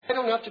I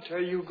don't have to tell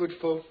you, good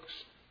folks,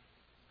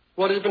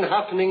 what has been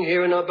happening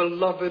here in our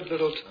beloved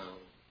little town.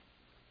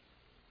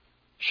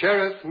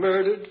 Sheriff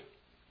murdered,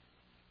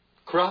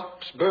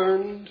 crops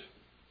burned,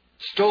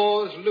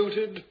 stores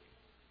looted,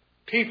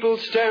 people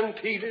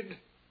stampeded,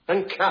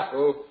 and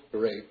cattle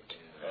raped.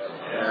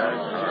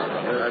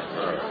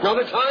 Now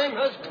the time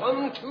has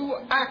come to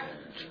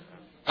act,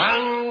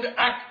 and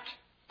act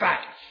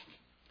fast.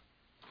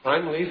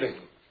 I'm leaving.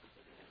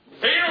 You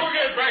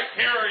get back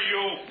here,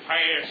 you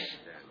pious,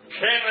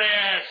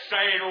 silly-ass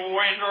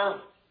sidewinder.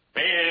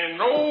 There's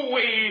no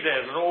way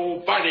that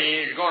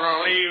nobody's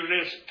gonna leave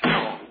this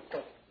town.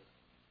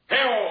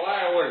 Hell,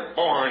 I was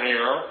born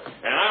here,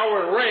 and I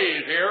was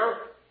raised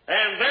here,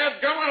 and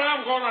dadgummit,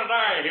 I'm gonna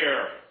die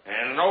here.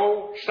 And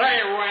no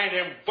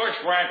sidewinding,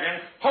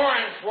 bushwhacking,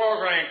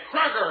 hornswoggling,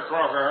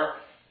 crocker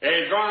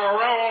is gonna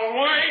roll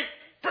away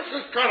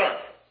British cutter.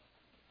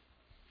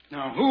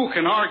 Now, who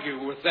can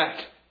argue with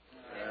that?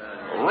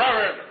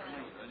 Robert.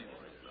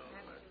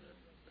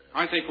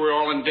 I think we're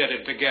all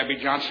indebted to Gabby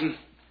Johnson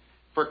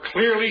for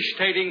clearly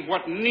stating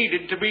what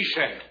needed to be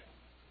said.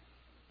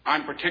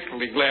 I'm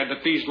particularly glad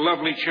that these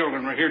lovely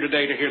children were here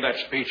today to hear that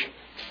speech.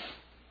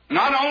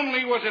 Not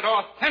only was it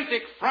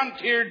authentic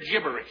frontier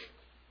gibberish,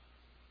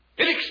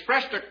 it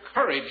expressed a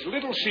courage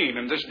little seen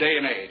in this day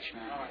and age.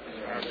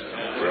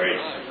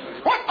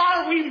 What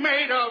are we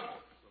made of?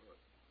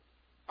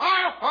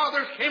 Our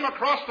fathers came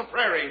across the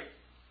prairie,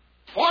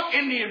 fought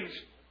Indians,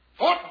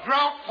 fought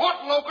drought,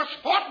 fought locusts,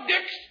 fought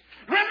Dix.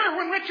 Remember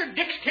when Richard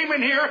Dix came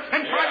in here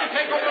and tried to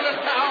take over this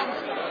town?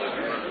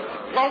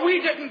 Well, we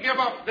didn't give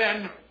up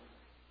then.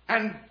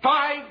 And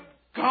by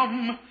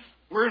gum,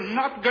 we're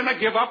not going to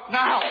give up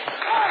now.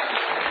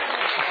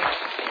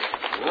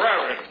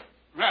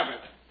 Rabbit.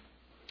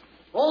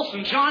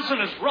 Olson Johnson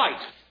is right.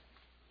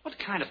 What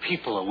kind of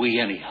people are we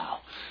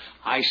anyhow?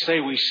 I say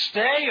we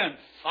stay and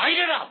fight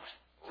it out.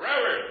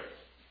 Rabbit.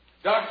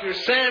 Dr.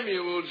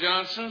 Samuel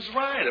Johnson's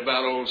right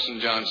about Olson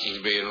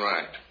Johnson's being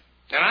right.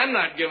 And I'm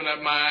not giving up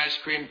my ice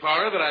cream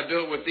parlor that I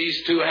built with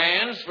these two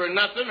hands for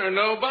nothing or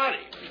nobody.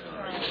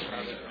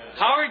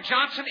 Howard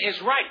Johnson is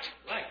right.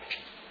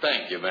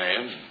 Thank you,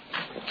 man.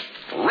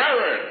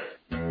 Rabbit.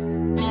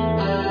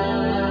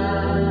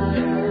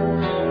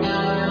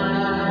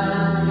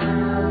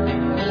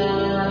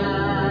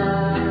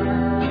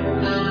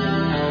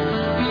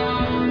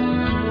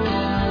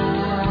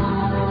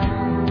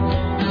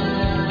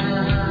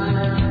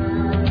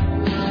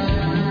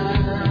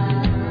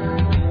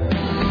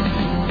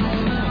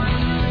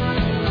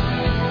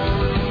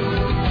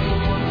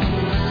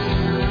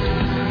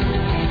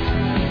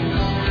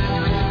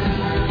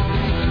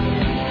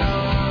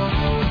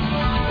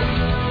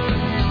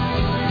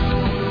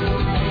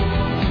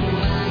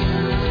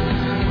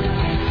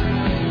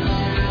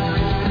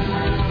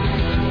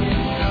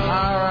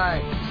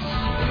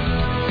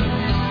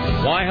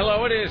 Why,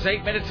 hello, it is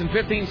 8 minutes and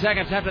 15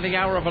 seconds after the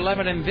hour of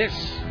 11 in this,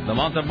 the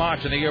month of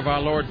March in the year of our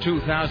Lord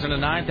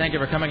 2009. Thank you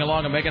for coming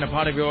along and making a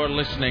part of your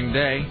listening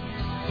day.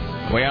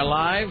 We are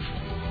live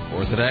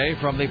for today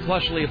from the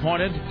plushly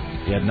appointed,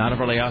 yet not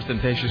overly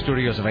ostentatious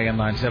studios of AM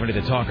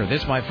 970 The Talker.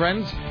 This, my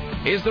friends,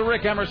 is the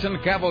Rick Emerson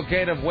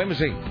Cavalcade of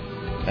Whimsy.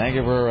 Thank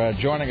you for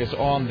joining us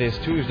on this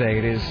Tuesday.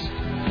 It is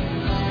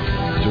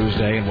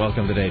Tuesday, and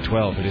welcome to day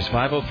 12. It is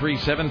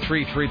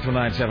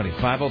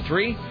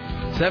 503-733-2970.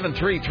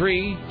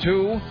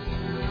 503-733-2970.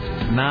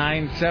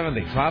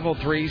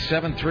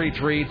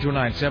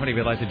 503-733-2970. If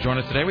you'd like to join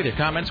us today with your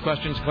comments,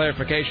 questions,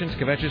 clarifications,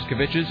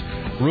 kvetches,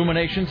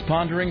 ruminations,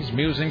 ponderings,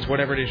 musings,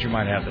 whatever it is you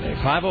might have today.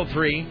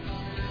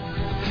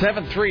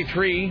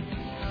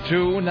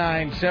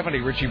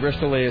 503-733-2970. Richie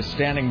Bristol is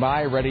standing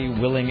by, ready,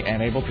 willing,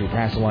 and able to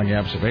pass along your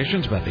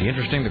observations about the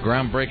interesting, the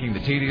groundbreaking,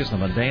 the tedious, the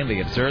mundane,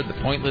 the absurd, the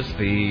pointless,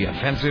 the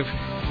offensive,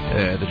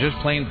 the just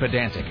plain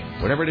pedantic.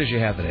 Whatever it is you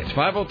have today. It's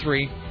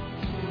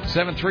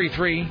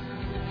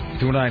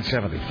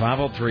 503-733-2970.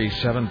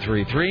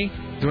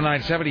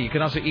 503-733-2970. You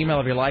can also email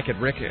if you like at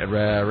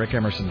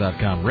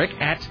rickemerson.com. Rick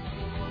at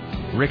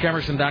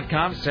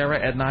rickemerson.com. Sarah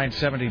at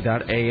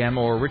 970.am.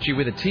 Or Richie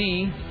with a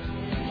T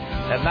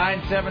at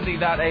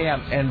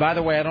 970.am. And by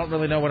the way, I don't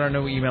really know what our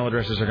new email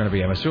addresses are going to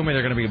be. I'm assuming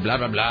they're going to be blah,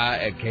 blah, blah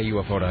at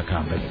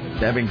KUFO.com. But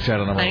that being said,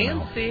 I don't really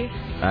know.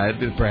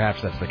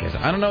 Perhaps that's the case.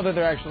 I don't know that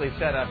they're actually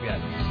set up yet.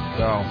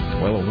 So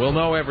we'll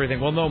know everything.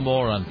 We'll know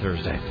more on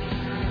Thursday.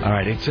 All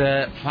right, it's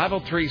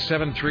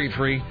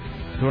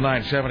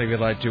 503-733-2970 if you'd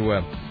like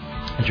to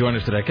join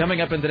us today. Coming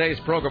up in today's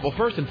program, well,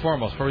 first and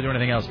foremost, before we do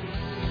anything else,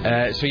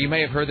 so you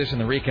may have heard this in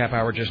the recap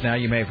hour just now.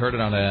 You may have heard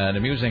it on an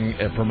amusing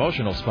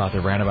promotional spot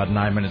that ran about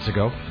 9 minutes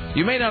ago.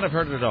 You may not have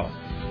heard it at all.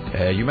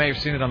 You may have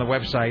seen it on the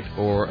website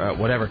or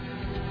whatever.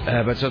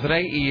 But so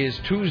today is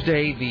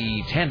Tuesday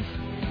the 10th.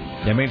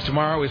 That means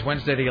tomorrow is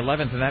Wednesday the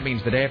 11th, and that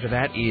means the day after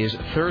that is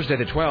Thursday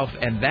the 12th.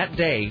 And that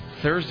day,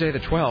 Thursday the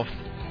 12th,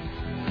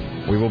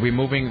 we will be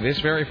moving this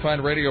very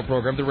fine radio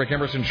program, The Rick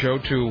Emerson Show,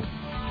 to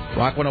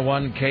Rock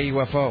 101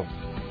 KUFO.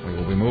 We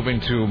will be moving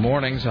to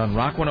mornings on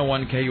Rock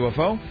 101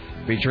 KUFO,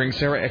 featuring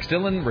Sarah X.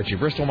 Dillon, Richie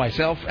Bristol,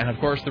 myself, and, of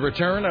course, the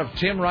return of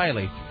Tim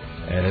Riley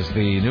as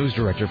the news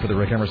director for the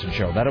Rick Emerson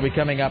Show. That'll be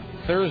coming up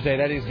Thursday.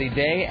 That is the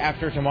day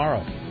after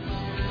tomorrow.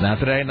 Not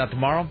today, not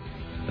tomorrow,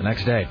 the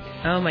next day.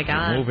 Oh, my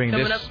God. Coming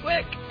up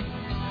quick.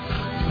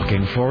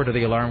 Looking forward to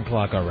the alarm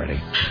clock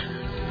already.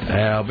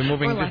 I'll be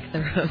moving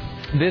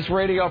this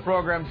radio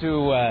program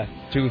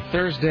to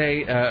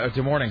Thursday,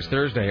 to mornings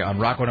Thursday on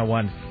Rock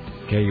 101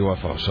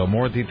 KUFO. So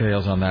more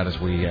details on that as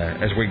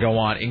we go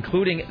on,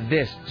 including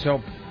this.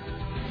 So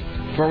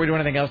before we do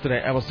anything else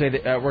today, I will say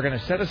that we're going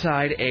to set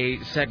aside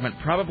a segment,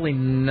 probably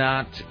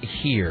not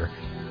here,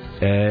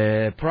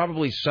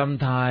 probably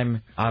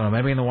sometime, I don't know,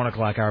 maybe in the 1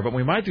 o'clock hour, but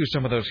we might do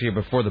some of those here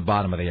before the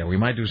bottom of the hour. We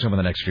might do some in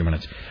the next few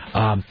minutes. But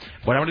I'm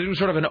going to do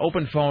sort of an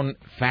open phone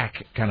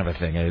fact kind of a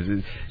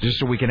thing, just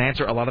so we can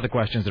answer a lot of the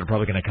questions that are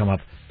probably going to come up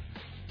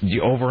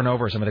over and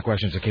over, some of the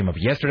questions that came up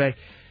yesterday.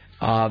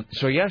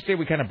 So yesterday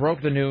we kind of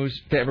broke the news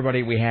to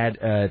everybody. We had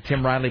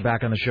Tim Riley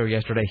back on the show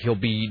yesterday. He'll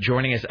be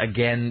joining us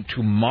again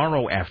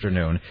tomorrow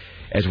afternoon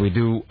as we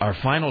do our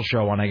final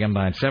show on AM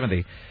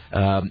 970,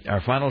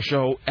 our final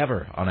show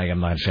ever on AM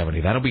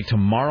 970. That'll be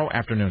tomorrow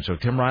afternoon. So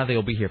Tim Riley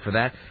will be here for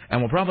that, and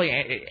we'll probably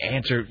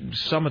answer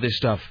some of this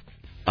stuff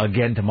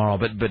again tomorrow.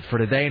 But for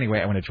today anyway,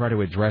 I'm going to try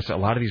to address a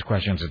lot of these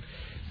questions that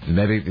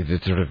maybe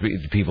sort of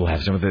people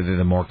have, some of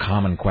the more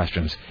common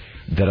questions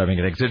that I've been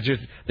getting.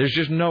 There's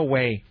just no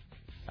way.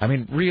 I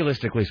mean,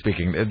 realistically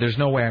speaking, there's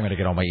no way I'm going to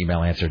get all my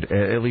email answered,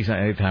 at least at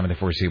any time in the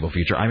foreseeable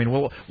future. I mean,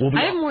 we'll be...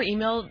 I have more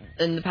email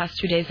in the past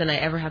 2 days than I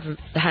ever have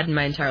had in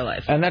my entire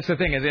life. And that's the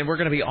thing, is we're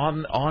going to be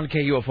on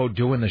KUFO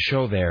doing the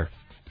show there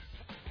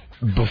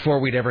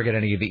before we'd ever get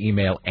any of the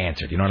email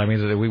answered. You know what I mean?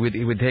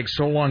 It would take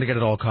so long to get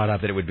it all caught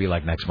up that it would be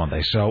like next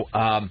Monday. So,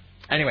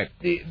 anyway,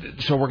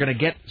 so we're going to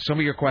get some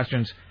of your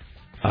questions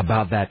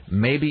about that,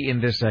 maybe in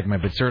this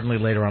segment, but certainly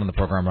later on in the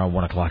program around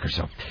 1 o'clock or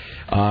so.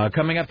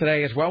 Coming up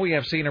today as well, we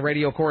have CNN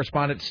radio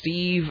correspondent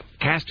Steve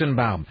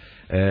Kastenbaum,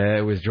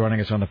 who is joining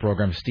us on the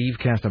program. Steve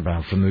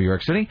Kastenbaum from New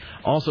York City.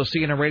 Also,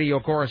 CNN radio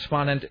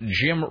correspondent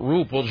Jim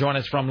Roop will join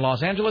us from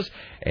Los Angeles.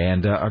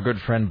 And our good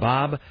friend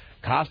Bob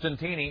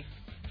Costantini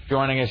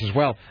joining us as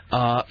well.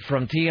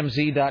 From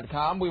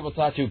TMZ.com, we will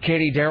talk to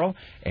Katie Darrell.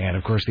 And,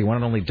 of course, the one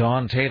and only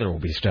Dawn Taylor will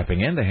be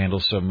stepping in to handle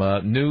some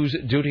news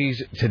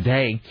duties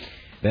today.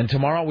 Then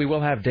tomorrow we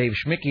will have Dave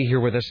Schmicke here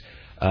with us,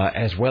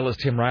 as well as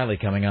Tim Riley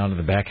coming on to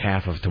the back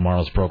half of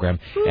tomorrow's program.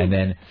 And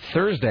then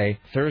Thursday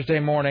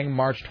morning,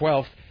 March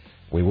 12th,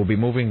 we will be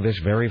moving this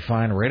very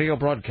fine radio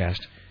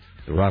broadcast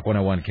to Rock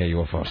 101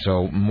 KUFO.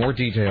 So more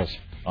details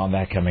on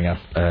that coming up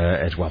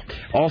as well.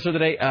 Also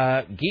today,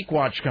 Geek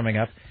Watch coming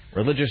up,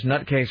 Religious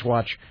Nutcase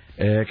Watch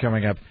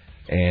coming up,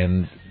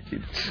 and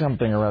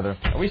something or other.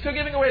 Are we still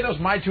giving away those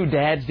My Two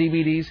Dads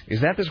DVDs?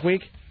 Is that this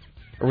week?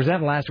 Or was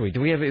that last week?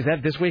 Is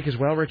that this week as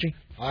well, Richie?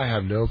 I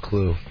have no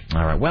clue.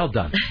 All right, well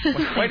done.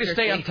 Way to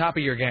stay on top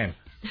of your game.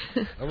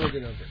 I'm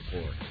waking up at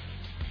 4.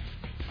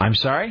 I'm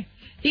sorry?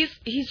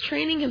 He's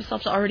training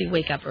himself to already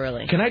wake up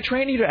early. Can I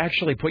train you to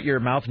actually put your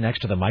mouth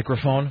next to the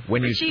microphone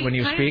when you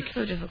speak? It's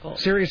so difficult.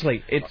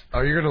 Seriously,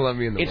 are you going to let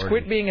me in the morning? It's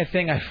quit being a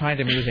thing I find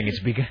amusing.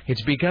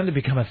 It's begun to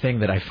become a thing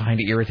that I find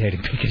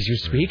irritating because you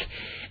speak,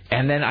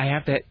 and then I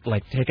have to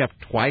take up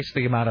twice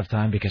the amount of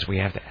time because we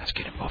have to ask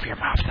you to move your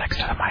mouth next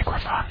to the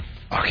microphone.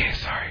 Okay,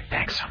 sorry.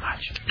 Thanks so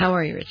much. How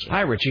are you, Richie?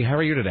 Hi, Richie. How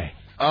are you today?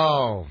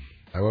 Oh,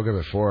 I woke up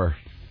at 4.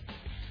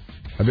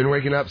 I've been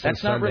waking up since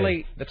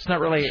Sunday. That's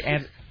not really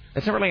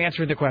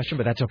answering the question,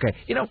 but that's okay.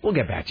 We'll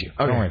get back to you.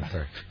 Okay. Don't worry about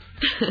it.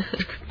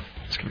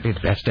 It's going to be the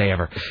best day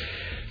ever.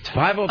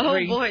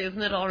 503. Oh, boy,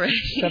 isn't it already?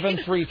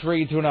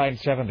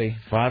 733-2970.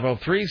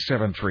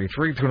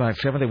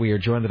 503-733-2970. We are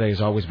joined today,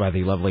 as always, by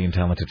the lovely and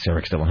talented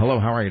Sarah Stillen. Hello,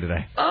 how are you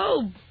today?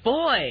 Oh,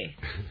 boy.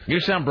 You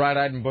sound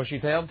bright-eyed and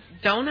bushy-tailed.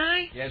 Don't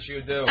I? Yes,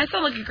 you do. I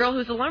sound like a girl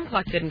whose alarm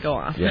clock didn't go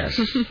off. Yes.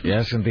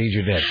 Yes, indeed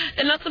you did.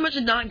 And not so much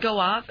did not go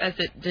off as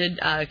it did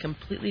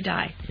completely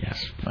die.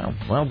 Yes.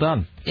 Well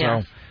done.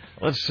 Yes. So,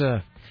 let's...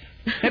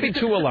 maybe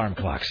 2 alarm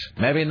clocks.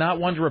 Maybe not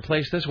one to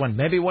replace this one.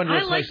 Maybe one to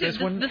replace this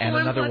one and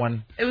another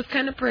one. It was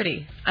kind of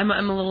pretty. I'm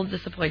a little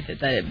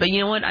disappointed that it... But you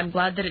know what? I'm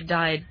glad that it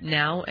died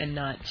now and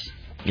not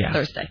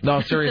Thursday.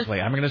 No,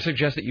 seriously. I'm going to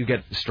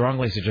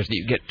strongly suggest that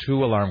you get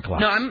 2 alarm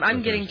clocks. No,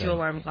 I'm getting Thursday. 2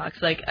 alarm clocks.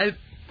 But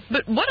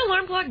what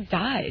alarm clock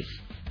dies?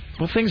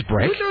 Well, things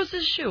break. Who throws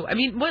his shoe? I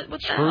mean, what's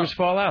that? Screws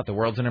fall out. The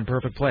world's an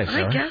imperfect place.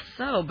 I guess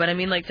so. But I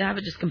mean, to have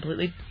it just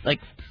completely,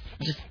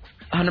 just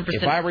 100%.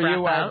 If I were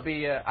you,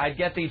 I'd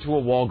get these to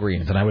a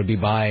Walgreens, and I would be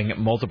buying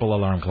multiple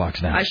alarm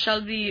clocks now. I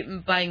shall be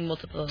buying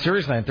multiple.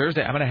 Seriously, on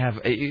Thursday, I'm going to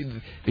have,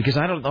 because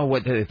I don't know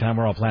what time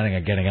we're all planning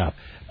on getting up.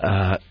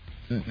 But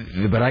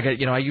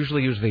I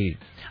usually use the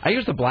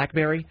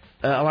BlackBerry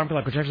alarm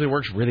clock, which actually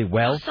works really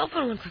well. Cell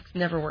phone alarm clocks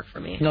never work for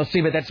me. No,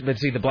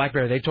 the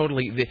BlackBerry, they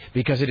totally,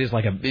 because it's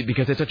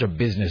such a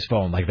business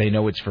phone, they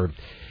know it's for,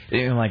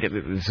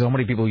 so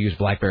many people use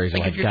BlackBerries,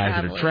 guys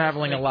that are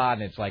traveling a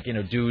lot, and it's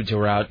dudes who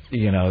are out,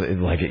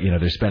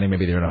 they're spending,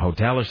 maybe they're in a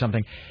hotel or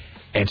something.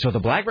 And so the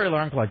BlackBerry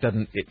alarm clock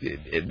doesn't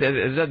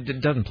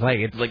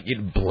play.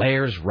 It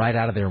blares right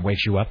out of there and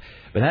wakes you up.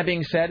 But that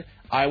being said,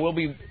 I will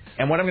be,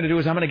 and what I'm going to do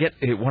is I'm going to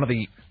get one of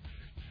the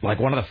like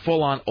one of the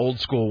full-on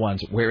old-school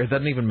ones where it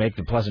doesn't even make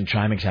the pleasant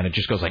chiming sound. It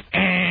just goes like,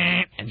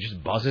 and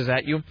just buzzes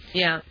at you.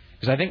 Yeah.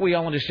 Because I think we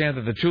all understand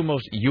that the two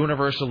most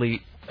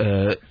universally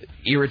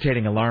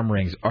irritating alarm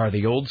rings are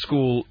the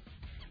old-school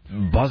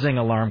buzzing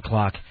alarm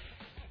clock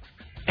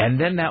and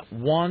then that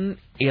one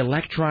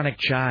electronic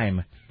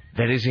chime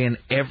that is in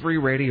every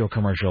radio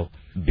commercial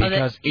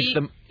because it's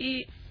the...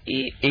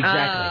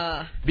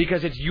 Exactly.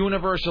 Because it's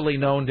universally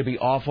known to be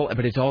awful,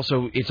 but it's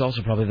also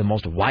probably the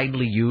most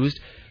widely used.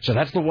 So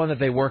that's the one that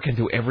they work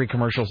into every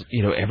commercial,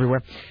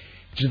 everywhere.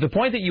 To the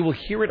point that you will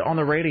hear it on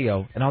the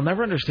radio, and I'll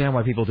never understand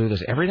why people do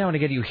this. Every now and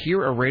again you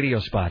hear a radio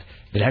spot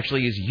that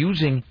actually is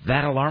using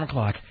that alarm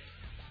clock,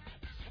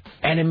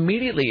 and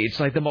immediately it's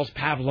like the most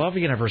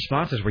Pavlovian of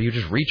responses where you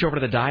just reach over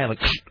to the dial and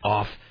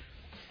off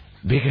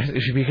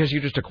because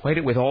you just equate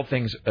it with all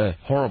things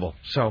horrible.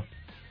 So,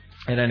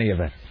 in any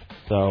event.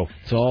 So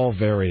it's all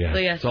very,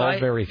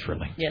 very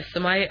thrilling. Yes. So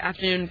my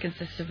afternoon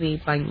consists of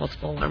me buying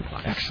multiple alarm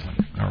clocks.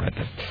 Excellent. All right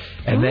then.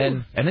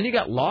 And then you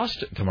got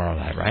Lost tomorrow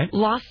night, right?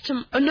 No.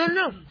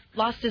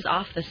 Lost is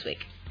off this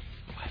week.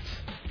 What?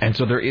 And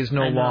so there is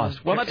no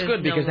Lost. Well, that's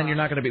good because then you're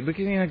not going to be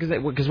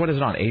because what is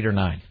it on 8 or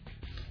 9?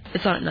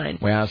 It's on at 9.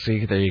 Well,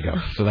 see, there you go.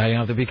 So that you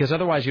have to because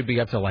otherwise you'd be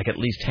up to like at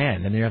least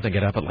 10, and you have to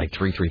get up at like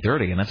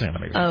 3:30, and that's not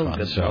going to be fun. Oh,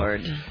 good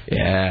Lord.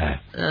 Yeah.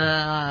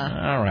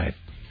 All right.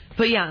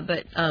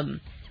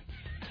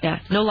 Yeah,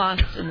 no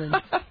Lost. And then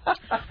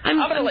I'm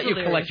going to let you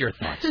collect your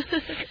thoughts.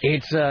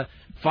 It's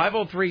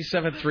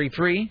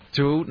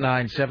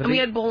 503-733-2970. And we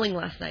had bowling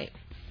last night.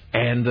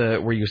 And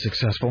were you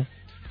successful?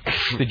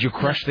 Did you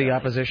crush the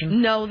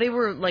opposition? No, they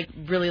were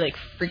really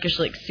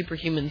freakishly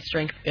superhuman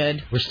strength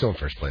good. We're still in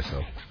first place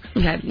though.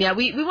 Okay, yeah,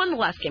 we won the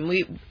last game.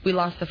 We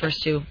lost the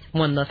first two,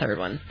 won the third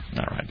one.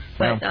 All right.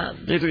 But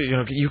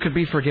you could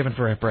be forgiven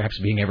for perhaps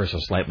being ever so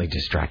slightly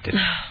distracted.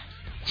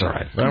 It's all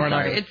right. I'm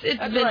sorry.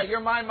 That's right. Your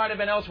mind might have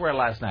been elsewhere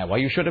last night. While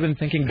you should have been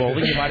thinking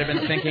bowling, you might have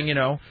been thinking,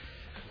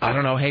 I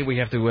don't know, hey, we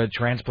have to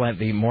transplant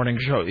the morning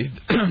show. It's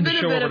been a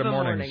bit of a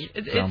morning.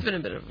 It's been a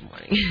bit of a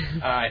morning.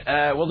 All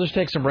right. We'll just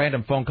take some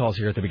random phone calls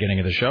here at the beginning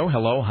of the show.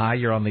 Hello. Hi.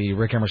 You're on the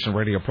Rick Emerson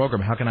radio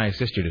program. How can I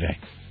assist you today?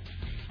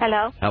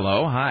 Hello.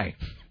 Hello. Hi.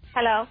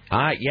 Hello.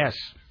 Hi. Yes.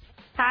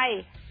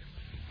 Hi.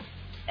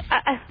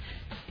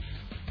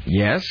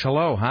 Yes.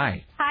 Hello.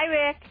 Hi. Hi,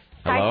 Rick.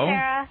 Hello? Hi,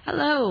 Sarah.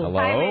 Hello. Hello.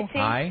 Hi, Richie.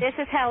 Hi. This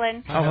is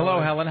Helen. Oh,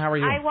 hello, Helen. How are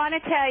you? I want to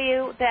tell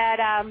you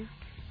that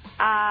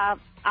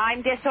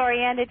I'm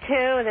disoriented,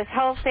 too. This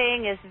whole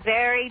thing is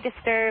very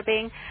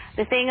disturbing.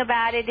 The thing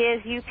about it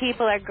is you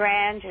people are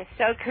grand. You're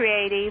so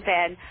creative,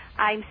 and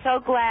I'm so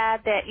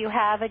glad that you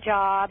have a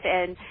job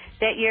and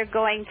that you're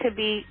going to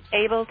be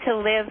able to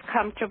live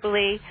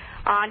comfortably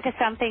on to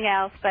something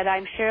else. But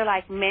I'm sure,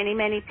 like many,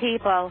 many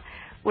people,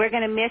 we're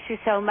going to miss you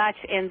so much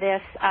in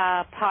this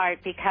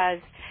part because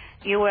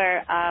you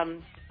were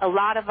a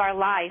lot of our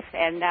life,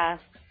 and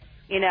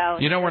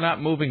we're not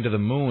moving to the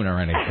moon or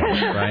anything,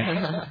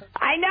 right?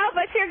 I know,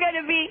 but you're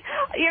gonna be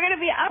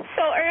up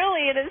so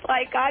early, and it's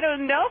like I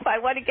don't know if I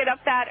want to get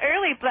up that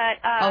early, but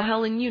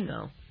Helen, you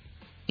know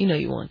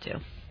you want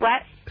to.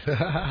 What?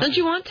 Don't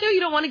you want to?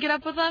 You don't want to get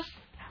up with us?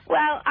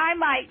 Well, I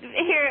might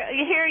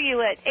hear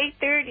you at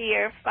 8:30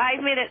 or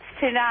 5 minutes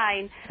to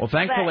 9. Well,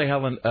 thankfully,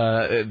 Helen,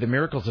 the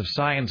miracles of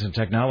science and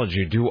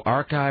technology do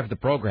archive the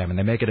program, and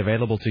they make it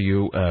available to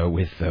you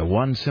with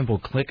one simple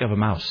click of a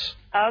mouse.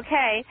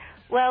 Okay.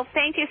 Well,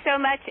 thank you so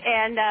much,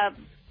 and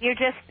you're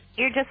just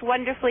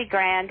wonderfully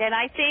grand. And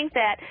I think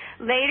that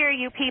later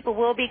you people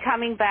will be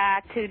coming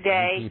back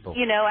today.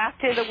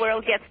 After the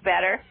world gets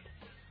better.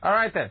 All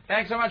right then.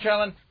 Thanks so much,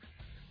 Helen.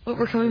 But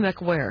we're coming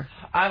back where?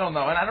 I don't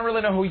know, and I don't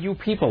really know who you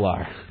people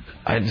are.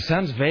 It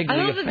sounds vaguely offensive. I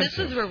don't know that this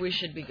is where we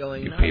should be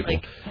going. You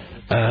people.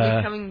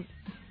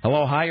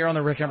 Hello, hi, you're on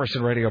the Rick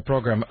Emerson radio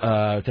program,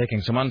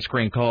 taking some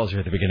unscreened calls here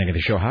at the beginning of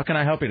the show. How can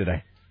I help you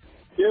today?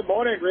 Good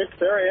morning, Rick,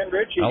 Sarah, and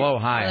Richie. Hello,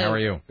 hi, how are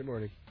you? Good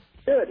morning.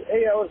 Good.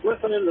 Hey, I was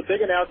listening to the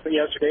big announcement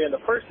yesterday, and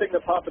the first thing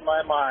that popped in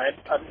my mind,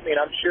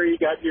 I'm sure you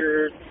got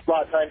your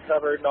slot time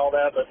covered and all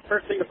that, but the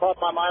first thing that popped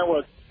in my mind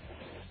was,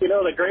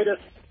 the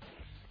greatest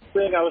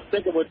thing I was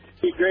thinking would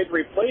be great to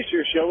replace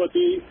your show would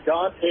be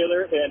Don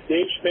Taylor and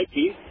Dave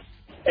Schmicky,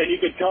 and you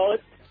could call it,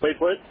 wait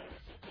for it,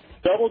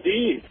 Double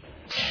D.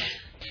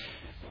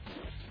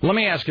 Let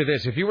me ask you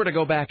this. If you were to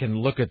go back and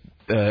look at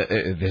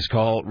this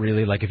call,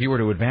 really, like if you were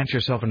to advance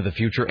yourself into the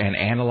future and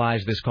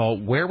analyze this call,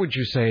 where would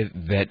you say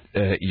that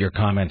your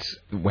comments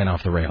went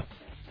off the rail?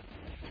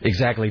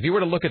 Exactly. If you were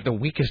to look at the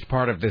weakest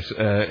part of this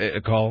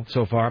call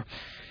so far,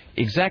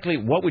 exactly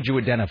what would you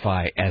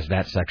identify as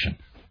that section?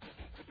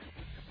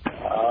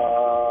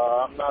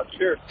 I'm not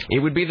sure. It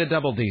would be the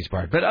double D's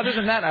part. But other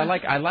than that,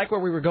 I like where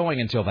we were going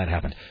until that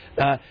happened.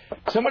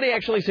 Somebody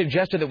actually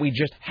suggested that we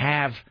just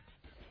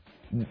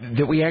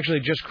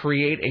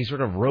create a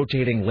sort of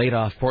rotating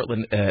laid-off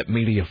Portland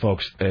media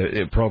folks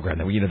program,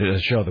 that we, a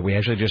show that we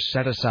actually just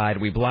set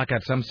aside. We block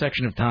out some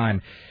section of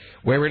time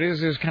where it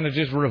is kind of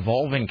just a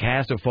revolving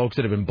cast of folks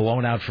that have been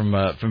blown out from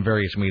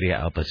various media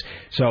outlets.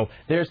 So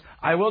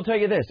I will tell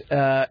you this,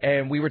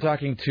 and we were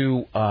talking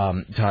to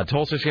Todd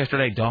Tolsis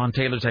yesterday. Don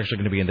Taylor's actually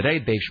going to be in today.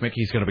 Dave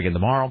Schmicke's going to be in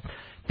tomorrow.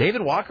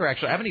 David Walker,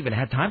 actually, I haven't even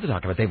had time to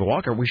talk about David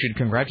Walker. We should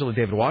congratulate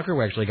David Walker,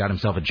 who actually got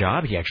himself a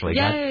job. He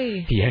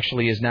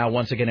actually is now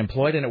once again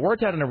employed, and it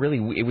worked out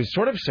it was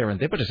sort of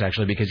serendipitous,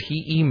 actually, because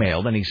he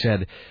emailed and he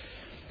said,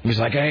 he was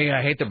like, hey,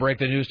 I hate to break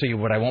the news to you,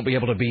 but I won't be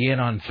able to be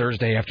in on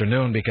Thursday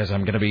afternoon because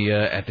I'm going to be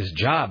at this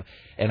job.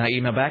 And I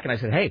emailed back and I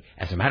said, hey,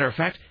 as a matter of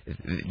fact,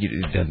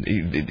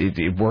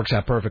 it works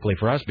out perfectly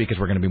for us because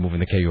we're going to be moving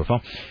the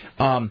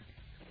KUFO.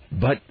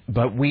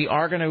 But we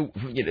are going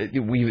to,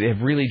 we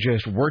have really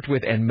just worked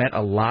with and met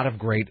a lot of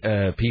great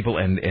people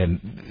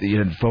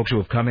and folks who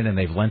have come in and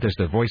they've lent us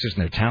their voices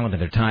and their talent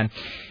and their time.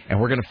 And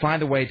we're going to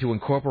find a way to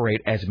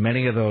incorporate as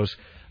many of those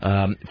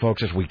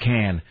folks as we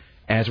can.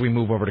 As we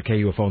move over to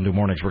KUFO in the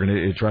mornings, we're going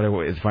to try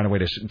to find a way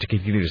to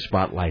continue the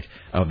spotlight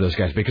of those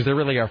guys because they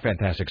really are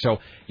fantastic. So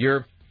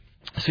your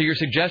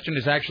suggestion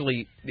is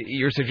actually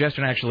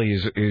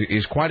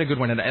is quite a good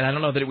one, and I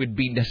don't know that it would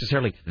be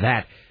necessarily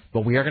that,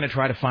 but we are going to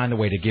try to find a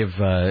way to give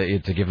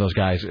those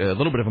guys a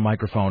little bit of a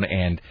microphone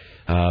and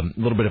a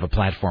little bit of a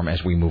platform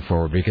as we move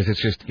forward because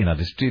it's just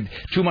there's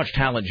too much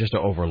talent just to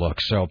overlook.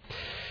 So.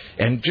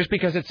 And just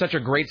because it's such a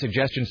great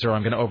suggestion, sir,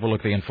 I'm going to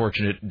overlook the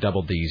unfortunate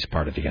double D's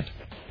part at the end.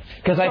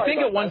 Because I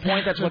think at one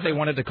point that's what they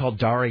wanted to call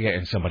Daria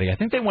and somebody. I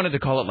think they wanted to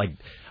call it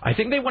I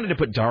think they wanted to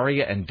put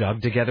Daria and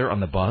Doug together on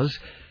the buzz.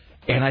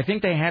 And I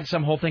think they had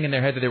some whole thing in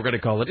their head that they were going to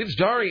call it, it's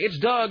Daria, it's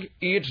Doug,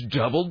 it's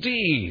double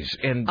D's.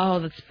 And oh,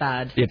 that's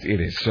bad.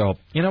 It is. So,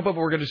 but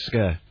we're going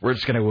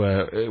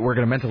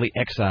to mentally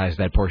excise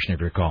that portion of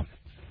your call.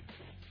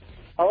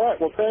 All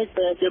right. Well, thanks,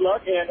 man. Good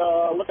luck,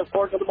 and looking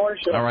forward to the morning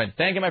show. All right.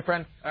 Thank you, my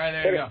friend. All right,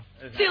 there you go.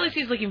 See, at least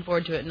he's looking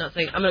forward to it, not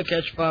saying, I'm going to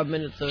catch 5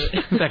 minutes of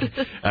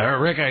it.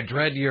 Rick, I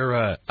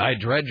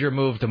dread your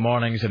move to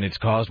mornings, and it's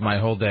caused my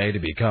whole day to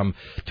become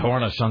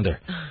torn asunder.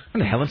 What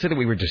the hell? Said that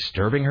we were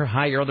disturbing her?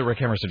 Hi, you're on the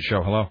Rick Emerson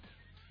Show. Hello.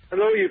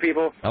 Hello, you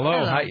people.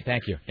 Hello. Hi.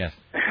 Thank you. Yes.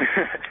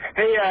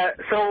 Hey,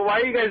 so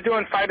why are you guys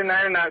doing 5 to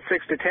 9 and not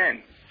 6 to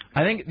 10?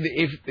 I think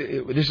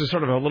this is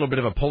sort of a little bit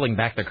of a pulling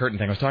back the curtain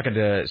thing. I was talking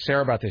to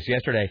Sarah about this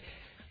yesterday.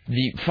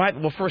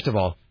 First of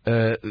all,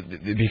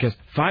 because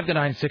 5 to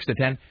 9, 6 to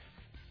 10,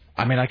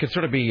 I mean, I could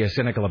sort of be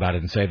cynical about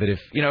it and say that if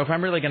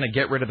I'm really going to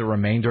get rid of the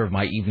remainder of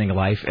my evening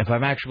life, if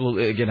I'm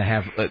actually going to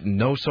have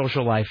no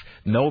social life,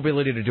 no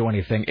ability to do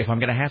anything, if I'm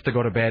going to have to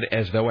go to bed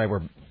as though I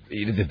were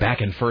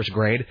back in first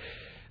grade,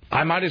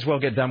 I might as well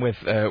get done with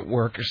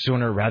work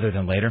sooner rather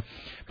than later.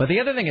 But the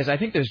other thing is, I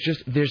think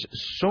there's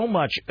so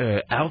much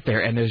out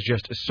there, and there's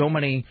just so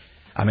many.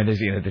 I mean, there's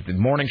the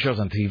morning shows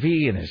on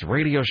TV, and there's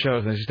radio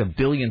shows, and there's just a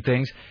billion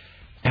things.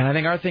 And I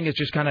think our thing is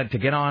just kind of to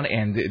get on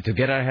and to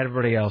get ahead of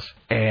everybody else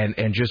and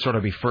just sort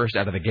of be first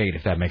out of the gate,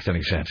 if that makes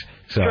any sense.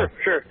 So.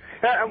 Sure.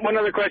 One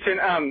other question.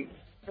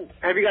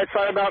 Have you guys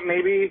thought about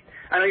maybe,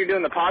 I know you're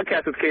doing the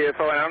podcast with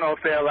KFO, and I don't know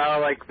if they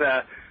allow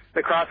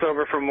the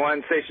crossover from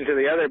one station to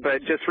the other, but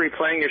just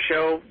replaying your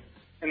show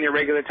in your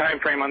regular time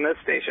frame on this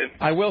station.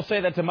 I will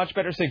say that's a much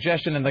better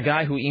suggestion than the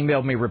guy who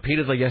emailed me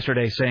repeatedly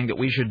yesterday saying that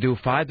we should do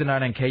 5 to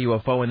 9 on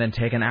KUFO and then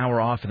take an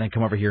hour off and then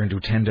come over here and do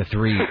 10 to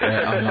 3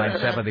 on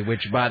 970,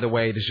 which, by the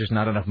way, there's just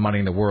not enough money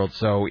in the world.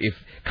 So if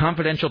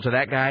confidential to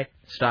that guy,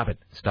 stop it.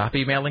 Stop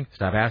emailing.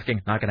 Stop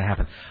asking. Not going to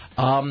happen.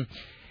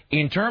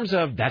 In terms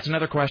of, that's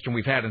another question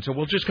we've had, and so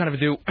we'll just kind of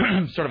do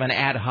sort of an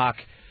ad hoc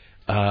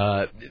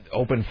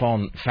open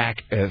phone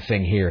fact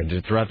thing here.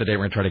 And throughout the day,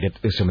 we're going to try to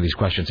get some of these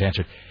questions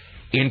answered.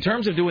 In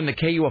terms of doing the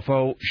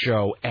KUFO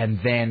show and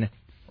then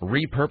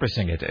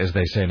repurposing it, as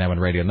they say now in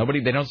radio,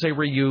 they don't say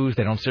reuse,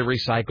 they don't say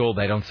recycle,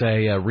 they don't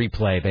say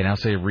replay, they now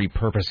say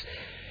repurpose.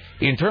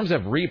 In terms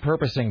of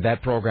repurposing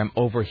that program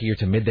over here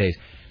to middays,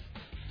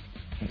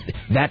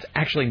 that's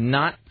actually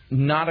not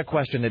a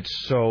question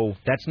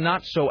that's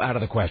not so out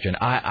of the question.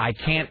 I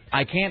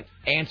can't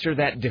answer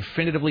that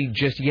definitively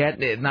just yet,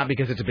 not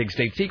because it's a big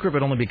state secret,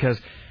 but only because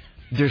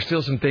there's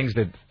still some things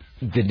that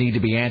need to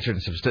be answered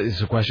and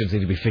some questions need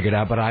to be figured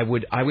out. But I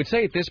would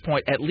say at this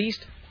point, at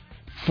least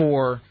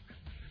for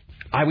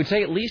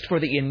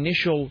the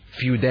initial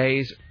few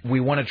days,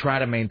 we want to try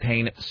to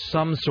maintain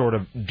some sort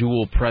of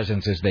dual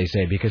presence, as they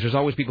say, because there's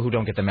always people who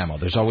don't get the memo.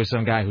 There's always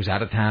some guy who's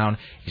out of town,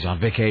 he's on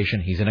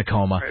vacation, he's in a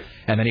coma,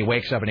 and then he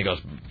wakes up and he goes,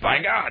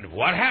 by God,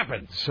 what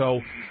happened? So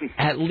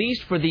at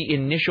least for the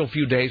initial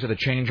few days of the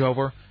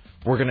changeover,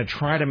 we're going to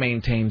try to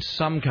maintain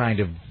some kind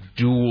of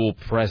dual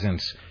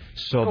presence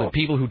so that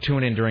people who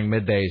tune in during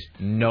middays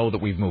know that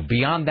we've moved.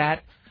 Beyond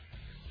that,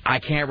 I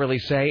can't really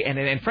say,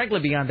 and frankly,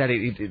 beyond that,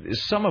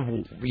 some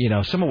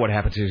of what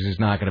happens is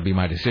not going to be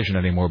my decision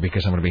anymore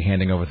because I'm going to be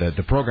handing over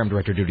the program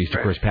director duties to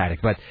Chris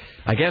Paddock. But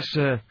I guess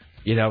at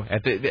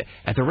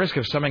the risk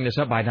of summing this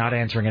up by not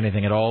answering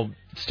anything at all,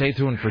 stay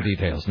tuned for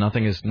details.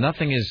 Nothing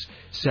is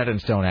set in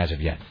stone as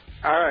of yet.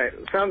 All right,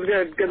 sounds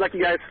good. Good luck,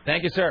 you guys.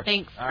 Thank you, sir.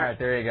 Thanks. All right,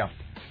 there you go.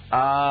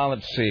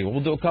 Let's see.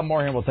 We'll do a couple more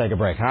here and we'll take a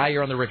break. Hi,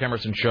 you're on the Rick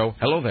Emerson Show.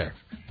 Hello there.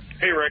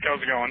 Hey, Rick,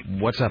 how's it going?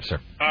 What's up, sir?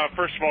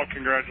 First of all,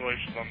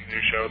 congratulations on the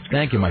new show. It's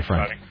Thank you, my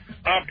friend.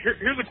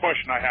 Here's a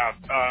question I have.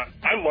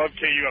 I love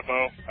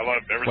KUFO. I love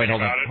everything Wait,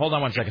 hold about on. it. Hold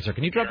on 1 second, sir.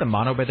 Can you drop the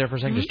mono bed there for a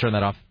second? Just turn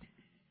that off.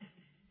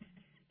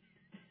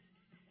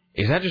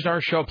 Is that just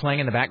our show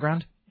playing in the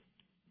background?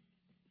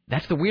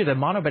 That's the weird. The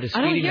mono bed is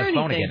speeding the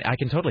phone again. I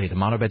can totally hear the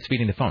mono bed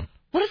speeding the phone.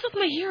 What is with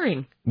my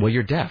hearing? Well,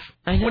 you're deaf.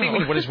 I know. What do you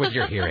mean? What is with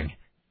your hearing?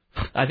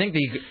 I think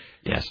we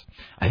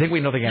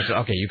know the answer.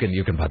 Okay, you can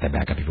put that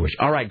back up if you wish.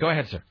 All right, go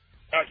ahead, sir.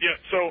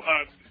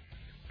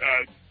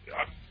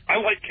 I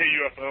like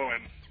KUFO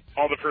and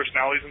all the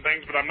personalities and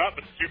things, but I'm not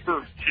the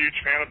super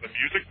huge fan of the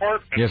music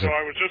part. And Yes, so sir.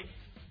 I was just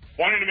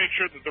wanting to make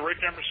sure that the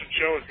Rick Emerson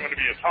show is going to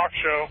be a talk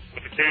show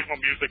with occasional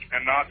music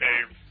and not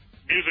a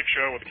music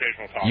show with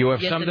occasional talk. You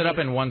have summed it up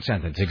in one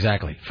sentence,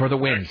 exactly. For the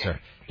win, sir.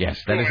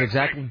 Yes, that is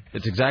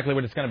exactly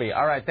what it's going to be.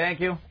 All right, thank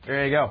you.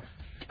 There you go.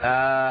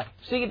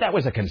 See, that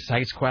was a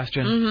concise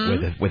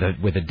question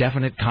with a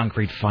definite,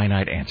 concrete,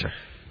 finite answer.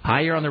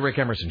 Hi, you're on the Rick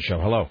Emerson Show.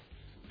 Hello.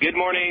 Good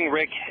morning,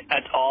 Rick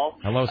et al.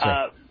 Hello,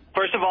 sir.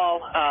 First of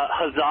all,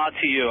 huzzah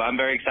to you. I'm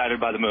very excited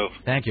by the move.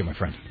 Thank you, my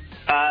friend.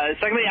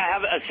 Secondly, I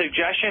have a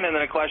suggestion and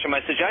then a question.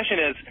 My suggestion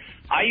is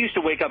I used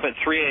to wake up at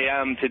 3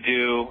 a.m. to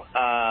do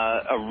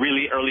a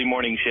really early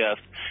morning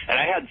shift, and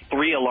I had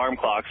 3 alarm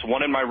clocks,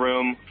 one in my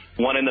room,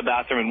 one in the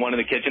bathroom, and one in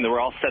the kitchen that were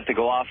all set to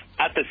go off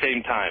at the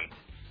same time.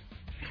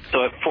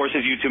 So it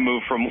forces you to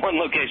move from one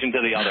location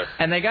to the other.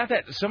 And they got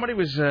that. Somebody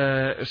was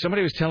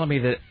telling me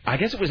that I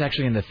guess it was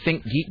actually in the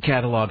Think Geek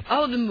catalog.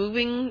 Oh, the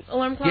moving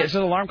alarm clock. Yeah, it's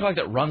an alarm clock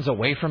that runs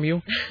away from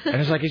you, and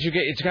it's like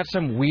it's got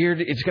some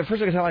weird.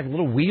 First it got like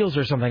little wheels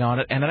or something on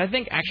it, and then I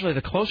think actually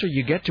the closer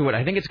you get to it,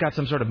 I think it's got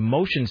some sort of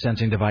motion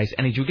sensing device,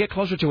 and as you get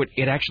closer to it,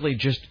 it actually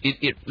just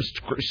it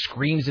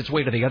screams its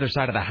way to the other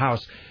side of the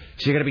house.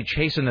 So you got to be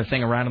chasing the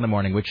thing around in the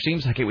morning, which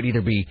seems like it would either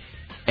be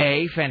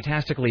A,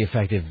 fantastically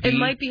effective, B, it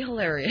might be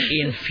hilarious,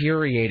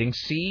 infuriating,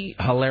 C,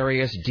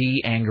 hilarious,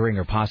 D, angering,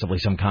 or possibly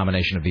some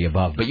combination of the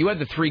above. But you had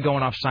the 3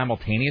 going off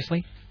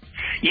simultaneously?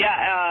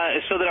 Yeah,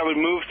 so that I would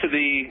move to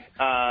the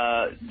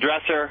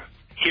dresser,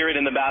 hear it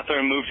in the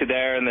bathroom, move to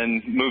there, and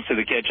then move to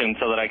the kitchen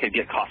so that I could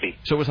get coffee.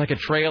 So it was like a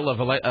trail of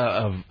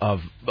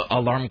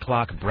alarm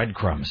clock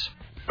breadcrumbs.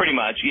 Pretty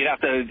much. You'd have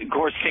to, of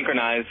course,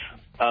 synchronize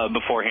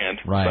beforehand.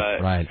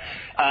 Right.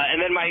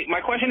 And then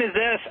my question is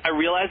this. I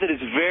realize that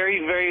it's very,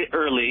 very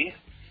early.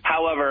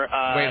 However,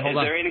 wait, hold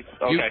on. there any...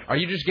 Okay. Are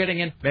you just getting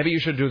in? Maybe you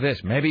should do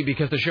this. Maybe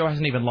because the show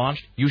hasn't even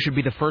launched, you should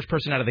be the first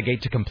person out of the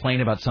gate to complain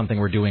about something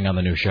we're doing on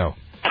the new show.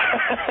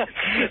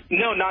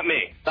 No, not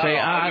me. Say,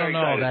 I don't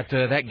know,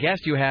 that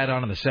guest you had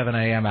on in the 7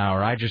 a.m.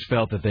 hour, I just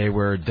felt that they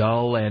were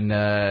dull and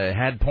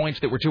had points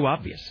that were too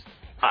obvious.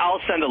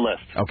 I'll send a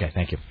list. Okay,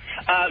 thank you.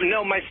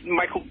 No, my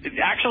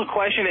actual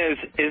question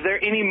is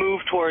there any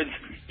move towards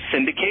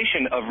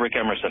syndication of Rick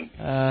Emerson?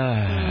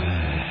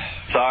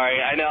 Sorry,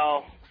 I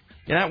know.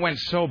 Yeah, that went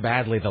so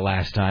badly the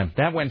last time.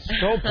 That went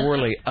so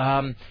poorly.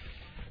 That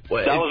was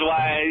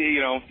why,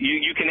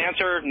 you can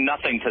answer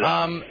nothing to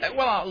that.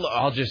 Well,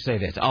 I'll just say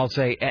this. I'll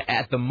say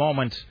at the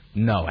moment,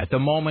 no. At the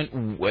moment,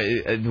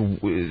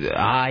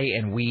 I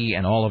and we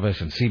and all of us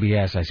and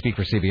CBS, I speak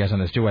for CBS on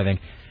this too, I think,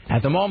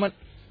 at the moment,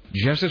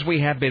 just as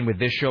we have been with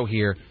this show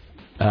here,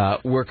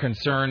 we're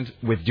concerned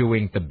with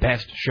doing the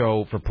best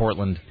show for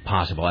Portland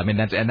possible. I mean,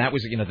 that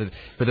was,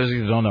 for those of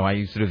you who don't know, I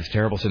used to do this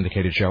terrible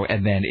syndicated show,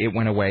 and then it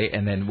went away,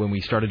 and then when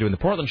we started doing the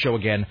Portland show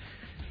again,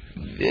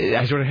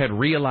 I sort of had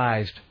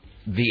realized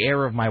the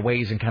error of my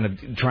ways and kind of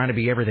trying to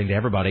be everything to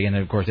everybody, and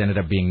of course ended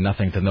up being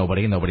nothing to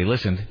nobody, and nobody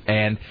listened.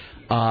 And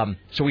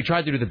so we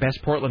tried to do the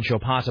best Portland show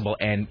possible,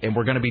 and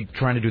we're going to be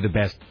trying to do the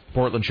best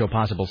Portland show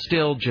possible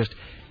still, just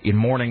in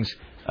mornings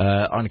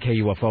on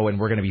KUFO, and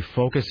we're going to be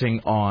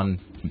focusing on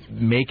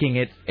making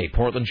it a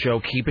Portland show,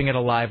 keeping it a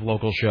live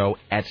local show.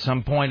 At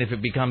some point, if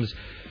it becomes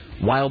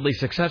wildly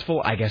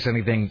successful, I guess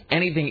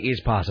anything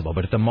is possible.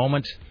 But at the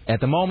moment,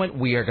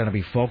 we are going to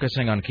be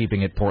focusing on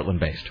keeping it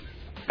Portland-based.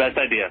 Best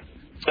idea.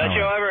 Best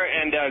show ever,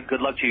 and good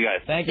luck to you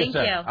guys. Thank you,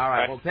 sir. All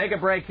right, we'll take a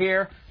break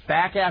here.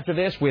 Back after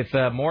this with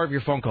more of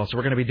your phone calls. So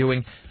we're going to be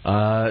doing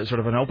sort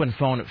of an open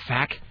phone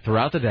FAQ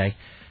throughout the day.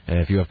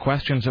 If you have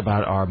questions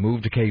about our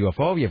move to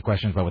KUFO, you have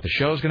questions about what the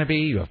show is going to be,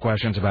 you have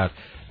questions about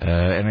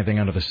anything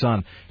under the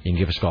sun, you can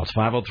give us calls.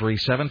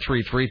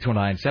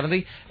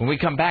 503-733-2970. When we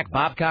come back,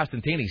 Bob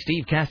Costantini,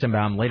 Steve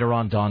Kastenbaum, later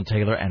on Don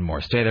Taylor, and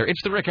more. Stay there.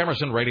 It's the Rick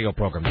Emerson radio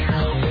program.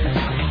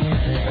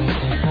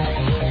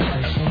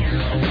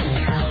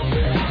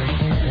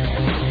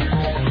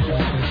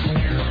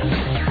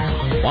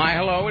 Why,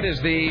 hello, it is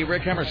the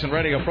Rick Emerson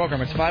radio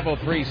program. It's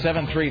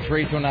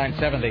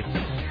 503-733-2970.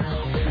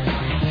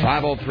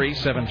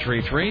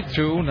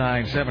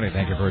 503-733-2970.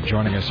 Thank you for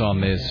joining us on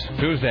this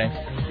Tuesday.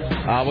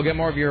 We'll get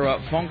more of your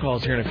phone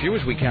calls here in a few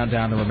as we count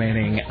down the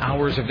remaining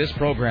hours of this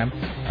program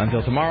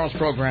until tomorrow's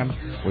program,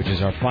 which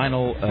is our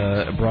final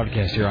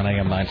broadcast here on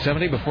AM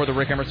 970 before the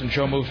Rick Emerson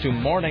Show moves to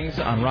mornings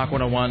on Rock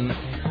 101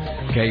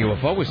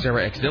 KUFO with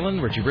Sarah X.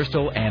 Dillon, Richie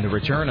Bristol, and the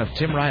return of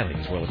Tim Riley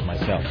as well as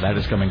myself. That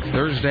is coming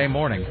Thursday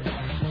morning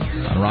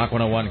on Rock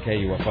 101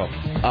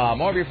 KUFO.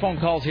 More of your phone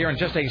calls here in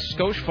just a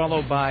skosh,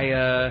 followed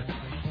by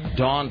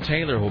Dawn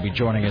Taylor, who will be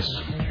joining us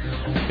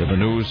in the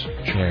news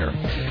chair.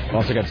 We've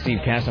also got Steve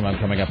Kassaman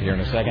coming up here in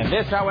a second.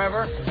 This,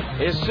 however,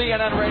 is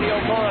CNN radio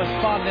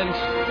correspondent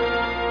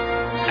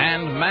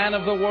and man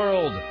of the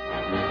world,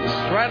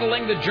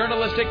 straddling the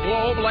journalistic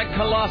globe like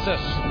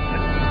Colossus,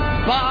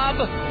 Bob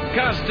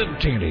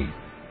Costantini.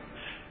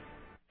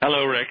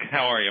 Hello, Rick.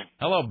 How are you?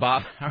 Hello,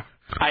 Bob.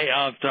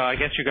 I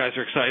guess you guys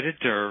are excited,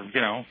 or,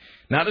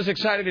 Not as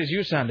excited as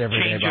you sound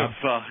every day,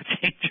 Bob.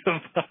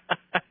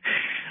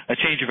 A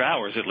change of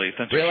hours, at least.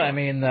 That's really, sure. I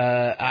mean,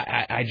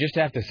 I just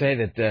have to say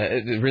that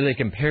really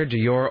compared to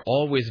your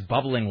always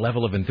bubbling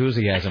level of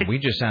enthusiasm, we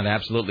just sound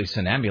absolutely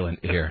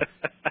somnambulant here.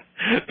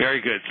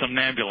 Very good.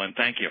 Somnambulant.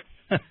 Thank you.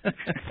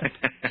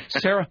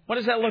 Sarah, what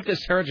is that look that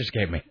Sarah just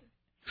gave me?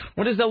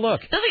 What is the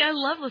look? Nothing. I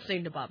love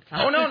listening to Bob talk.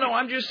 Oh, no.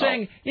 I'm just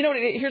saying,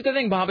 here's the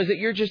thing, Bob, is that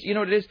you're just,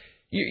 what it is?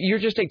 You're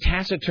just a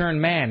taciturn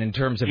man in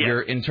terms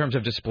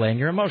of displaying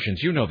your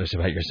emotions. You know this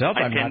about yourself.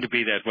 I tend to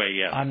be that way,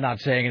 yeah. I'm not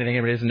saying anything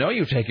anybody doesn't know.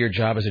 You take your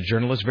job as a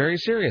journalist very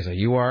seriously.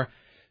 You are,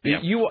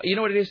 you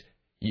know what it is?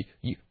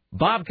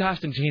 Bob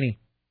Costantini,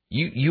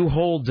 you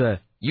hold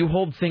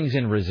things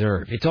in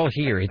reserve. It's all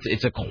here.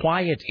 It's a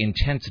quiet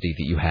intensity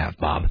that you have,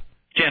 Bob.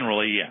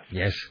 Generally,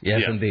 yes.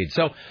 Yes, indeed.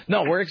 So,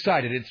 no, we're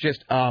excited. It's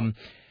just,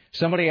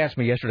 somebody asked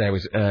me yesterday. I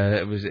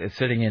was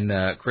sitting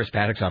in Chris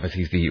Paddock's office.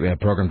 He's the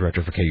program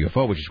director for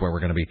KUFO, which is where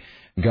we're going to be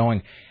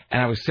going.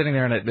 And I was sitting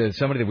there, and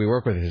somebody that we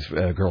work with, his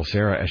girl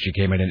Sarah, as she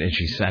came in, and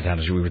she sat down,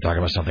 and we were talking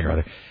about something or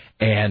other.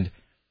 And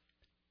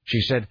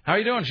she said, "How are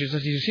you doing?" She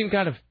says, "You seem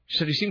kind of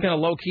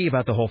low key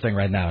about the whole thing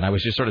right now." And I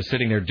was just sort of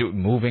sitting there,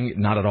 moving,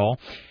 not at all.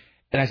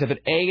 And I said that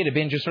it had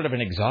been just sort of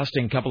an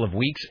exhausting couple of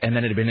weeks, and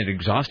then it had been an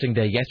exhausting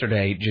day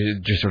yesterday,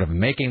 just sort of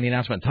making the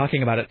announcement,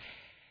 talking about it.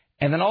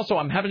 And then also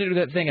I'm having to do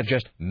that thing of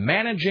just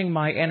managing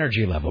my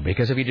energy level,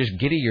 because if you just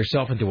giddy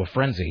yourself into a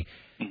frenzy,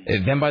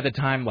 then by the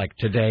time like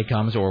today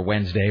comes, or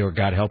Wednesday, or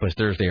God help us,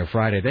 Thursday or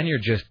Friday, then you're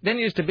just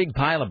a big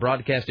pile of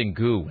broadcasting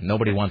goo.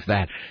 Nobody wants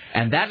that.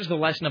 And that is the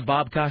lesson of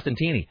Bob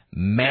Costantini.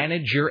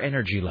 Manage your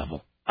energy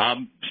level.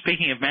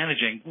 Speaking of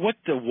managing,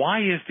 why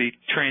is the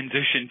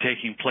transition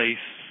taking place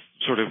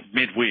sort of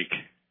midweek?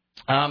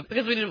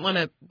 Because we didn't want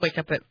to wake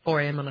up at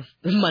 4 a.m. on a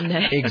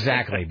Monday.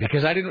 Exactly,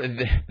 because I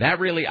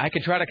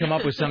could try to come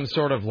up with some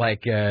sort of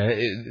logistic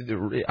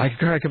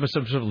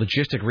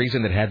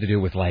reason that had to do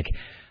with I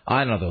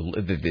don't know,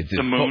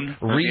 the moon?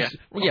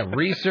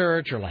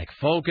 Research, or like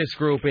focus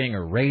grouping,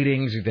 or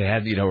ratings that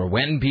had, or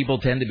when people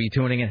tend to be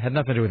tuning in. It had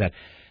nothing to do with that.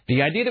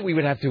 The idea that we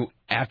would have to,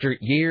 after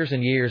years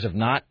and years of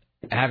not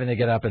having to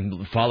get up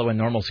and follow a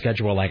normal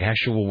schedule like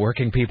actual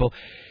working people,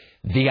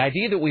 the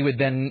idea that we would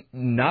then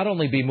not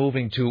only be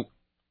moving to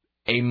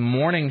a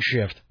morning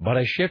shift, but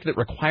a shift that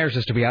requires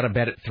us to be out of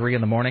bed at 3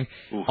 in the morning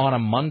on a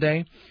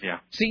Monday. Yeah.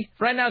 See,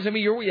 right now,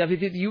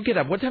 you get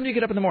up. What time do you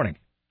get up in the morning?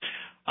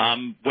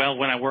 Well,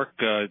 when I work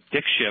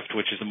Dick's shift,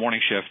 which is the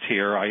morning shift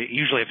here, I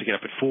usually have to get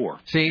up at 4.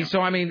 See,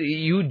 so I mean,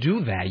 you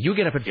do that. You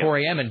get up at 4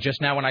 a.m., and just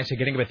now when I say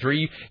getting up at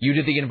 3, you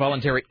did the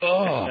involuntary,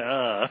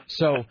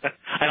 So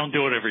I don't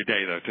do it every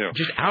day, though, too.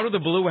 Just out of the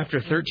blue,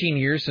 after 13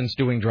 years since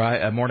doing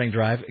morning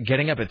drive,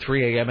 getting up at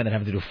 3 a.m. and then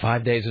having to do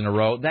 5 days in a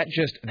row, that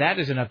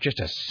is enough just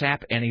to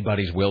sap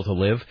anybody's will to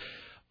live.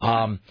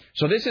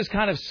 So this is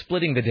kind of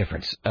splitting the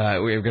difference.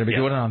 We're going to be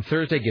doing it on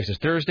Thursday, gives us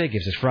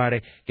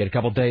Friday, get a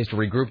couple days to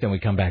regroup, then we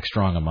come back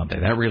strong on Monday.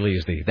 That really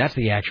is that's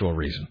the actual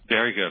reason.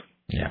 Very good.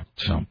 Yeah.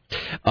 So,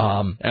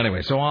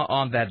 anyway, so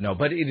on that note,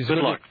 but it is good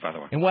luck, by the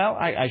way. And well,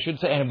 I should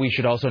say, and we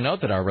should also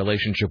note that our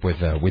relationship with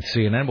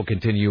CNN will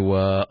continue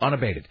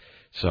unabated.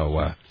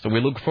 So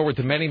we look forward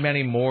to many,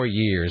 many more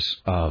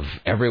years of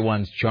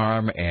everyone's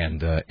charm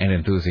and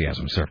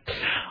enthusiasm, sir.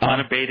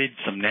 Unabated,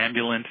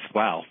 somnambulant.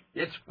 Wow.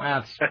 It's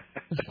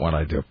what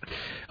I do.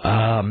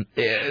 I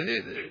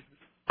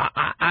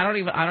don't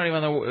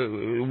even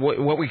know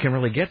what we can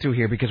really get to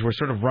here, because we're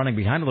sort of running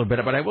behind a little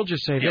bit. But I will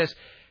just say this.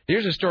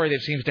 There's a story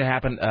that seems to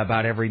happen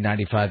about every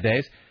 95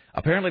 days.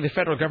 Apparently, the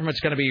federal government's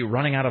going to be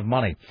running out of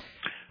money.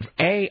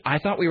 A, I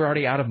thought we were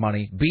already out of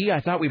money. B, I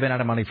thought we've been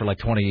out of money for like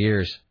 20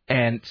 years.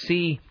 And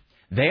C,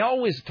 they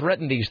always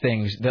threaten these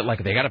things that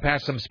they got to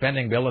pass some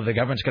spending bill or the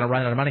government's going to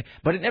run out of money.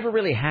 But it never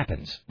really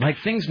happens.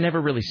 Things never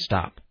really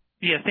stop.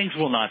 Yeah, things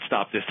will not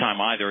stop this time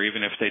either,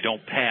 even if they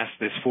don't pass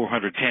this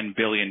 $410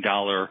 billion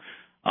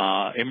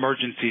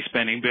emergency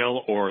spending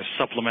bill or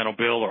supplemental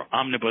bill or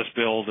omnibus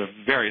bill, the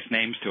various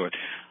names to it,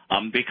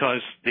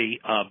 because the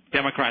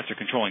Democrats are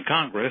controlling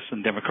Congress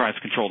and Democrats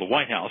control the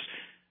White House.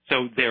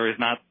 So there is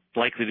not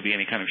likely to be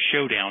any kind of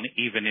showdown,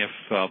 even if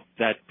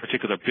that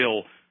particular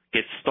bill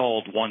gets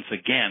stalled once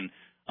again.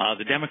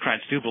 The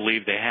Democrats do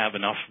believe they have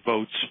enough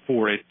votes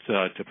for it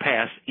to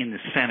pass in the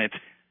Senate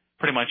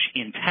pretty much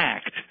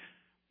intact,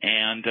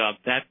 and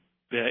that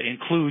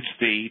includes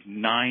the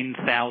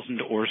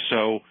 9,000 or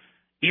so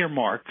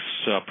earmarks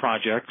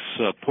projects,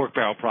 pork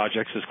barrel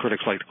projects, as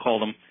critics like to call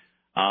them,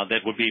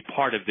 that would be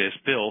part of this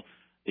bill.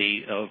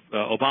 The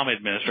Obama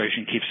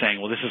administration keeps saying,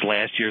 well, this is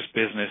last year's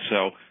business,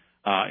 so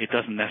it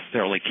doesn't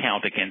necessarily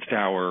count against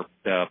our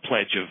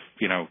pledge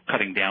of,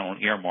 cutting down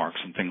on earmarks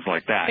and things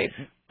like that.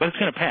 But it's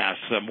going to pass,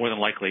 more than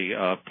likely,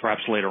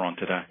 perhaps later on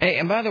today. Hey,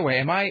 and by the way,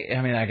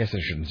 I guess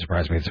it shouldn't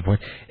surprise me at this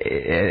point.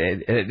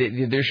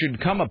 There should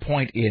come a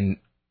point in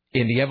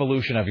the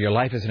evolution of your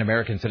life as an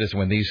American citizen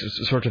when these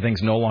sorts of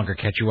things no longer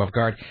catch you off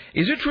guard.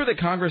 Is it true that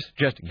Congress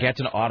just gets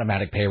an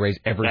automatic pay raise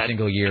every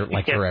single year,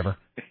 like forever?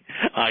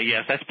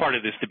 Yes, that's part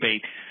of this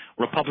debate.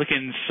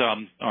 Republicans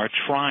are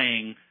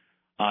trying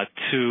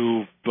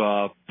to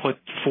put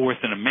forth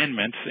an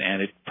amendment,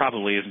 and it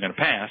probably isn't going to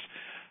pass,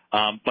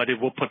 but it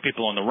will put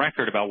people on the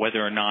record about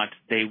whether or not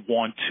they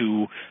want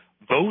to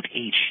vote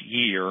each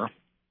year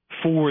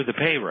for the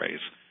pay raise.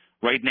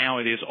 Right now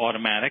it is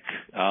automatic.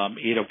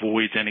 It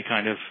avoids any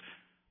kind of,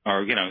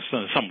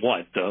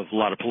 somewhat of a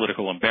lot of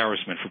political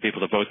embarrassment for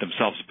people to vote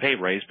themselves a pay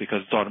raise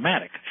because it's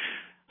automatic.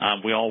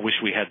 We all wish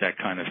we had that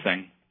kind of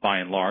thing by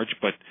and large,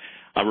 but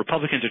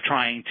Republicans are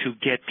trying to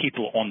get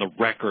people on the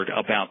record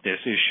about this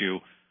issue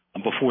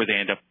before they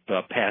end up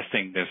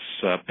passing this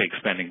big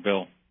spending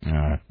bill.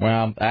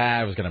 Well,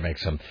 I was going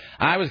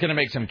to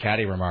make some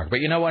catty remark, but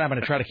you know what? I'm going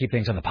to try to keep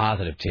things on the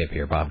positive tip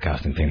here, Bob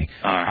Costantini.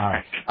 All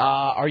right.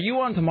 Are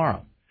you on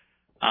tomorrow?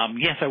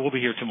 Yes, I will be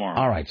here tomorrow.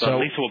 All right, so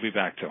Lisa will be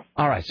back too.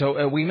 All right,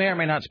 so we may or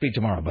may not speak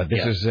tomorrow, but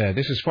this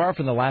is far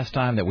from the last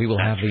time that we will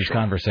have these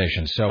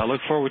conversations. So I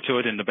look forward to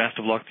it, and the best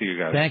of luck to you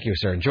guys. Thank you,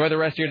 sir. Enjoy the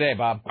rest of your day,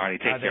 Bob. All right,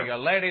 take care. There you go,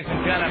 ladies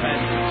and gentlemen.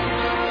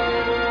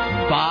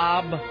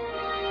 Bob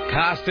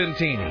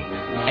Costantini,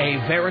 a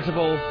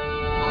veritable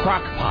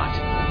crockpot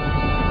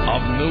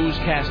of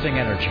newscasting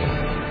energy.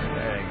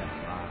 There you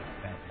go.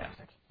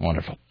 Fantastic.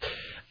 Wonderful.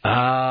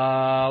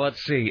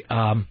 Let's see.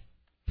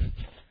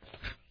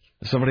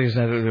 Somebody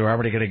said they're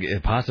already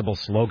getting possible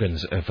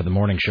slogans for the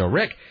morning show.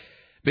 Rick,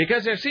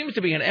 because there seems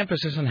to be an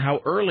emphasis on how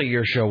early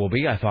your show will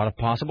be, I thought of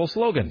possible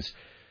slogans,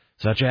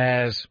 such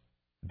as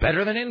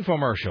better than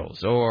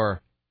infomercials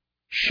or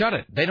shut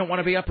it. They don't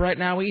want to be up right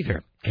now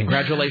either.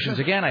 Congratulations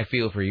again. I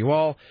feel for you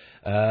all.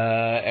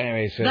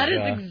 Anyways, that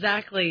is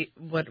exactly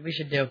what we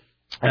should do.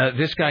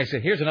 This guy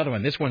said, here's another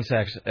one. This one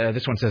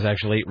says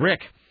actually,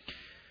 Rick,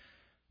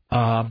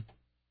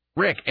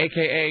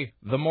 a.k.a.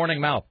 the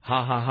Morning Mouth,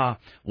 ha, ha, ha.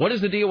 What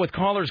is the deal with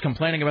callers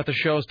complaining about the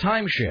show's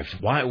time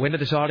shift? When did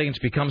this audience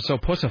become so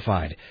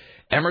pussified?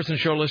 Emerson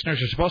show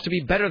listeners are supposed to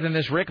be better than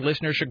this, Rick.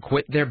 Listeners should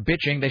quit their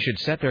bitching. They should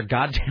set their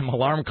goddamn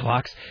alarm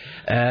clocks,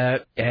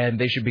 and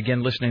they should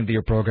begin listening to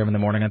your program in the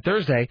morning on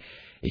Thursday.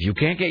 If you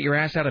can't get your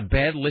ass out of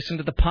bed, listen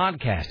to the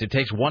podcast. It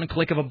takes one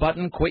click of a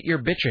button. Quit your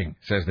bitching,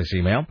 says this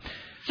email.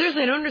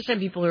 Seriously, I don't understand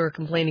people who are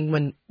complaining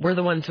when we're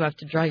the ones who have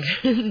to drag,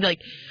 and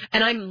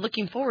I'm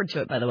looking forward to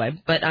it, by the way,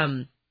 but,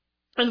 and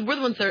we're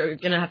the ones that are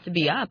going to have to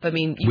be up. I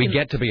mean, we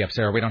get to be up,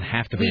 Sarah. We don't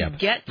have to be up.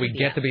 We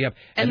get to be up.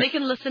 And they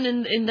can listen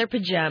in their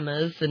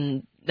pajamas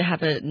and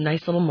have a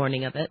nice little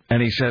morning of it.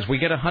 And he says, we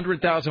get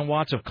 100,000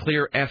 watts of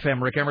clear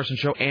FM, Rick Emerson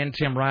Show, and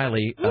Tim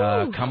Riley.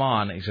 Come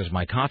on. He says,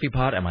 my coffee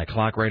pot and my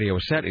clock radio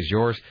set is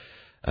yours.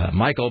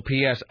 Michael,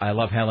 P.S., I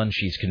love Helen.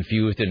 She's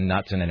confused and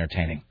nuts and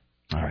entertaining.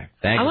 All right.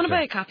 Thank you. I want to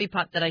buy a coffee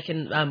pot that I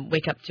can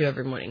wake up to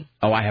every morning.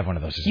 Oh, I have one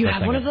of those. You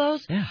have one of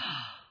those? Yeah.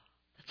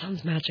 That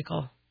sounds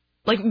magical.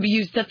 Like,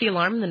 you set the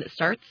alarm and then it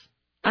starts?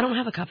 I don't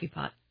have a coffee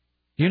pot.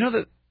 You know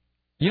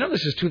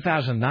this is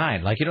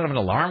 2009. Like, you don't have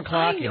an alarm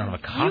clock. You don't have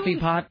a coffee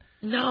pot.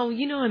 No,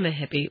 I'm a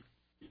hippie.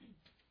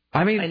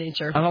 I mean, by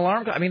nature. An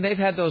alarm clock. I mean, they've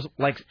had those,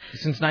 like,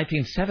 since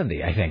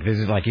 1970, I think. This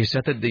is like you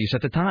set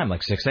the time,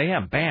 like 6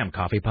 a.m. Bam,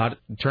 coffee pot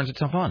turns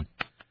itself on.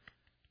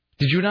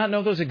 Did you not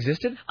know those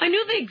existed? I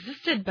knew they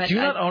existed, but... Do you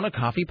not own a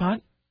coffee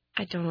pot?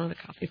 I don't own a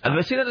coffee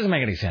pot. See, that doesn't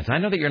make any sense. I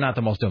know that you're not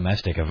the most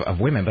domestic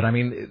of women, but I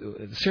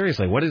mean,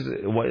 seriously, what is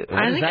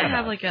I think I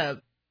have like a...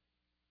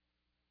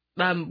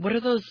 what are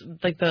those,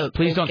 like the...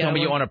 Please don't tell me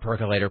you own a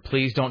percolator.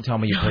 Please don't tell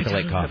me you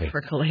percolate coffee. A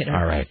percolator.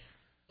 All right.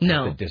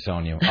 No. I have to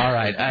disown you. All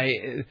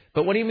right.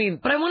 But what do you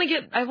mean? But I want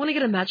to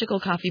get a magical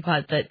coffee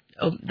pot that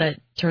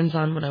turns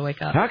on when I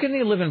wake up. How can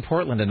they live in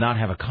Portland and not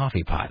have a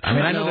coffee pot? I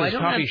mean, I know there's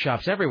coffee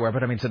shops everywhere,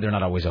 but I mean, so they're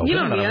not always open.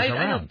 They're not always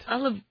around. I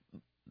live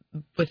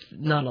with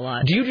not a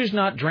lot. Do you just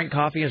not drink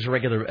coffee as a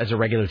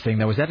regular thing,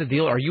 though? Is that the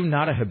deal? Are you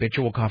not a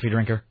habitual coffee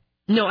drinker?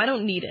 No, I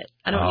don't need it.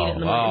 I don't need it in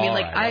the morning. I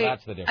mean, right.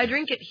 That's the difference. I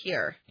drink it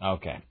here.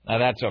 Okay.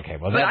 That's okay.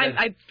 Well, but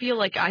I feel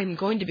like I'm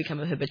going to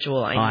become a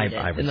habitual. I need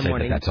it in the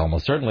morning. That's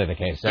almost certainly the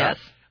case. Yes.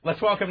 Let's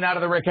welcome now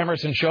to the Rick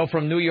Emerson Show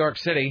from New York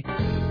City,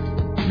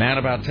 man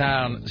about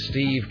town,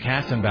 Steve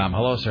Kastenbaum.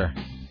 Hello, sir.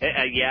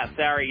 Yeah,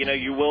 Sarah,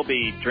 you will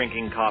be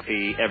drinking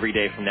coffee every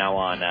day from now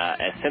on.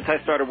 Since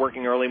I started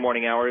working early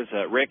morning hours,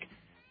 Rick,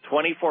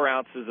 24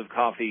 ounces of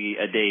coffee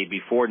a day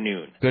before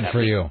noon. Good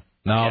for you.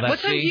 No, what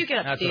time do you get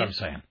up, That's Steve? what I'm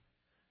saying.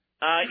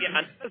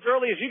 Yeah, as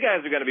early as you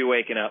guys are going to be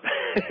waking up.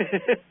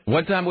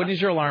 What time? What is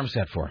your alarm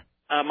set for?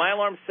 My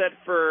alarm's set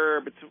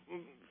for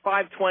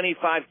 5:20,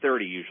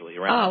 5:30 usually.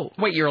 Around. Oh,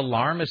 wait, your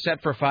alarm is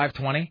set for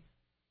 5:20?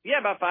 Yeah,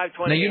 about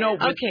 5:20.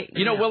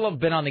 Now, we'll have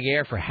been on the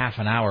air for half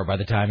an hour by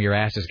the time your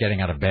ass is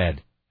getting out of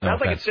bed. Sounds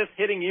like it's just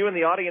hitting you in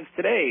the audience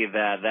today,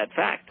 that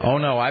fact. Oh,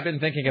 no, I've been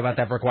thinking about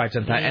that for quite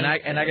some time.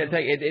 And I got to tell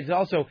you, it's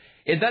also,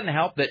 it doesn't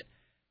help that,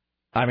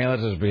 I mean,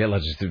 let's just be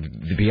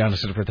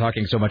honest, if we're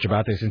talking so much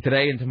about this. And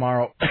today and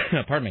tomorrow,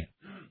 pardon me,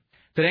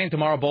 today and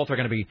tomorrow both are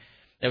going to be,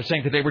 I was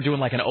saying today we're doing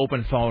like an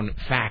open phone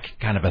fact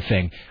kind of a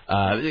thing,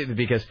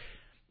 because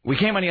we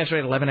came on yesterday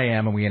at 11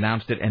 a.m. and we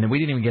announced it, and then we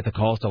didn't even get the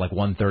calls till like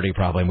 1:30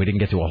 probably, and we didn't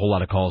get to a whole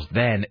lot of calls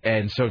then.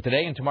 And so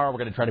today and tomorrow we're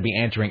going to try to be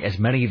answering as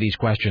many of these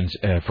questions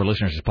for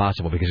listeners as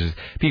possible, because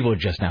people are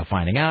just now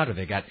finding out, or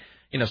they got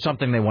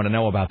something they want to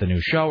know about the new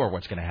show, or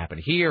what's going to happen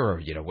here,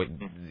 or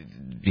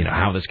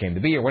how this came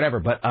to be, or whatever.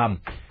 But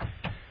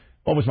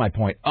what was my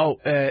point?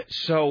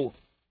 So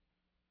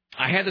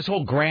I had this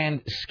whole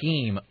grand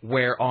scheme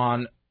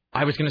whereon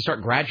I was going to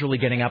start gradually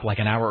getting up like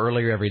an hour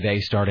earlier every day,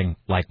 starting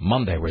like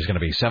Monday, where it's going to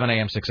be 7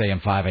 a.m., 6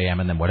 a.m., 5 a.m.,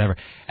 and then whatever.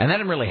 And that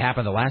didn't really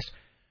happen the last.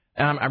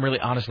 I'm really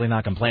honestly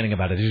not complaining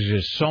about it.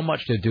 There's just so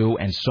much to do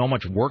and so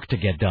much work to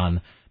get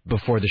done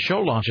before the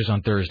show launches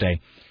on Thursday.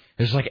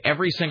 There's like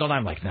every single night,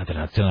 I'm like, nothing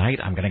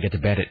tonight. I'm going to get to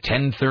bed at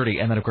 10:30,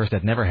 and then of course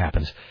that never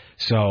happens.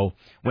 So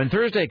when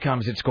Thursday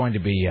comes, it's going to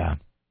be. I'll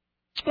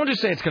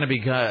just say it's going to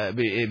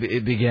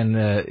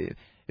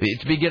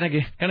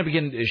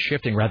begin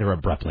shifting rather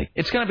abruptly.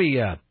 It's going to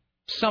be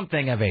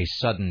something of a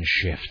sudden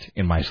shift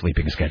in my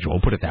sleeping schedule.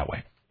 We'll put it that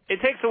way.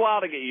 It takes a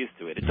while to get used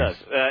to it. It does,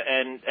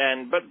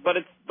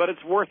 but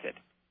it's worth it.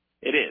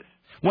 It is.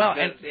 Well,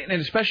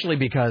 and especially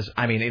because,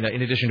 I mean,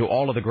 in addition to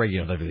all of the great,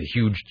 the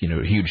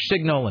huge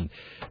signal and,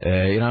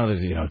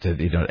 there's,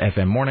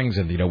 FM mornings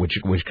and,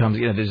 which comes,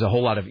 there's a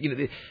whole lot of,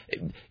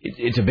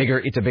 it's a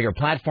bigger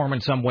platform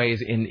in some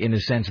ways in the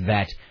sense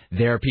that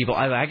there are people,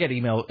 I get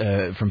email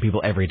from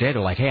people every day.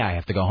 They're like, hey, I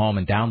have to go home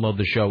and download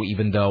the show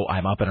even though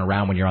I'm up and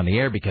around when you're on the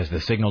air because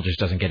the signal just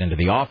doesn't get into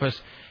the office.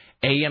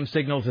 AM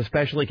signals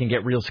especially can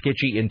get real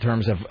sketchy in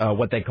terms of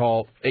what they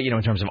call,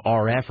 in terms of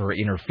RF or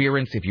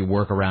interference if you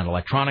work around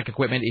electronic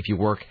equipment. If you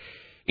work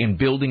in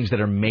buildings that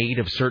are made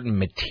of certain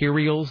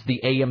materials, the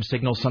AM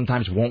signals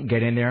sometimes won't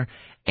get in there.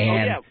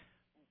 And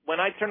when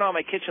I turn on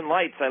my kitchen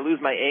lights, I lose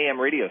my AM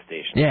radio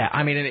station. Yeah,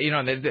 I mean,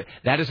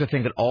 that is the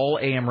thing that all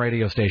AM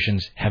radio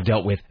stations have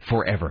dealt with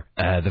forever.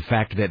 The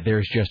fact that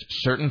there's just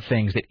certain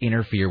things that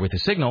interfere with the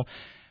signal.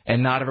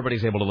 And not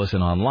everybody's able to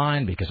listen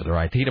online because of their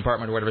IT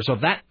department or whatever. So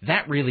that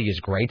really is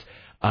great.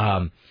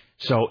 But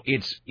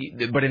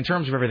in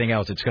terms of everything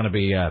else, it's going to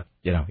be,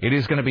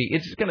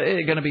 it's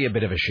going to be a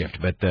bit of a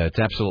shift, but it's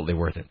absolutely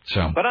worth it.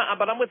 So. But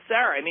I'm with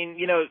Sarah. I mean,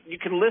 you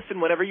can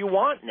listen whenever you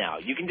want now.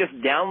 You can just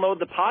download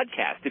the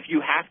podcast. If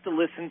you have to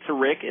listen to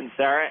Rick and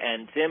Sarah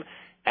and Tim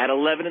at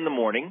 11 in the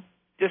morning,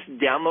 just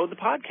download the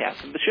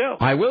podcast of the show.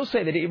 I will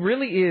say that it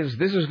really is,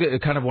 this is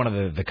kind of one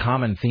of the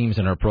common themes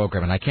in our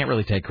program, and I can't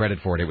really take credit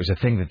for it. It was a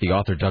thing that the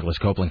author Douglas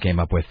Copeland came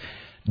up with.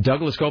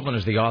 Douglas Copeland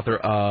is the author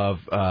of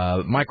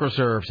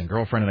Microserves and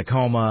Girlfriend in a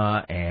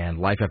Coma and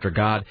Life After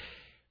God.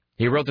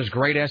 He wrote this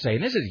great essay,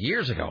 and this is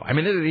years ago. I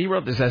mean, he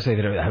wrote this essay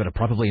that I had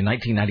probably in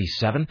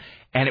 1997,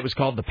 and it was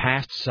called The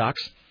Past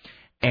Sucks.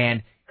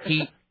 And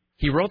he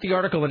wrote the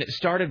article, and it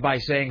started by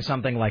saying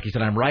something like, he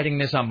said, I'm writing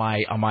this on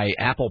my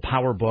Apple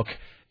PowerBook,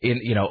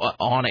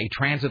 on a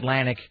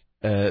transatlantic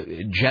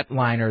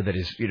jetliner that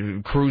is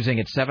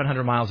cruising at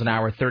 700 miles an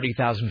hour,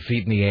 30,000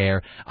 feet in the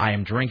air. I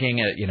am drinking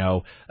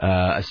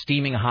a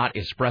steaming hot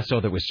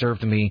espresso that was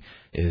served to me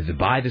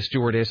by the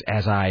stewardess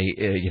as I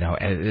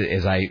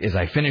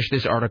finish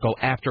this article.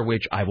 After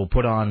which I will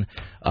put on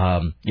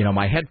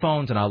my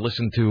headphones and I'll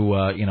listen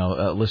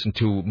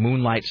to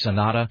Moonlight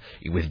Sonata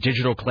with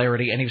digital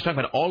clarity. And he was talking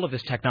about all of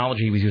this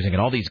technology he was using and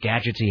all these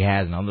gadgets he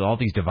had and all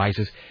these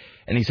devices.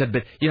 And he said,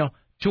 but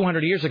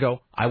 200 years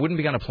ago, I wouldn't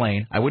be on a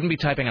plane, I wouldn't be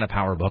typing on a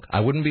PowerBook, I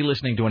wouldn't be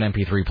listening to an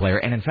MP3 player,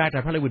 and in fact,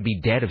 I probably would be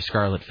dead of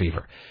scarlet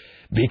fever.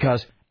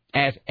 Because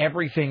as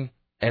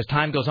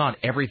time goes on,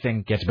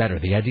 everything gets better.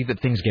 The idea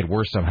that things get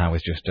worse somehow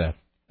is just,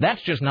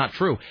 that's just not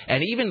true.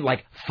 And even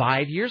like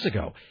 5 years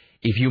ago,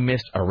 if you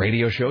missed a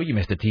radio show, you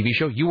missed a TV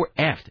show, you were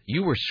effed.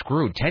 You were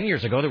screwed. 10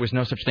 years ago, there was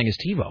no such thing as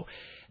TiVo.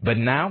 But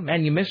now,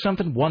 man, you missed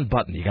something, one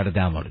button, you got to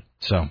download it.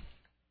 So,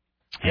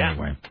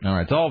 anyway, all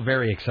right, it's all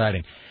very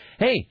exciting.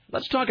 Hey,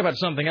 let's talk about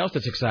something else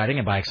that's exciting,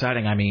 and by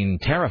exciting I mean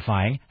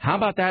terrifying. How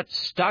about that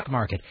stock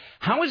market?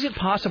 How is it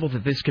possible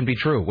that this can be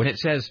true when it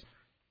says,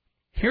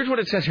 here's what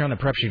it says here on the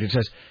prep sheet. It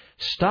says,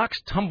 stocks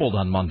tumbled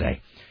on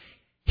Monday.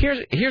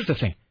 Here's the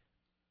thing.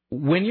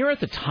 When you're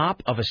at the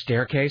top of a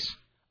staircase,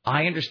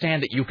 I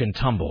understand that you can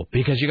tumble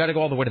because you got to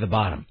go all the way to the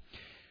bottom.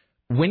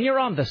 When you're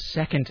on the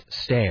second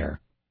stair,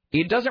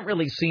 it doesn't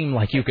really seem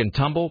like you can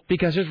tumble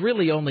because there's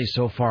really only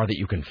so far that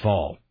you can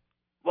fall.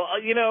 Well,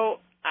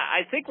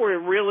 I think we're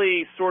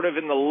really sort of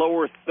in the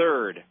lower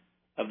third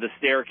of the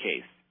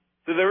staircase.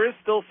 So there is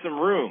still some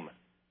room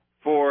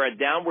for a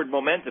downward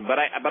momentum. But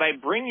I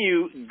bring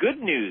you good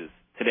news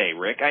today,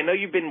 Rick. I know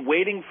you've been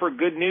waiting for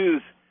good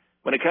news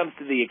when it comes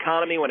to the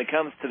economy, when it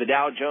comes to the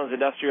Dow Jones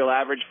Industrial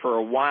Average for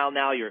a while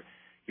now.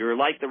 You're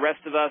like the rest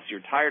of us. You're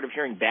tired of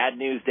hearing bad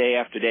news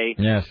day after day.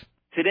 Yes.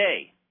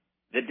 Today,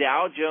 the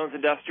Dow Jones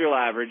Industrial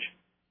Average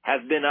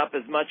has been up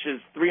as much as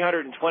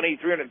 320,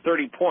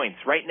 330 points.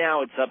 Right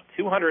now it's up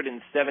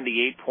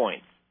 278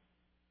 points.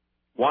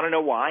 Want to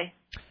know why?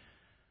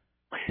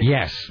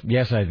 Yes,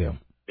 I do.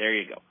 There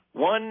you go.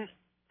 One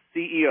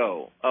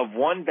CEO of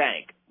one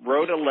bank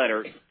wrote a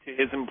letter to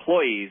his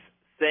employees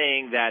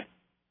saying that,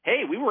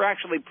 hey, we were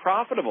actually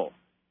profitable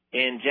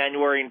in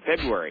January and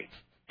February.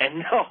 And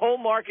the whole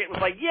market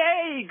was like,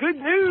 yay, good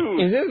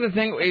news. Is this the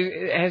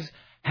thing?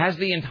 Has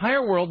the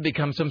entire world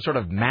become some sort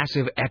of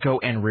massive echo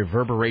and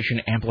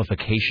reverberation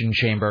amplification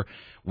chamber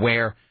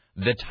where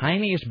the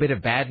tiniest bit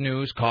of bad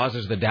news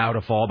causes the Dow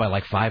to fall by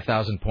like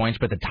 5,000 points,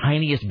 but the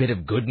tiniest bit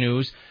of good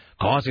news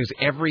causes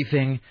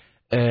everything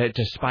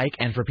to spike,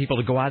 and for people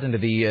to go out into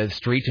the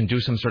streets and do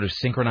some sort of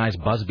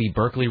synchronized Busby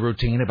Berkeley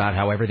routine about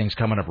how everything's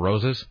coming up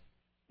roses?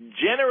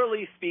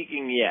 Generally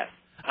speaking, yes.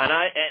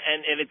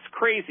 And it's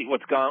crazy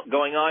what's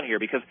going on here,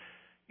 because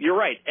you're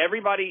right.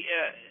 Everybody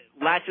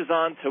latches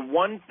on to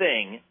one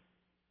thing,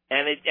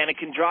 and it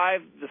can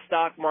drive the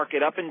stock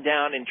market up and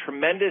down in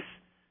tremendous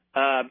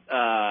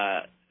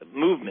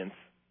movements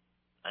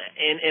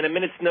in a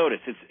minute's notice.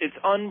 It's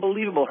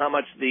unbelievable how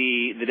much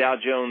the Dow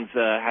Jones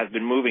has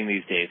been moving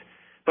these days.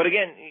 But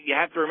again, you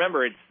have to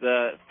remember it's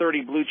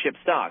 30 blue chip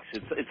stocks.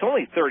 It's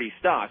only 30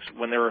 stocks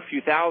when there are a few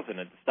thousand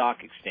at the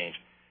stock exchange.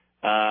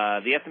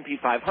 The S&P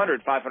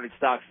 500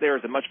 stocks there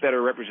is a much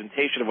better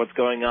representation of what's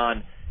going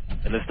on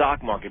in the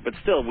stock market. But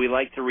still, we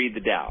like to read the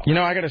Dow. You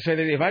know, I got to say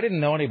that if I didn't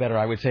know any better,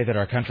 I would say that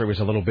our country was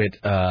a little bit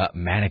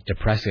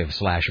manic-depressive /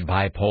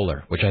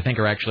 bipolar, which I think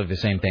are actually the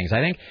same things.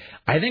 I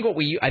think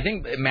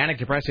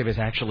manic-depressive is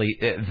actually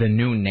the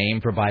new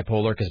name for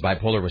bipolar, because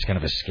bipolar was kind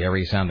of a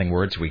scary-sounding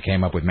word, so we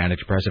came up with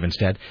manic-depressive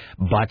instead.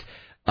 But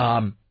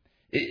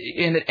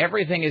in that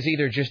everything is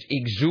either just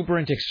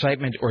exuberant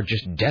excitement or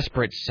just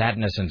desperate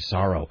sadness and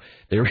sorrow.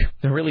 There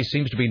really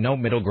seems to be no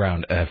middle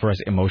ground for us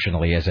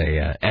emotionally as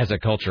a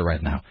culture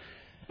right now.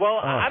 Well,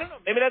 I don't know.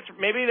 Maybe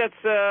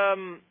that's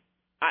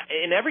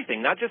in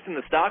everything, not just in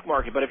the stock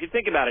market. But if you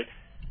think about it,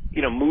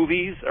 you know,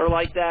 movies are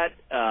like that.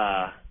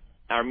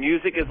 Our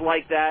music is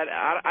like that.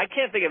 I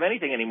can't think of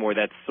anything anymore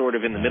that's sort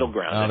of in the middle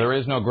ground. No, there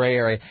is no gray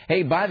area.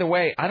 Hey, by the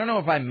way, I don't know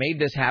if I made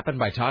this happen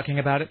by talking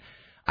about it.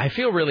 I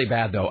feel really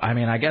bad, though. I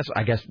mean, I guess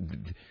I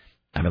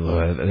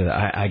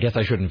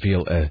shouldn't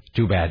feel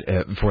too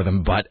bad for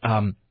them. But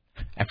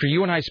after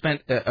you and I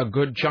spent a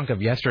good chunk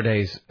of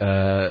yesterday's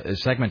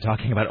segment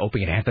talking about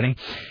Opie and Anthony,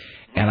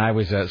 and I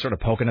was sort of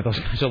poking at those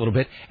guys a little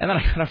bit, and then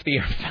I got off the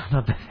air and found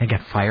out that they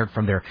got fired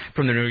from their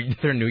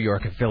New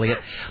York affiliate.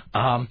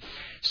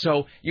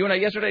 So you and I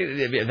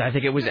yesterday, I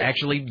think it was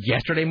actually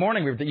yesterday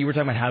morning, you were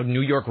talking about how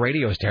New York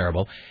radio is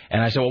terrible. And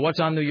I said, well,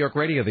 what's on New York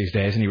radio these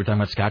days? And you were talking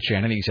about Scott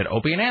Shannon, and you said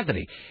Opie and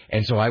Anthony.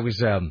 And so I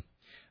was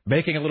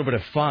making a little bit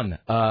of fun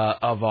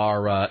of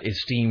our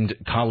esteemed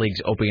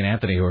colleagues, Opie and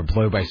Anthony, who are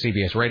employed by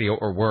CBS Radio,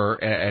 or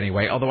were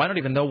anyway. Although I don't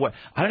even know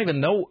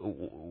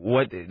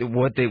what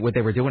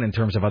they were doing in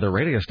terms of other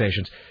radio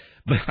stations.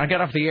 But I got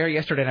off the air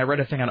yesterday and I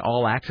read a thing on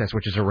All Access,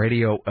 which is a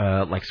radio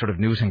like sort of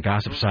news and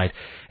gossip site.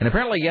 And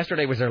apparently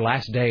yesterday was their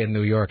last day in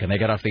New York, and they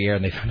got off the air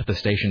and they found out the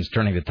station's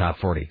turning the top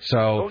 40. So.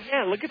 Oh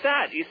yeah, look at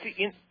that! You see,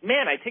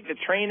 man, I take the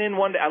train in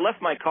one day. I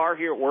left my car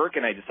here at work,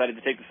 and I decided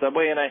to take the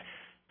subway, and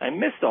I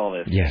missed all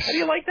this. Yes. How do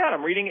you like that?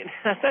 I'm reading it.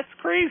 That's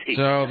crazy.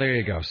 So there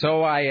you go.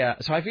 So I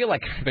feel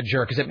like kind of a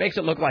jerk, because it makes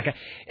it look like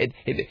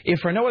if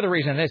for no other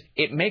reason than this,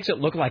 it makes it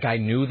look like I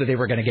knew that they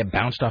were going to get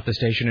bounced off the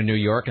station in New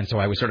York, and so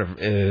I was sort of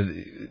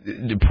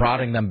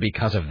prodding them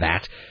because of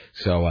that.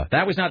 So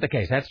that was not the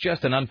case. That's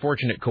just an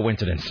unfortunate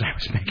coincidence. I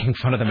was making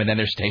fun of them, and then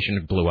their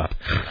station blew up.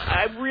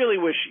 I really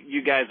wish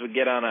you guys would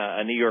get on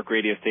a New York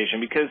radio station,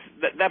 because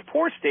that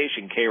poor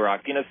station,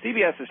 K-Rock, you know,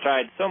 CBS has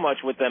tried so much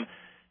with them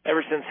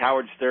ever since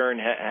Howard Stern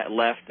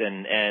left,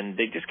 and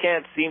they just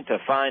can't seem to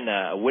find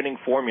a winning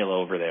formula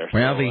over there. So,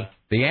 well,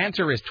 the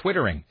answer is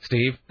Twittering,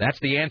 Steve. That's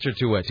the answer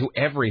to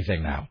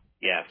everything now.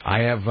 Yes. I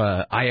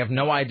have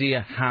no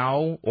idea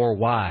how or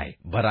why,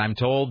 but I'm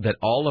told that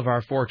all of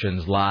our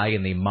fortunes lie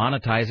in the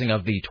monetizing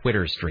of the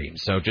Twitter stream.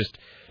 So just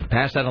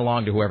pass that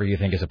along to whoever you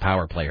think is a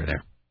power player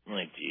there. Oh,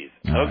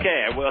 jeez.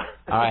 Okay, I will. All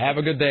right, have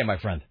a good day, my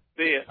friend.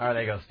 See you. All right,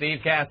 there you go. Steve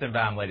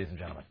Kastenbaum, ladies and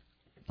gentlemen.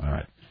 All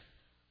right.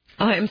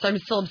 Oh, I'm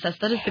still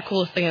obsessed. That is the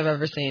coolest thing I've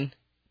ever seen.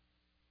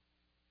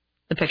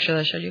 The picture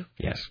that I showed you?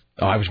 Yes.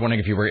 Oh, I was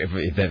wondering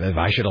if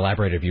I should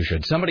elaborate, if you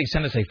should. Somebody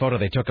sent us a photo.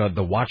 They took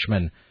the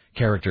Watchmen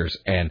characters,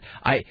 and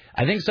I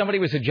think somebody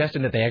was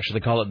suggesting that they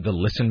actually call it the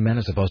Listen Men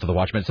as opposed to the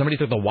Watchmen. Somebody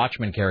took the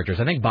Watchmen characters.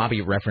 I think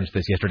Bobby referenced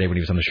this yesterday when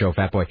he was on the show,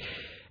 Fat Boy.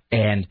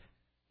 And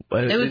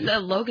it was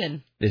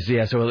Logan.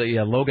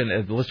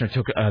 Logan, the listener,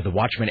 took the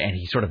Watchmen, and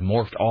he sort of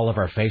morphed all of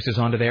our faces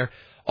onto there.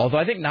 Although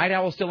I think Night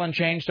Owl's still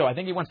unchanged, so I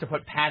think he wants to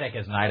put Paddock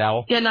as Night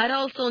Owl. Yeah, Night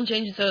Owl's still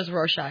unchanged, and so is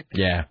Rorschach.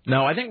 Yeah.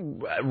 No, I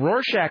think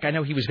Rorschach, I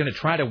know he was going to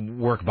try to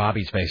work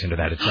Bobby's face into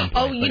that at some point.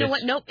 Oh, you know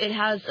what? Nope, he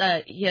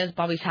has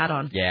Bobby's hat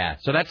on. Yeah,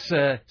 so that's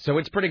so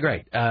it's pretty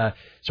great.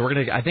 So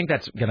I think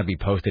that's going to be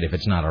posted if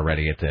it's not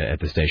already at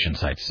the station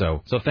site.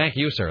 So thank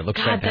you, sir. It looks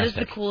fantastic.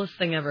 That is the coolest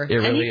thing ever. It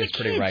really and is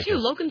pretty kid, righteous. too.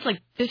 Logan's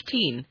like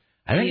 15.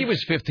 I think he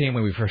was 15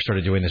 when we first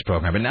started doing this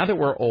program, but now that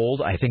we're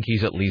old, I think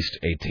he's at least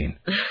 18.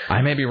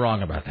 I may be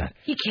wrong about that.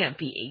 He can't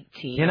be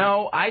 18. You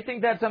know, I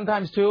think that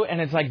sometimes, too, and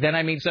it's like then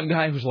I meet some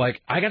guy who's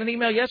like, I got an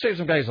email yesterday,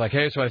 some guy's like,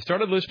 hey, so I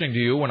started listening to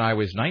you when I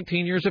was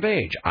 19 years of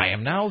age. I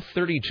am now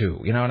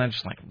 32, you know, and I'm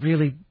just like,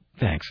 really?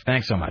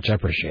 Thanks so much. I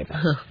appreciate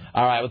that.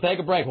 All right, we'll take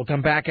a break. We'll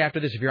come back after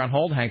this. If you're on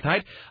hold, hang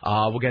tight.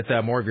 We'll get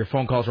more of your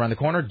phone calls around the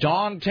corner.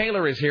 Dawn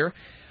Taylor is here.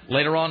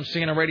 Later on,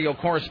 CNN radio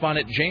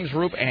correspondent James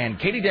Roop and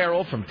Katie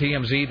Darrell from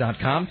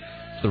TMZ.com.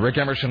 The Rick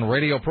Emerson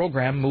radio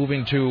program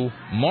moving to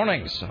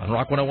mornings on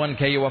Rock 101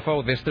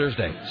 KUFO this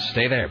Thursday.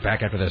 Stay there.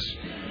 Back after this.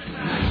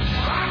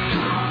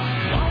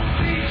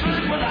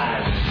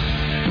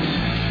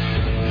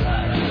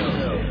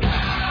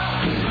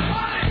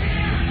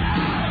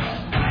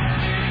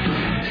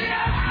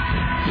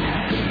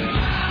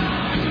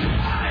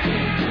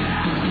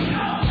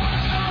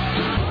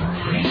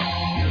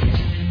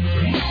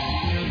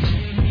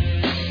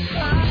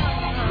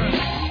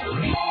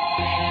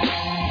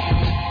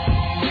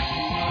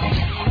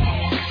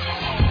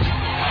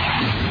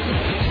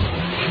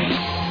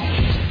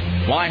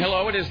 Why,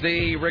 hello, it is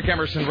the Rick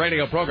Emerson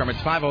radio program. It's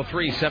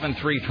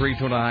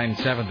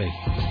 503-733-2970.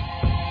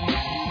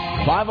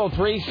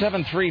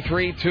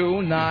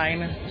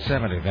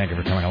 503-733-2970. Thank you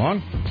for coming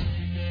along.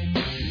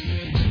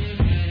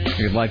 If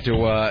you'd like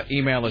to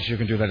email us, you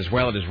can do that as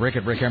well. It is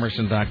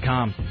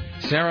rick@rickemerson.com.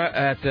 Sarah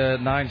at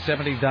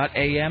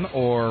 970.am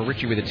or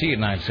Richie with a T at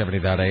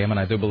 970.am. And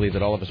I do believe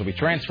that all of us will be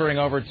transferring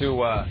over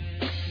to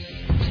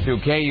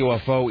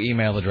KUFO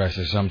email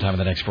addresses sometime in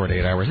the next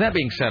 48 hours. That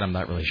being said, I'm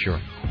not really sure.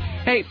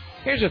 Hey,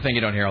 here's the thing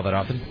you don't hear all that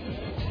often.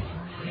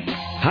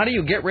 How do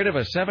you get rid of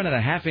a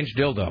 7.5-inch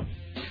dildo?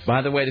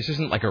 By the way, this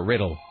isn't like a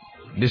riddle.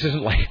 This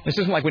isn't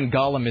like when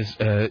Gollum is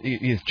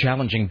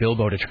challenging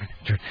Bilbo to try.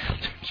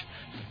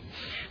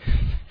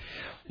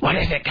 What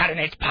is it? Got in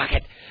its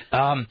pocket.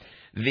 What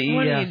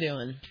are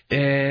you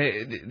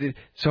doing?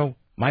 So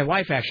my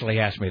wife actually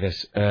asked me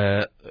this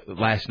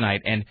last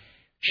night, and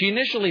she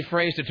initially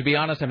phrased it, to be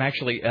honest, I'm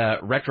actually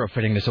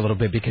retrofitting this a little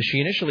bit, because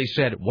she initially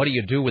said, what do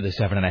you do with a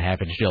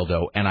 7.5-inch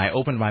dildo? And I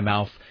opened my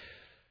mouth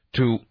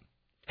to...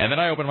 And then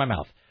I opened my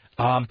mouth.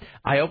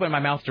 I opened my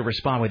mouth to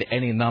respond with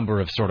any number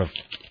of sort of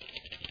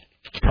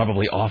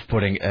probably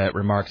off-putting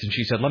remarks. And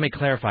she said, let me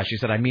clarify. She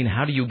said, I mean,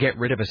 how do you get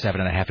rid of a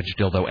 7.5-inch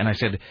dildo? And I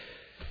said,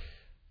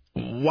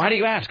 why do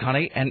you ask,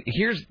 honey? And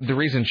here's the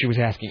reason she was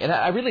asking. And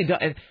I really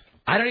don't...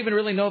 I don't even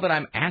really know that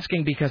I'm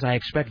asking because I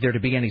expect there to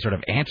be any sort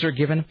of answer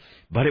given,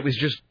 but it was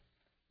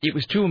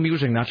too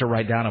amusing not to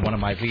write down on one of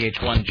my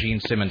VH1 Gene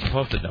Simmons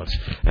Post-it notes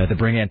to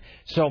bring in.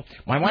 So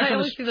my wife... I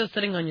always see those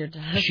sitting on your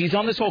desk. She's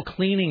on this whole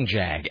cleaning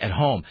jag at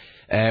home,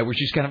 where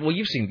she's kind of... Well,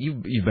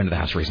 you've been to the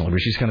house recently, where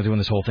she's kind of doing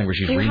this whole thing where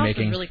she's remaking... House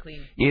is really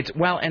clean.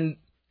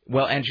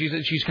 And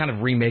she's kind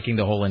of remaking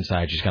the whole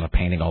inside. She's kind of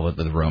painting all of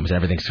the rooms.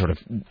 Everything's sort of...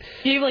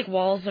 You have, like,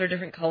 walls that are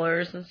different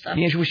colors and stuff.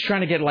 Yeah, she was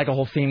trying to get, like, a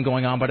whole theme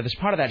going on, but as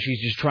part of that,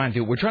 she's just trying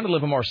to... We're trying to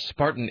live a more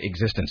Spartan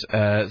existence.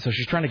 So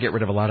she's trying to get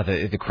rid of a lot of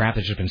the crap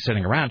that's just been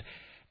sitting around.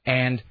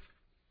 And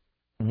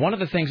one of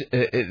the things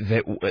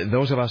that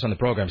those of us on the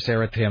program,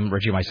 Sarah, Tim,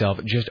 Richie, myself,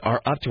 just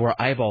are up to our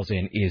eyeballs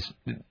in is...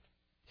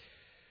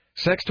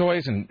 sex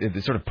toys and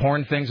the sort of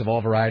porn things of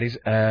all varieties.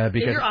 Because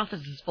your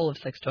office is full of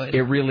sex toys.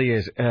 It really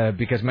is,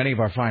 because many of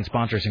our fine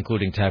sponsors,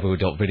 including Taboo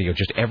Adult Video,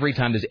 just every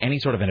time there's any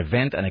sort of an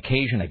event, an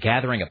occasion, a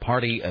gathering, a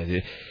party,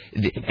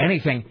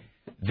 anything,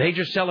 they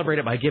just celebrate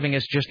it by giving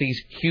us just these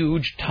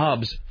huge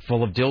tubs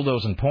full of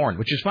dildos and porn,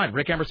 which is fine.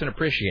 Rick Emerson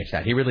appreciates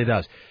that. He really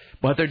does.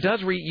 But there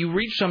does you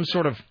reach some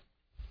sort of...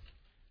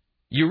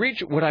 You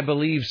reach what I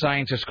believe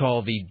scientists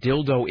call the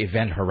dildo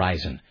event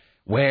horizon,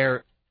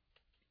 where...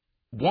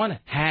 one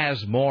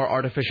has more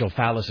artificial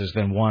phalluses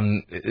than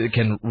one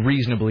can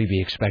reasonably be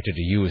expected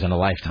to use in a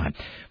lifetime.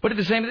 But at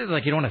the same time,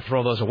 like, you don't want to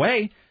throw those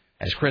away.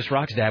 As Chris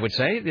Rock's dad would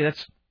say,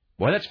 that's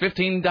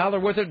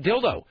 $15 worth of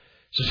dildo.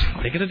 So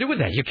what are you going to do with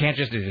that? You can't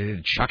just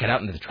chuck it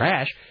out into the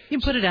trash. You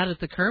can put it out at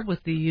the curb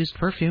with the used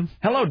perfume.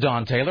 Hello,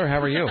 Dawn Taylor. How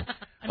are you?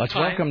 Let's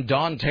welcome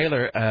Dawn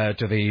Taylor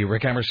to the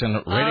Rick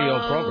Emerson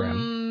radio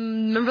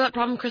program. Remember that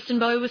problem Kristen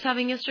Bowie was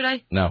having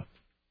yesterday? No.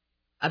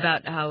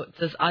 About how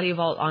this Audio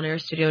Vault on-air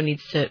studio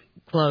needs to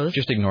close.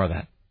 Just ignore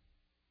that.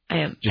 I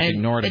am. Just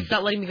ignore it. It's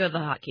not letting me go to the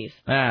hotkeys.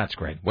 That's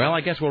great. Well,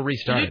 I guess we'll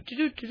restart it.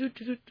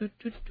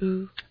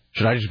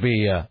 Should I just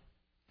be...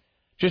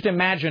 Just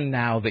imagine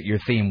now that your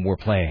theme we're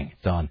playing,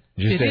 Dawn.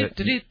 Just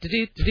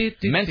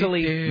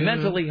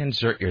mentally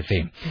insert your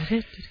theme.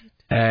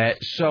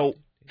 So,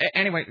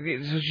 anyway,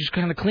 just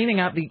kind of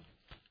cleaning out the...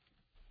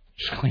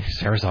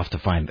 Sarah's off to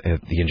find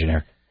the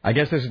engineer. I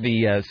guess this is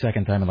the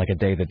second time in like a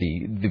day that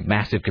the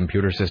massive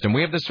computer system...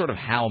 We have this sort of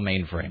HAL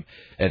mainframe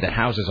that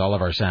houses all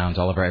of our sounds,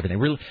 all of our everything.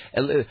 Really,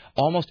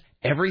 almost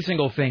every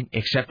single thing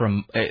except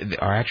from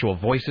our actual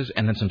voices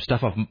and then some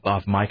stuff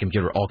off my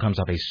computer all comes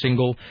off a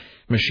single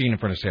machine in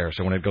front of Sarah.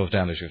 So when it goes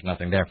down, there's just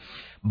nothing there.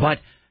 But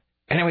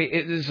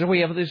anyway, so we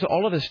have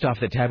all of this stuff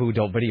that Taboo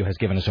Adult Video has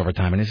given us over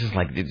time. And this is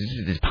like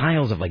these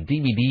piles of like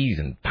DVDs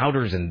and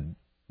powders and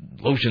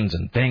lotions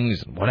and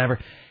things and whatever.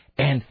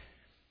 And...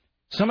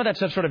 some of that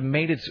stuff sort of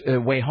made its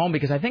way home,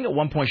 because I think at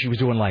one point she was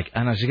doing like, I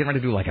don't know, she's getting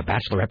ready to do like a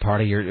bachelorette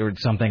party or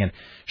something, and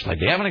she's like,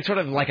 do you have any sort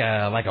of like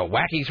a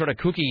wacky sort of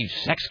kooky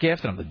sex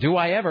gift? And I'm like, do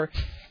I ever?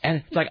 And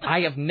it's like,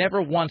 I have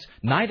never once,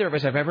 neither of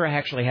us have ever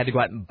actually had to go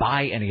out and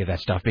buy any of that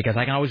stuff, because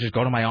I can always just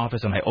go to my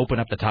office and I open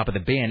up the top of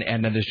the bin,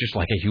 and then there's just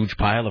like a huge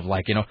pile of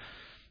like,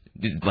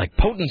 like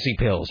potency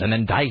pills and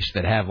then dice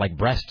that have like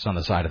breasts on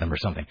the side of them or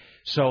something.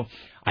 So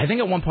I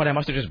think at one point I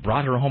must have just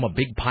brought her home a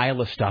big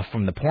pile of stuff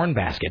from the porn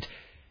basket,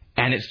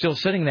 and it's still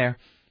sitting there,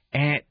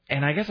 and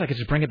I guess I could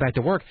just bring it back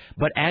to work.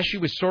 But as she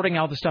was sorting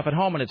out the stuff at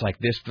home, and it's like,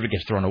 this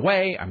gets thrown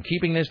away, I'm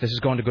keeping this is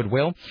going to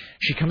Goodwill,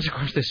 she comes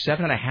across this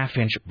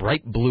 7.5-inch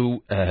bright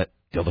blue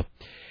dildo.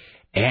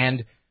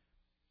 And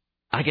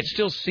like, it's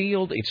still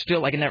sealed. It's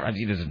still like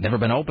it's never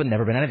been opened,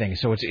 never been anything.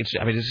 So it's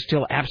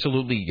still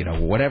absolutely,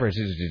 whatever. It's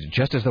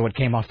just as though it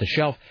came off the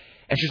shelf.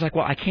 And she's like,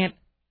 well, I can't,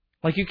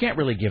 like, you can't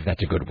really give that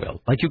to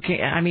Goodwill. Like, you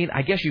can't, I mean,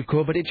 I guess you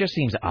could, but it just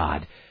seems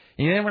odd.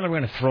 You're never really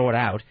going to throw it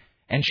out.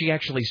 And she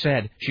actually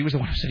said, she was the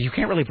one who said, you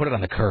can't really put it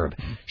on the curb.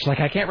 She's like,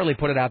 I can't really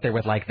put it out there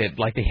with like the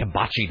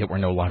hibachi that we're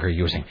no longer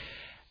using.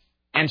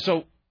 And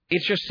so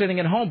it's just sitting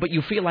at home, but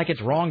you feel like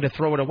it's wrong to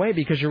throw it away,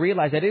 because you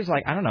realize that is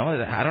like, I don't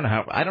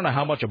know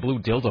how much a blue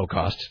dildo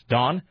costs.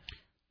 Dawn?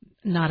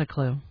 Not a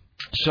clue.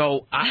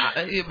 So,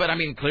 but I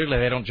mean, clearly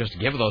they don't just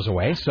give those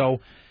away. So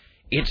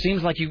it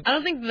seems like you. I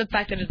don't think the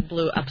fact that it's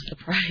blue ups the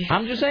price.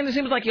 I'm just saying, it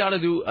seems like you ought to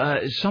do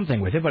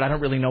something with it, but I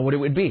don't really know what it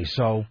would be.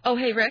 So. Oh,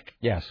 hey, Rick.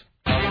 Yes.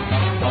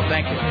 Well,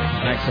 thank you.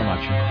 Thanks so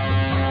much.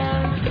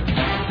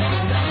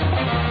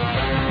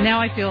 Now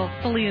I feel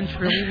fully and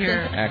truly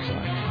here.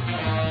 Excellent.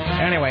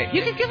 Anyway.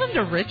 You could give them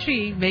to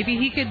Richie. Maybe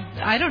he could,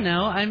 I don't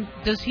know.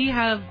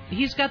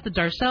 He's got the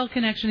Darcel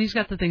connection. He's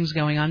got the things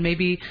going on.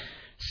 Maybe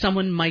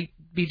someone might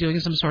be doing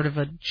some sort of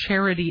a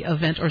charity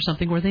event or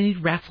something where they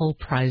need raffle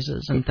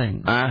prizes and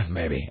things.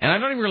 Maybe. And I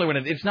don't even really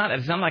want to, it's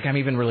not like I'm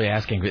even really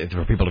asking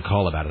for people to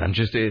call about it. I'm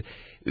just,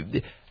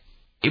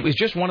 it was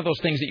just one of those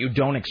things that you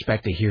don't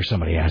expect to hear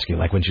somebody ask you,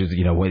 like when she's,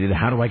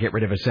 how do I get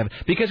rid of a 7?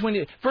 Because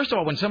first of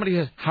all, when somebody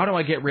says, how do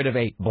I get rid of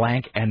a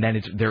blank, and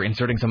then they're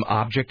inserting some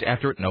object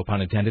after it, no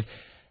pun intended,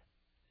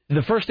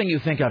 the first thing you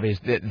think of is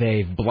that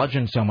they've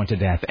bludgeoned someone to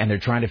death, and they're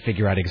trying to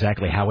figure out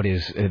exactly how it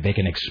is they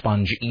can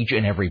expunge each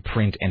and every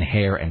print and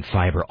hair and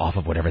fiber off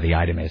of whatever the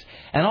item is.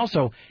 And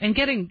also... And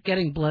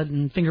getting blood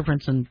and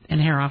fingerprints and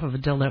hair off of a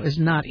dildo is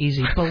not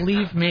easy,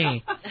 believe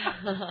me.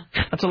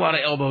 That's a lot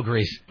of elbow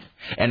grease.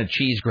 And a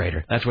cheese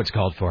grater. That's what it's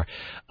called for.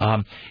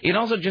 It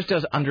also just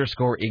does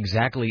underscore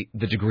exactly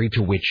the degree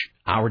to which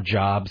our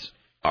jobs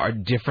are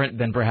different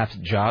than perhaps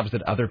jobs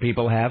that other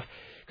people have.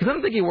 Because I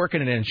don't think you work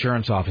in an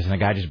insurance office and a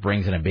guy just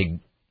brings in a big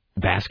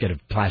basket of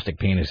plastic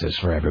penises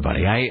for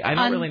everybody. I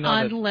don't really know.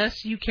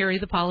 Unless you carry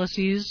the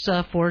policies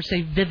for,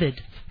 say,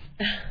 Vivid.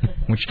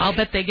 Which I'll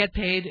bet they get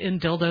paid in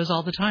dildos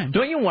all the time.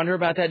 Don't you wonder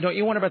about that? Don't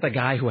you wonder about the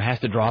guy who has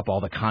to drop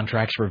all the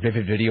contracts for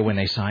Vivid Video when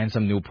they sign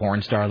some new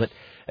porn starlet?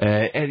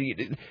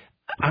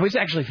 I was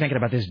actually thinking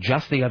about this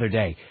just the other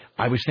day.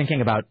 I was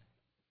thinking about,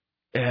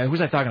 who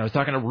was I talking to? I was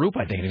talking to Roop,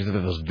 I think. It was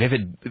those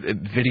Vivid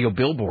Video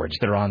billboards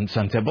that are on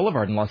Sunset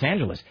Boulevard in Los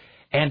Angeles.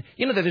 And,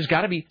 there's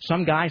got to be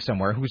some guy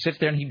somewhere who sits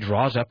there and he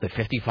draws up the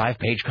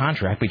 55-page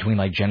contract between,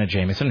 like, Jenna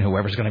Jameson and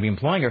whoever's going to be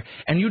employing her.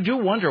 And you do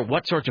wonder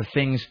what sorts of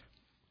things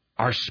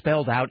are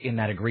spelled out in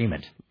that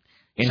agreement.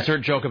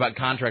 Insert joke about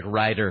contract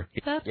writer.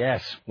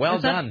 Yes, well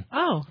done.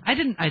 Oh, I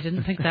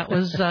didn't think that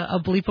was a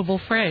bleepable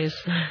phrase.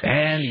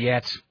 And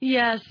yet.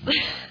 Yes.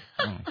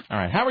 All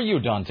right. How are you,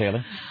 Dawn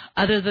Taylor?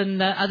 Other than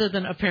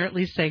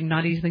apparently saying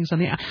naughty things on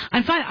the air,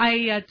 I'm fine.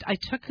 I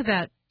took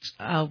that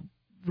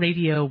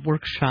radio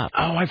workshop.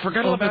 Oh, I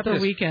forgot all about over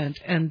the weekend,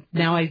 and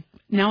now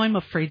I'm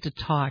afraid to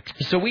talk.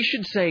 So we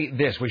should say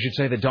this. We should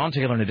say that Dawn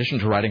Taylor, in addition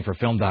to writing for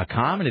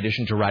Film.com, in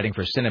addition to writing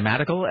for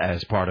Cinematical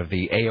as part of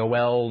the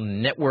AOL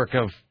network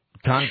of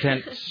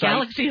content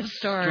Galaxy of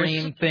Stars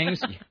stream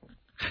things.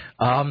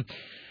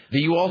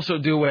 You also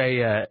do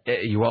a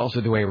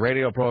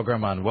radio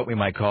program on what we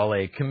might call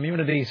a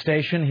community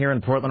station here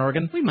in Portland,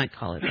 Oregon. We might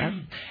call it that.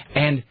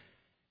 And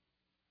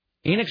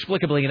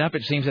inexplicably enough,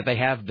 it seems that they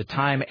have the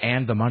time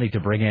and the money to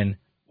bring in.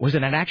 Was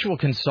it an actual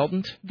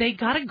consultant? They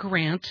got a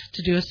grant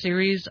to do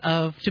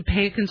to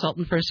pay a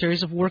consultant for a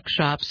series of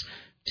workshops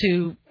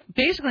to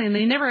basically, and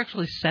they never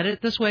actually said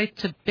it this way,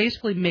 to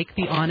basically make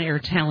the on-air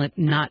talent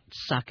not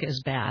suck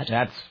as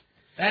bad.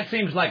 That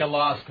seems like a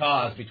lost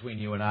cause between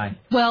you and I.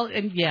 Well,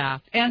 yeah.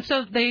 And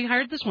so they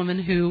hired this woman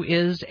who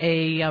is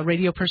a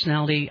radio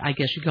personality, I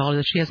guess you call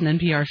it. She has an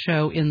NPR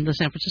show in the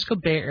San Francisco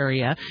Bay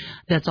Area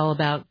that's all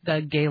about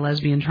gay,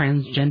 lesbian,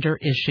 transgender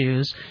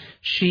issues.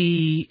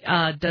 She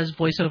does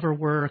voiceover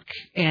work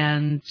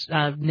and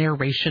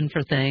narration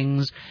for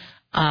things.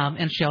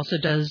 And she also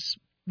does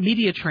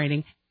media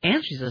training.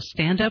 And she's a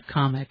stand-up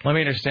comic. Let me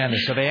understand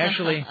this. So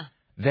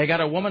they got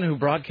a woman who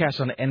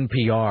broadcasts on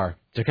NPR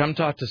to come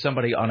talk to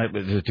somebody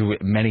to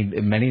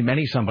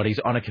many somebodies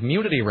on a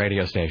community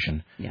radio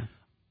station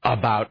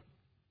about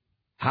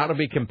how to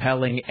be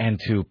compelling and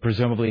to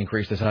presumably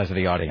increase the size of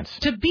the audience.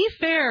 To be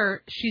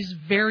fair, she's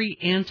very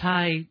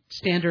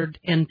anti-standard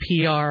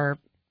NPR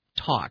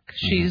talk.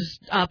 She's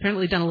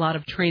apparently done a lot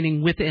of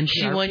training with NPR.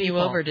 She won you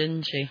over,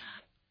 didn't she?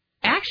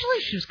 Actually,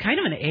 she was kind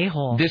of an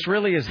a-hole. This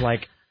really is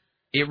like,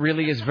 it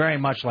really is very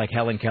much like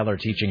Helen Keller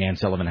teaching Ann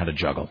Sullivan how to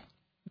juggle.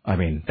 I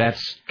mean,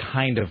 that's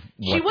kind of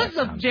what she was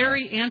a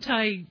very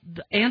anti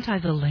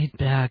the laid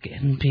back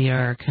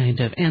NPR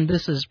kind of, and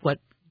this is what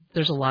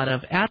there's a lot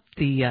of at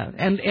the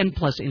and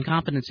plus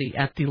incompetency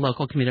at the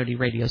local community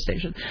radio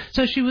station.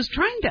 So she was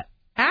trying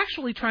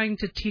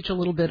to teach a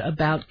little bit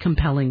about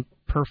compelling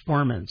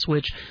performance,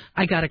 which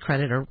I got to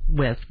credit her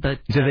with. But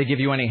did they give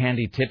you any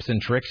handy tips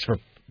and tricks for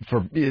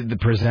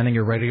presenting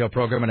your radio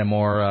program in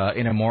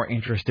a more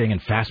interesting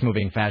and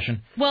fast-moving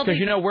fashion? Well,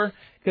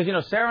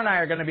 because Sarah and I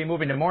are going to be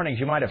moving to mornings.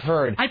 You might have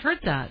heard. I've heard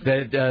that.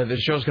 The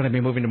show's going to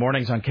be moving to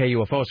mornings on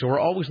KUFO, so we're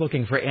always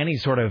looking for any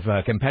sort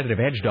of competitive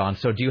edge, Dawn.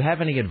 So do you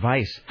have any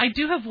advice? I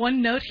do have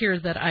one note here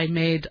that I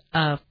made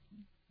that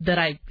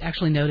I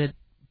actually noted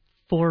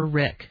for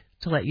Rick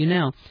to let you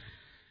know.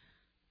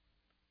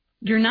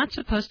 You're not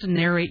supposed to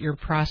narrate your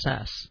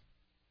process.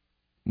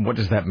 What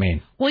does that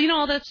mean? Well,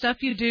 all that stuff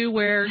you do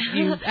where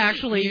you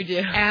actually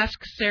ask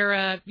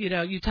Sarah,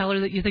 you tell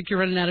her that you think you're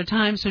running out of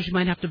time, so she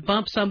might have to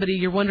bump somebody.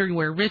 You're wondering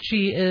where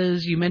Richie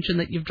is. You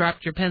mentioned that you've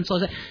dropped your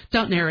pencil.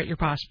 Don't narrate your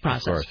process.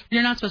 Of course.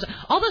 You're not supposed to.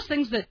 All those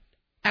things that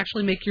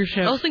actually make your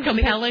show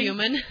compelling.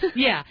 Human.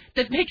 Yeah,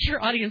 that makes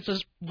your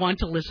audiences want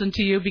to listen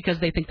to you because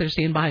they think they're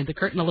seeing behind the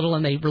curtain a little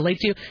and they relate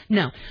to you.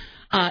 No.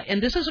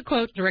 And this is a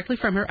quote directly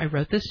from her. I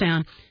wrote this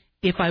down.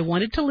 If I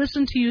wanted to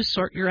listen to you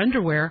sort your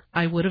underwear,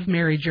 I would have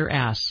married your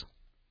ass.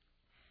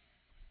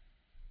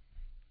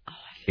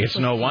 It's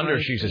no wonder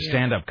she's a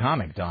stand-up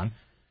comic, Don.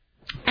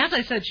 As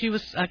I said, she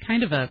was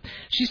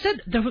she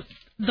said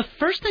the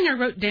first thing I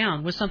wrote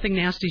down was something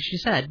nasty she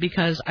said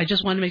because I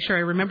just wanted to make sure I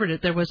remembered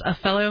it. There was a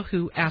fellow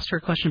who asked her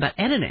a question about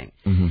editing.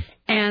 Mm-hmm.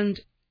 And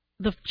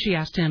she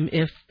asked him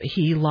if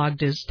he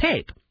logged his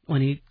tape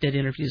when he did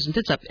interviews and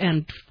did stuff.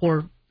 And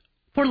for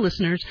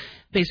listeners,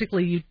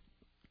 basically you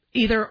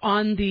either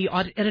on the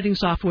editing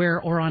software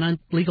or on a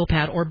legal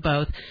pad or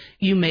both,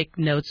 you make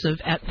notes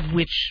of at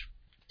which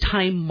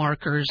time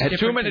markers. At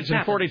 2 minutes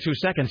and 42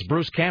 seconds,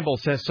 Bruce Campbell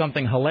says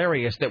something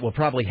hilarious that we'll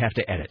probably have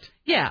to edit.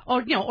 Yeah,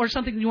 or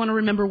something you want to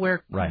remember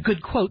where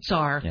good quotes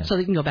are so that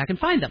you can go back and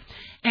find them.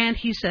 And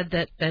he said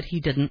that he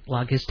didn't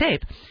log his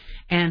tape.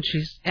 And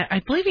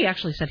I believe he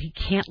actually said he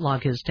can't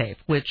log his tape,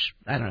 which,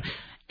 I don't know.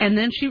 And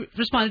then she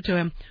responded to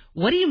him,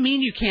 what do you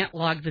mean you can't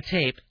log the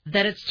tape?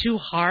 That it's too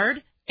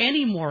hard?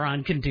 Any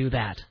moron can do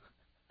that.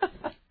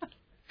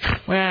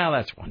 Well,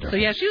 that's wonderful. So,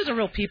 yeah, she was a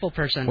real people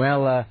person.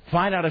 Well,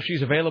 find out if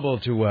she's available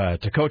to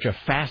coach a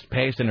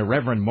fast-paced and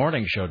irreverent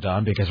morning show,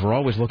 Don, because we're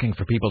always looking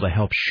for people to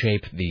help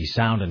shape the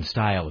sound and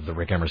style of the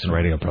Rick Emerson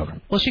radio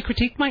program. Well, she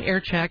critiqued my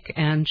air check,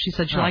 and she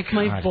said she liked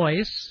my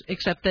voice,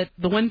 except that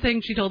the one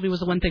thing she told me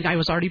was the one thing I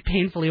was already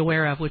painfully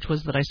aware of, which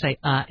was that I say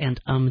and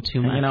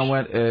too much. You know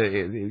what?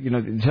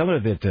 Tell her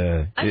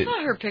that... I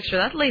saw her picture.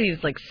 That lady's,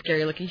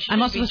 scary looking. She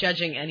shouldn't be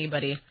judging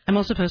anybody. I'm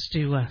also supposed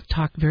to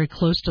talk very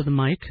close to the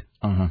mic.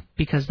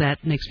 Because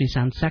that makes me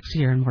sound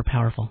sexier and more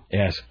powerful.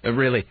 Yes,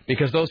 really,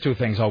 because those two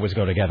things always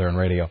go together in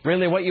radio.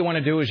 Really, what you want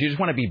to do is you just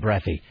want to be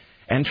breathy.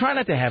 And try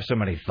not to have so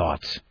many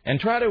thoughts. And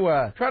try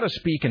to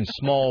speak in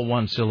small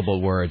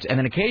one-syllable words. And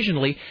then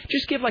occasionally,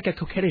 just give a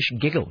coquettish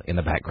giggle in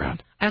the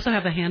background. I also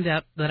have a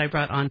handout that I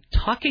brought on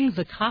talking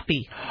the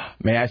copy.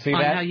 May I see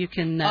that? On how you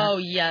can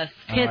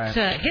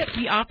hit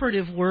the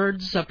operative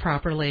words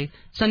properly.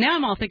 So now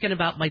I'm all thinking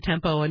about my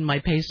tempo and my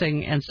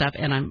pacing and stuff,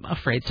 and I'm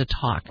afraid to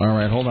talk. All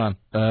right, hold on.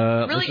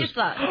 Really, it's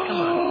that. Come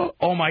on.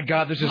 Oh, my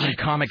God, this is in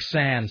Comic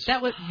Sans.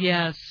 That was,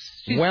 yes.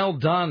 Well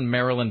done,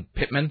 Marilyn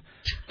Pittman.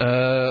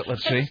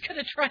 Let's see. I was going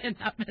to try and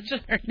not mention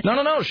her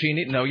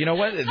name. No. You know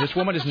what? This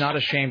woman is not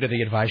ashamed of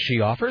the advice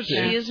she offers.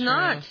 She is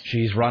not.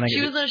 She's running.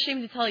 She was not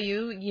ashamed to tell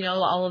you,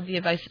 all of the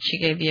advice that she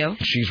gave you.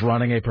 She's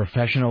running a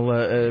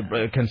professional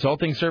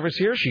consulting service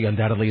here. She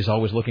undoubtedly is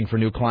always looking for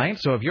new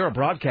clients. So if you're a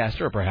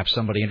broadcaster or perhaps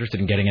somebody interested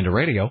in getting into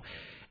radio,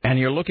 and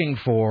you're looking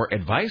for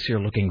advice, you're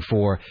looking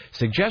for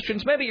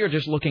suggestions, maybe you're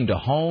just looking to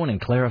hone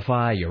and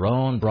clarify your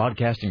own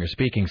broadcasting or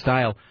speaking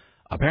style,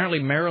 apparently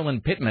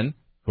Marilyn Pittman,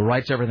 who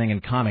writes everything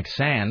in Comic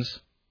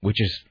Sans, which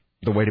is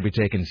the way to be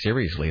taken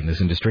seriously in this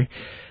industry,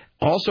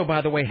 also, by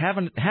the way,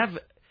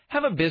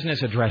 have a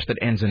business address that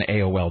ends in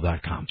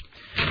AOL.com.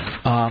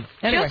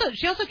 Anyway.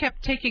 She also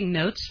kept taking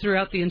notes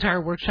throughout the entire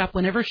workshop.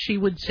 Whenever she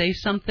would say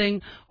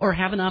something or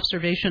have an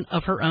observation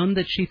of her own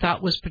that she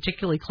thought was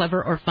particularly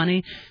clever or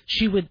funny,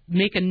 she would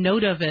make a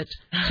note of it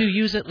to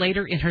use it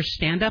later in her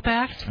stand-up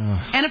act.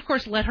 And, of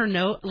course, let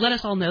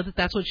us all know that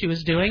that's what she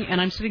was doing.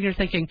 And I'm sitting here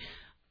thinking,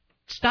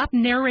 stop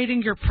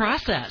narrating your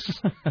process.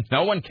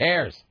 No one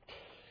cares.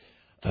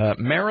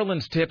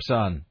 Marilyn's tips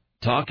on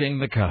talking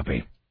the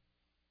copy.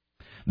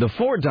 The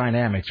 4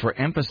 dynamics for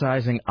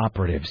emphasizing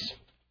operatives.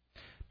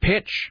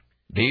 Pitch.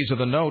 These are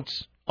the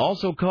notes,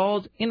 also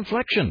called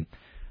inflection.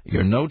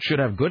 Your notes should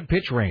have good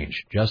pitch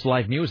range. Just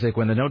like music,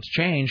 when the notes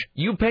change,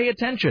 you pay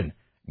attention.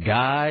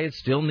 guys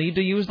still need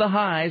to use the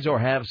highs or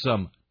have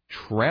some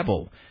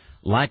treble.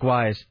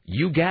 Likewise,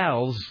 you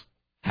gals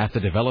have to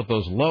develop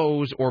those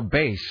lows or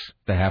bass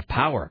to have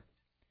power.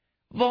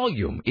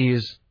 Volume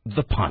is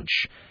the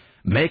punch.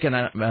 Making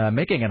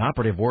an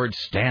operative word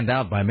stand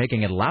out by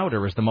making it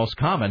louder is the most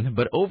common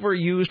but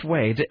overused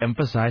way to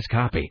emphasize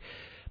copy.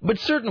 But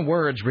certain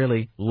words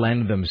really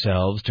lend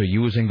themselves to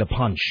using the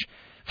punch.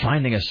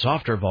 Finding a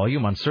softer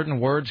volume on certain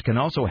words can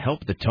also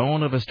help the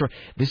tone of a story.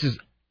 This is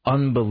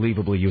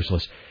unbelievably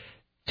useless.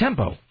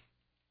 Tempo.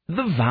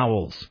 The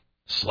vowels.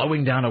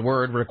 Slowing down a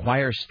word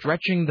requires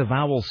stretching the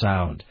vowel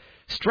sound.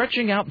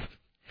 Stretching out...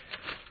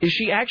 Is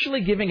she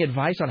actually giving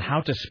advice on how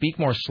to speak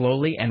more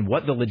slowly and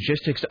what the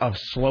logistics of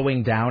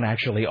slowing down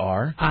actually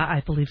are?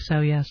 I believe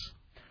so, yes.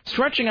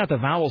 Stretching out the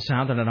vowel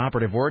sound in an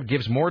operative word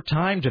gives more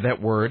time to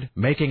that word,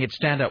 making it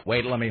stand up.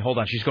 Wait, hold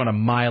on. She's going a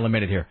mile a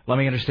minute here. Let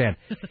me understand.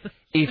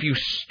 If you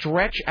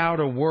stretch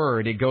out a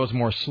word, it goes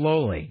more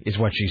slowly, is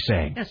what she's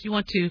saying. Yes, you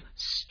want to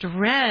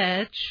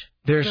stretch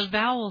the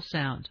vowel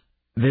sound.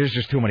 There's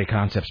just too many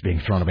concepts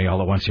being thrown at me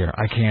all at once here.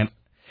 I can't.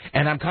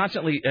 And I'm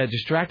constantly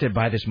distracted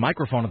by this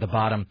microphone at the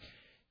bottom.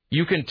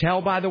 You can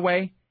tell, by the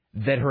way,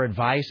 that her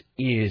advice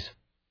is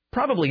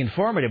probably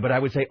informative, but I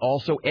would say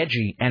also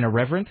edgy and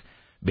irreverent,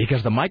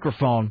 because the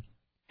microphone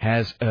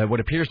has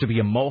what appears to be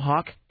a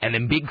mohawk and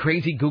then big,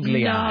 crazy,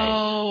 googly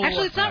eyes.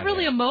 Actually, it's not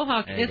really a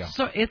mohawk.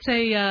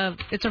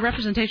 It's a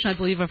representation, I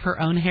believe, of her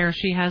own hair.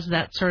 She has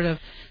that sort of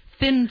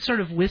thin,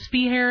 sort of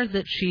wispy hair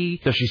that she...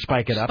 Does she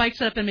spike it up?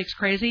 Spikes it up and makes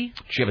crazy.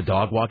 Does she have a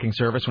dog walking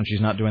service when she's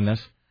not doing this?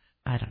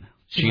 I don't know.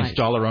 She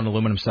install her own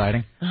aluminum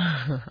siding? All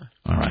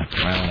right.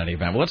 Well, in any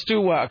event. Well, let's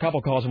do a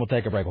couple calls and we'll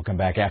take a break. We'll come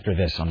back after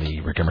this on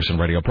the Rick Emerson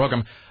radio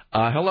program.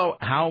 Hello.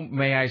 How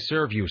may I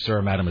serve you,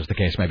 sir, madam, as the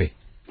case may be?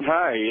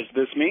 Hi. Is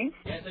this me?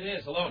 Yes, it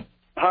is. Hello.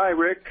 Hi,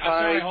 Rick.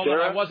 Hi,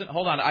 Sarah.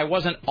 Hold on. I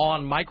wasn't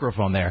on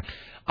microphone there.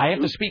 I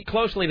have to speak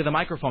closely to the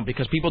microphone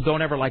because people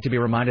don't ever like to be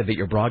reminded that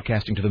you're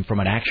broadcasting to them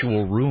from an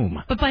actual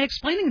room. But by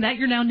explaining that,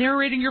 you're now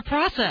narrating your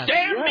process.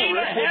 Damn me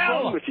to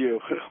hell! What's wrong with you?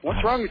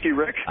 What's wrong with you,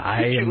 Rick?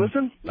 Did you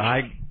listen?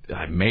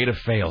 I made a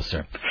fail,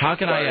 sir. How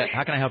can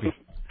I help you?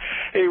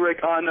 Hey,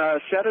 Rick. On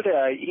Saturday,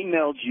 I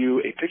emailed you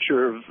a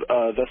picture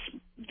of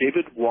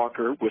David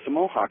Walker with a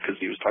mohawk because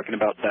he was talking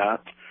about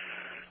that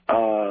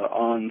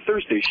on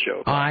Thursday's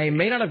show. I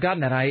may not have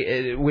gotten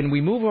that. When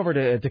we move over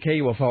to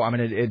KUFO, I'm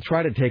going to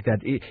try to take that.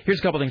 Here's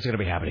a couple things that are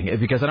going to be happening,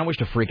 because I don't wish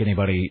to freak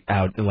anybody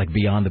out, like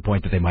beyond the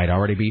point that they might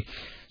already be.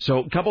 So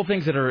a couple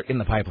things that are in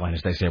the pipeline,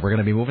 as they say. We're going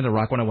to be moving to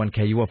Rock 101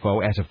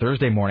 KUFO as of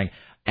Thursday morning.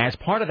 As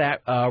part of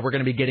that, we're going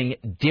to be getting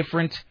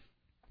different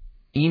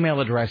email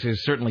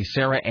addresses. Certainly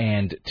Sarah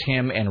and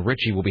Tim and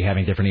Richie will be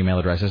having different email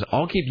addresses.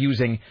 I'll keep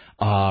using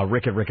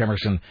Rick at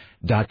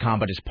rickemerson.com,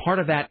 but as part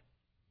of that,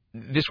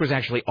 this was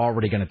actually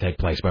already going to take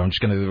place, but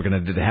we're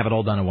going to have it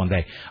all done in one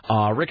day.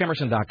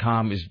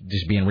 RickEmerson.com is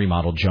just being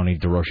remodeled. Joni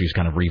DeRoche's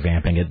kind of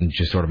revamping it and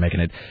just sort of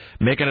making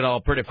it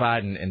all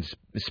prettified and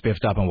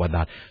spiffed up and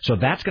whatnot. So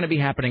that's going to be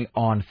happening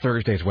on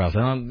Thursday as well. So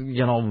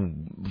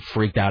don't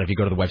freaked out if you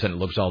go to the website and it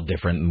looks all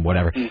different and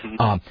whatever.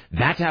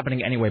 That's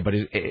happening anyway, but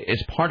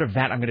as part of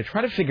that, I'm going to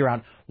try to figure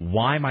out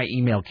why my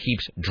email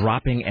keeps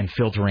dropping and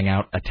filtering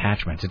out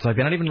attachments. It's like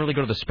they don't even really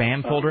go to the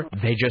spam folder.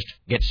 They just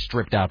get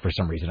stripped out for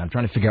some reason. I'm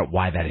trying to figure out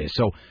why that is.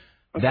 So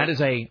that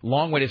is a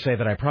long way to say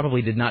that I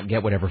probably did not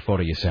get whatever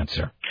photo you sent,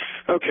 sir.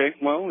 Okay.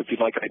 Well, if you'd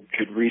like, I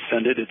could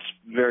resend it. It's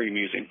very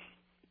amusing.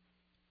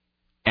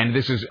 And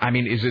this is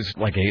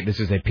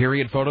a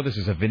period photo? This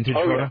is a vintage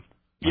photo?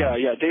 Yeah.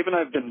 Dave and I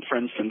have been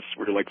friends since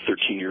we're like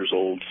 13 years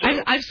old.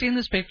 So. I've seen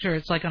this picture.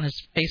 It's like on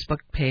his Facebook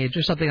page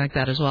or something like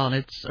that as well,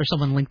 and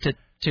someone linked it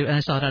to, and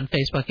I saw it on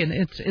Facebook, and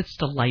it's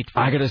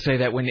delightful. I got to say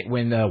that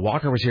when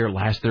Walker was here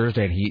last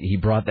Thursday, and he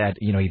brought that,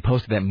 he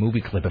posted that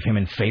movie clip of him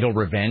in Fatal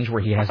Revenge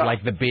where he has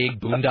like the big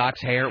Boondocks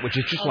hair, which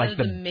is just like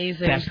the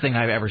best thing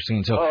I've ever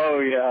seen. So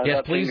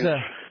yes,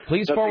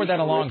 please forward that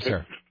along,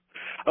 sir.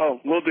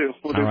 Oh, we'll do.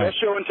 We'll do. Best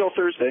show until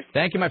Thursday.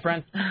 Thank you, my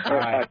friend. All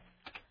right.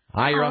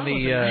 Hi, you're on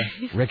the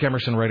Rick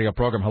Emerson radio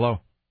program.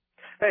 Hello.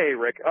 Hey,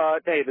 Rick.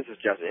 Hey, this is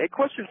Jesse. Hey,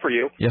 question for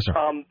you. Yes, sir.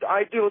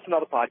 I do listen to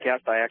the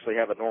podcast. I actually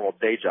have a normal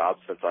day job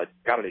since I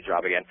got a new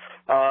job again.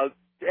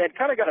 And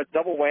kind of got a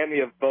double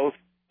whammy of both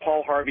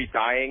Paul Harvey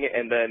dying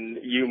and then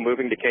you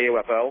moving to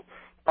KUFO.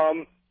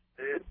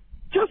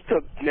 Just to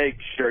make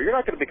sure, you're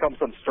not going to become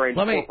some strange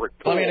corporate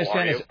tool, let me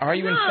understand this. Are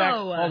you in fact...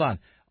 Hold on.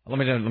 Let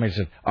me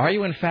just. Are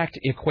you in fact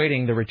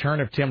equating the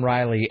return of Tim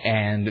Riley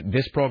and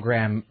this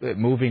program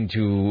moving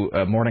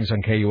to mornings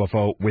on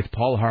KUFO with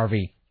Paul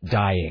Harvey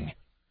dying?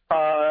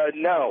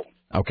 No.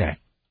 Okay.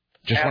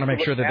 Just want to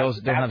make sure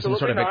that they have some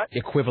sort of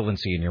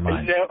equivalency in your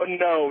mind.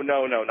 No,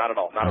 not at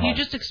all. Not at all. You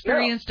just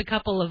experienced a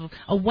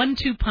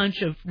 1-2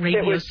 punch of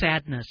radio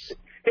sadness.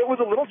 It was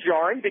a little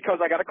jarring because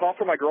I got a call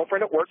from my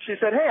girlfriend at work. She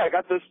said, "Hey, I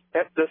got this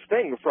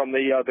thing from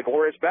the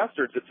Glorious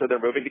Bastards that said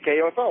they're moving to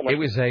KUFO." It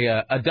was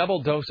a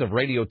double dose of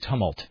radio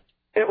tumult.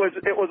 It was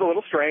a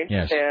little strange,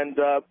 yes. And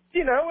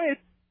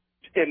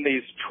in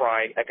these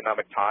trying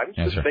economic times,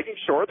 yes, just making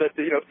sure that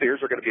theaters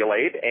are going to be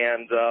allayed,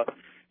 and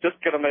just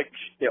going to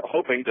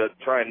hoping to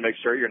try and make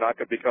sure you're not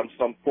going to become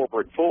some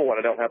corporate fool when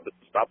I don't have to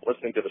stop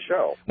listening to the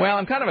show. Well,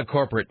 I'm kind of a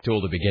corporate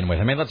tool to begin with.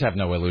 I mean, let's have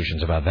no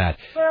illusions about that.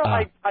 Well,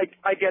 I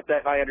get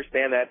that. I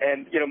understand that.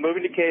 And,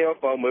 moving to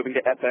KUFO, moving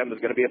to FM is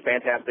going to be a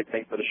fantastic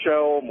thing for the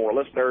show, more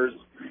listeners,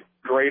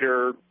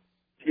 greater,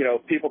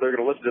 people that are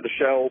going to listen to the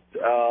show.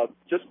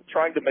 Just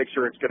trying to make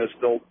sure it's going to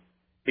still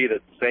be the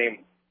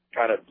same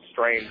kind of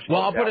strange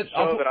show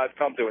that I've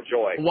come to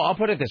enjoy. Well, I'll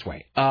put it this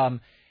way.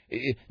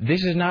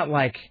 This is not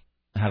like,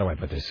 how do I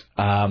put this?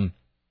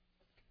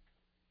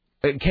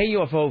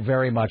 KUFO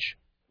very much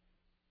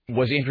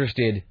was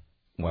interested,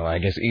 well, I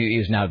guess he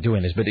is now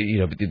doing this, but,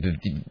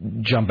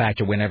 jump back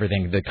to when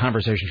the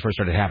conversations first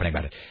started happening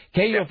about it.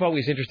 KUFO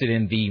is interested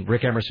in the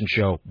Rick Emerson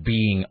show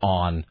being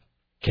on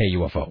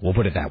KUFO. We'll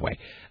put it that way.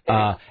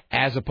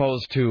 As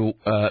opposed to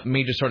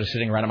me just sort of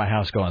sitting around at my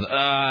house going,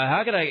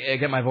 how can I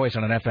get my voice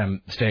on an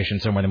FM station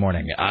somewhere in the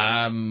morning?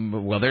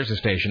 Well, there's a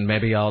station.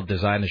 Maybe I'll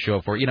design the show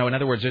for it. In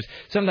other words,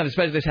 sometimes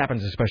this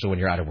happens especially when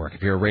you're out of work.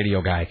 If you're a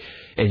radio guy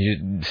and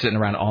you're sitting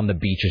around on the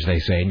beach, as they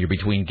say, and you're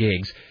between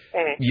gigs,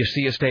 you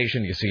see a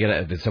station, you see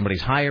that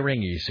somebody's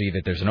hiring, you see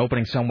that there's an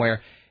opening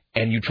somewhere,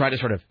 and you try to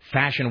sort of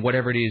fashion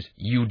whatever it is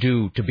you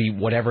do to be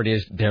whatever it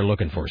is they're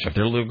looking for. So if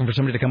they're looking for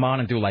somebody to come on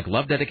and do like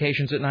love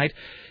dedications at night,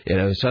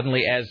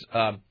 suddenly, as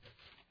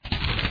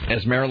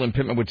Marilyn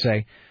Pittman would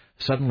say,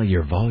 suddenly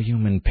your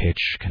volume and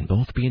pitch can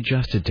both be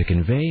adjusted to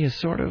convey a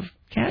sort of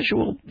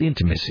casual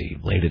intimacy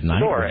late at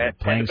night. Sure, and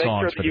playing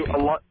songs sure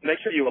make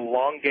sure you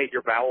elongate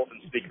your vowels and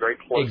speak very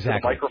close to the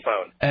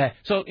microphone.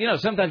 So,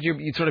 sometimes you're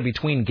sort of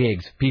between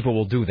gigs, people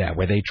will do that,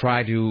 where they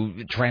try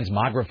to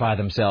transmogrify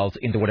themselves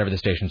into whatever the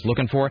station's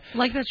looking for.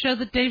 Like that show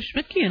that Dave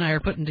Schmidtke and I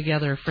are putting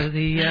together for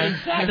the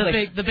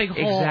the big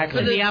hole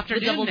in the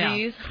afternoon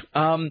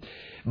now.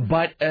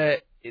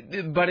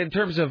 But in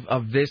terms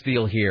of this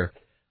deal here,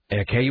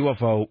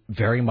 KUFO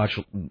very much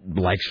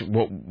likes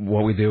what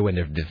we do, and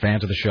they're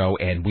fans of the show,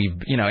 and we've,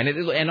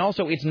 and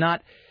also it's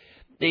not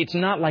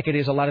like it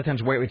is a lot of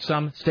times where it's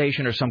some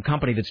station or some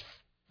company that's,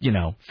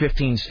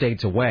 15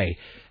 states away.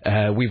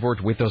 We've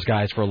worked with those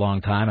guys for a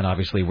long time, and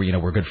obviously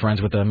we're good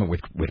friends with them,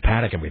 with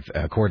Paddock and with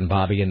Cord and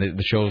Bobby, and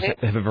the shows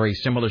have a very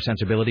similar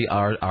sensibility,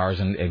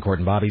 ours and Cord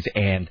and Bobby's,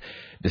 and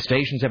the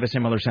stations have a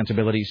similar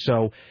sensibility,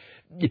 so.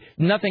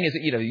 Nothing is,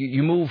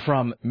 you move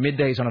from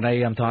middays on an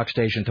AM talk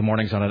station to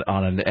mornings on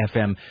an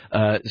FM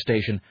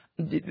station.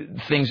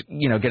 Things,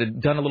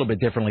 get done a little bit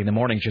differently in the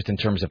morning, just in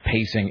terms of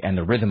pacing and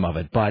the rhythm of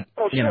it. But,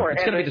 it's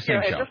going to be the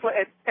same show.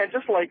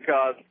 Just like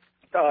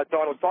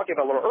Don was talking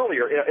about a little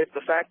earlier, it's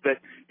the fact that,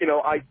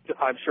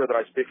 I'm sure that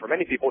I speak for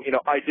many people,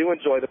 I do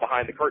enjoy the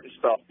behind the curtain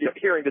stuff,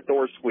 hearing the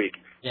doors squeak.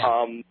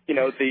 Yeah.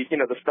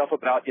 The stuff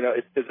about,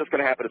 is this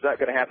going to happen? Is that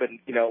going to happen?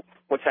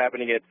 What's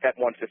happening at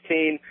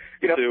 1:15?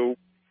 To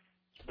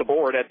the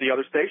board at the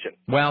other station.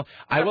 Well,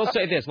 I will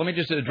say this. Let me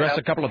just address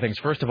a couple of things.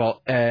 First of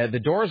all,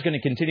 the door is going to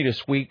continue to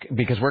squeak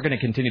because we're going to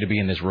continue to be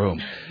in this room.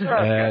 So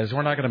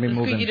we're not going to be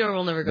moving squeaky door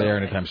will never go there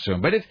away anytime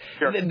soon. But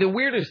the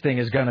weirdest thing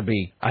is going to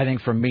be, I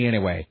think, for me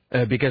anyway,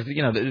 because,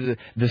 the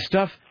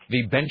stuff,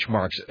 the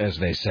benchmarks, as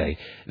they say,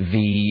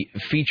 the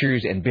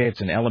features and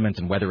bits and elements,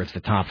 and whether it's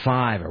the top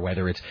 5 or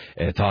whether it's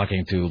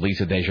talking to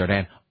Lisa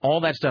Desjardins,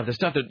 all that stuff, the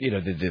stuff that,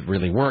 that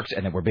really works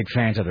and that we're big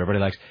fans of, that everybody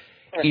likes,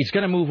 it's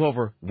going to move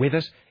over with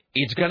us.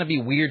 It's going to be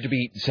weird to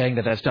be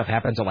saying that stuff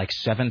happens at like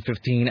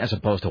 7:15 as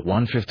opposed to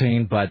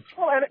 1:15, but...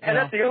 Well, and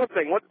that's the other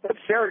thing. What's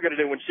Sarah going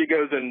to do when she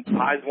goes and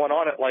ties one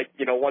on at 1,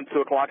 2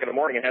 o'clock in the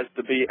morning and has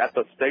to be at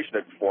the station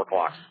at 4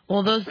 o'clock?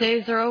 Well, those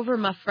days are over,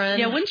 my friend.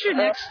 Yeah, when's your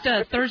next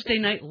Thursday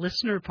night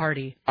listener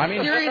party? I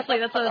mean, seriously,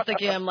 that's what I was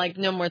thinking. I'm like,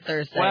 no more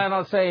Thursday. Well,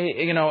 I'll say,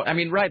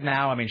 right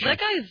now, that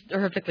guy's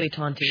horrifically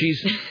taunting.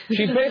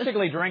 She's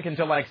basically drinking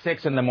till like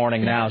 6 in the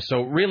morning now,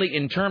 so really,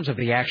 in terms of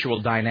the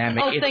actual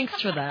dynamic... Oh, thanks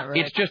for that,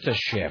 Rick. It's just a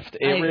shift.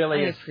 It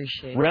really is.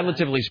 Appreciate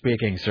relatively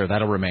speaking, sir,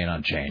 that'll remain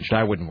unchanged.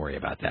 I wouldn't worry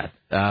about that.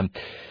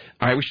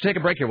 All right, we should take a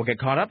break here. We'll get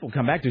caught up. We'll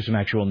come back to some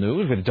actual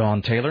news with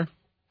Dawn Taylor.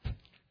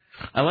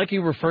 I like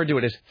you referred to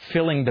it as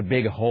filling the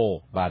big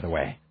hole, by the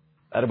way.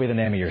 That'll be the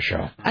name of your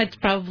show. It's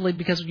probably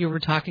because you were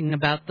talking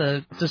about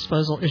the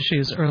disposal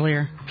issues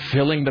earlier.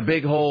 Filling the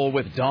big hole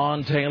with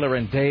Dawn Taylor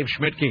and Dave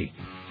Schmidtke.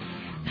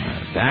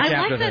 Back after this.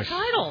 I like that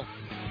title.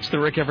 It's the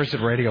Rick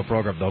Emerson radio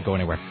program. Don't go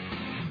anywhere.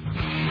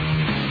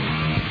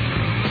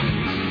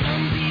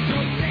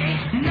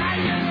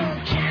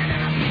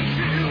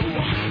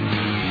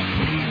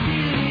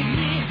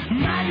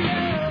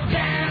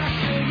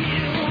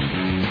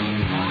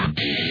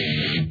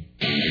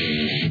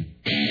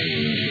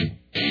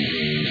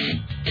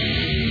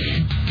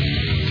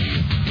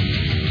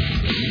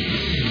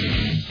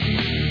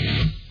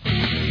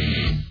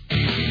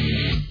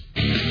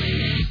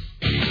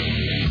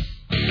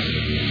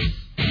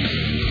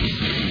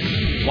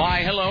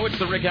 Why, hello, it's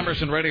the Rick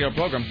Emerson radio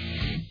program.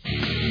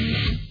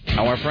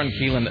 Our friend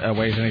Keelan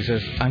weighs in. He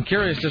says, I'm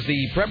curious, does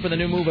the prep for the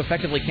new move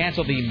effectively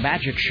cancel the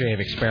magic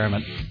shave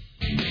experiment?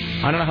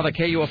 I don't know how the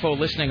KUFO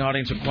listening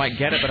audience would quite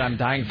get it, but I'm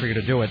dying for you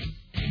to do it.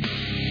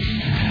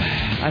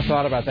 I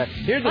thought about that.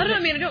 Here's the I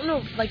don't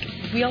know. Like,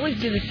 we always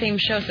do the same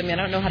shows. I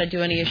don't know how to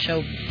do any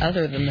show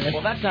other than this.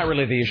 Well, that's not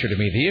really the issue to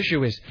me. The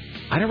issue is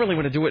I don't really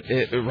want to do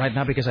it right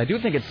now because I do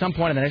think at some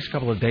point in the next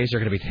couple of days they're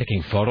going to be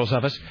taking photos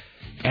of us.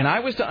 And I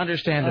was to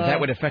understand that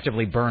would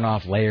effectively burn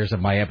off layers of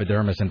my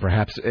epidermis and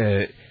perhaps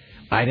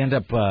I'd end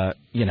up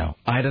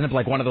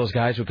like one of those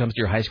guys who comes to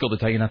your high school to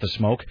tell you not to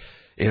smoke.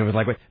 With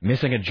like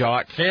missing a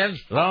jaw, kids,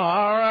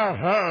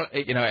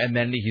 and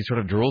then he sort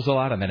of drools a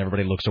lot, and then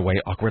everybody looks away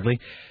awkwardly.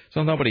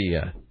 So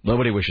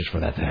nobody wishes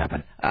for that to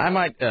happen. I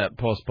might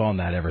postpone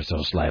that ever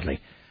so slightly.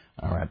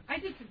 All right. I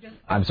did suggest.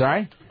 I'm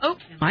sorry. Oh,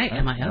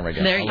 am I? There we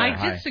go.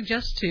 I did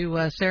suggest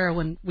to Sarah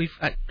when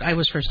I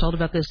was first told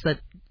about this that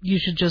you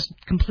should just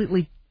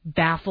completely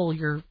baffle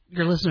your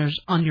listeners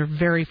on your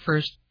very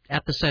first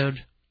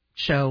episode.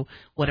 Show,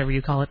 whatever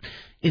you call it,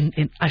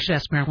 in I should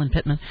ask Marilyn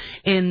Pittman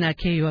in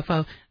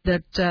KUFO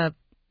that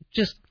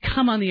just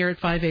come on the air at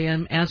 5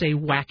 a.m. as a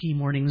wacky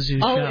morning zoo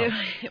show. Oh,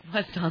 it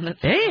was on the.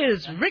 Hey,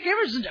 it's Rick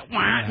Emerson,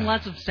 and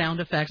lots of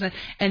sound effects,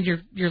 and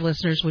your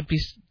listeners would be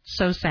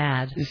so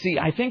sad. You see,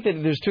 I think that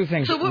there's two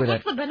things. So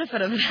what's the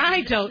benefit of it?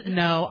 I don't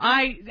know.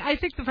 I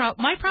think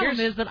my problem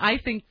is that I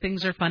think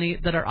things are funny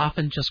that are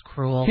often just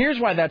cruel. Here's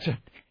what.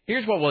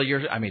 Well, you're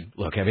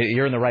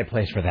in the right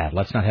place for that.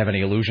 Let's not have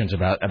any illusions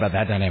about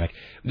that dynamic.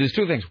 There's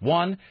two things.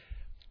 One,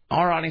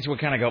 our audience would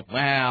kind of go,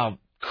 well,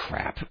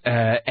 crap.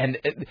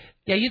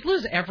 You'd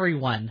lose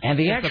everyone. And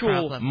the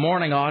actual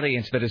morning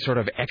audience that is sort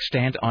of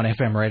extant on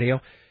FM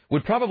radio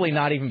would probably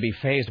not even be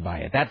fazed by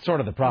it. That's sort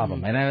of the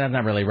problem. And that's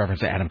not really a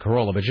reference to Adam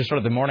Carolla, but just sort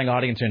of the morning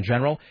audience in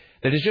general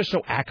that is just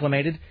so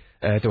acclimated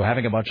to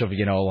having a bunch of,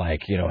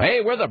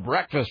 hey, we're the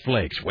Breakfast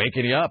Flakes,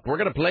 waking you up. We're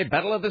going to play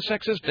Battle of the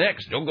Sexes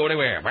Dicks. Don't go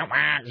anywhere.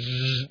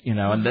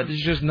 And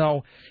there's just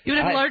no... You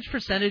would have a large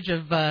percentage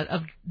of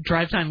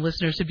drive time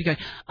listeners who'd be going,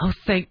 oh,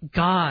 thank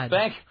God.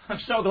 I'm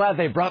so glad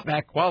they brought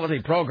back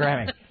quality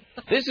programming.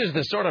 This is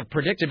the sort of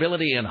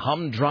predictability and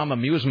humdrum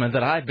amusement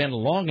that I've been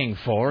longing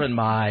for in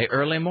my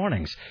early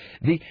mornings.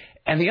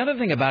 And the other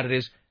thing about it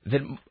is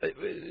that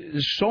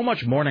so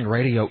much morning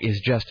radio is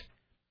just...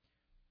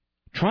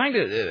 Trying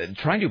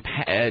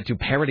to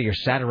parody or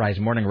satirize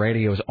morning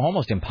radio is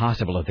almost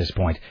impossible at this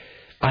point.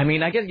 I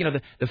mean, I guess,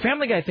 the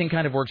Family Guy thing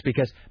kind of works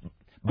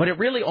but it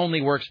really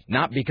only works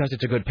not because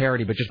it's a good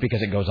parody, but just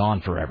because it goes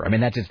on forever. I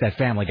mean, it's that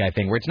Family Guy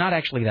thing where it's not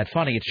actually that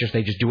funny. It's just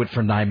they just do it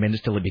for 9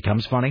 minutes till it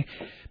becomes funny.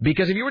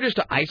 Because if you were just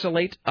to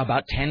isolate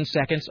about 10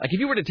 seconds, like if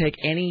you were to take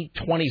any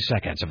 20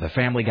 seconds of the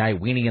Family Guy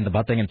weenie in the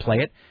butt thing and play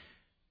it,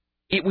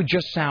 it would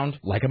just sound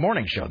like a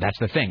morning show. That's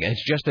the thing.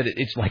 It's just that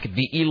it's like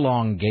the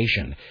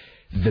elongation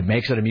that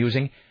makes it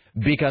amusing,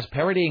 because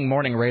parodying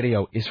morning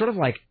radio is sort of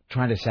like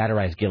trying to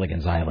satirize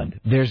Gilligan's Island.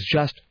 It's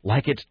just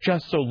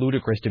so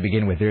ludicrous to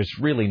begin with. There's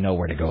really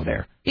nowhere to go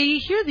there.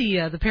 You hear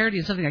the parody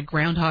of something like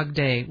Groundhog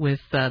Day with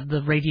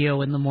the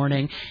radio in the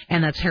morning,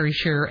 and that's Harry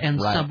Shearer and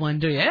someone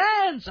doing,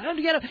 it's time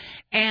to get up.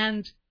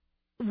 And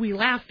we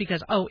laugh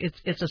because,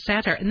 it's a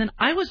satire. And then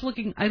I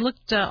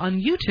looked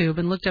on YouTube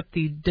and looked up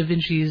the Da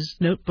Vinci's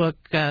Notebook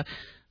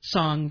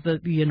song,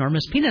 the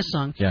Enormous Penis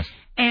song. Yes.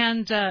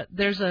 And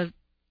there's a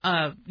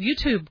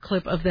YouTube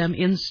clip of them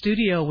in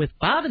studio with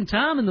Bob and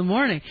Tom in the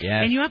morning.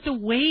 Yes. And you have to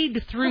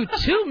wade through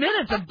 2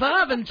 minutes of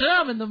Bob and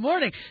Tom in the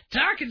morning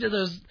talking to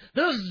those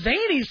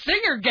zany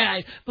singer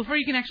guys before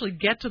you can actually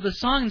get to the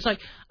song. It's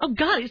like, oh,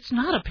 God, it's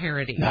not a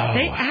parody. No.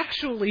 They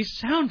actually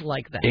sound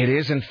like that. It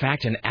is, in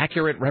fact, an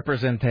accurate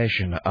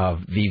representation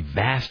of the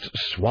vast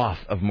swath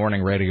of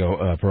morning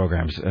radio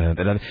programs.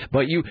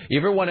 But if you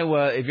ever want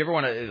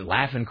to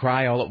laugh and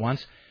cry all at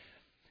once,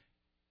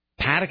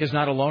 Paddock is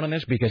not alone in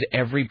this because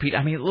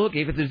look,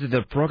 even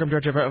the program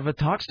director of a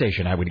talk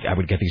station, I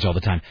would get these all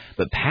the time.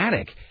 But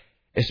Paddock,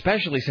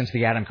 especially since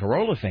the Adam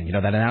Carolla thing,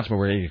 that announcement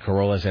where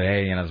Carolla said,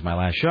 hey, this is my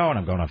last show and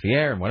I'm going off the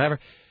air and whatever.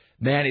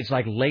 Man, it's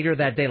like later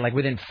that day, like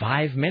within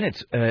 5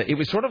 minutes, it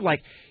was sort of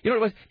like,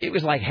 it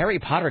was like Harry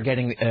Potter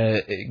getting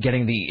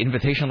the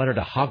invitation letter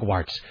to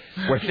Hogwarts,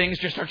 where things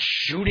just start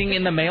shooting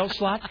in the mail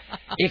slot,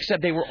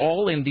 except they were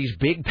all in these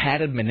big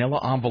padded manila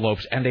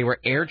envelopes, and they were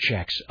air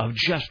checks of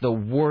just the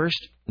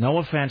worst, no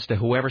offense to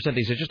whoever sent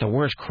these, it's just the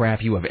worst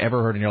crap you have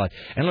ever heard in your life.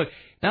 And look,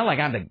 not like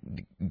I'm the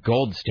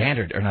gold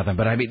standard or nothing,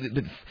 but I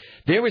mean,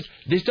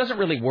 this doesn't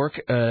really work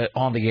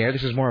on the air.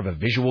 This is more of a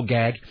visual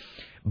gag.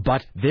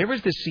 But there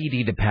was the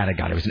CD that Paddock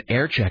got. It was an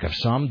air check of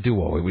some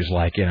duo. It was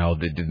like,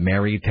 the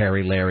Mary,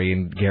 Terry, Larry,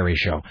 and Gary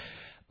show.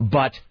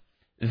 But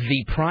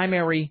the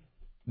primary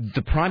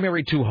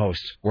two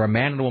hosts were a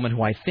man and a woman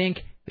who I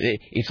think,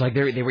 it's like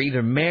they were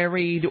either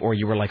married or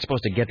you were like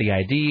supposed to get the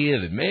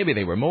idea that maybe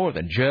they were more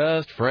than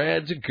just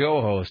friends and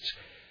co-hosts.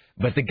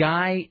 But the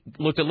guy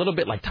looked a little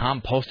bit like Tom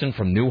Poston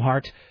from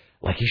Newhart.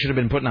 Like he should have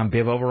been putting on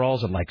bib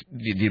overalls and like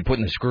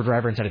putting the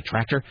screwdriver inside a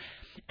tractor.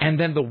 And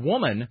then the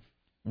woman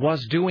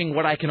was doing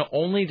what I can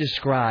only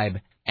describe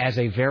as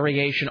a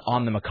variation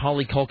on the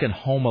Macaulay Culkin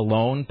Home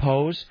Alone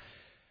pose.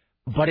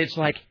 But it's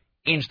like,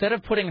 instead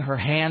of putting her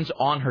hands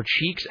on her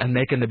cheeks and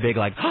making the big,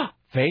 like,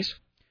 face,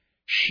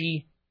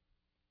 she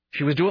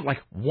was doing,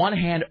 like, one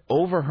hand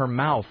over her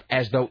mouth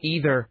as though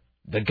either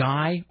the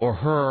guy or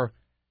her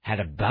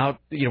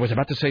was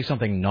about to say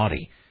something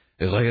naughty.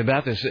 It was like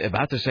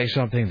about to say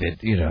something that,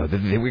 that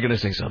they were going to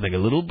say something a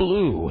little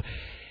blue.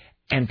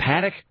 And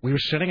Paddock, we were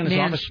sitting in his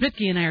office.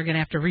 Schmidtke and I are going to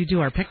have to redo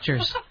our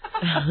pictures.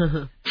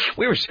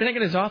 We were sitting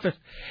in his office,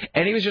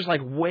 and he was just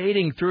like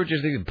wading through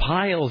just these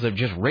piles of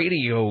just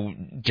radio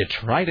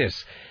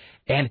detritus.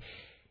 And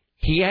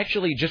he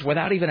actually, just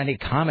without even any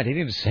comment, he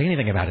didn't even say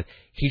anything about it.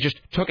 He just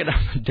took it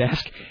off the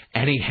desk,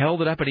 and he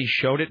held it up, and he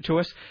showed it to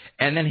us.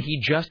 And then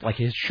he just, like,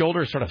 his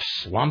shoulders sort of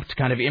slumped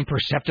kind of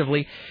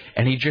imperceptibly,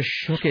 and he just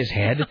shook his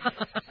head,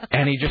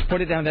 and he just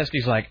put it down the desk.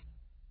 He's like,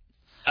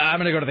 I'm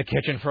going to go to the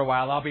kitchen for a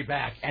while. I'll be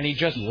back. And he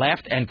just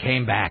left and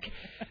came back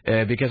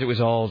because it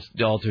was all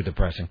too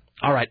depressing.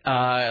 All right.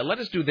 Let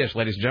us do this,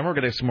 ladies and gentlemen.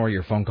 We're going to get some more of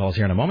your phone calls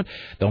here in a moment.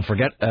 Don't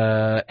forget,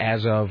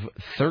 as of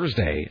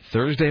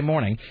Thursday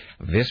morning,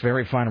 this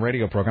very fine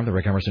radio program, The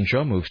Rick Emerson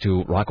Show, moves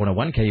to Rock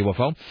 101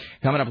 KUFO.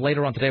 Coming up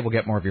later on today, we'll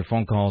get more of your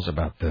phone calls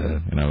about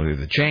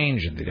the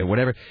change and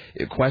whatever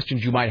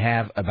questions you might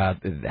have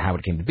about how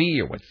it came to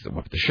be or what's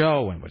the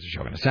show and what's the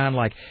show going to sound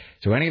like.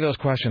 So any of those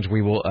questions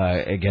we will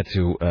get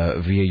to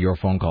via your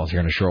phone calls here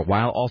in a short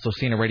while. Also,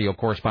 senior radio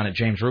correspondent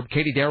James Roop,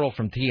 Katie Darrell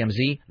from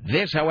TMZ.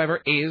 This, however,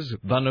 is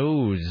the news.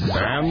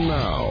 And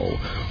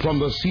now, from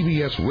the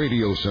CBS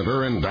Radio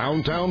Center in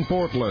downtown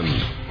Portland,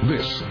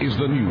 this is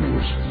the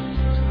news.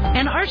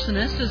 An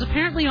arsonist is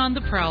apparently on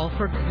the prowl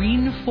for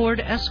green Ford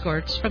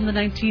Escorts from the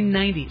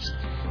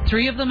 1990s.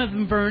 3 of them have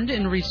been burned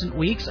in recent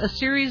weeks, a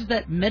series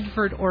that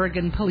Medford,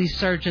 Oregon Police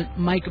Sergeant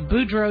Mike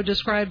Boudreau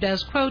described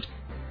as, quote,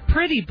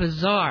 pretty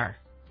bizarre.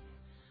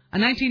 A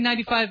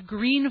 1995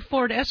 green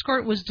Ford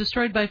Escort was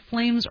destroyed by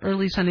flames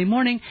early Sunday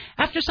morning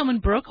after someone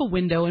broke a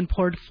window and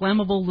poured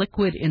flammable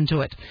liquid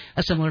into it.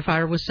 A similar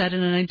fire was set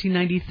in a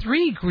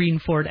 1993 green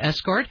Ford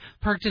Escort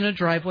parked in a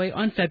driveway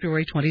on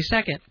February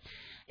 22nd.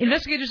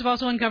 Investigators have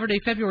also uncovered a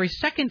February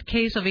 2nd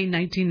case of a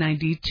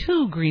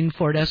 1992 green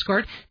Ford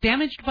Escort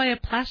damaged by a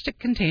plastic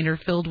container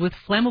filled with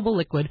flammable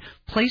liquid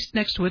placed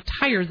next to a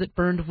tire that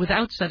burned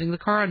without setting the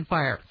car on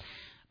fire.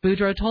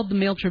 Boudreau told the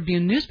Mail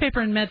Tribune newspaper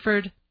in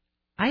Medford,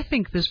 I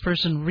think this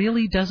person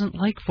really doesn't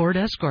like Ford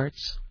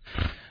Escorts.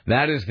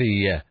 That's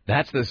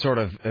the sort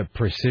of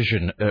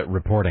precision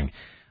reporting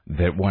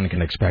that one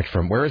can expect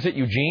from, where is it,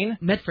 Eugene?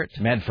 Medford.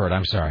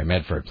 I'm sorry,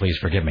 Medford. Please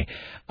forgive me.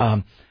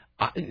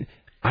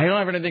 I don't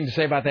have anything to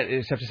say about that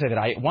except to say that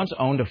I once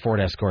owned a Ford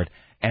Escort,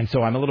 and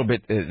so I'm a little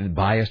bit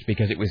biased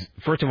because it was,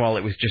 first of all,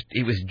 it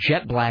was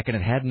jet black and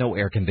it had no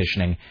air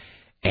conditioning.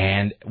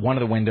 And one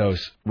of the windows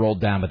rolled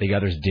down, but the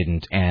others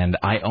didn't. And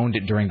I owned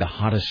it during the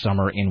hottest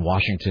summer in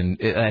Washington.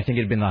 I think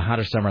it had been the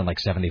hottest summer in like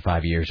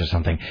 75 years or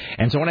something.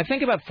 And so when I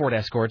think about Ford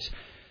Escorts,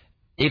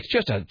 it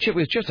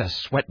was just a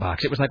sweat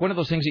box. It was like one of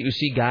those things that you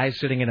see guys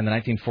sitting in the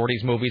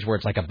 1940s movies where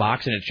it's like a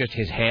box and it's just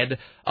his head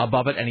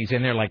above it, and he's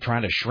in there like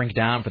trying to shrink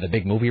down for the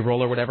big movie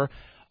role or whatever.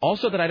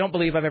 Also, that I don't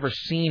believe I've ever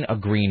seen a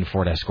green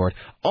Ford Escort.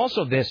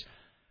 Also, this.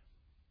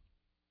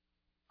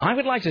 I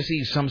would like to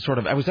see some sort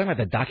of... I was talking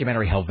about the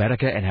documentary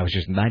Helvetica, and it was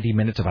just 90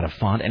 minutes about a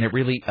font, and it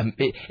really...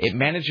 it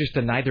manages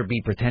to neither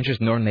be pretentious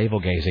nor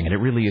navel-gazing, and it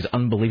really is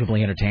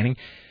unbelievably entertaining.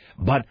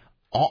 But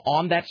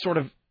on that sort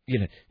of...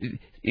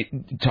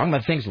 talking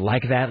about things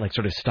like that, like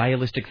sort of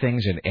stylistic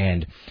things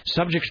and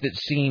subjects that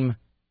seem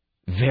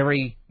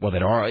very... well,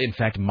 that are, in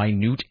fact,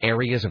 minute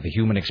areas of the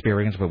human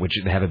experience, but which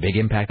have a big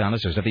impact on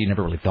us, or stuff that you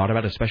never really thought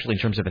about, especially in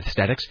terms of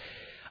aesthetics...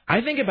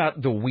 I think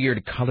about the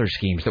weird color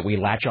schemes that we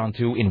latch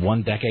onto in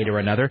one decade or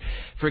another.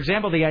 For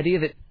example, the idea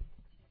that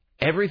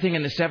everything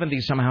in the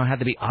 70s somehow had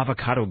to be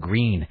avocado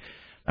green.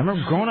 I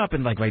remember growing up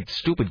in like my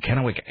stupid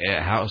Kennewick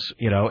house,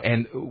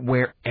 and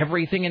where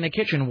everything in the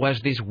kitchen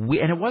was this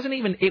weird,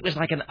 and it was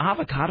like an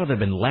avocado that had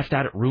been left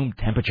out at room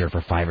temperature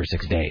for 5 or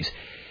 6 days.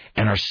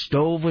 And our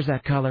stove was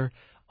that color,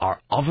 our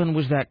oven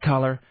was that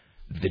color,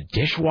 the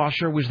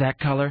dishwasher was that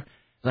color.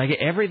 Like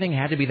everything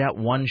had to be that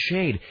one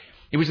shade.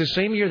 It was the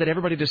same year that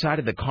everybody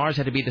decided that cars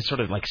had to be this sort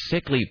of like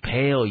sickly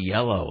pale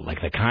yellow,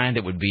 like the kind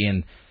that would be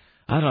in,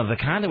 the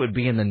kind that would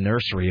be in the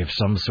nursery of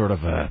some sort of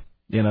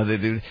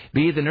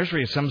be the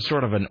nursery of some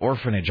sort of an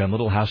orphanage on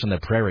Little House on the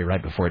Prairie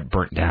right before it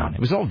burnt down.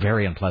 It was all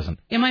very unpleasant.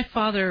 Yeah, my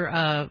father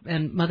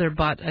and mother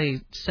bought a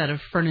set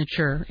of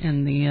furniture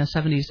in the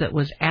 70s that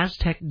was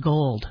Aztec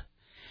gold.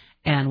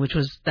 And which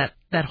was that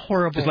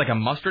horrible... It's like a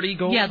mustardy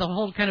gold? Yeah, the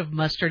whole kind of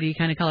mustardy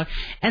kind of color.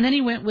 And then he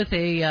went with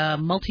a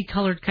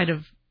multicolored kind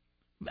of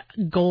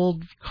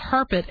gold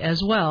carpet as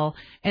well,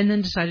 and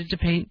then decided to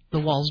paint the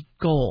walls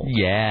gold.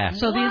 Yeah.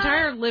 So the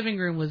entire living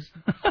room was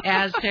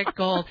Aztec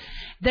gold.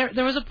 There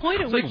was a point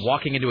at which... which... It's like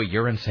walking into a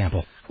urine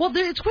sample. Well,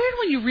 it's weird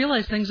when you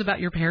realize things about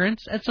your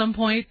parents at some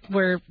point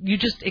where you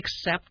just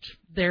accept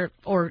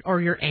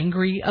or you're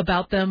angry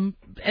about them,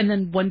 and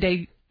then one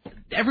day,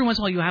 every once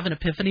in a while you have an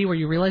epiphany where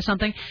you realize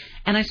something,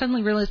 and I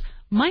suddenly realized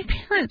my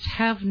parents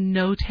have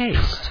no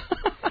taste.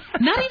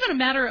 Not even a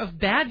matter of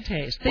bad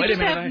taste. They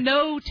just have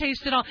no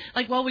taste at all.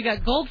 Like, well, we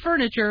got gold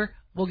furniture,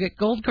 we'll get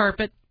gold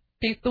carpet,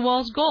 paint the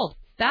walls gold.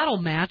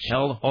 That'll match.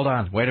 Hold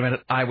on. Wait a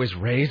minute. I was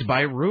raised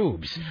by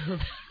rubes.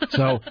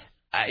 So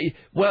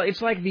Well,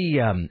 it's like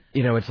the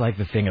it's like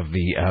the thing of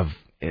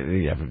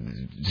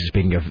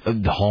speaking of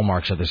the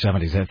hallmarks of the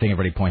 70s, that thing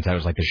everybody points out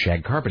is like the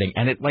shag carpeting,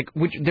 and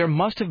which there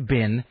must have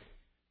been,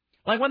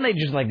 like when they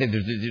just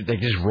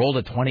rolled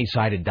a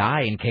 20-sided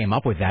die and came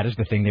up with that as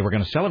the thing they were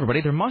going to sell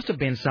everybody. There must have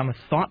been some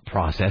thought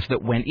process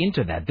that went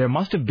into that. There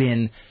must have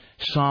been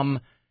some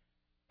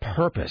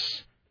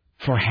purpose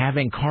for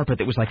having carpet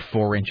that was like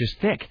 4 inches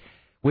thick.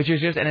 Which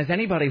is just, and as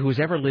anybody who's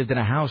ever lived in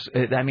a house,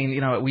 I mean,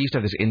 we used to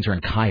have this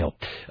intern, Kyle,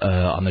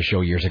 on the show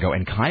years ago,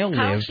 and Kyle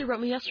actually wrote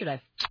me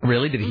yesterday.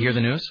 Really? Did he hear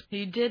the news?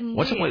 He did.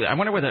 What's up with? I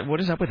wonder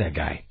what is up with that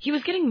guy? He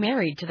was getting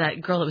married to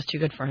that girl that was too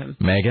good for him.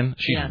 Megan?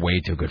 She's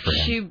way too good for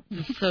him.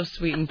 She's so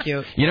sweet and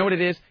cute. You know what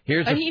it is?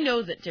 And he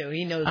knows it too.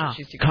 He knows that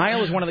she's too good.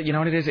 Kyle is one of the. You know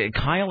what it is?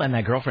 Kyle and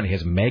that girlfriend of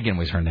his, Megan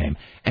was her name,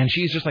 and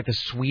she's just like the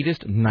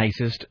sweetest,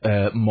 nicest,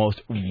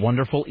 most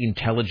wonderful,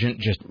 intelligent.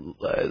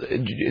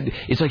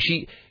 It's like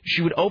she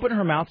would open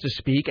her mouth to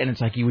speak, and it's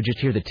like you would just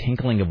hear the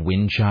tinkling of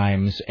wind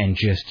chimes, and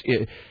just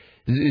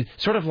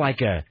sort of like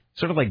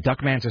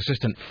Duckman's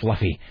assistant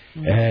Fluffy,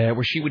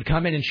 where she would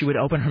come in and she would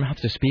open her mouth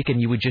to speak,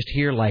 and you would just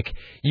hear like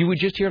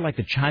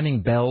the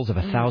chiming bells of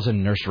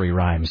 1,000 nursery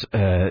rhymes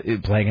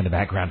playing in the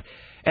background.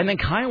 And then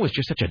Kyle was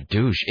just such a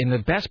douche in the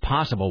best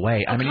possible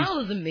way. I mean, Kyle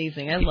was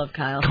amazing. I love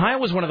Kyle. Kyle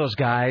was one of those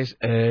guys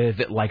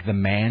that like the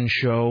Man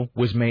Show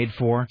was made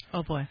for.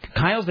 Oh boy.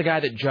 Kyle's the guy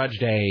that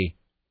judged a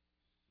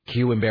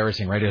cue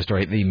embarrassing radio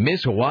story, the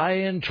Miss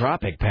Hawaiian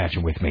Tropic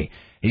pageant with me.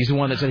 He's the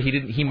one that said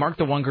he marked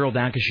the one girl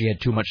down because she had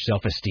too much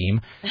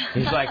self-esteem.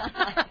 He's like,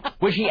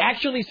 which he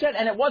actually said,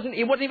 and it wasn't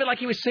even like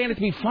he was saying it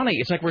to be funny.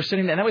 It's like we're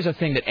sitting there, and that was a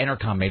thing that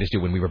Entercom made us do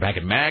when we were back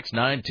at Max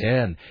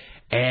 910.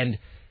 And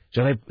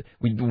so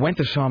we went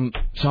to some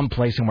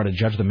place somewhere to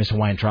judge the Miss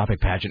Hawaiian Tropic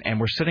pageant, and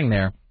we're sitting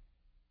there.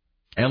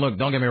 And look,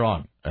 don't get me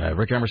wrong,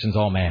 Rick Emerson's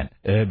all man.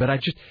 But I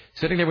just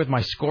sitting there with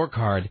my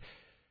scorecard.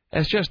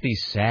 It's just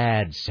these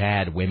sad,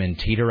 sad women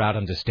teeter out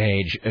onto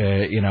stage,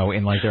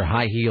 in like their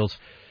high heels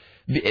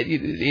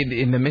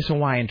in the Miss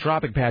Hawaiian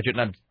Tropic pageant.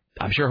 And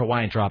I'm sure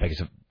Hawaiian Tropic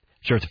it's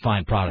a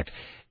fine product,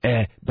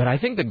 but I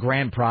think the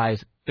grand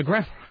prize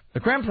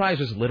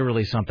was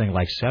literally something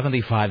like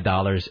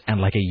 $75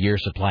 and like a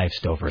year's supply of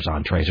Stouffer's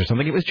entrees or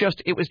something. It was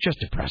just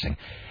depressing,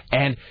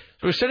 and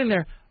so we're sitting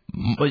there,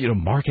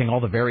 marking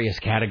all the various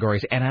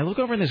categories, and I look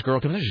over and this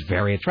girl comes in. She's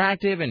very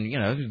attractive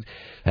and,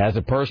 has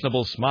a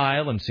personable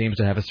smile and seems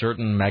to have a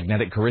certain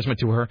magnetic charisma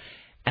to her.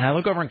 And I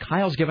look over and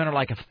Kyle's giving her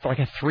like a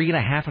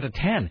 3.5 out of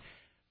 10.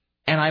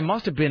 And I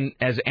must have been,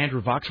 as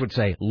Andrew Vox would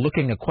say,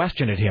 looking a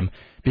question at him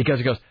because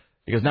he goes,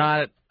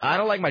 nah, I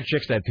don't like my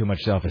chicks to have too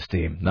much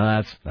self-esteem. No,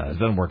 it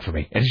doesn't work for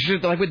me. And it's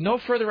just like with no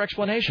further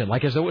explanation,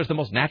 like as though it was the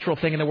most natural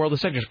thing in the world to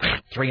say, just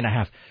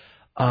 3.5.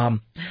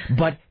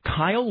 But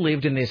Kyle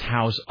lived in this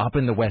house up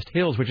in the West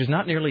Hills, which is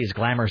not nearly as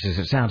glamorous as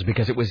it sounds,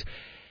 because it was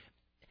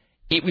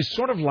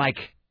sort of like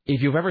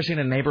if you've ever seen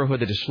a neighborhood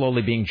that is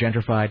slowly being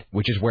gentrified,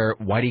 which is where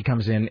Whitey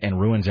comes in and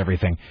ruins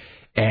everything,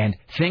 and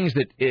things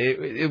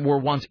that were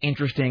once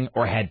interesting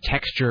or had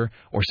texture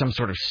or some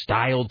sort of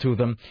style to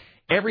them,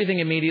 everything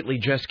immediately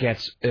just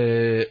gets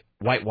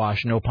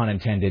whitewashed, no pun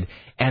intended,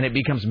 and it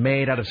becomes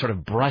made out of sort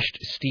of brushed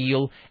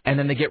steel, and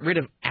then they get rid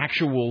of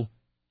actual...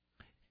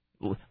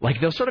 Like,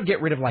 they'll sort of get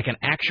rid of, like, an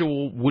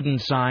actual wooden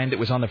sign that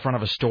was on the front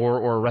of a store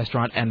or a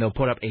restaurant, and they'll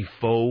put up a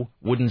faux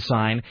wooden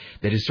sign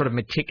that is sort of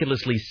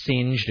meticulously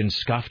singed and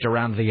scuffed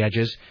around the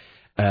edges.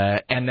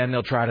 And then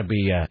they'll try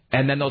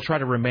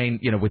to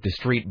remain, with the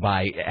street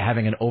by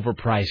having an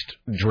overpriced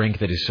drink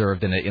that is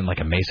served in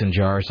like a mason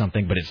jar or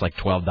something, but it's like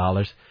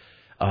 $12.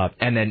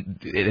 And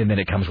then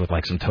it comes with,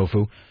 like, some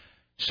tofu.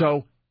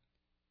 So...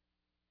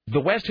 the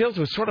West Hills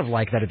was sort of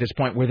like that at this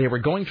point, where they were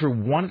going through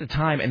one at a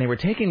time, and they were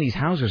taking these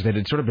houses that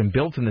had sort of been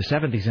built in the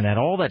 70s and had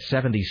all that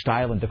 70s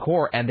style and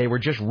decor, and they were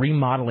just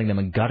remodeling them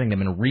and gutting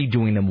them and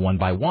redoing them one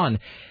by one.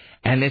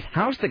 And this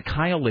house that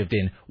Kyle lived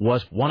in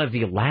was one of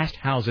the last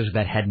houses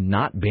that had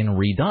not been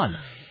redone.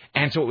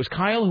 And so it was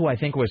Kyle who I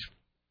think he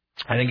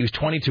was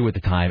 22 at the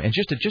time, and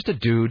just a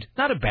dude,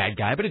 not a bad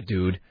guy, but a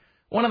dude,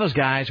 one of those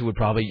guys who would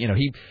probably,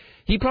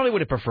 he probably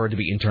would have preferred to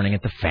be interning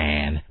at the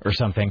Fan or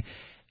something.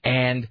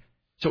 And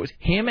so it was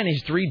him and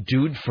his 3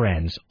 dude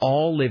friends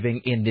all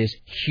living in this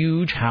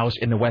huge house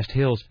in the West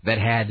Hills that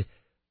had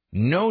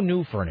no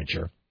new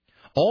furniture.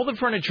 All the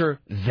furniture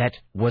that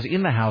was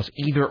in the house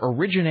either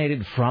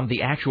originated from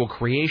the actual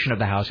creation of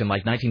the house in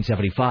like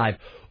 1975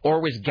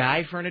 or was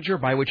guy furniture,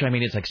 by which I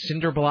mean it's like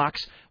cinder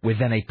blocks with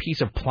then a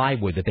piece of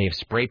plywood that they have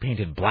spray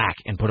painted black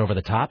and put over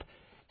the top.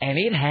 And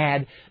it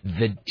had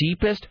the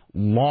deepest,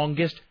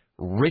 longest,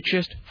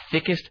 richest,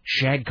 thickest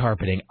shag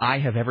carpeting I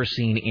have ever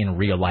seen in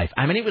real life.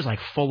 I mean, it was like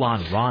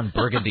full-on Ron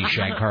Burgundy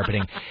shag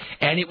carpeting,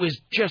 and it was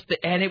just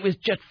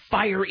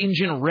fire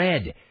engine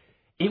red.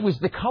 It was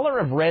the color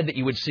of red that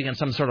you would see on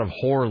some sort of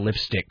horror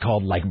lipstick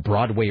called like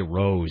Broadway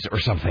Rose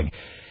or something.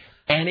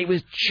 And it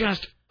was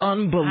just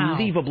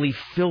unbelievably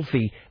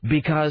filthy,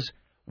 because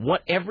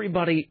what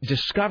everybody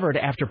discovered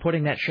after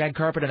putting that shag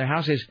carpet in their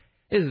house is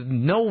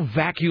no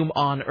vacuum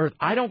on earth.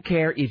 I don't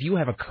care if you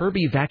have a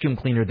Kirby vacuum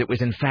cleaner that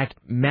was in fact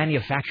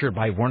manufactured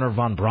by Werner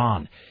von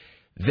Braun.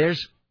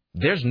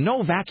 there's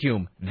no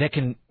vacuum that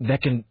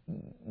can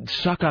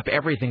suck up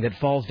everything that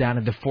falls down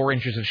into 4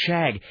 inches of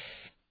shag.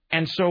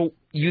 And so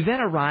you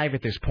then arrive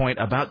at this point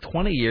about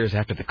 20 years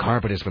after the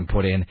carpet has been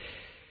put in,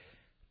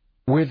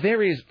 where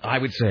there is, I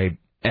would say,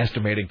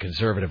 estimated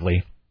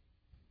conservatively,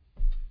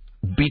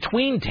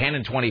 between 10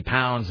 and 20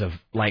 pounds of,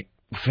 like,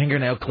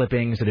 fingernail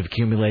clippings that have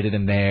accumulated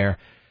in there,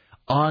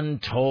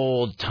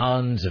 untold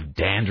tons of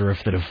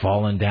dandruff that have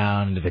fallen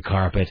down into the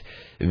carpet,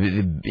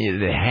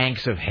 the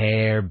hanks of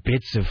hair,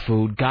 bits of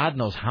food, God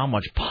knows how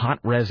much pot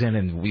resin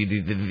and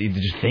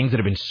just things that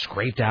have been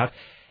scraped out,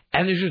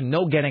 and there's just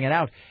no getting it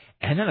out.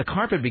 And then the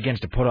carpet begins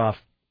to put off.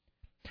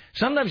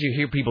 Sometimes you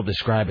hear people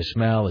describe a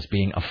smell as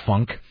being a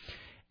funk,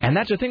 and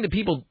that's a thing that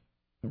people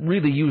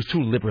really use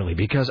too liberally,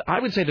 because I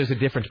would say there's a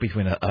difference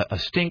between a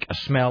stink, a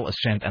smell, a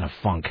scent, and a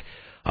funk.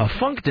 A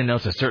funk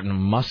denotes a certain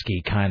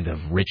musky kind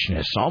of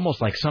richness,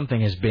 almost like something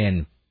has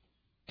been...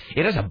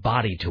 It has a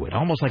body to it,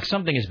 almost like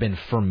something has been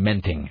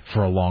fermenting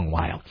for a long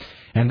while.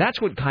 And that's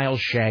what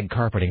Kyle's shag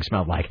carpeting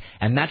smelled like,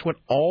 and that's what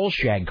all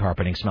shag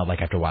carpeting smelled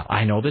like after a while.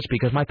 I know this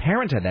because my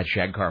parents had that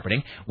shag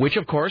carpeting, which,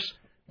 of course,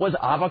 was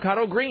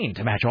avocado green,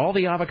 to match all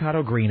the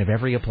avocado green of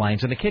every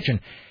appliance in the kitchen.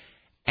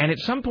 And at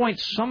some point,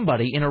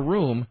 somebody in a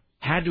room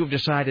had to have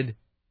decided,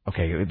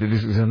 okay,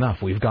 this is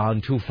enough. We've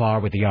gone too far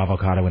with the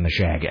avocado and the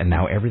shag, and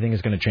now everything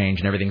is going to change,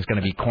 and everything's going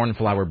to be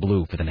cornflower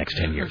blue for the next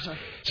 10 years.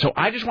 So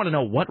I just want to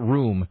know what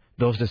room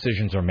those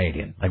decisions are made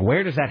in. Like,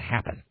 where does that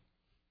happen?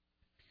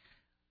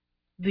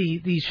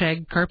 The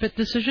shag carpet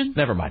decision?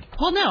 Never mind.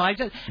 Well, no, I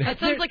just... That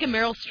sounds like a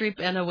Meryl Streep,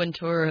 Anna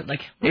Wintour,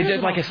 like...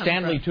 It's like a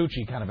Stanley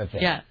Tucci kind of a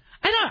thing. Yeah.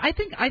 I know.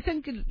 I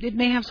think it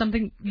may have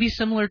something be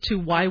similar to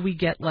why we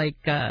get like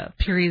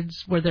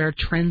periods where there are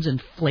trends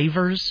in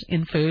flavors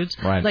in foods.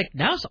 Right. Like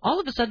now, all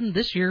of a sudden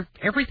this year,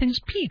 everything's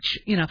peach.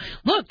 You know,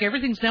 look,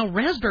 everything's now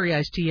raspberry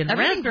iced tea and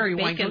raspberry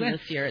wine.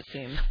 This year, it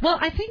seems. Well,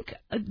 I think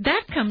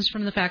that comes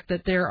from the fact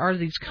that there are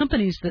these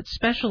companies that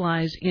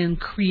specialize in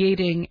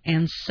creating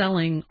and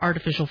selling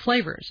artificial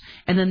flavors,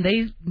 and then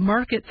they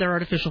market their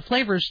artificial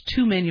flavors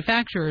to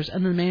manufacturers,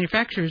 and the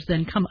manufacturers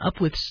then come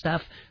up with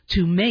stuff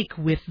to make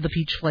with the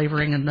peach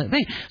flavoring and the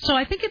thing. So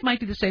I think it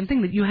might be the same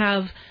thing, that you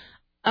have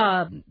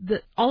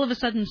all of a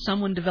sudden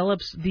someone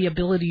develops the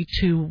ability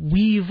to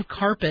weave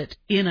carpet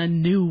in a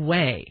new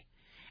way.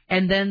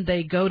 And then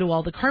they go to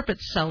all the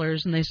carpet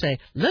sellers and they say,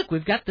 look,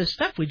 we've got this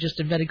stuff we just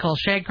invented called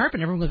shag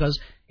carpet. And everyone goes,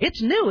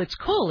 it's new, it's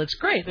cool, it's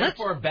great.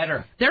 Therefore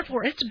better.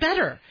 Therefore it's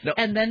better. No.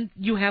 And then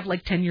you have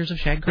like 10 years of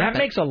shag carpet. That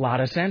makes a lot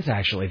of sense,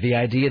 actually. The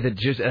idea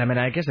that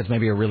I guess it's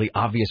maybe a really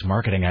obvious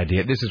marketing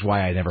idea. This is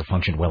why I never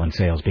functioned well in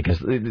sales, because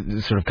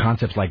sort of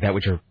concepts like that,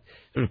 which are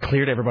sort of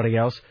clear to everybody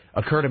else,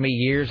 occur to me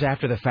years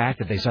after the fact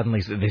that they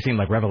seem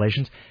like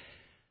revelations.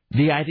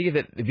 The idea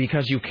that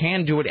because you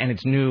can do it and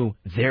it's new,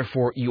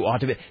 therefore you ought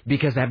to be,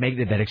 because that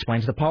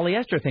explains the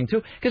polyester thing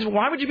too. Because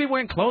why would you be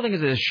wearing clothing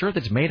as a shirt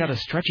that's made out of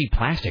stretchy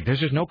plastic? There's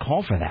just no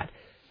call for that.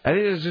 I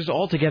think it's just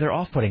altogether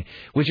off-putting,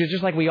 which is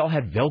just like we all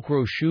had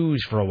Velcro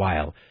shoes for a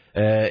while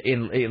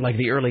in like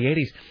the early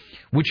 80s,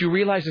 which you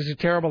realize is a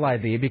terrible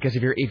idea, because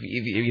if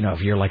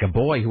you're like a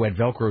boy who had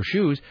Velcro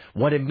shoes,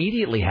 what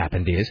immediately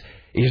happened is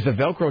the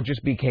Velcro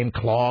just became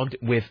clogged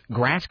with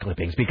grass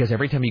clippings, because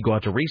every time you go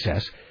out to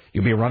recess,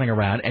 you'll be running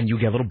around and you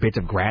get little bits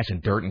of grass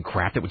and dirt and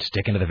crap that would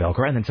stick into the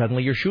Velcro, and then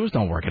suddenly your shoes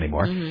don't work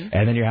anymore, and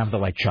then you have to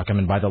like chuck them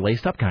and buy the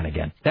laced up kind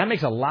again. That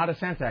makes a lot of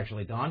sense,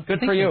 actually, Don. Good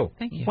for you.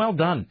 Thank you. Well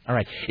done. All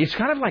right. It's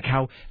kind of like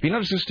how, have you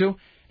noticed this too?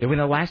 That in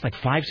the last like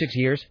 5-6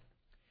 years,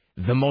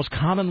 the most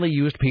commonly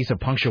used piece of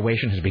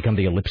punctuation has become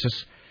the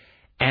ellipsis.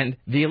 And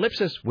the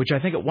ellipsis, which I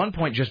think at one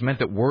point just meant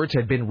that words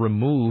had been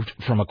removed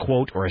from a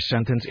quote or a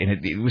sentence,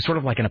 and it was sort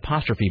of like an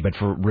apostrophe, but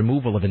for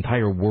removal of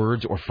entire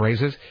words or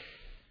phrases.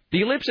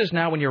 The ellipsis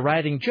now, when you're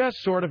writing, just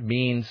sort of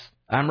means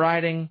I'm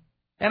writing,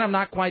 and I'm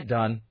not quite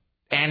done,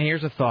 and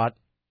here's a thought.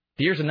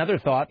 Here's another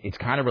thought. It's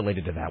kind of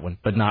related to that one,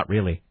 but not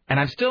really. And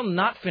I'm still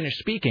not finished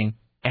speaking,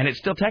 and it's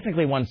still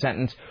technically one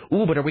sentence.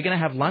 Ooh, but are we going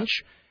to have lunch?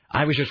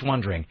 I was just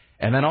wondering.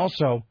 And then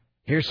also,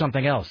 here's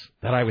something else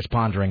that I was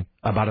pondering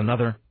about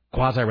another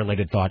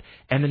quasi-related thought.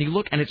 And then you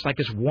look, and it's like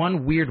this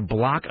one weird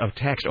block of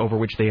text over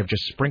which they have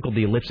just sprinkled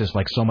the ellipsis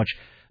like so much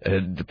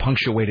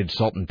punctuated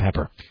salt and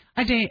pepper.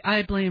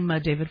 I blame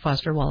David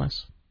Foster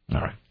Wallace.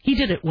 All right. He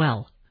did it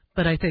well,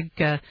 but I think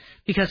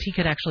because he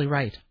could actually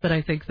write. But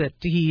I think that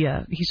he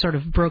sort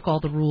of broke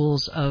all the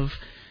rules of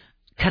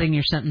cutting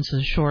your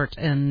sentences short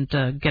and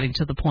getting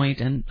to the point.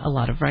 And a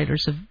lot of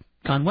writers have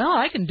gone, well,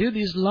 I can do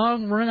these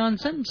long run-on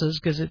sentences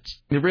because it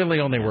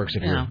really only works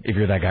if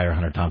you're that guy or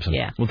Hunter Thompson.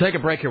 Yeah. We'll take a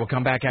break here. We'll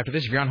come back after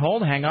this. If you're on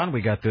hold, hang on.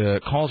 We got the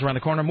calls around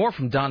the corner. More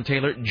from Don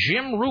Taylor.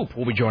 Jim Roop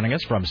will be joining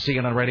us from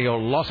CNN Radio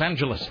Los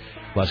Angeles.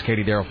 Plus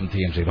Katie Darrell from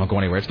TMZ. Don't go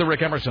anywhere. It's the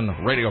Rick Emerson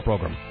radio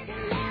program.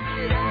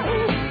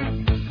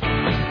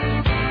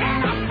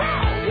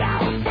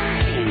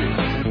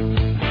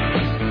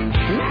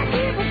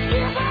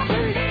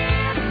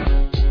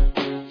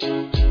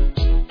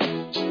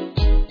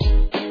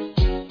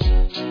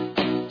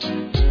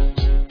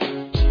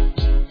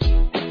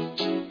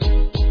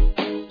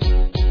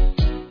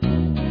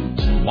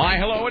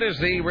 is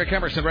the Rick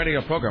Emerson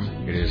radio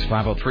program. It is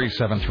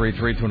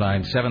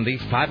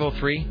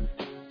 503-733-2970.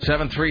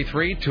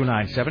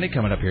 503-733-2970.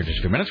 Coming up here in just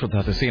a few minutes, we'll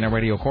talk to CNN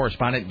radio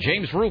correspondent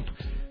James Roop.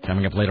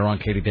 Coming up later on,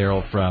 Katie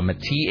Darrell from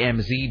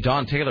TMZ.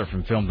 Don Taylor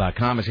from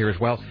Film.com is here as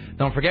well.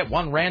 Don't forget,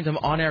 one random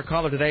on-air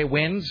caller today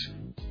wins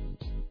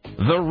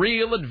The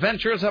Real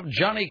Adventures of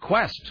Johnny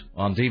Quest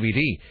on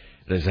DVD.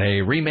 It is a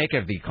remake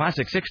of the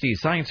classic 60s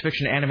science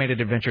fiction animated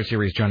adventure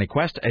series Johnny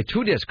Quest, a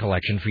 2-disc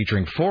collection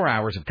featuring 4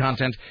 hours of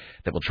content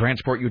that will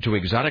transport you to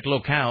exotic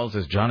locales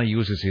as Johnny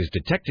uses his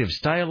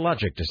detective-style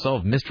logic to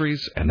solve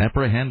mysteries and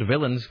apprehend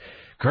villains.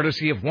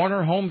 Courtesy of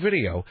Warner Home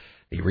Video,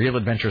 The Real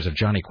Adventures of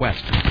Johnny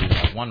Quest.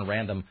 One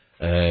random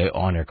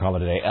on-air caller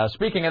today.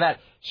 Speaking of that,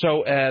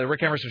 so the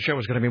Rick Emerson Show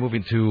is going to be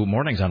moving to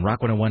mornings on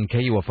Rock 101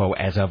 KUFO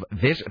as of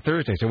this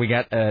Thursday. So we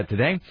got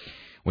today...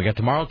 We got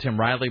tomorrow. Tim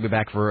Riley will be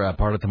back for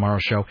part of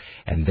tomorrow's show.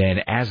 And then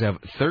as of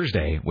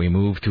Thursday, we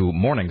move to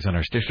mornings on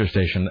our sister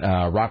station,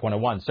 Rock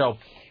 101. So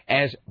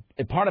as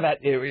part of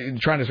that,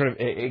 trying to sort of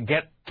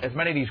get as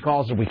many of these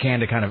calls as we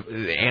can to kind of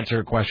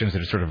answer questions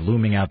that are sort of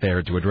looming out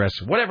there to address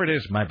whatever it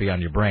is might be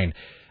on your brain.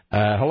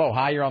 Hello.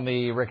 Hi. You're on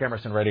the Rick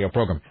Emerson radio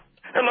program.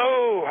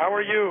 Hello. How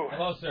are you?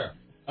 Hello, sir.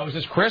 Oh, is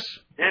this Chris?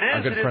 It is.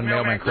 Our good friend,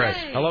 Mailman Chris.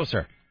 Hey. Hello,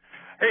 sir.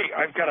 Hey,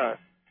 I've got a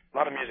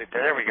lot of music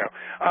there. There we go.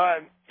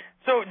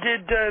 So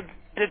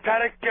did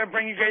Paddock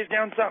bring you guys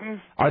down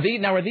something? Are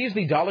these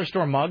the dollar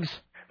store mugs?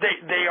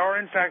 They are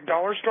in fact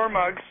dollar store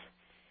mugs.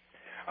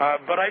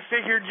 But I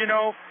figured, in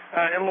a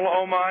little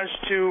homage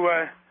to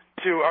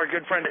our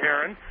good friend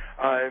Aaron,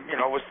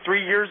 it was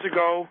 3 years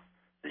ago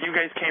that you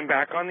guys came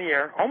back on the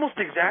air, almost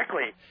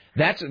exactly.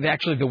 That's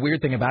actually the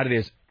weird thing about it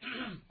is,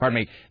 pardon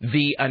me,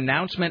 the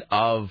announcement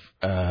of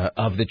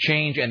the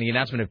change and the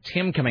announcement of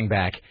Tim coming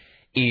back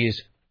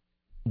is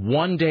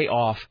 1 day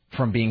off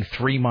from being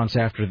 3 months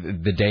after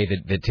the day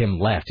that Tim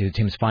left,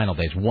 Tim's final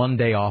day. It's 1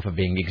 day off of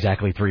being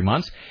exactly 3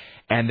 months.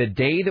 And the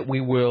day that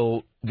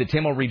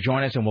Tim will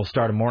rejoin us and we'll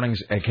start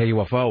mornings at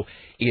KUFO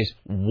is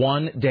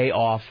 1 day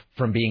off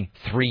from being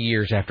 3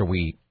 years after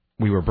we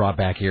were brought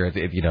back here,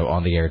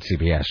 on the air at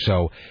CBS.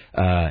 So,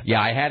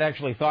 I had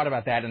actually thought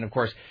about that. And, of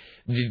course,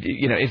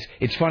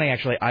 it's funny,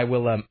 actually. I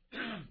will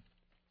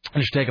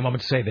just take a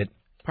moment to say that,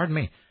 pardon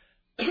me.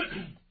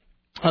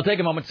 I'll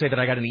take a moment to say that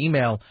I got an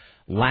email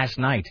last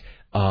night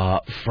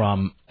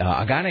from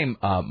a guy named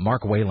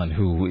Mark Whalen,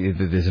 who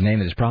is a name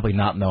that is probably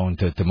not known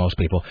to most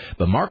people.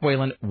 But Mark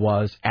Whalen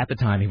was, at the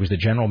time, he was the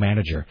general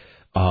manager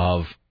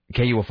of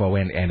KUFO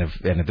and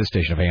at this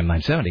station of AM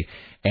 970.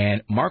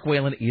 And Mark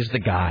Whalen is the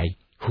guy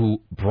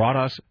who brought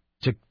us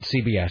to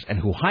CBS and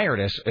who hired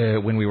us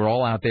when we were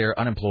all out there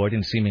unemployed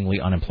and seemingly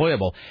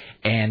unemployable.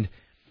 And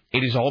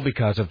it is all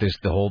because of the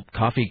whole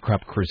coffee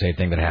cup crusade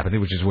thing that happened,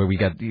 which is where we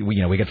got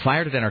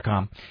fired at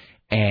Entercom,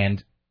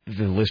 and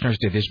the listeners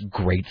did this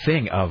great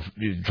thing of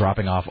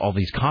dropping off all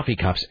these coffee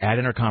cups at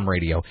Entercom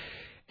Radio,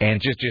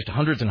 and just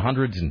hundreds and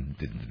hundreds, and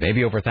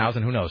maybe over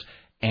 1,000, who knows?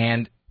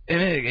 And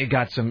it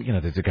got some,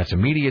 it got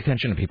some media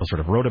attention, and people sort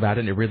of wrote about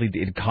it, and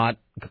it caught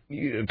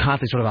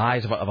the sort of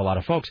eyes of a lot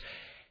of folks,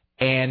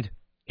 and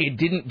it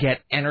didn't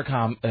get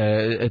Entercom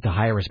to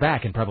hire us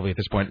back, and probably at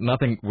this point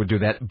nothing would do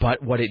that.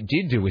 But what it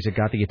did do is it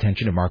got the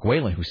attention of Mark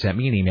Whalen, who sent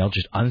me an email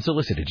just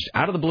unsolicited, just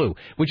out of the blue,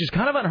 which is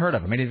kind of unheard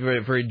of. I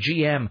mean, for a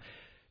GM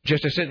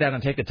just to sit down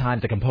and take the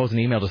time to compose an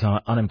email to some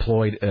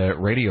unemployed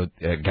radio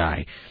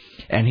guy.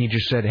 And he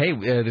just said, hey,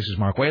 this is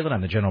Mark Whalen.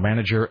 I'm the general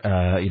manager,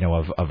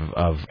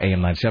 of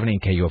AM 970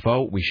 and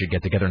KUFO. We should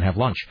get together and have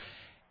lunch.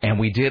 And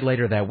we did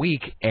later that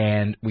week,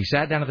 and we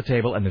sat down at the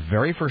table, and the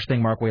very first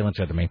thing Mark Whalen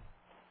said to me,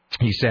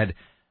 he said,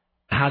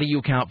 how do you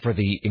account for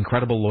the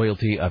incredible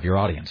loyalty of your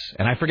audience?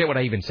 And I forget what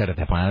I even said at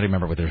that point. I don't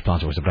remember what the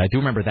response was, but I do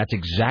remember that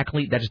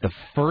is the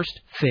first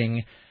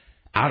thing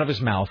out of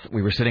his mouth.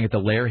 We were sitting at the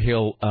Lair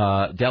Hill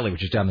Deli,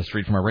 which is down the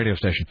street from our radio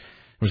station.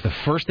 It was the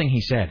first thing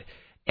he said.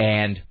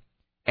 And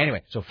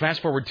anyway, so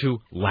fast forward to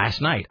last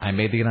night. I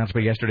made the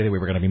announcement yesterday that we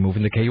were going to be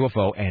moving to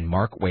KUFO, and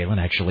Mark Whalen,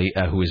 actually,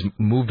 who has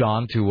moved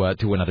on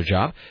to another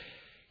job,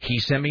 he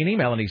sent me an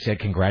email, and he said,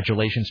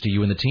 congratulations to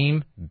you and the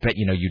team. Bet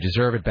you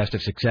deserve it. Best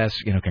of success.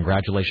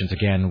 Congratulations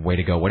again. Way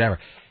to go, whatever.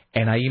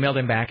 And I emailed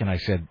him back, and I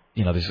said,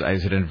 I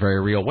said in a very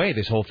real way,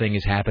 this whole thing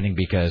is happening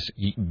because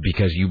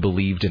you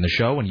believed in the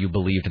show and you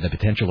believed in the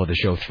potential of the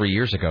show 3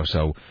 years ago.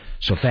 So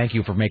thank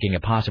you for making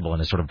it possible in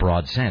a sort of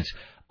broad sense.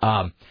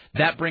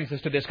 That brings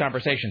us to this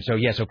conversation. So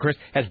Chris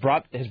has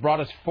brought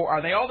us 4.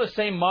 Are they all the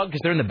same mug?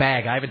 Because they're in the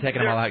bag. I haven't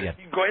taken them all out yet.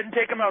 Go ahead and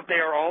take them out. They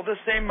are all the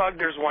same mug.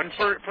 There's one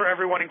for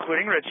everyone,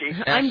 including Richie.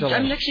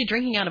 I'm actually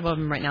drinking out of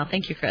them right now.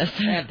 Thank you, Chris.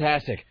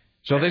 Fantastic.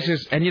 So this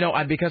is, and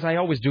because I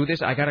always do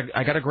this, I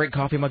got a great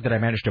coffee mug that I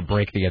managed to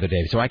break the other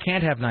day. So I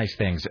can't have nice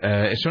things.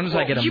 As soon as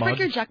I get a mug. Did you break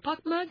your jackpot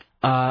mug?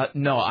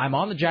 No, I'm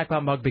on the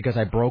jackpot mug because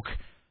I broke.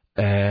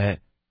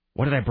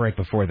 What did I break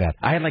before that?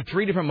 I had like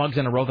 3 different mugs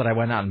in a row that I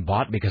went out and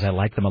bought because I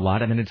liked them a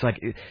lot, and then it's like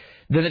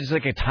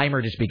a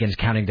timer just begins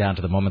counting down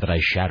to the moment that I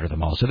shatter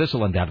them all. So this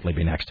will undoubtedly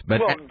be next.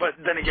 But but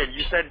then again,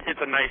 you said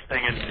it's a nice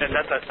thing, and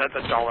that's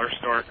a dollar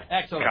store.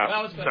 Excellent. cup.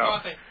 Well, it's the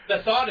coffee.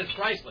 The thought is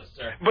priceless,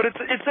 sir. But it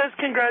says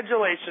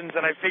congratulations,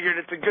 and I figured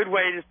it's a good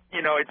way to,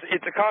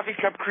 it's a coffee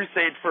cup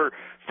crusade for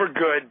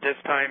good this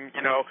time.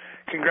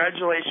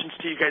 Congratulations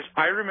to you guys.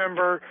 I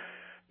remember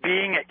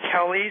being at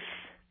Kelly's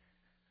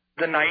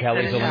the night that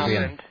it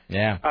happened.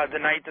 Yeah. The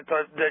night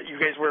that you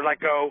guys were let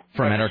go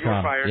from You were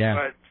Intercom. fired,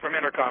 Yeah. from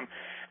Intercom,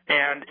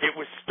 and it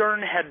was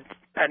Stern had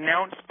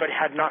announced but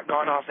had not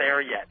gone off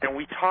air yet, and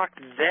we talked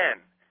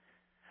then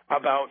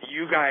about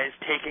you guys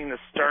taking the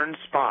Stern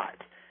spot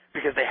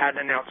because they hadn't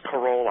announced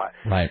Corolla.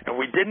 Right. And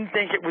we didn't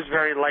think it was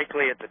very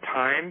likely at the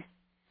time.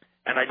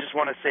 And I just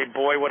want to say,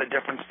 boy, what a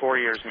difference 4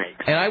 years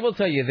makes. And I will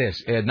tell you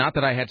this, not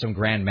that I had some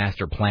grand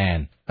master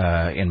plan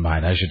in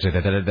mind. I should say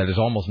that is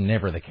almost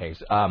never the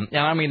case. And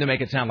I don't mean to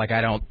make it sound like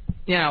I don't,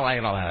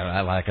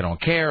 like I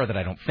don't care or that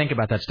I don't think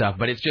about that stuff.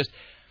 But it's just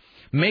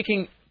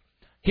making.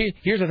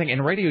 Here's the thing: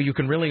 in radio, you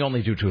can really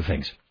only do 2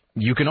 things.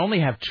 You can only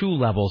have 2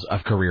 levels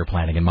of career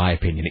planning, in my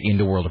opinion, in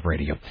the world of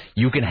radio.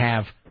 You can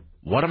have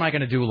what am I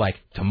going to do like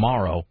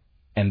tomorrow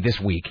and this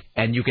week,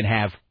 and you can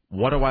have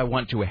what do I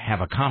want to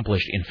have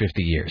accomplished in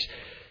 50 years?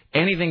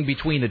 Anything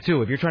between the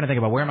 2, if you're trying to think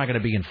about where am I going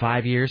to be in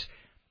 5 years,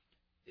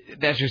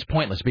 that's just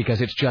pointless because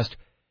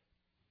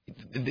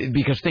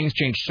things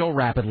change so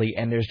rapidly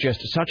and there's just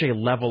such a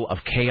level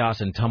of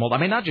chaos and tumult. I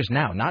mean, not just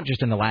now, not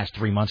just in the last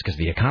 3 months because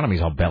the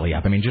economy's all belly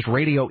up. I mean, just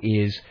radio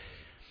is...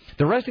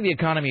 The rest of the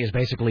economy is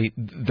basically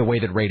the way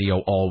that radio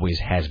always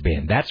has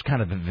been. That's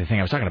kind of the thing.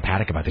 I was talking to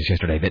Paddock about this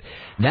yesterday.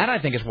 That I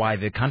think is why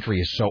the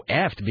country is so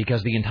effed,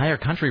 because the entire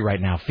country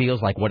right now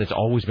feels like what it's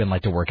always been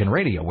like to work in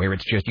radio, where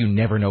it's just you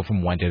never know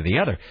from one to the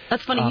other.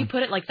 That's funny. You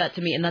put it like that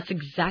to me, and that's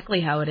exactly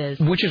how it is.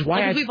 Which is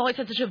why we've always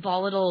had such a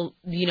volatile,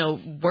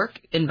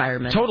 work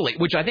environment. Totally.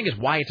 Which I think is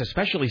why it's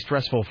especially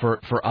stressful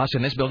for us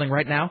in this building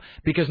right now,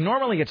 because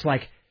normally it's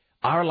like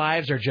our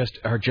lives are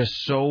just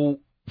so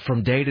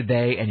from day to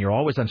day, and you're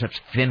always on such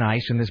thin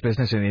ice in this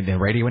business and in the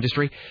radio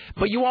industry.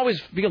 But you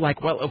always feel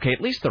like, well, okay, at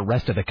least the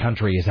rest of the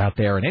country is out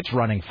there and it's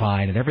running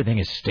fine and everything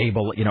is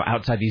stable,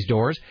 outside these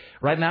doors.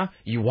 Right now,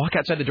 you walk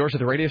outside the doors of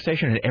the radio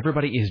station and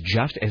everybody is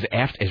just as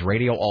effed as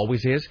radio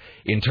always is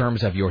in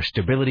terms of your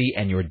stability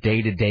and your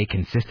day-to-day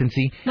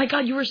consistency. My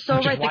God, you were so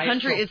right. The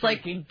country is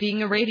like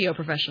being a radio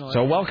professional.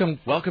 So welcome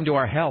to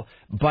our hell.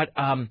 But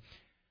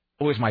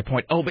always my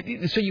point. But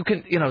so you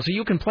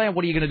can plan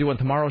what are you going to do on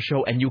tomorrow's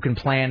show, and you can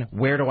plan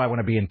where do I want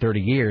to be in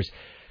 30 years.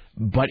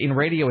 But in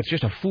radio, it's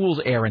just a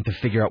fool's errand to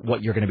figure out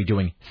what you're going to be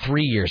doing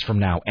 3 years from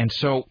now. And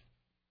so,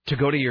 to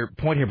go to your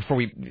point here before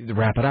we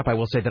wrap it up, I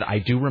will say that I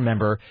do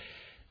remember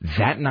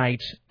that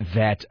night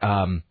that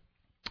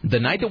the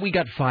night that we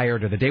got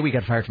fired, or the day we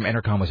got fired from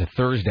Intercom, was a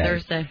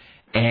Thursday.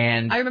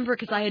 And I remember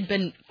because I had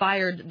been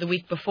fired the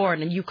week before,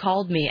 and then you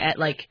called me at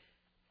like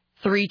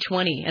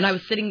 3:20, and I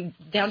was sitting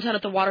downtown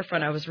at the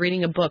waterfront. I was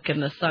reading a book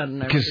in the sun.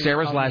 Because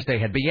Sarah's last day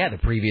had been, the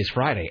previous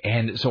Friday.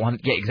 And so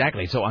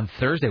exactly. So on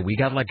Thursday, we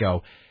got let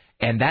go.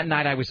 And that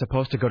night, I was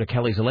supposed to go to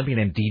Kelly's Olympian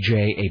and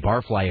DJ a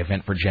Barfly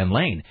event for Jen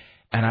Lane.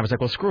 And I was like,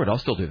 well, screw it, I'll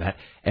still do that.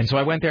 And so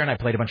I went there and I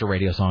played a bunch of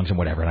radio songs and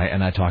whatever.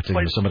 And I talked to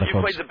some of the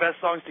folks. You played the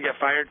best songs to get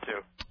fired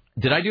to.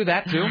 Did I do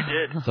that too?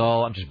 You did.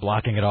 So I'm just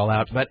blocking it all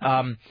out. But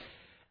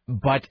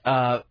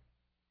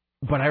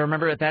I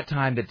remember at that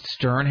time that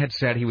Stern had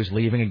said he was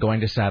leaving and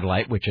going to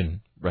Satellite, which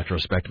in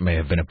retrospect may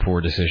have been a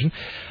poor decision.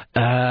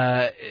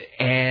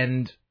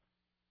 And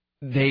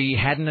they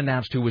hadn't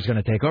announced who was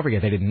going to take over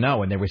yet. They didn't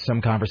know. And there was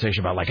some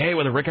conversation about like, hey,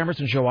 well, the Rick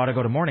Emerson show ought to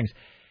go to mornings.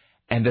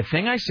 And the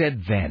thing I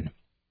said then,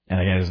 and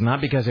again, it's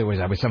not because I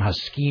was somehow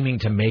scheming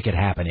to make it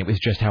happen. It was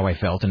just how I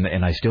felt,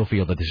 and I still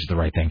feel that this is the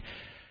right thing.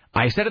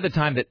 I said at the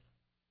time that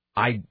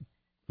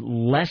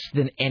less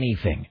than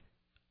anything,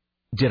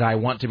 did I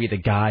want to be the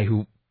guy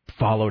who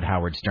followed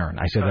Howard Stern.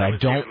 I said that I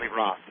don't. David Lee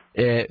Roth.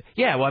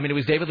 It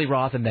was David Lee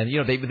Roth, and then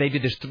they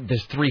did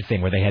this 3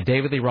 thing where they had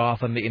David Lee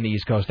Roth in the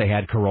East Coast, they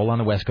had Corolla on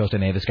the West Coast,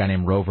 and they had this guy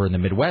named Rover in the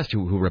Midwest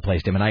who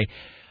replaced him. And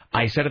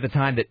I said at the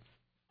time that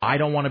I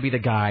don't want to be the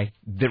guy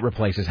that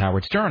replaces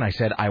Howard Stern. I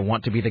said I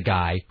want to be the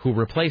guy who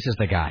replaces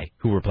the guy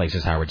who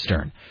replaces Howard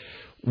Stern.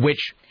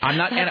 Which I'm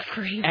not, and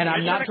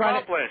I'm not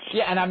trying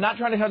to, and I'm not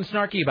trying to sound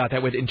snarky about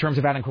that in terms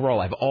of Adam Carolla.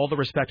 I have all the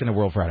respect in the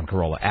world for Adam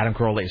Carolla. Adam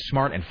Carolla is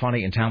smart and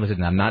funny and talented,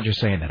 and I'm not just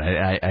saying that.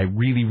 I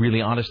really,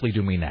 really, honestly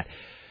do mean that.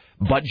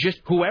 But just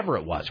whoever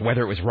it was,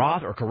 whether it was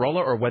Roth or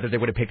Carolla or whether they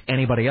would have picked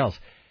anybody else,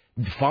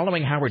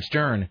 following Howard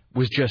Stern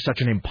was just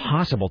such an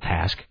impossible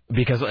task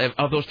because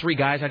of those 3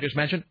 guys I just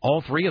mentioned.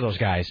 All 3 of those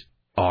guys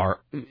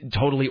are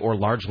totally or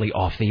largely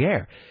off the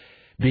air.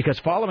 Because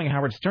following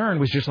Howard Stern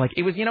was just like,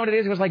 it was, what it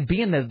is? It was like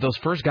being those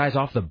first guys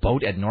off the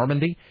boat at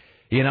Normandy,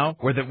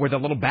 where the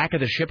little back of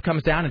the ship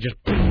comes down and just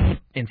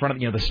in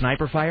front of, the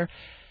sniper fire.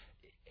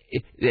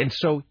 And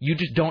so you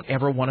just don't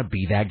ever want to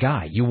be that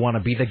guy. You want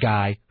to be the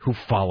guy who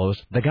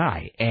follows the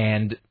guy.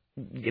 And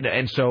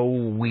and so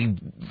we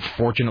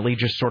fortunately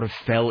just sort of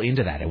fell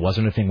into that. It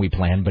wasn't a thing we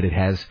planned, but it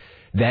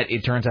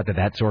turns out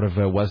that sort of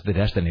was the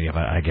destiny of it,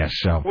 I guess.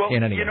 So, well,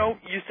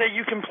 you say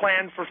you can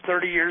plan for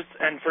 30 years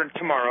and for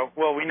tomorrow.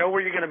 Well, we know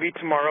where you're going to be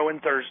tomorrow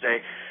and Thursday.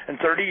 And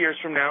 30 years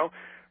from now,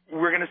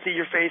 we're going to see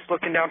your face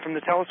looking down from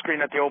the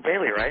telescreen at the Old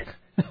Bailey, right?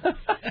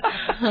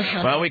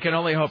 Well, we can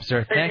only hope,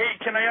 sir. Hey,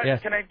 can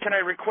I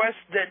request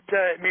that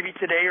maybe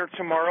today or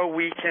tomorrow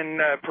we can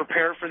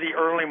prepare for the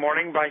early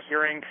morning by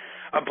hearing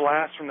a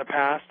blast from the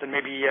past and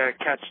maybe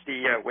catch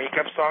the Wake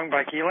Up song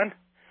by Keelan?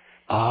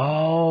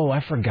 Oh, I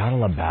forgot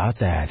all about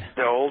that.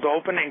 The old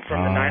opening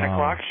from the 9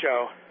 o'clock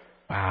show.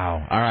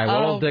 Wow. All right,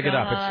 well, we'll dig it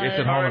up. It's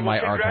at home in my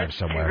archive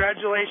somewhere.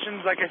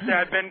 Congratulations. Like I said,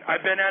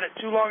 I've been at it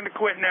too long to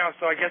quit now,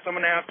 so I guess I'm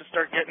going to have to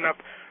start getting up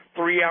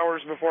 3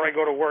 hours before I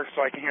go to work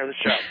so I can hear the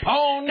show.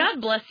 Oh,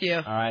 God bless you.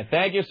 All right.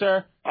 Thank you,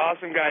 sir.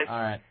 Awesome, guys.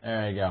 All right.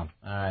 There you go.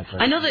 All right.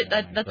 I know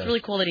that's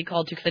really cool that he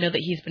called, too, because I know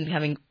that he's been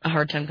having a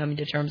hard time coming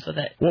to terms with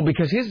it. Well,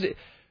 because here's the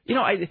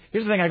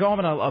thing. I go home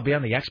and I'll be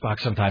on the Xbox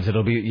sometimes.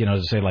 It'll be,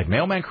 say like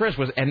Mailman Chris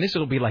was, and this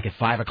will be like at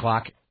 5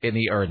 o'clock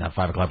or not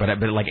 5 o'clock, but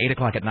like 8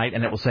 o'clock at night,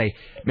 and it will say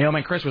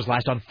Mailman Chris was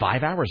last on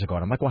 5 hours ago,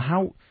 and I'm like, well,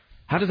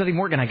 how does that even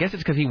work? And I guess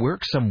it's because he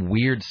works some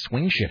weird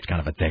swing shift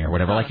kind of a thing or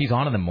whatever. Like he's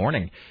on in the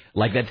morning,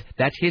 like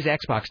that's his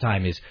Xbox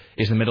time is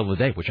the middle of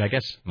the day, which I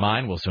guess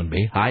mine will soon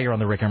be. Hi, you're on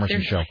the Rick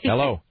Emerson Show.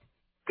 Hello.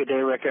 Good day,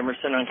 Rick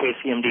Emerson on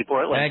KCMD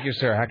Portland. Thank you,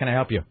 sir. How can I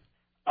help you?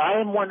 I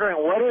am wondering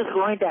what is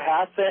going to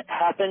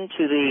happen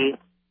to the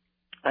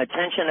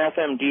Attention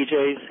FM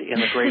DJs in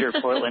the greater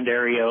Portland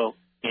area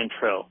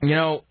intro.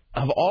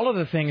 Of all of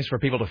the things for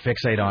people to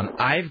fixate on,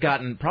 I've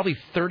gotten probably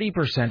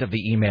 30% of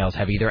the emails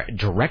have either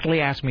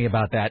directly asked me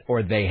about that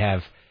or they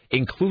have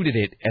included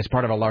it as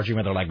part of a large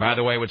email. They're like, by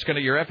the way, what's going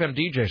to your FM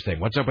DJs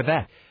thing? What's up with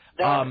that?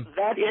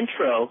 That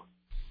intro,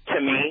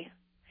 to me,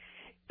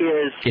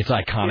 it's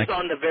iconic. Is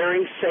on the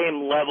very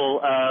same level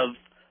of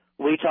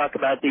we talk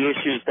about the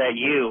issues that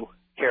you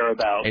care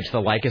about. It's the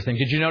Lycus thing.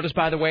 Did you notice,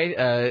 by the way,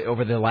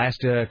 over the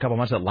last couple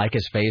months that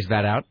Lycus phased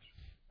that out?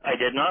 I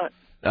did not.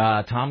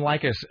 Tom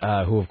Lycus,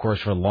 who, of course,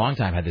 for a long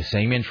time had the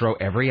same intro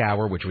every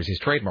hour, which was his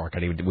trademark,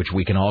 which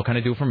we can all kind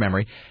of do from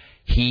memory.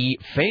 He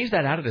phased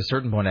that out at a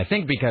certain point, I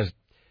think because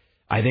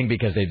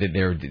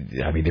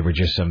there were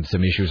just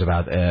some issues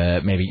about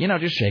maybe,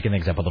 just shaking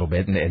things up a little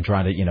bit and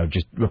trying to,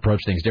 just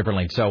approach things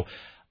differently. So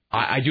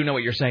I do know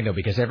what you're saying, though,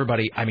 because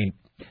everybody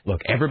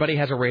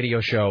has a radio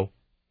show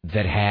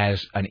that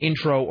has an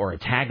intro or a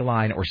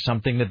tagline or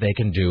something that they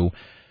can do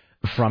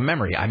from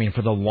memory. I mean,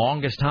 for the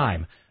longest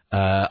time,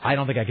 I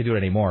don't think I could do it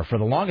anymore. For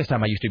the longest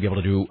time, I used to be able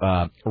to do,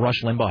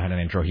 Rush Limbaugh had an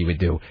intro he would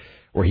do,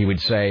 where he would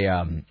say,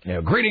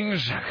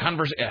 greetings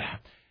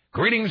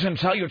and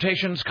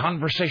salutations,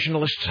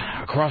 conversationalists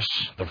across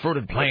the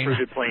fruited plain.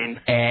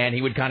 And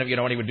he would kind of,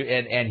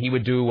 and he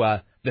would do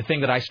the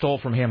thing that I stole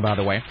from him, by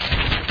the way.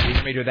 He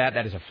made me do that.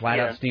 That is a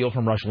flat-out steal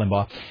from Rush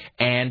Limbaugh.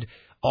 And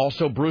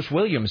also, Bruce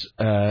Williams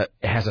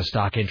has a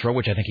stock intro,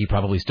 which I think he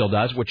probably still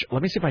does,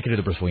 let me see if I can do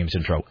the Bruce Williams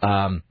intro.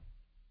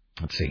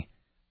 Let's see.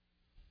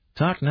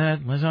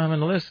 TalkNet, I'm going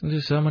to listen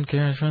to someone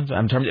cares.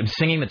 I'm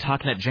singing the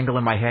TalkNet jingle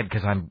in my head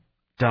because I'm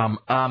dumb.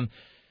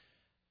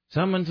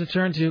 Someone to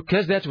turn to,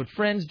 because that's what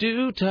friends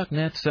do.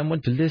 TalkNet,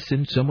 someone to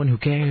listen, someone who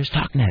cares.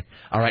 TalkNet.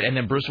 All right, and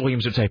then Bruce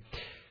Williams would say,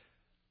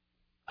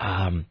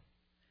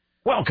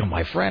 welcome,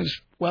 my friends.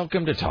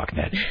 Welcome to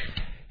TalkNet.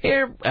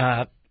 Here,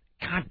 God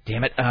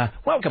damn it.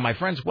 Welcome, my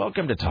friends.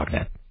 Welcome to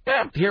TalkNet.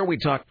 Here we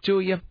talk to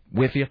you,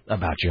 with you,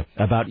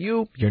 about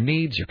you, your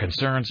needs, your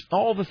concerns,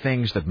 all the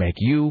things that make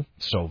you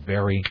so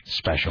very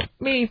special.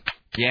 Me,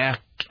 yeah,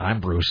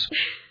 I'm Bruce.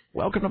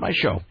 Welcome to my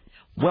show.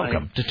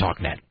 Welcome to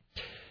TalkNet.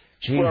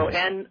 Jeez. Well,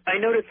 and I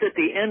noticed at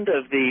the end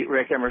of the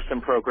Rick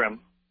Emerson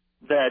program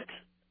that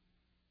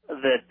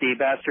the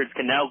bastards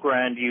can now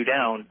grind you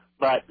down,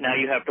 but now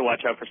you have to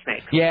watch out for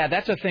snakes. Yeah,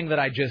 that's a thing that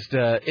I just,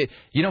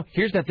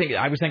 here's that thing.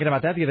 I was thinking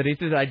about that the other day.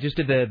 I just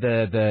did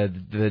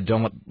the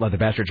don't let the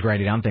bastards grind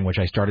you down thing, which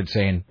I started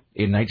saying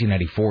in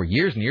 1994,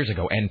 years and years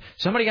ago. And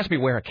somebody asked me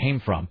where it came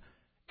from.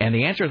 And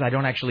the answer is I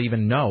don't actually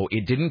even know.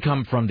 It didn't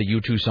come from the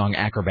U2 song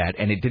Acrobat,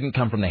 and it didn't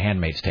come from The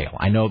Handmaid's Tale.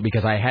 I know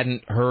because I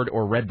hadn't heard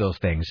or read those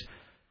things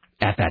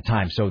at that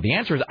time. So the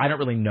answer is I don't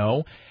really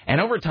know. And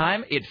over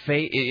time,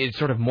 it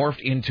sort of morphed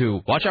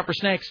into watch out for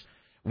snakes,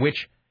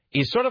 which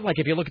is sort of like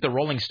if you look at the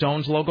Rolling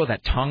Stones logo,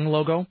 that tongue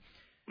logo.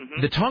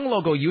 Mm-hmm. The tongue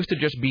logo used to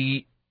just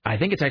be, I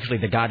think it's actually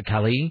the god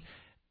Kali,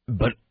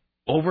 but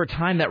over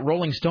time that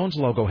Rolling Stones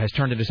logo has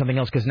turned into something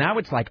else because now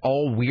it's like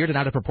all weird and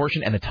out of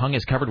proportion and the tongue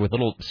is covered with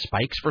little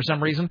spikes for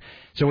some reason.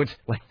 So it's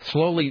like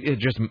slowly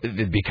just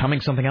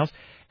becoming something else.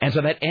 And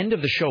so that end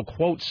of the show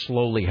quote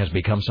slowly has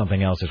become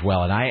something else as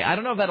well. And I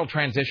don't know if that'll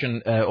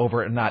transition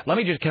over or not.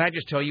 Can I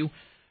just tell you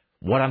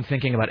what I'm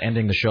thinking about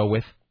ending the show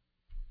with?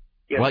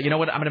 Yes. Well, you know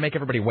what? I'm going to make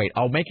everybody wait.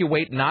 I'll make you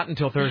wait not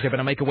until Thursday, but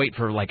I'll make you wait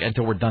for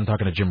until we're done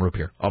talking to Jim Roop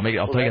here. I'll tell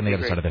you on the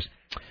other side of this.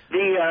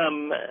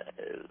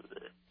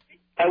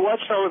 I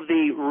watched all of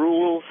the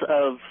rules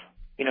of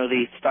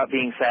the Stop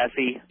Being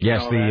Sassy.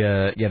 Yes,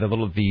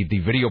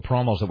 the video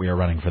promos that we are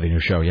running for the new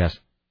show. Yes.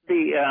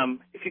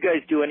 If if you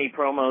guys do any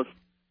promos,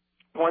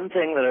 one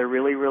thing that I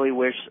really, really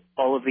wish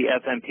all of the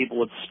FM people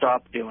would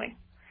stop doing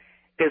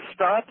is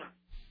stop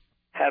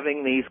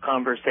having these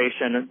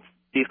conversations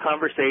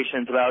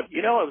about,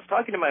 I was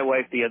talking to my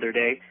wife the other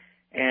day,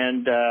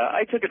 and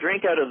I took a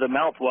drink out of the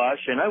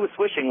mouthwash, and I was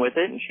swishing with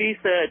it, and she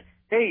said,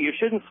 hey, you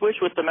shouldn't swish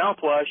with the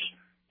mouthwash.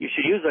 You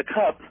should use a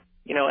cup,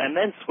 and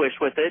then swish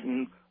with it,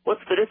 and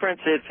what's the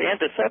difference? It's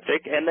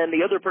antiseptic. And then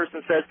the other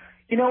person says,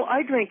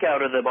 I drink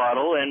out of the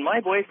bottle, and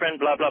my boyfriend,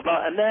 blah, blah,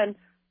 blah.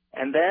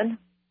 And then,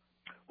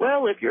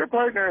 well, if your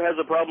partner has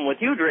a problem with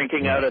you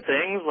drinking out of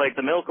things like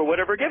the milk or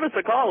whatever, give us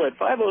a call at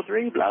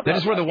 503, blah, blah, blah. That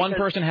is where the one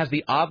person has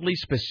the oddly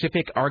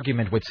specific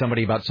argument with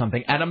somebody about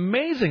something, and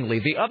amazingly,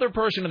 the other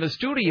person in the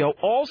studio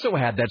also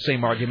had that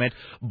same argument,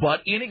 but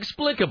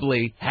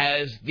inexplicably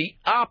has the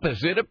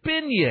opposite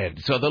opinion.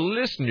 So the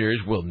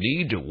listeners will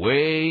need to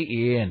weigh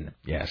in.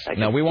 Yes.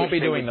 No, we won't be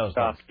doing those.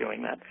 Stop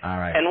doing that. All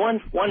right. And one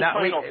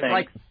final thing.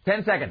 Like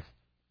 10 seconds.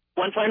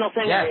 One final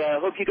thing. Yes. I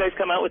hope you guys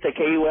come out with a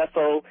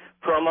KUFO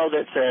promo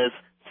that says,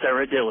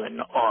 Sarah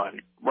Dillon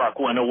on Rock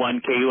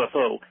 101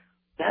 KUFO.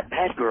 That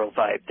bad girl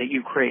vibe that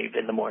you crave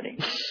in the morning.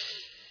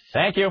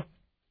 Thank you.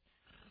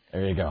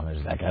 There you go.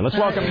 There's that guy. Let's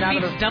welcome now to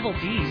the double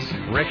D's.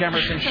 Rick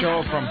Emerson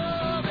Show from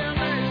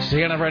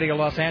CNN Radio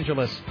Los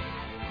Angeles.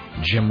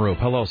 Jim Roop.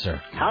 Hello, sir.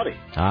 Howdy.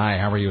 Hi.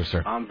 How are you,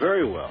 sir? I'm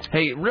very well.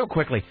 Hey, real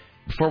quickly,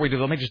 before we do,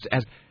 let me just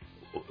ask,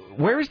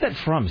 where is that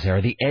from,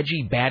 Sarah? The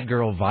edgy bad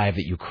girl vibe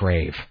that you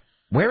crave.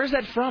 Where is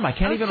that from? I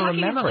can't even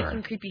remember. About, like,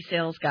 some creepy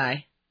sales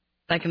guy.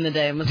 Back in the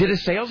day. Did a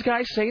sales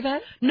guy say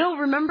that? No,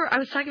 remember? I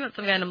was talking about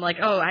some guy, and I'm like,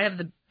 I have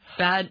the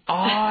bad... Oh,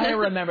 I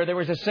remember. There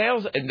was a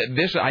sales...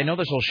 I know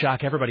this will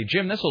shock everybody.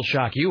 Jim, this will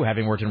shock you,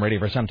 having worked in radio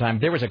for some time.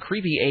 There was a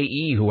creepy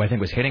AE who I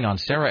think was hitting on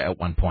Sarah at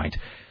one point,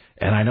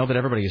 and I know that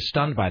everybody is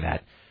stunned by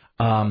that.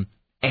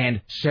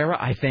 And Sarah,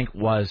 I think,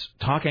 was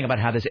talking about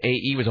how this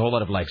AE was a whole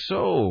lot of like,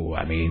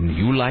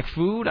 you like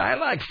food? I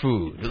like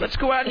food. Let's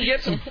go out and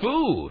get some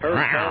food.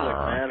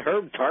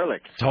 Herb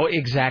Tarlick. So,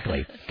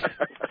 exactly.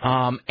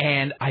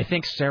 And I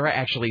think Sarah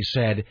actually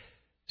said,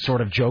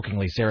 sort of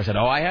jokingly, Sarah said,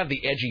 I have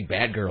the edgy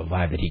bad girl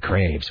vibe that he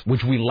craves,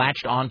 which we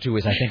latched onto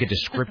as, I think, a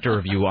descriptor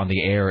of you on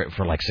the air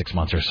for like 6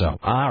 months or so.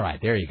 All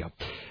right, there you go.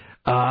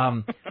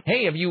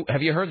 Hey, have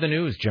you heard the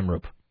news, Jim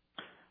Roop?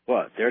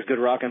 What, there's good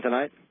rockin'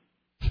 tonight?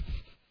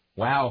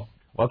 Wow.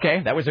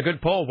 Okay, that was a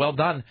good poll. Well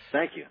done.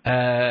 Thank you.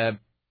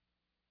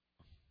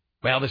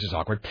 Well, this is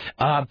awkward.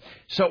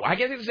 So I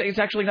guess it's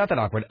actually not that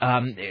awkward.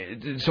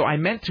 So I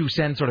meant to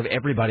send sort of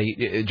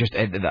everybody just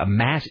a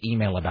mass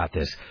email about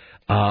this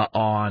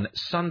on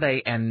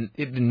Sunday and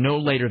no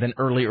later than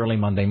early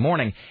Monday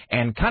morning.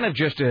 And kind of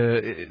just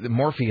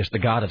Morpheus, the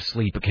god of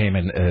sleep, came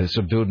and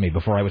subdued me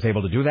before I was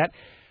able to do that.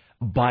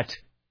 But...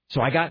 So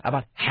I got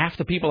about half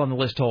the people on the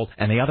list told,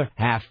 and the other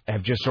half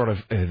have just sort of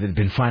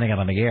been finding out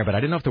on the air, but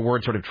I didn't know if the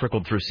word sort of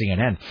trickled through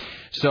CNN.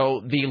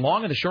 So the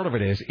long and the short of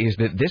it is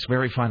that this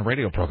very fine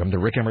radio program, the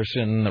Rick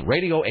Emerson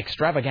Radio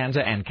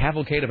Extravaganza and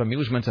Cavalcade of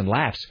Amusements and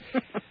Laughs,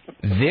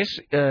 this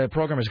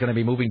program is going to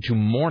be moving to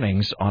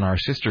mornings on our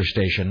sister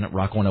station,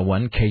 Rock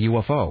 101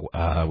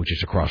 KUFO, which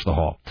is across the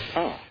hall.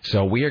 Oh.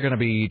 So we are going to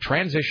be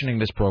transitioning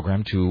this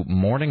program to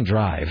morning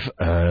drive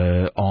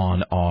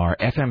on our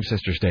FM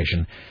sister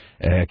station,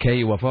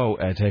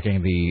 KUFO,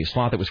 taking the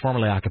slot that was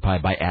formerly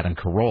occupied by Adam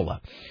Carolla.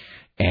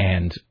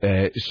 And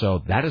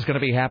so that is going to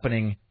be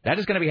happening. That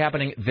is going to be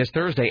happening this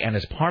Thursday. And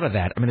as part of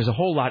that, there's a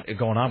whole lot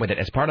going on with it.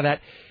 As part of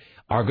that,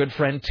 our good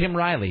friend Tim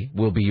Riley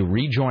will be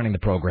rejoining the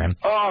program.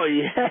 Oh,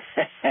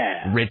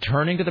 yeah.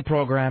 Returning to the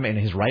program in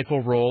his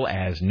rightful role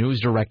as news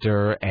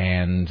director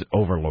and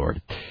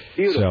overlord.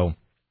 Beautiful. So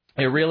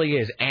it really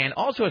is. And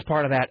also as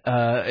part of that,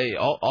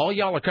 all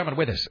y'all are coming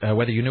with us,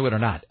 whether you knew it or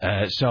not.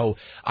 So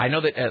I know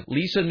that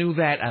Lisa knew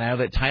that, and I know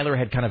that Tyler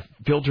had kind of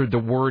filtered the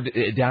word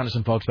down to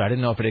some folks, but I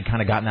didn't know if it had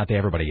kind of gotten out to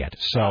everybody yet.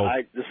 So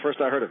this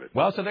first I heard of it.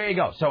 Well, so there you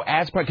go. So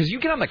as part, because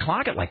you get on the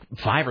clock at like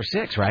 5 or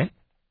 6, right?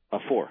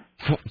 4.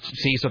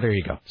 See, so there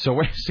you go.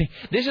 So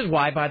this is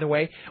why, by the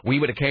way, we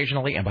would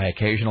occasionally, and by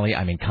occasionally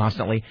I mean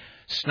constantly,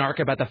 snark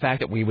about the fact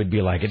that we would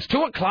be like, it's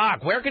 2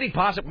 o'clock. Where could he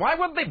possibly? Why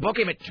wouldn't they book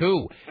him at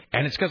 2?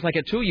 And it's because like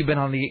at 2 you've been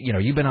on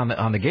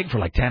the gig for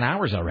like 10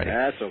 hours already.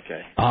 That's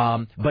okay.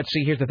 But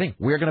see, here's the thing: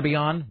 we're going to be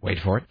on. Wait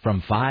for it,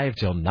 from 5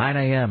 till 9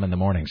 a.m. in the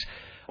mornings.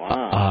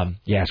 Wow.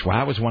 Yes,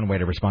 wow is one way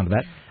to respond to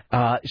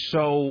that.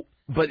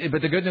 But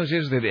the good news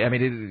is that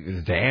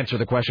to answer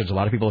the questions a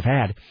lot of people have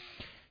had.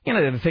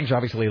 The things are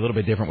obviously a little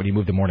bit different when you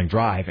move to morning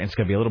drive, and it's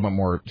going to be a little bit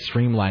more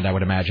streamlined, I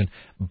would imagine.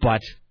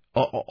 But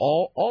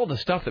all the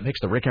stuff that makes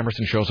the Rick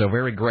Emerson Show so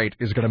very great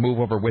is going to move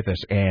over with us,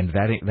 and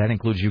that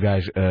includes you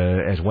guys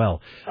as well.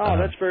 Oh,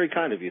 that's very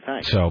kind of you.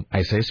 Thanks. So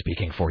I say,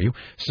 speaking for you.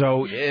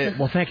 So,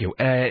 well, thank you.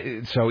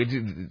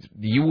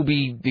 You will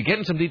be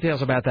getting some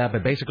details about that,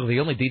 but basically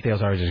the only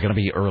details are is going to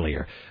be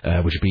earlier,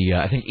 which would be,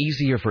 I think,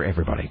 easier for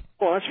everybody.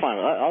 Well, that's fine.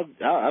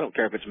 I don't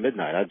care if it's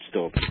midnight. I'd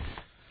still...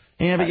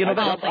 Yeah,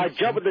 but I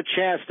jump at the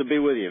chance to be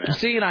with you, man.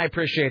 See, and I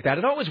appreciate that.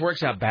 It always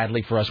works out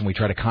badly for us when we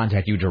try to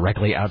contact you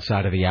directly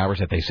outside of the hours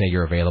that they say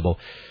you're available,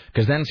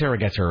 because then Sarah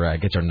gets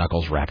her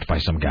knuckles wrapped by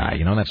some guy.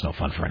 That's no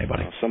fun for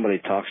anybody. Somebody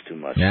talks too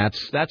much.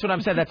 That's what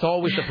I'm saying. That's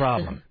always the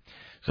problem.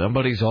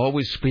 Somebody's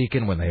always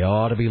speaking when they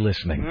ought to be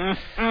listening.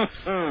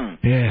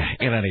 Yeah,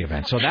 in any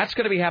event. So that's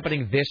going to be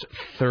happening this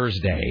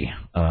Thursday.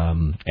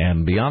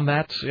 And beyond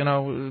that,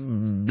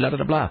 blah,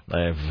 blah, blah.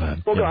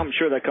 I'm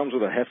sure that comes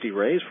with a hefty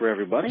raise for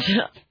everybody.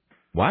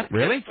 What?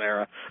 Really?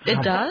 Sarah.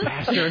 It does?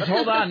 Bastards.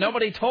 Hold on.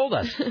 Nobody told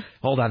us.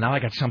 Hold on. Now I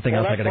got something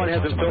else I got to talk to them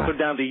about. That hasn't filtered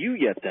down to you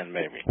yet, then,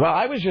 maybe. Well,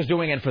 I was just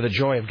doing it for the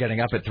joy of getting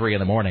up at 3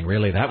 a.m.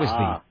 Really,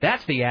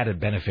 that's the added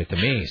benefit to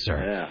me,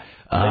 sir. Yeah.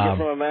 Take it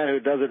from a man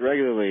who does it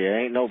regularly. It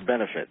ain't no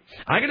benefit.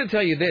 I got to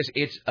tell you this.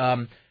 It's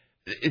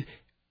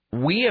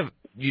we have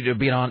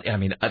been on. I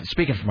mean,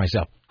 speaking for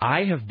myself,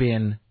 I have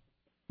been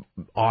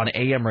on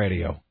AM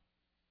radio,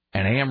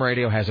 and AM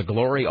radio has a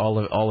glory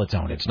all its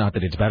own. It's not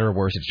that it's better or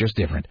worse. It's just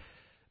different.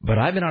 But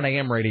I've been on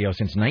AM radio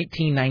since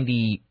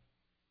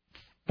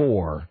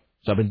 1994,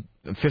 so I've been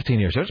 15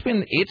 years. So it's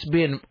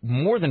been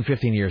more than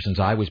 15 years since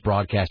I was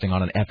broadcasting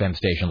on an FM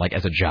station, like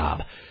as a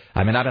job.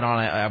 I mean, I've been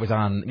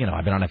on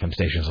FM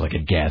stations like a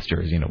guest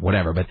or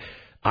whatever, but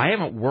I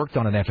haven't worked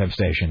on an FM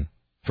station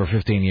for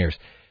 15 years.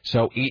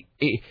 So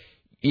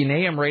in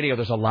AM radio,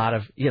 there's a lot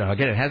of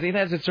again, it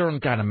has its own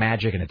kind of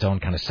magic and its own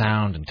kind of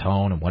sound and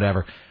tone and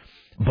whatever.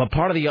 But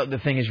part of the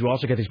thing is you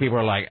also get these people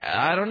who are like,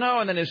 I don't know,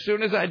 and then as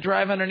soon as I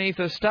drive underneath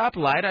a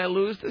stoplight, I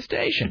lose the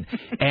station.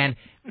 And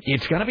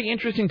it's going to be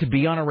interesting to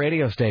be on a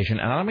radio station,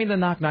 and I don't mean to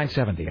knock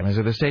 970. I mean,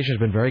 so the station has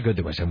been very good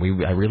to us, and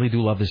I really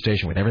do love the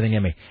station with everything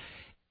in me.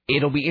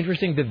 It'll be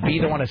interesting to be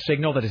on a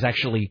signal that is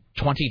actually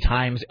 20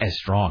 times as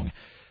strong.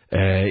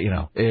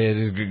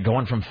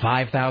 Going from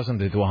 5,000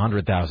 to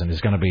 100,000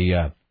 is going to be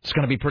it's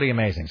going to be pretty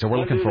amazing. So we're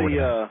looking forward to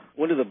that.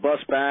 When do the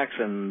bus backs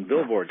and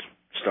billboards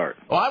start?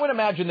 Well, I would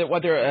imagine that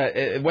what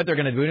they're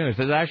going to do is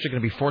they're actually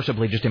going to be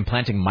forcibly just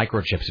implanting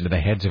microchips into the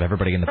heads of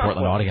everybody in the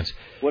Portland audience.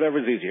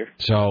 Whatever's easier.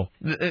 So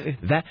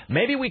that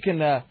maybe we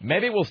can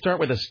maybe we'll start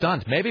with a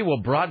stunt. Maybe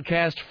we'll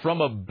broadcast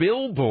from a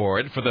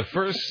billboard for the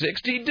first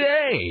 60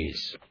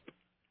 days.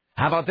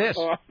 How about this?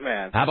 Oh,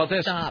 man. How about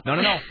this? Stop. No,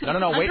 wait.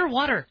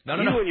 Underwater. No.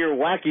 You and your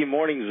wacky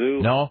morning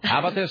zoo. No. How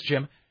about this,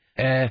 Jim?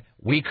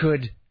 We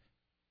could.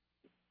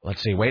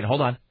 Let's see. Wait,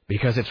 hold on.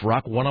 Because it's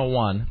Rock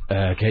 101,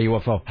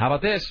 KUFO. How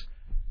about this?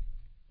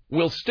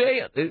 We'll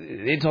stay.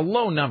 It's a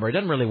low number. It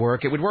doesn't really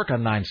work. It would work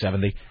on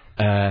 970.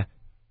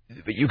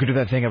 But you could do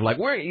that thing of like,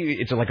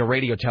 it's like a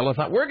radio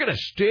telethon. We're going to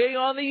stay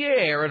on the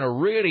air in a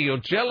radio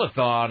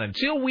telethon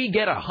until we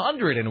get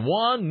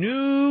 101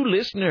 new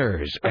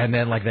listeners. And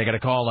then like they got to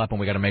call up and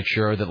we got to make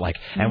sure that like,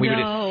 and we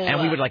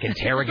would like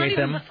interrogate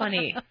them.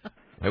 Funny.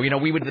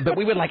 We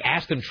would like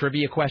ask them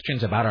trivia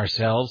questions about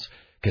ourselves.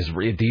 Because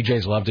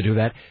DJs love to do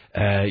that.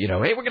 Hey, we're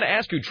going to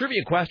ask you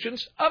trivia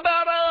questions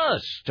about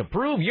us to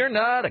prove you're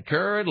not a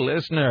current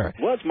listener.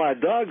 What's my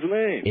dog's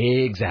name?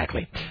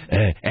 Exactly.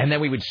 And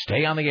then we would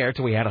stay on the air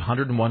till we had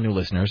 101 new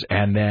listeners,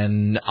 and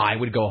then I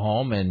would go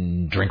home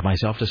and drink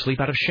myself to sleep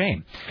out of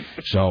shame.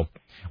 So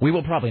we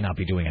will probably not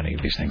be doing any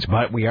of these things,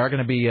 but we are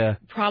going to be...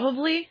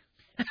 Probably?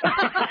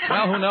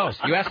 Well, who knows?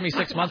 You ask me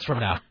 6 months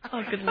from now.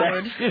 Oh, good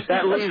Lord.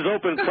 That leaves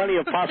open plenty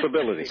of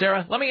possibilities.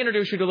 Sarah, let me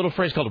introduce you to a little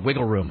phrase called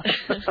wiggle room.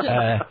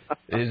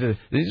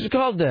 It's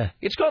called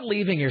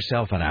leaving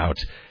yourself an out.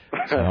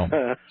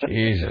 So,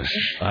 Jesus.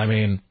 I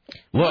mean,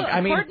 look,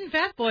 Bart and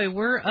Fat Boy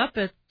were up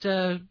at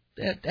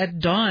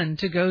dawn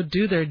to go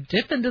do their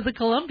dip into the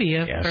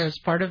Columbia as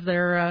part of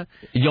their...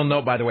 You'll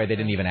note, by the way, they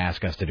didn't even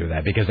ask us to do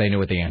that because they knew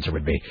what the answer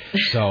would be.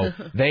 So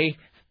they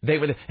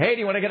would, hey,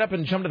 do you want to get up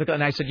and jump to the...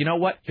 And I said, you know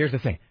what? Here's the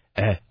thing.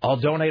 I'll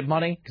donate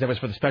money, because that was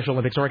for the Special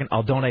Olympics Oregon.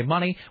 I'll donate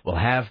money. We'll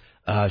have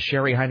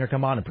Sherry Heiner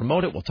come on and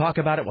promote it. We'll talk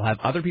about it. We'll have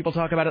other people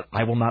talk about it.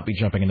 I will not be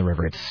jumping in the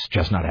river. It's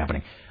just not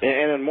happening.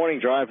 And in Morning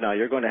Drive now,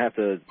 you're going to have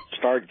to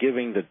start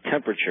giving the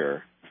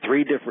temperature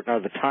three different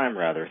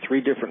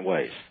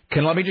ways.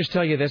 Let me just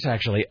tell you this,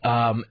 actually.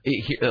 Let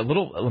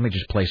me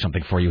just play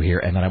something for you here,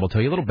 and then I will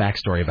tell you a little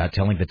backstory about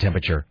telling the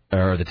temperature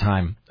or the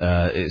time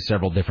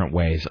several different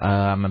ways.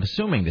 I'm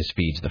assuming this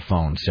feeds the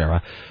phone,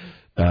 Sarah.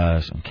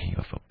 Some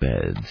KUFO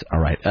beds. All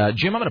right.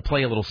 Jim, I'm going to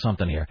play a little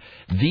something here.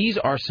 These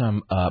are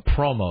some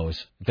promos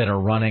that are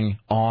running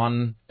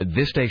on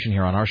this station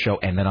here on our show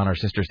and then on our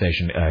sister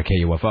station,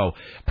 KUFO,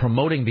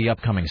 promoting the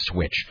upcoming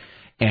Switch.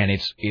 And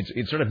it's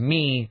sort of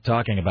me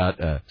talking about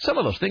some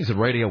of those things in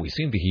radio we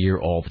seem to hear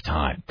all the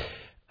time.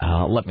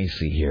 Let me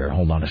see here.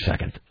 Hold on a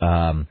second.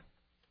 All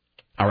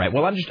right.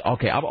 Well,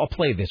 I'll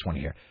play this one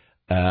here.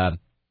 Let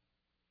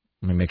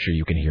me make sure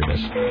you can hear this.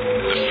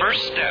 The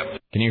first step.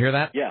 Can you hear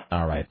that? Yeah.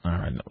 All right.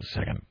 A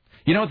second.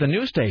 You know, at the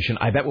news station,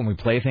 I bet when we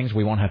play things,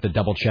 we won't have to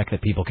double check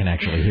that people can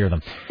actually hear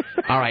them.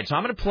 All right. So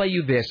I'm going to play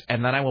you this,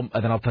 and then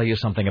I'll tell you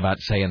something about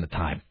saying the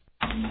time.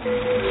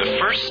 The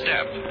first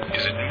step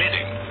is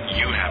admitting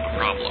you have a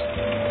problem.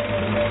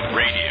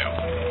 Radio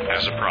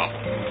has a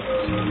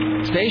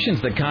problem.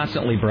 Stations that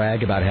constantly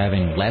brag about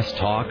having less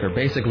talk are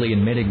basically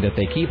admitting that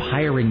they keep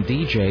hiring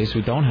DJs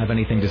who don't have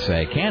anything to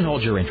say, can't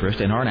hold your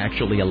interest, and aren't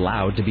actually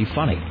allowed to be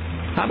funny.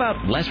 How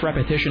about less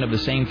repetition of the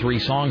same 3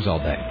 songs all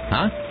day?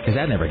 Huh? Because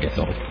that never gets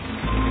old.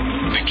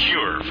 The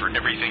cure for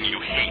everything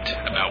you hate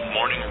about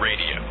morning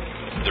radio.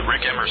 The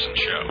Rick Emerson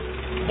Show.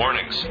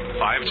 Mornings,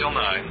 5 till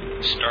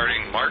 9,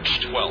 starting March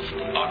 12th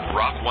on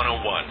Rock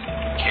 101,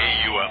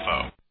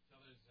 KUFO.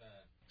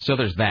 So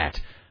there's that.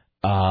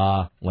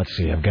 Let's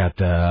see. I've got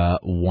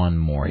one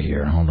more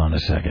here. Hold on a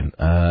second.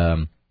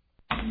 The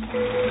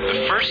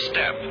first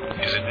step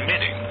is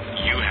admitting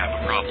you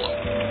have a problem.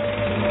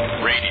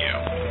 Radio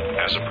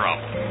has a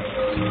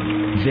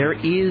problem. There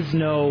is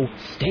no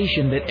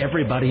station that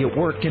everybody at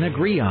work can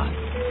agree on.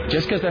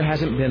 Just because there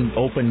hasn't been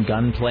open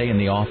gunplay in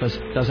the office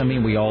doesn't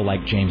mean we all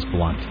like James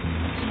Blunt.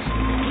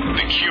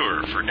 The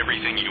cure for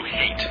everything you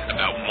hate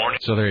about morning.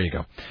 So there you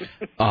go.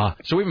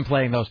 So we've been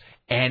playing those,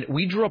 and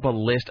we drew up a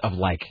list of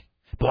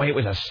boy, it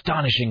was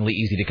astonishingly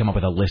easy to come up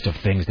with a list of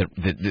things that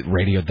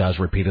radio does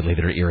repeatedly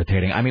that are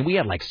irritating. I mean, we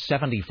had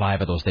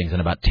 75 of those things in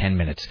about 10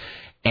 minutes.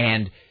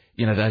 And,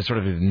 I sort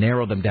of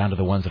narrowed them down to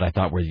the ones that I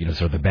thought were,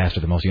 sort of the best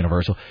or the most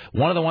universal.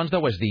 One of the ones, though,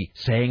 was the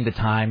saying the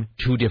time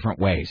 2 different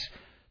ways.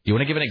 Do you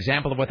want to give an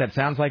example of what that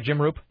sounds like,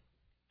 Jim Roop?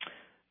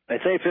 They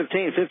say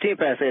 15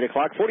 past 8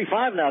 o'clock,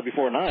 45 now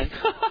before 9.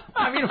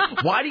 I mean,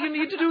 why do you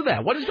need to do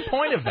that? What is the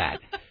point of that?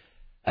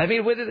 I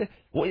mean, can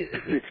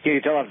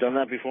you tell I've done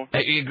that before?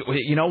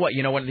 You know what?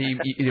 You know what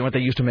they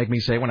used to make me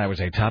say when I was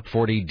a top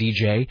 40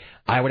 DJ?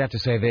 I would have to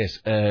say this.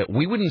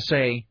 We wouldn't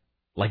say,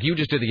 like you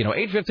just did,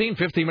 8:15,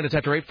 15 minutes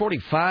after 8,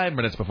 45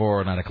 minutes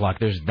before 9 o'clock.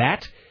 There's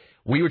that.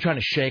 We were trying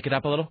to shake it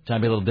up a little,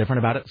 trying to be a little different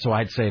about it. So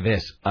I'd say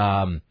this,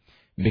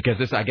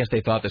 because I guess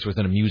they thought this was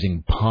an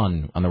amusing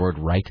pun on the word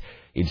right.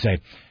 You'd say,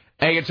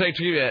 hey, it's 8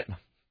 to you yet.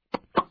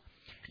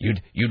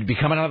 You'd be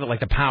coming out of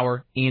the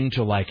power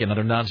into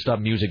another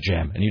nonstop music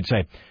jam, and you'd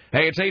say,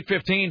 "Hey, it's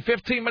 8:15,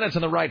 15 minutes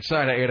on the right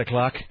side of 8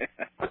 o'clock."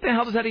 What the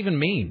hell does that even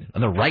mean?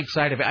 On the right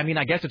side of it? I mean,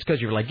 I guess it's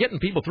because you're getting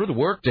people through the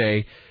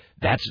workday.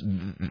 That's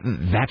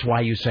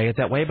why you say it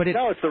that way. But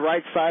no, it's the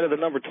right side of the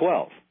number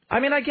 12. I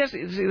mean, I guess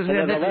it's and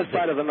then the left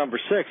side of the number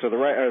 6, or the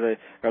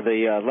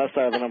left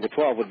side of the number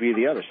 12 would be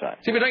the other side.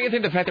 See, but don't you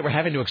think the fact that we're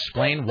having to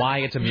explain why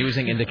it's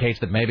amusing indicates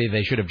that maybe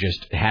they should have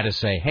just had to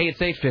say, "Hey, it's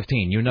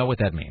 8:15." You know what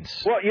that means.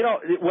 Well,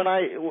 when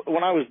I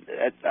was,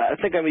 I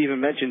think I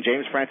even mentioned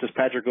James Francis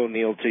Patrick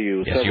O'Neill to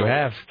you. Yes, you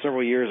have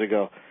several years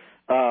ago.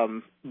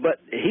 But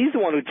he's the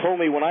one who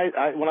told me when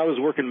I was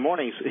working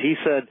mornings. He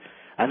said,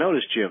 I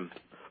noticed, Jim,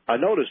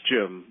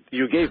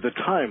 you gave the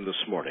time this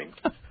morning,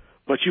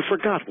 but you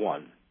forgot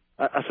one.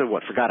 I said,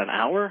 what, forgot an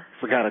hour?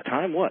 Forgot a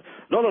time? What?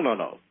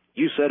 No.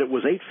 You said it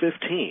was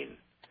 8:15,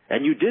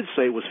 and you did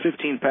say it was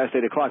 15 past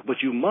 8 o'clock,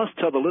 but you must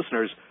tell the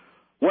listeners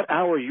what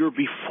hour you're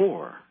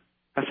before.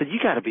 I said, you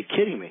got to be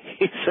kidding me.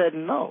 He said,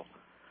 no.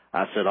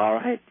 I said, all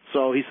right.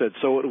 So he said,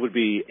 so it would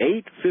be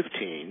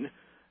 8:15,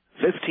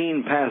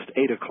 15 past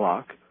 8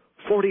 o'clock,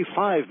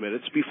 45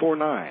 minutes before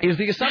 9. Is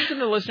the assumption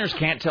the listeners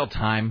can't tell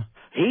time?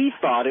 He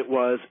thought it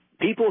was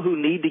people who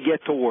need to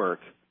get to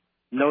work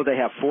know they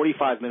have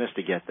 45 minutes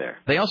to get there.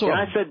 They also. And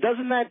I said,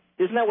 isn't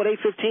that what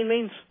 8:15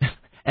 means?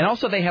 And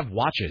also, they have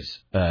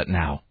watches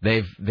now.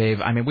 They've.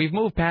 I mean, we've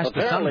moved past the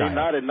sundial. Apparently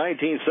not in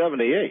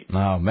 1978.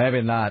 No,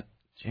 maybe not.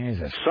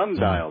 Jesus.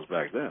 Sundials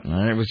back then.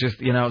 It was just,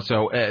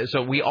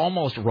 so we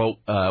almost wrote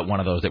one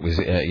of those that was,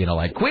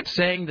 quit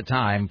saying the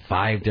time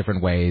 5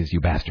 different ways,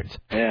 you bastards.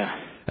 Yeah.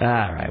 All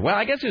right. Well,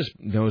 I guess it's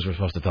those we're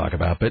supposed to talk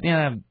about, but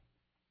yeah.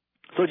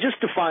 So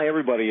just defy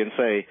everybody and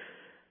say,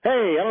 hey,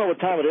 I don't know what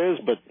time it is,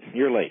 but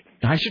you're late.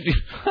 I should be.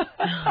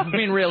 I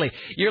mean, really,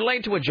 you're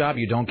late to a job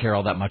you don't care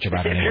all that much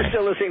about anyway. If you're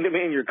still listening to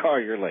me in your car,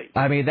 you're late.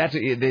 I mean,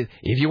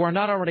 if you are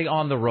not already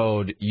on the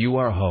road, you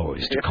are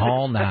hosed.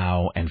 Call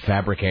now and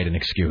fabricate an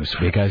excuse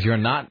because you're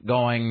not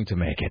going to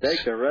make it.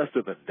 Take the rest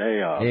of the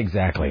day off.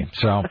 Exactly.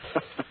 So,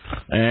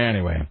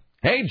 anyway.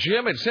 Hey,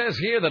 Jim, it says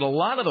here that a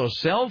lot of those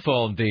cell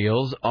phone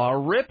deals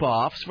are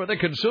rip-offs for the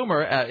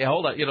consumer.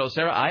 Hold on.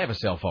 Sarah, I have a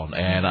cell phone,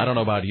 and I don't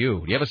know about you.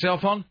 Do you have a cell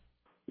phone?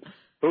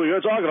 Who,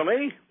 you're talking to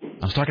me?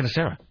 I was talking to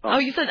Sarah. Oh,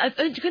 you said, I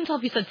couldn't tell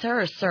if you said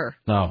Sarah or sir.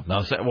 No,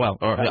 well,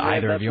 or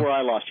either of you. That's where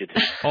I lost you.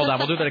 Hold on,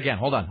 we'll do that again.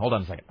 Hold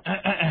on a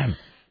second.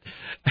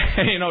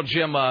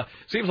 Jim,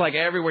 seems like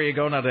everywhere you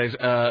go nowadays,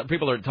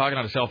 people are talking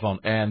on a cell phone,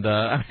 and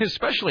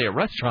especially at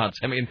restaurants.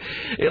 I mean,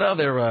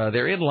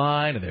 they're in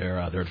line, and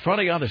they're in front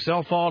of you on their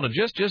cell phone, and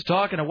just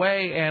talking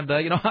away. And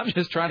I'm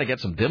just trying to get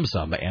some dim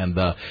sum, and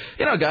a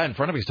guy in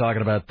front of me is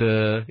talking about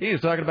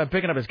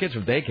picking up his kids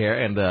from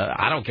daycare, and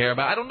I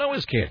don't know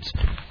his kids.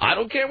 I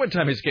don't care what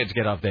time his kids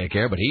get off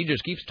daycare, but he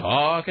just keeps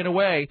talking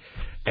away,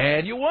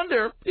 and you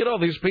wonder,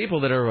 these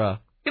people that are.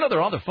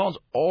 They're on their phones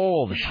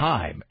all the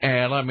time.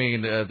 And, I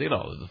mean,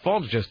 the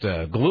phone's just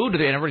glued to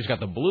it. Everybody's got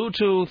the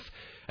Bluetooth.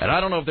 And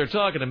I don't know if they're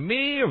talking to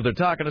me or if they're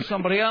talking to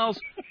somebody else.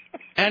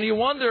 And you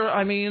wonder,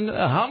 I mean,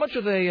 how much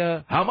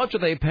are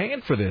they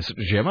paying for this,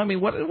 Jim? I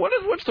mean,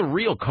 what's the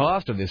real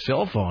cost of this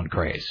cell phone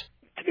craze?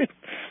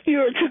 You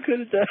are too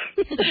good at that.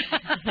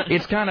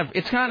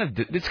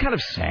 It's kind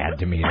of sad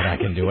to me that I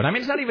can do it. I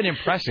mean, it's not even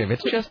impressive.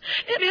 It's just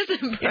It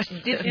is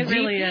impressive. It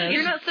really is.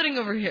 You're not sitting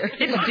over here.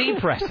 it's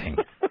depressing.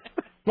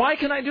 Why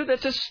can I do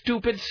that? That's a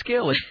stupid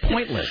skill. It's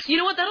pointless. You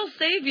know what? That'll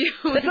save you.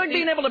 It's like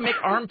being able to make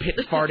armpit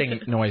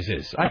farting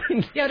noises. I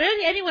mean, Yeah,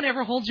 did anyone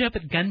ever hold you up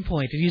at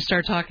gunpoint if you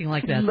start talking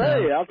like that?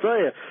 Hey, I'll tell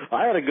you,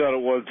 I had a gun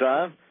at one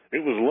time.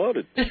 It was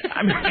loaded.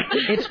 I mean,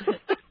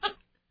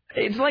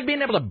 it's like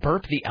being able to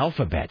burp the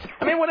alphabet.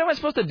 I mean, what am I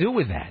supposed to do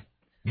with that?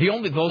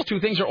 Those two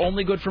things are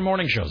only good for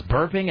morning shows: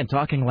 burping and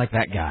talking like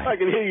that guy. I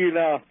can hear you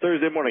now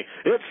Thursday morning.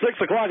 It's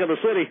 6:00 in the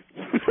city.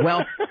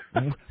 Well,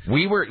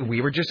 we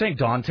were just saying,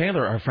 Don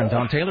Taylor, our friend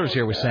Don Taylor is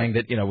here, was saying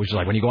that, which is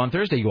like, when you go on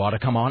Thursday, you ought to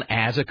come on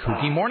as a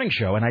kooky morning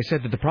show. And I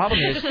said that the problem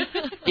is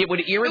it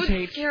would irritate. It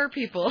would scare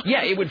people.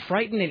 Yeah, it would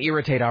frighten and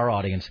irritate our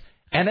audience.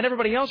 And then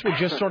everybody else would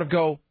just sort of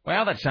go,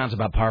 well, that sounds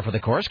about par for the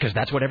course, because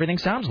that's what everything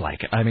sounds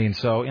like. I mean,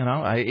 so,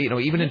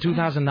 even in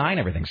 2009,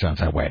 everything sounds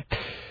that way.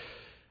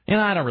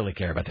 I don't really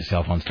care about the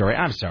cell phone story.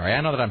 I'm sorry. I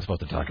know that I'm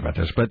supposed to talk about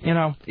this, but,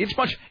 it's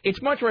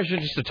much worse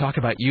just to talk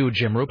about you,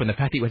 Jim Roop, and the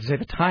fact that you had to say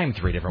the time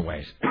 3 different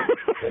ways.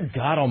 Good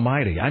God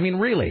almighty. I mean,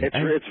 really.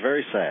 It's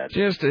very sad.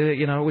 Just,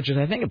 which is,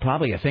 I think,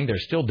 probably a thing they're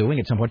still doing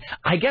at some point.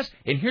 I guess,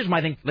 and here's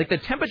my thing, like the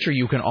temperature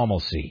you can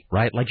almost see,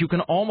 right? Like you can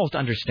almost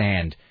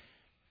understand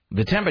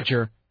the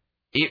temperature.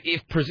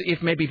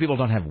 If maybe people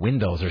don't have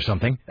windows or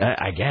something,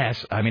 I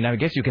guess. I mean, I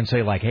guess you can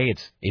say, like, hey,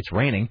 it's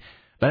raining.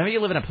 But I mean, you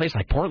live in a place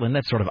like Portland,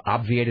 that's sort of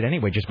obviated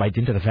anyway, just by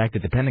dint of the fact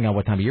that depending on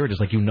what time of year it is,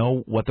 like,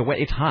 what the way,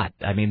 it's hot.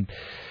 I mean,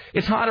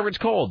 it's hot or it's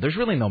cold. There's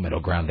really no middle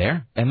ground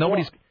there, and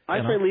nobody's. I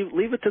say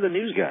leave it to the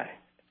news guy.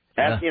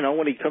 Ask,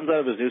 when he comes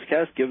out of his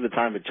newscast, give the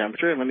time and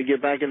temperature, and let me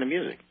get back into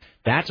music.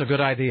 That's a good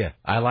idea.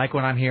 I like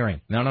what I'm hearing.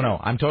 No.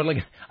 I'm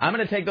going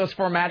to take those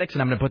formatics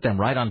and I'm going to put them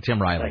right on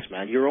Tim Riley. Thanks,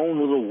 man. Your own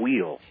little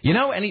wheel.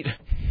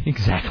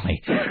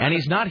 Exactly. And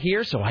he's not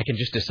here, so I can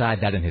just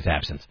decide that in his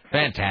absence.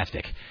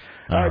 Fantastic.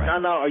 All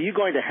right. Now, are you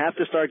going to have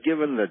to start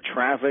giving the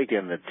traffic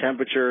and the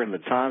temperature and the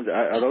times?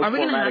 Are those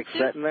formatics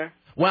set in there?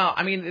 Well,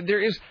 I mean, there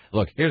is.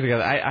 Look, here's the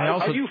other. I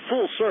also. Are you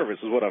full service?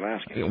 Is what I'm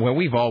asking. Well,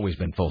 we've always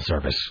been full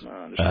service.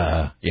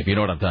 If you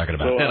know what I'm talking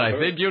about, and I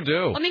think you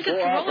do. I mean,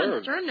 because Corolla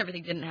and Stern and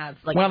everything didn't have.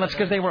 Well, that's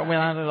because they were.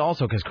 Well,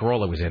 also because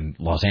Corolla was in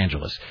Los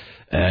Angeles,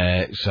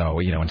 and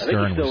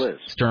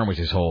Stern was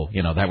his whole.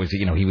 That was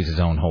he was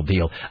his own whole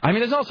deal. I mean,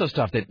 there's also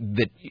stuff that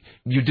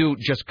you do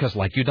just because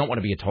you don't want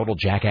to be a total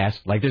jackass.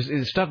 Like there's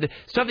stuff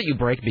that you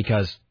break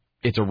because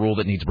it's a rule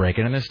that needs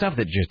breaking, and there's stuff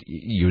that just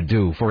you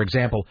do. For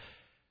example.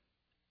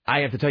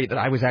 I have to tell you that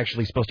I was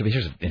actually supposed to be.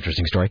 Here's an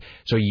interesting story.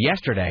 So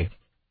yesterday,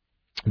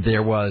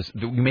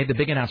 we made the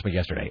big announcement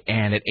yesterday,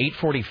 and at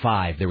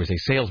 8:45 there was a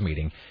sales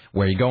meeting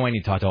where you go in,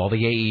 you talk to all the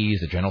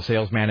AEs, the general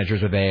sales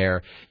managers are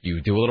there,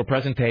 you do a little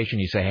presentation,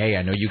 you say, hey,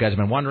 I know you guys have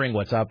been wondering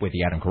what's up with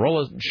the Adam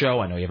Carolla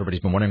show, I know everybody's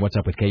been wondering what's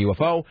up with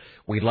KUFO,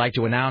 we'd like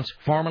to announce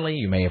formally,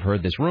 you may have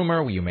heard this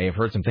rumor, you may have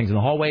heard some things in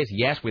the hallways,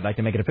 yes, we'd like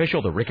to make it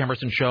official, the Rick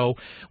Emerson show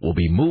will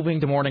be moving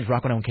to mornings,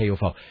 Rock 101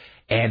 KUFO,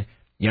 and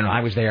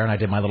I was there and I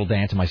did my little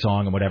dance and my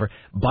song and whatever.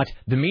 But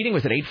the meeting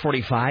was at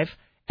 8:45,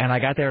 and I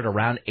got there at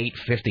around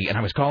 8:50, and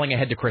I was calling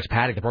ahead to Chris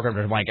Paddock, the program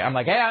director. I'm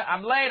like, hey,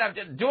 I'm late. I'm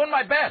just doing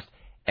my best.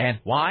 And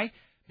why?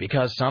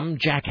 Because some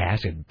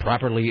jackass had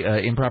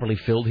improperly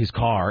filled his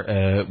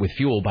car with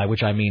fuel, by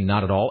which I mean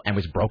not at all, and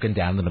was broken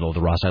down in the middle of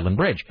the Ross Island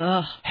Bridge.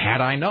 Ugh.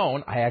 Had I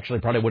known, I actually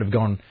probably would have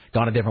gone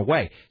a different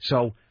way.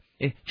 So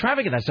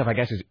traffic and that stuff, I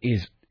guess,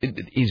 is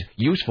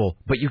useful,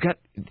 but you got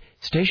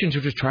stations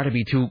who just try to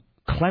be too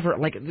clever,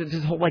 like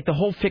the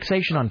whole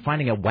fixation on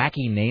finding a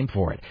wacky name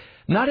for it.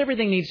 Not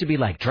everything needs to be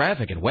like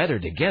traffic and weather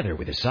together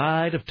with a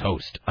side of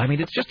toast. I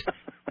mean, it's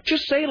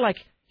just say like,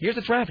 here's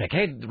the traffic.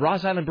 Hey, the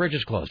Ross Island Bridge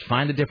is closed.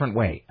 Find a different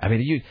way. I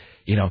mean,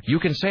 you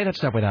can say that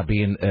stuff without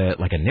being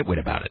like a nitwit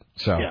about it.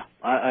 So yeah,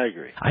 I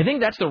agree. I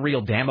think that's the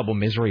real damnable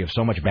misery of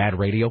so much bad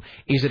radio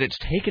is that it's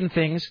taken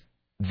things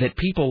that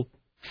people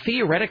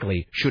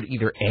theoretically should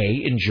either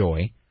A,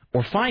 enjoy,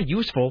 or find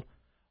useful,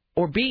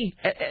 or B.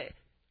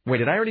 Wait,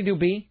 did I already do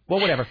B? Well,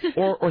 whatever.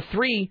 Or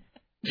 3,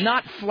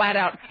 not flat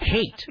out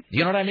hate. Do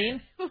you know what I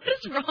mean? What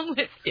is wrong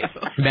with you?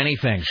 Many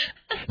things.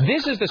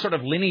 This is the sort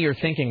of linear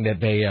thinking that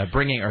they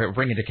bring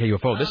into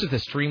KUFO. This is the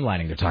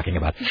streamlining they're talking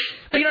about.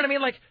 But you know what I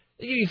mean? Like,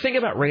 you think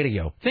about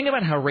radio. Think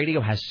about how radio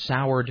has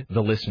soured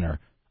the listener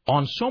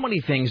on so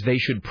many things they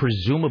should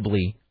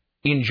presumably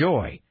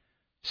enjoy.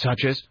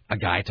 Such as a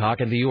guy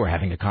talking to you or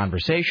having a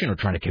conversation or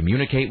trying to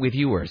communicate with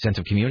you or a sense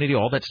of community,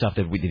 all that stuff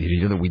that we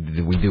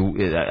do,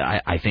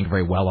 I think,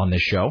 very well on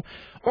this show.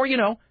 Or,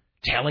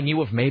 telling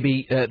you if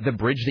maybe the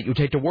bridge that you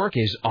take to work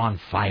is on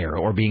fire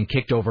or being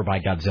kicked over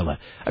by Godzilla.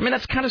 I mean,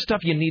 that's kind of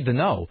stuff you need to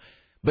know.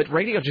 But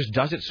radio just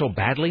does it so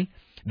badly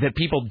that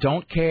people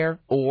don't care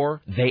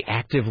or they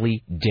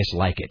actively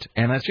dislike it.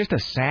 And that's just a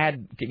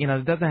sad,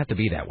 it doesn't have to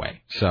be that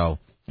way. So,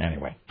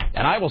 anyway.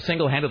 And I will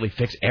single-handedly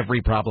fix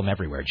every problem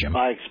everywhere, Jim.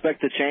 I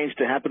expect the change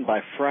to happen by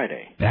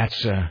Friday.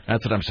 That's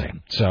what I'm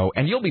saying. So,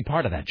 and you'll be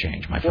part of that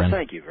change, my friend. Well,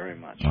 thank you very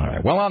much. All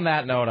right. Well, on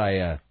that note,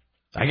 I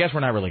I guess we're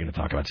not really going to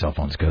talk about cell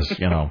phones because,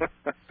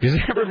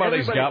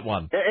 everybody's got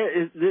one.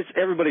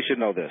 Everybody should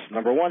know this.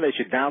 Number one, they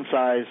should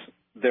downsize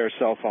their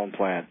cell phone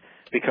plan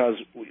because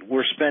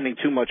we're spending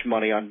too much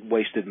money on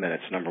wasted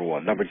minutes, number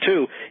one. Number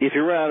two, if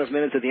you run out of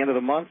minutes at the end of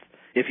the month,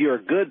 if you're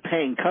a good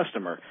paying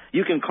customer,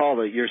 you can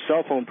call your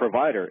cell phone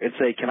provider and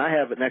say, can I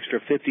have an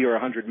extra 50 or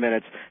 100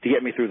 minutes to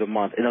get me through the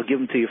month? And they'll give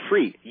them to you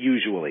free,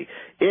 usually,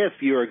 if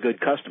you're a good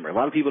customer. A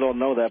lot of people don't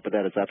know that, but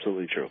that is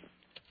absolutely true.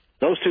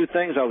 Those two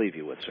things I'll leave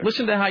you with, sir.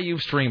 Listen to how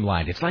you've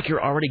streamlined. It's like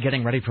you're already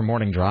getting ready for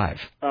morning drive.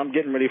 I'm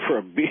getting ready for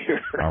a beer.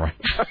 All right.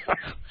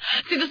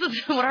 See, this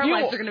is what our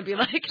lives are going to be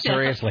like.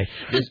 Seriously.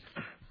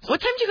 What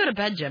time do you go to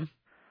bed, Jim?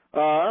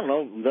 I don't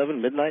know,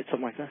 11, midnight,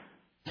 something like that.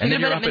 So you go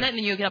to bed at midnight and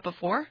then you get up at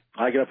 4?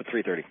 I get up at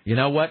 3:30. You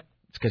know what?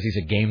 It's because he's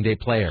a game day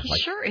player.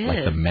 He sure is.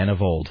 Like the men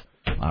of old.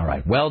 All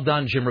right. Well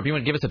done, Jim. You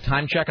want to give us a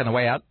time check on the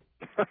way out?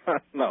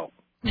 No.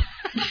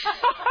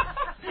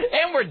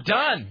 And we're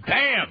done.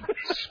 Bam!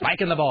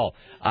 Spiking the ball.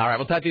 All right,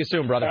 we'll talk to you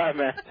soon, brother. All right,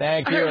 man.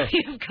 Thank you.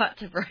 You've got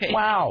to break.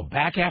 Wow.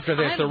 Back after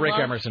this, the Rick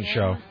Emerson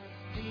Show.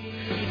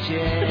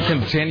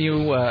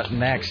 Continue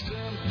next.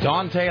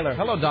 Dawn Taylor.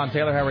 Hello, Dawn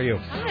Taylor. How are you?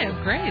 Hi,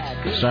 I'm great.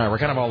 Sorry, we're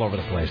kind of all over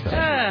the place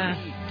today.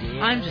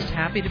 I'm just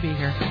happy to be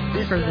here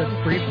for the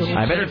brief little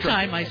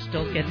time I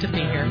still get to be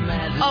here.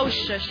 Oh,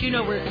 shush. You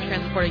know we're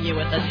transporting you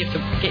with us. You have to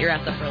get your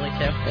ass up early,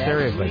 too.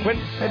 Seriously. Quit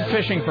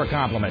fishing for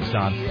compliments,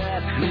 Don.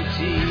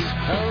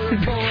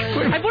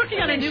 I'm working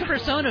on a new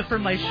persona for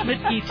my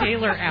Schmidt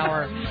Taylor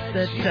hour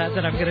that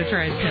I'm going to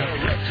try and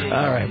kill.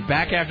 All right.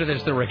 Back after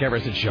this, the Rick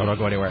Emerson Show. Don't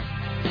go anywhere.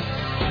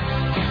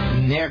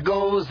 There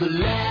goes the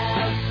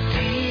last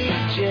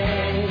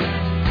DJ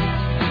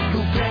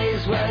who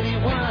plays what he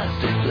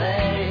wants to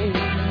play.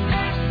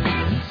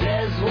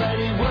 Says what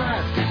he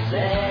wants to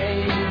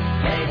say.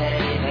 Hey,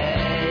 hey,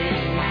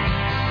 hey.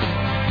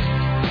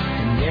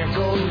 And there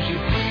goes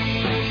your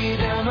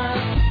freedom up.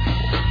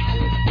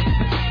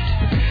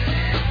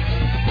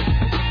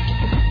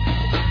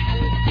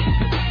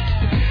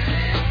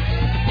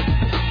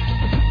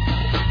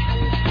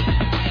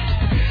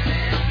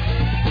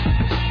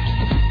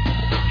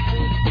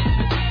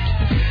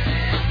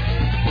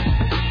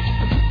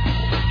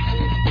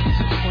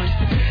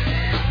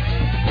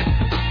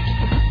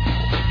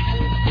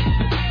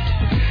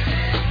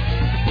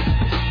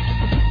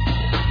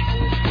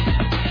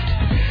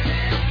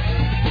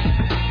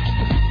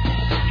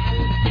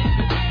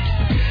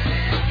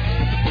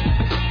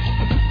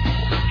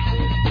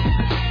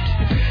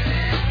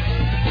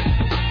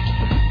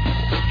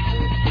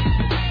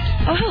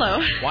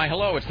 Why,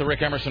 hello, it's the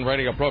Rick Emerson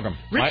radio program.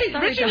 Richie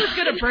was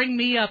going to bring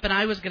me up, and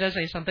I was going to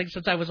say something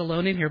since I was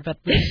alone in here, but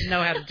we didn't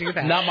know how to do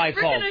that. Not my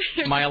fault.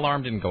 My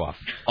alarm didn't go off.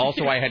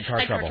 Also, I had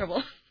car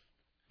trouble.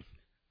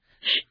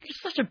 You're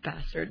such a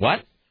bastard.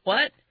 What?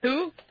 What?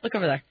 Who? Look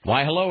over there.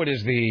 Why, hello, it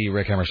is the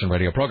Rick Emerson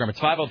radio program. It's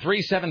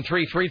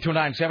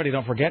 503-733-2970.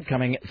 Don't forget,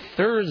 coming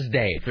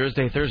Thursday,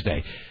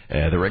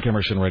 the Rick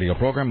Emerson radio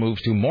program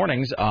moves to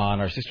mornings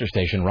on our sister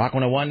station, Rock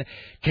 101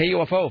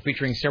 KUFO,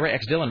 featuring Sarah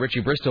X. Dillon,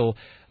 Richie Bristol,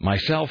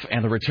 myself,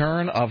 and the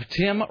return of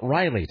Tim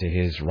Riley to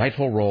his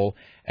rightful role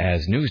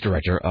as news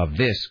director of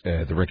this,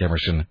 the Rick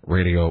Emerson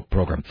radio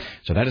program.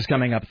 So that is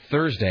coming up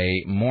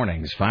Thursday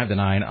mornings, 5 to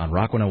 9 on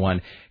Rock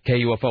 101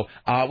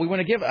 KUFO. We want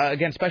to give,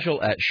 again,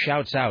 special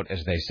shouts out,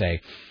 as they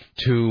say,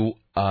 to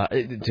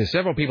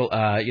several people,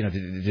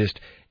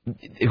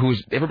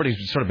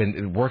 everybody's sort of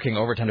been working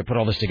overtime to put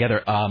all this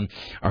together.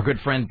 Our good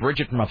friend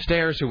Bridget from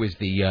upstairs, who is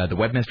the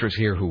webmistress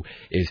here,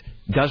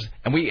 does,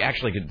 and we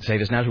actually could say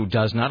this now, who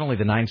does not only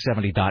the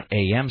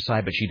 970.am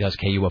site, but she does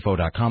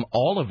KUFO.com,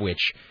 all of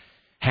which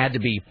had to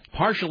be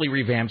partially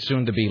revamped,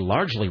 soon to be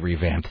largely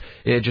revamped,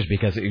 just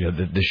because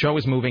the show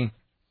is moving.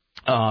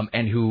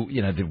 And who,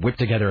 whipped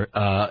together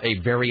a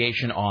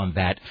variation on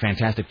that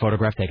fantastic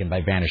photograph taken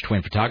by Vanish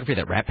Twin Photography,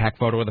 that Rat Pack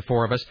photo of the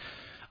four of us.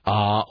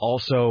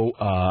 Also,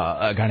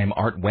 a guy named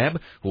Art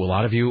Webb, who a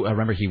lot of you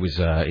remember, he used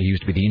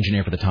to be the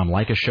engineer for the Tom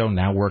Leykis show,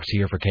 now works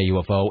here for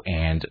KUFO,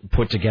 and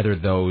put together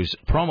those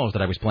promos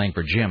that I was playing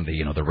for Jim.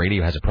 The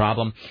radio has a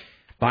problem.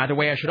 By the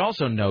way, I should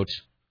also note,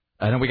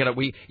 and then we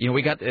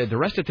got the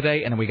rest of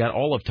today, and then we got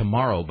all of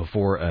tomorrow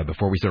before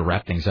we sort of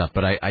wrap things up.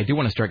 But I do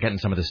want to start getting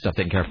some of this stuff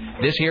taken care of.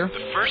 This here.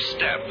 The first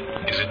step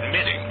is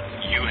admitting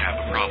you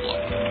have a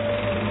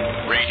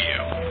problem. Radio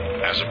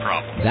has a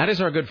problem. That is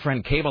our good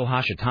friend Cable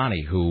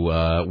Hashitani, who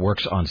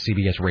works on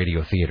CBS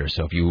Radio Theater.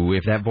 So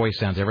if that voice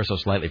sounds ever so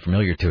slightly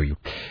familiar to you,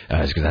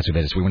 it's because that's who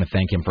that is. We want to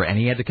thank him and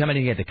he had to come in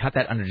and he had to cut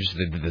that under just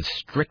the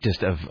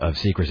strictest of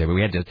secrecy.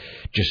 We had to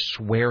just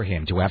swear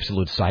him to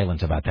absolute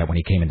silence about that when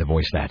he came in to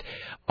voice that.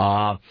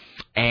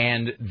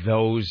 And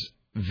those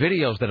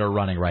videos that are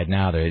running right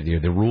now,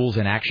 the rules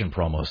in action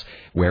promos,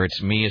 where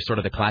it's me as sort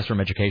of the classroom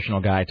educational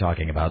guy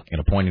talking about,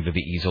 pointing to the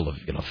easel of,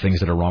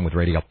 things that are wrong with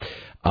radio.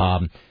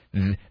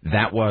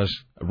 That was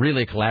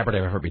really a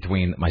collaborative effort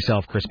between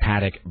myself, Chris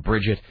Paddock,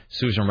 Bridget,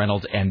 Susan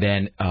Reynolds, and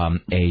then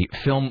a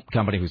film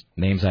company whose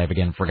names I have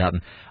again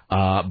forgotten.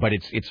 But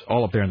it's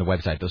all up there on the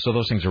website. So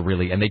those things are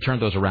really, and they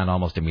turned those around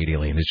almost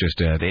immediately, and it's just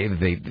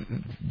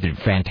they're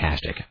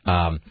fantastic.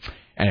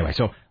 Anyway,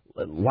 so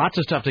lots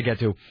of stuff to get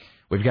to.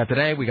 We've got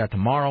today, we got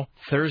tomorrow,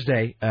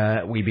 Thursday,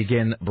 we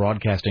begin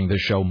broadcasting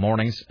this show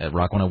mornings at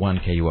Rock 101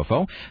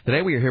 KUFO.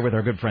 Today we are here with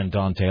our good friend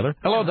Dawn Taylor.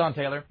 Hello, Dawn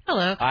Taylor.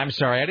 Hello. I'm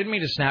sorry, I didn't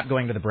mean to snap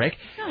going to the break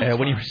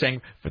when you were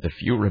saying for the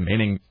few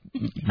remaining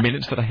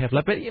minutes that I have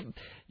left. But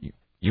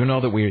you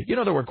know that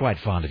we're quite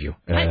fond of you.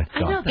 I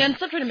know that. And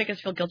stop trying to make us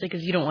feel guilty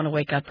because you don't want to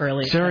wake up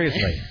early.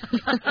 Seriously.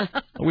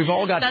 We've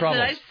all got troubles.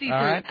 I see through,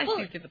 right? I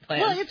see through the plan.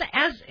 Well, it's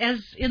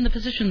as in the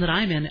position that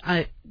I'm in,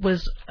 I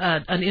was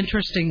an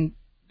interesting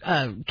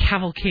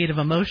cavalcade of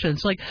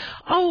emotions. Like,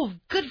 oh,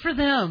 good for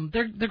them.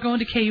 They're going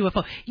to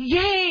KUFO.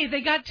 Yay, they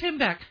got Tim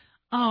back.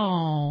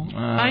 Oh,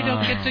 I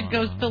don't get to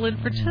go fill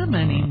in for Tim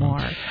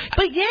anymore.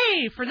 But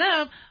yay for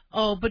them.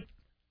 Oh, but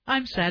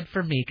I'm sad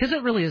for me because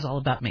it really is all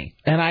about me.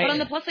 But on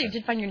the plus side, you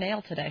did find your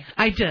nail today.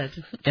 I did.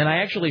 And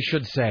I actually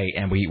should say,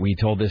 and we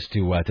told this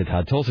to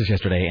Todd Tulsis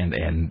yesterday,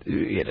 and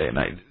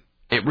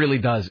it really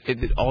does.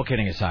 All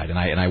kidding aside, and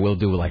I will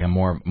do like a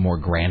more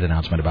grand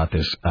announcement about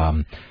this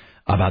tomorrow.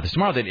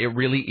 That it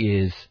really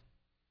is,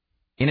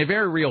 in a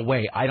very real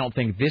way. I don't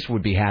think this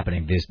would be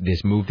happening.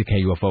 This move to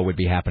KUFO would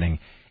be happening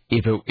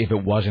if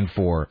it wasn't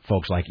for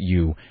folks like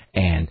you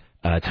and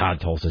Todd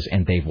Tulsis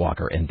and Dave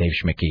Walker and Dave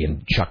Schmicke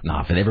and Chuck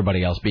Knopf and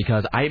everybody else,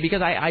 because I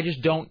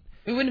just don't.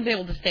 We wouldn't be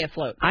able to stay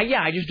afloat.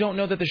 I just don't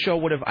know that the show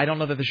would have. I don't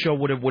know that the show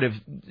would have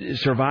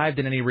survived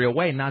in any real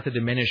way. Not to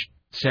diminish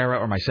Sarah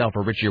or myself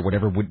or Richie or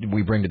whatever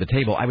we bring to the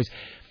table. I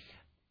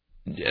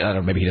don't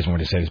know, maybe he doesn't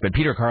want to say this, but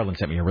Peter Carlin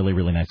sent me a really,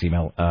 really nice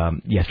email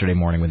yesterday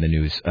morning when the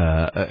news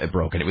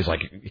broke, and it was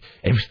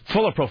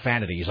full of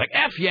profanity. He's like,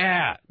 "F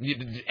yeah,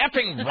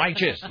 effing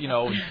righteous,"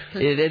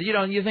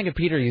 you think of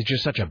Peter, he's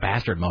just such a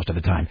bastard most of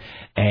the time,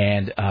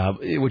 and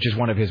which is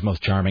one of his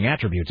most charming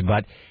attributes.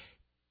 But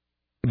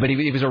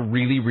it was a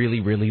really,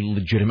 really, really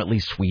legitimately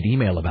sweet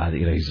email about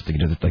it. He's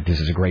like, "This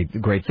is a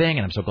great thing,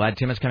 and I'm so glad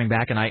Tim is coming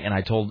back." And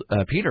I told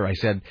Peter, I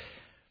said.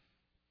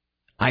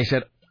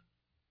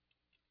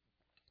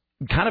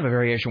 Kind of a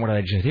variation of what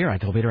I just hear. I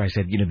told Peter, I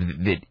said,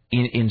 that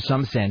in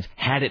some sense,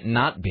 had it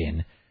not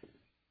been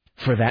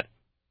for that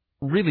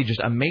really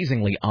just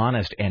amazingly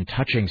honest and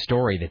touching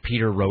story that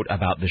Peter wrote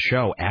about the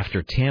show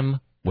after Tim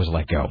was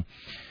let go.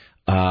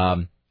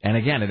 And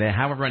again,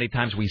 however many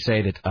times we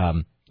say that,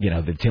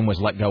 that Tim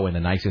was let go in the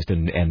nicest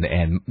and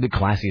the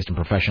classiest and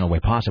professional way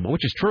possible,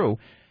 which is true.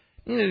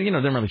 It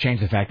doesn't really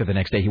change the fact that the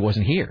next day he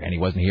wasn't here, and he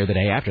wasn't here the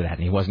day after that,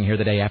 and he wasn't here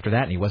the day after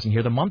that, and he wasn't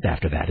here the month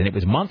after that, and it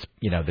was months,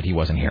 that he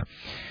wasn't here.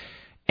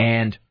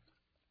 And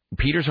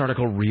Peter's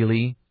article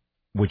really,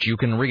 which you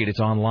can read, it's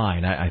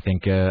online. I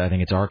think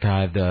it's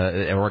archived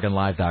at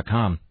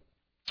OregonLive.com,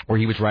 where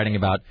he was writing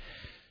about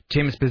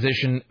Tim's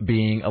position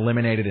being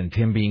eliminated and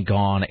Tim being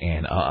gone,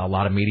 and a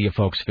lot of media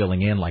folks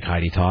filling in, like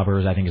Heidi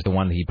Taubers, I think is the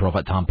one that he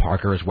profiled, Tom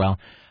Parker as well.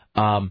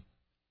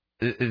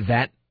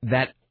 That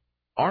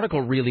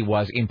article really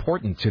was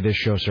important to this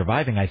show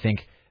surviving, I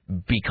think,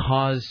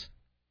 because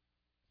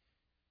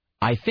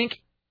I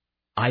think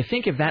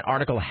if that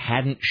article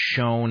hadn't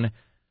shown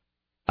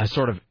a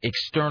sort of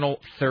external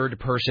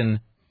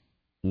third-person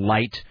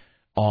light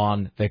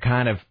on the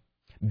kind of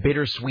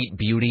bittersweet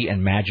beauty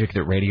and magic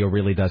that radio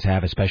really does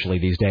have, especially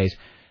these days,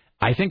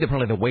 I think that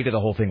probably the weight of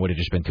the whole thing would have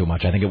just been too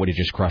much. I think it would have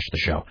just crushed the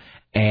show.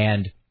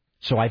 And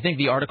so I think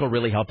the article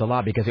really helped a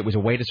lot because it was a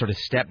way to sort of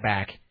step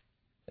back.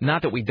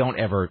 Not that we don't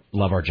ever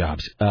love our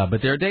jobs,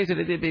 but there are days that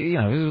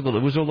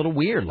it was a little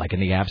weird, like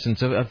in the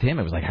absence of Tim.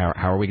 It was like, how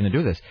are we going to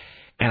do this?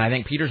 And I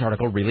think Peter's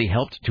article really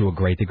helped to a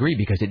great degree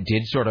because it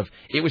did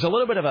it was a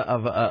little bit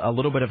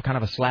of kind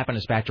of a slap in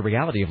his back to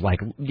reality of like,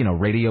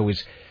 radio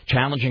is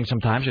challenging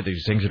sometimes with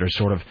these things that are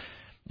sort of,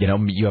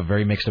 you have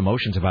very mixed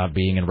emotions about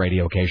being in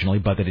radio occasionally,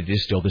 but that it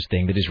is still this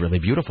thing that is really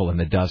beautiful and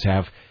that does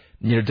have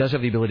the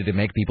ability to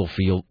make people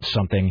feel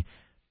something,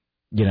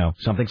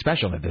 something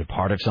special, that they're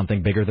part of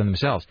something bigger than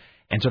themselves.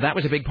 And so that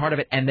was a big part of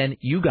it. And then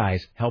you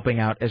guys helping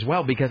out as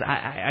well, because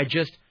I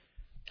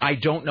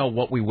don't know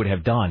what we would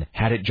have done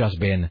had it just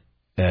been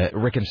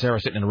Rick and Sarah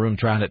sitting in a room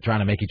trying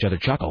to make each other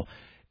chuckle.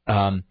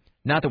 Not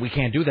that we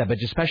can't do that, but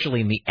especially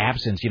in the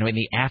absence, in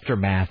the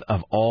aftermath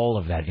of all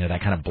of that,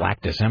 that kind of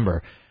Black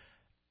December,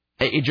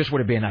 it just would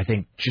have been, I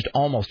think, just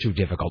almost too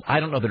difficult. I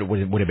don't know that it would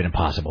have been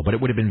impossible, but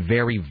it would have been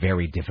very,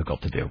 very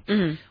difficult to do.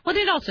 Mm-hmm. Well,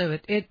 it also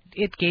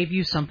it gave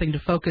you something to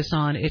focus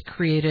on. It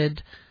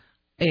created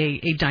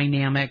a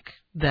dynamic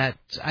that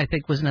I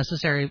think was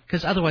necessary,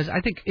 because otherwise,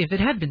 I think if it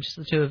had been just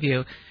the two of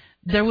you,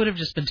 there would have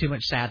just been too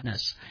much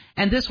sadness.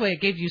 And this way, it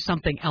gave you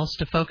something else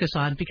to focus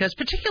on, because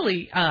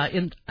particularly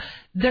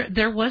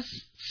there was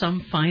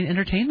some fine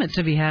entertainment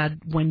to be had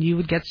when you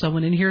would get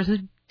someone in here who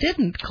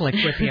didn't click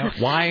with you.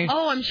 Why?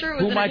 Oh, I'm sure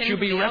it was. Who might you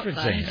be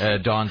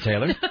referencing, Dawn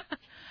Taylor?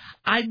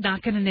 I'm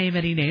not going to name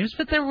any names,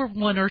 but there were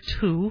one or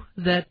two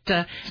that...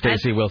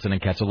 Stacey Wilson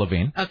and Ketzel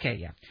Levine. Okay,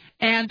 yeah.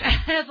 And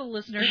as a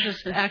listener,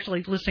 just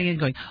actually listening and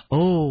going,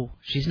 oh,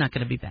 she's not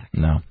going to be back.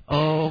 No.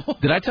 Oh.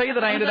 Did I tell you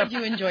that I ended up...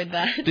 You enjoyed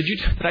that. Did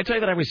I tell you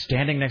that I was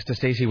standing next to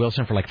Stacey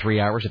Wilson for like 3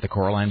 hours at the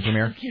Coraline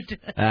premiere? You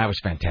did. That was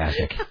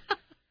fantastic.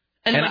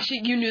 And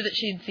you knew that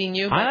she'd seen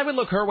you? I would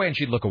look her way and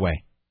she'd look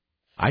away.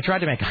 I tried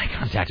to make eye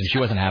contact, and she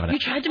wasn't having You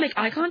it. tried to make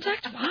eye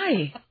contact?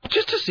 Why?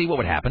 Just to see what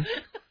would happen.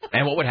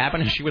 And what would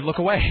happen is she would look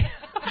away.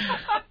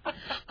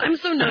 I'm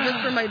so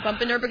nervous for my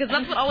bump into her because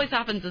that's what always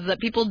happens is that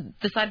people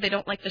decide they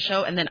don't like the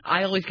show and then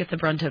I always get the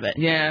brunt of it.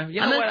 Yeah, I'm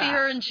going to see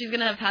her and she's going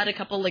to have had a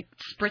couple like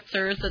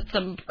spritzers at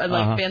some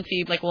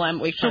fancy like lamb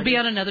wake She'll party. be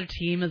on another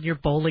team of your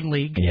bowling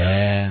league.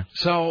 Yeah.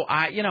 So,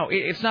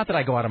 it's not that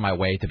I go out of my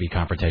way to be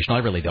confrontational. I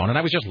really don't. And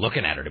I was just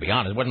looking at her, to be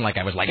honest. It wasn't like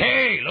I was like,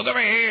 hey, look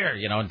over here,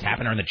 and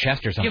tapping her in the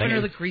chest or something. Giving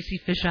her the greasy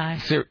fish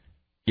eye.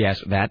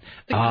 Yes, that.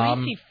 The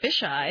greasy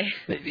fish eye.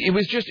 It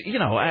was just,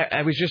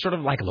 I was just sort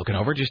of like looking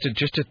over just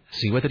to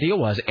see what the deal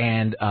was,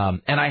 and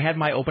I had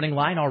my opening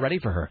line all ready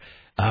for her.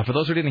 For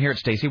those who didn't hear it,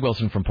 Stacey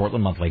Wilson from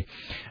Portland Monthly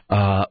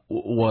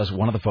was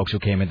one of the folks who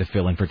came in to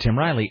fill in for Tim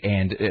Riley,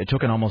 and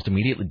took an almost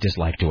immediate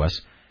dislike to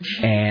us,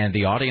 and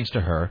the audience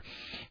to her,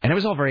 and it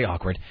was all very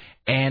awkward,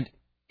 and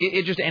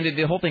it just ended.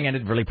 The whole thing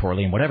ended really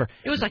poorly and whatever.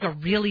 It was like a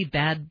really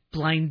bad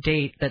blind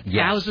date that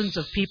thousands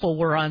of people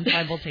were on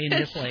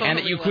simultaneously. And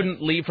that you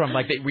couldn't leave from,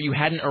 like, where you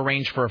hadn't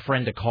arranged for a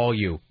friend to call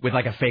you with,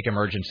 like, a fake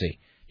emergency.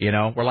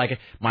 Where, like,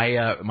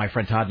 my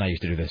friend Todd and I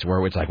used to do this,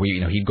 where it's like,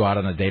 he'd go out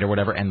on a date or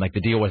whatever, and, like,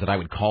 the deal was that I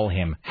would call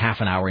him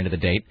half an hour into the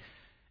date.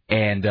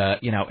 And, I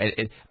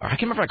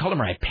can't remember if I called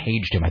him or I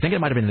paged him. I think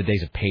it might have been in the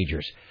days of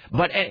pagers.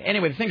 But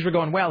anyway, if things were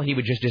going well, he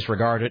would just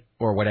disregard it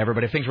or whatever.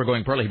 But if things were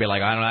going poorly, he'd be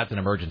like, I don't know, that's an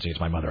emergency. It's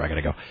my mother. I got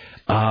to go.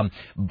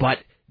 But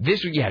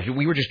this,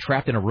 we were just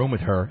trapped in a room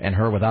with her and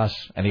her with us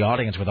and the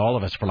audience with all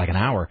of us for like an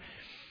hour.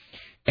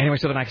 Anyway,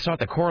 so then I saw at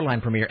the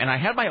Coraline premiere, and I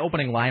had my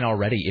opening line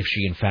already if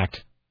she, in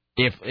fact,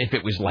 if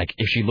it was like,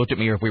 if she looked at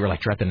me or if we were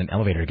like trapped in an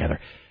elevator together.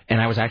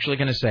 And I was actually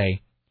going to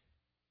say,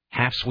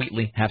 half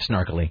sweetly, half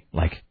snarkily,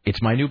 like,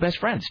 it's my new best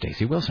friend,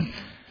 Stacey Wilson.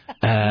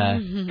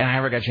 And I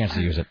never got a chance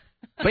to use it.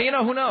 But,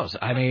 who knows?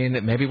 I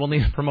mean, maybe we'll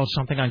need to promote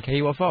something on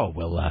KUFO.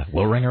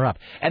 We'll ring her up.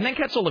 And then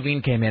Ketzel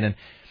Levine came in, and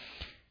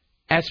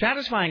as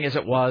satisfying as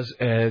it was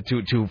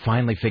to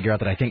finally figure out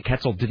that I think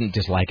Ketzel didn't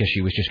dislike us,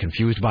 she was just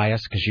confused by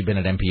us because she'd been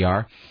at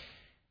NPR.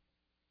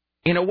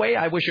 In a way,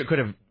 I wish it could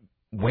have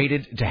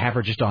waited to have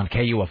her just on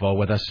KUFO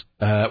with us,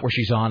 where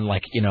she's on,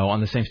 like, on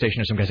the same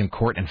station as some guys in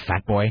Court and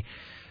Fat Boy.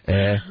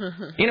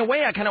 In a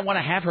way, I kind of want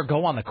to have her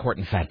go on the Court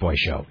and Fat Boy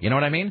show. You know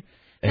what I mean?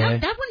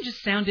 That one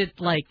just sounded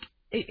like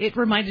it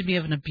reminded me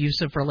of an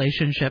abusive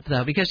relationship,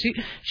 though, because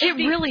she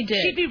really did.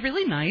 She'd be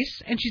really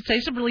nice, and she'd say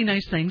some really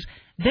nice things.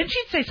 Then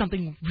she'd say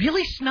something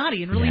really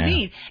snotty and really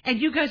mean, and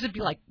you guys would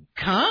be like,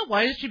 huh?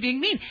 Why is she being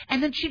mean?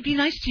 And then she'd be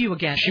nice to you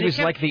again. She was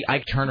like the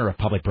Ike Turner of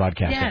public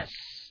broadcasting.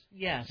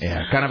 Yes.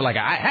 Yeah, kind of like,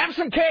 I have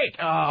some cake.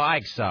 Oh,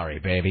 Ike, sorry,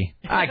 baby.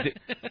 I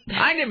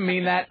didn't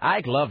mean that.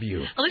 Ike, love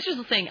you. At least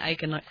you're saying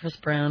Ike and not Chris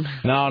Brown.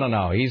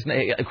 No.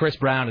 Chris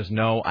Brown is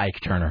no Ike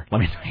Turner.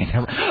 Let me tell you.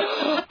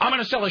 I'm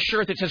going to sell a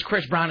shirt that says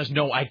Chris Brown is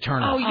no Ike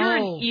Turner. Oh, you're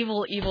an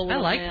evil, evil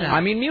little I like man. that.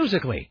 I mean,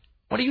 musically.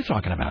 What are you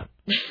talking about?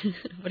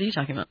 What are you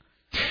talking about?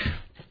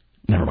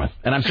 Never mind.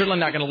 And I'm certainly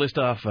not going to list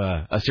off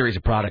a series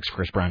of products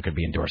Chris Brown could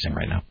be endorsing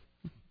right now.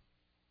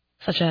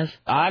 Such as?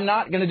 I'm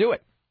not going to do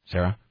it,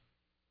 Sarah.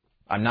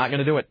 I'm not going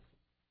to do it.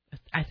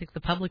 I think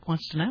the public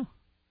wants to know.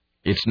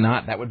 It's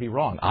not. That would be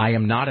wrong. I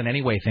am not in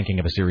any way thinking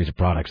of a series of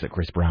products that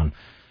Chris Brown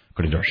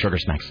could endorse. Sugar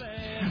Snacks.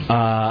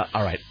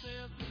 All right.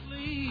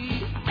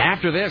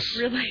 After this,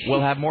 we'll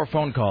have more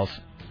phone calls.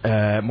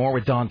 More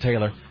with Don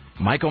Taylor.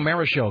 Mike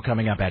O'Mara Show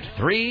coming up at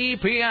 3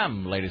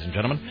 p.m., ladies and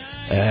gentlemen.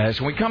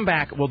 So when we come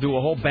back, we'll do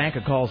a whole bank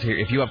of calls here.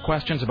 If you have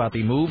questions about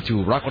the move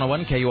to Rock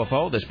 101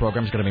 KUFO, this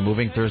program is going to be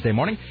moving Thursday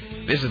morning.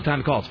 This is the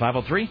time to call. It's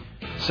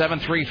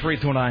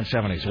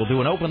 503-733-2970. So we'll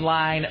do an open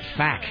line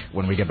FAQ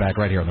when we get back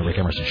right here on the Rick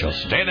Emerson Show.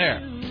 Stay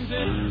there.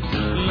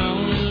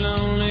 Lonely,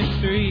 lonely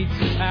streets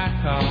I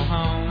call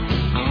home.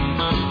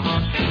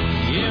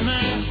 Yeah,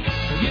 man,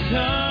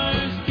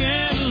 guitars,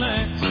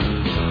 Cadillacs,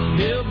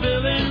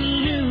 hillbilly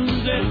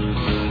music,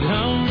 the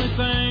only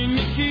thing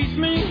that keeps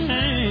me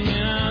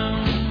hanging on.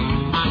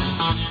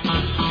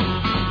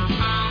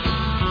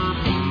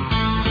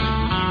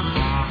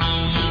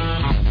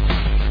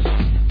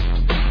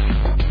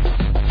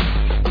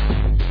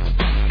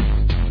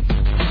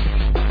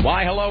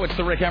 Why, hello, it's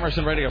the Rick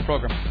Emerson radio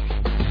program.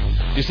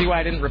 Do you see why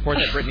I didn't report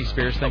that Britney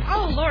Spears thing?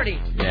 Oh, Lordy.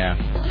 Yeah.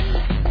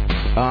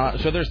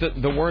 So there's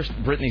the worst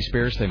Britney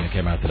Spears thing that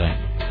came out today.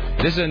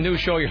 This is a new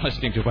show you're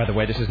listening to, by the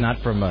way. This is not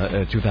from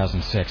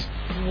 2006.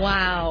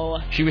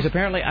 Wow. She was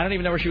apparently, I don't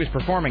even know where she was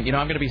performing.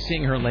 I'm going to be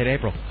seeing her in late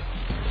April.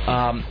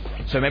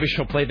 So maybe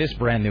she'll play this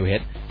brand new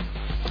hit.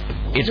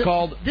 It's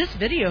called... This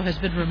video has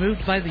been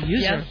removed by the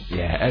user. Yes.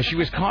 Yeah, she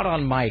was caught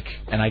on mic,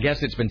 and I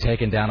guess it's been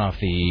taken down off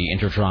the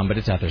Intertron, but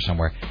it's out there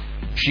somewhere.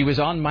 She was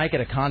on mic at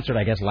a concert,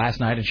 I guess,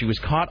 last night, and she was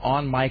caught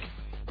on mic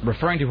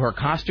referring to her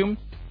costume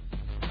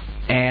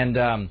and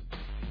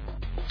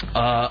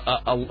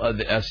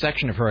a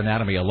section of her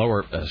anatomy, a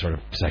lower sort of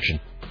section.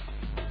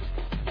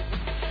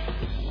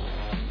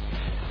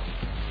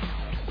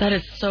 That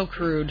is so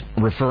crude.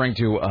 Referring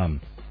to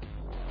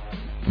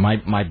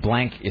my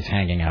blank is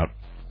hanging out.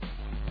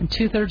 And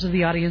 2/3 of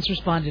the audience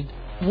responded,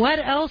 what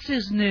else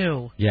is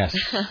new? Yes,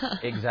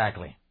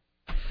 exactly.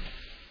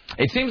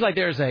 It seems like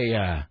there's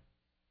a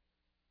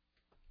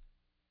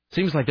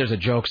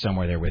joke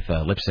somewhere there with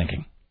lip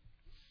syncing.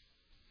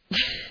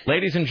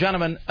 Ladies and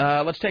gentlemen,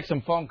 let's take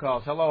some phone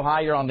calls. Hello,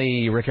 hi, you're on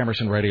the Rick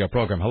Emerson radio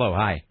program. Hello,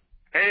 hi.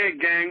 Hey,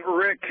 gang.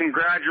 Rick,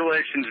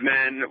 congratulations,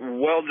 man.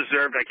 Well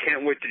deserved. I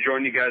can't wait to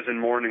join you guys in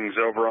mornings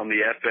over on the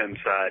FM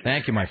side.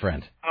 Thank you, my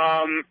friend.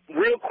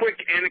 Real quick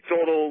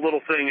anecdotal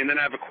little thing, and then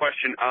I have a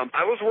question.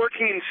 I was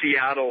working in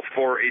Seattle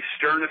for a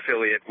Stern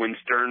affiliate when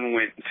Stern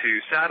went to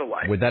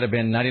satellite. Would that have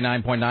been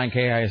 99.9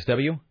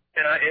 KISW?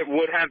 It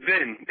would have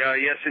been,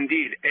 yes,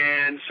 indeed.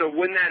 And so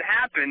when that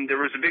happened, there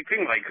was a big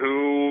thing, like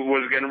who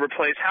was going to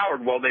replace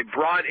Howard? Well, they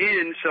brought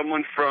in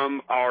someone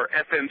from our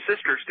FM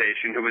sister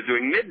station who was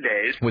doing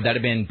middays. Would that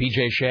have been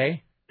BJ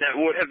Shea? That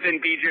would have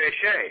been BJ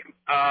Shea.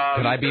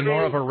 Could I be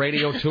more of a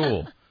radio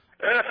tool?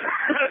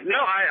 No,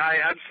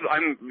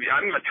 I'm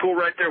a tool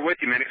right there with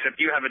you, man. Except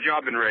you have a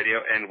job in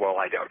radio, and well,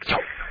 I don't.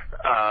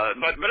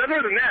 But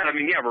other than that, I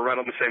mean, yeah, we're right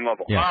on the same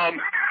level. Yeah.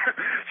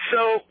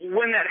 So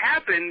when that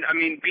happened, I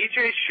mean,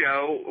 BJ's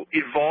show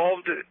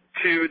evolved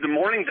to the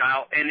morning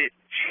dial, and it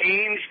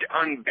changed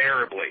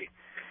unbearably.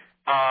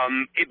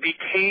 It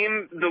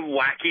became the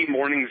wacky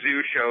morning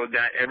zoo show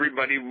that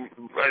everybody,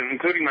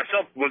 including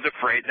myself, was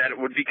afraid that it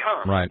would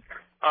become. Right.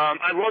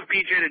 I love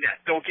BJ to death.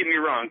 Don't get me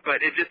wrong,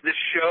 but it just the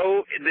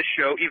show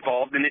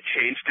evolved and it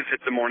changed to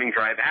fit the morning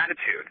drive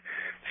attitude.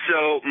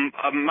 So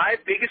my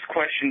biggest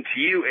question to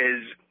you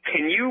is,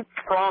 can you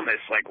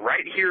promise, like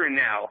right here and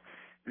now,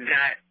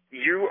 that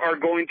you are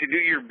going to do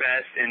your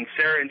best, and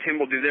Sarah and Tim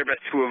will do their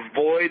best to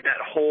avoid that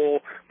whole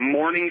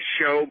morning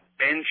show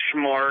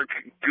benchmark,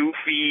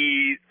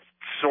 goofy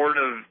sort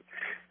of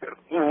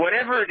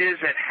whatever it is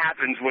that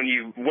happens when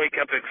you wake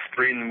up at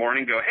 3 in the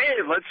morning and go,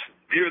 hey, let's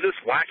do this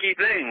wacky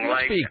thing.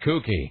 Let's be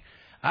kooky.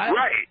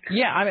 Right.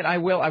 Yeah, I mean, I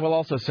will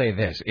also say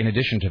this. In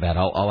addition to that,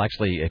 I'll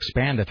actually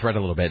expand the thread a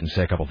little bit and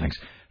say a couple things.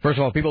 First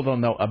of all, people don't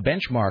know, a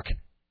benchmark,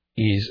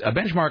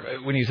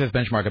 when he says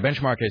benchmark, a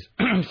benchmark is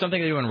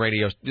something they do in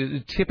radio,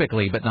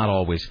 typically, but not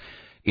always,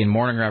 in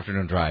morning or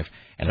afternoon drive.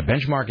 And a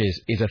benchmark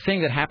is a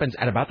thing that happens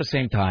at about the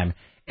same time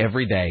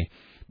every day,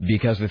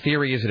 because the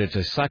theory is that it's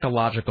a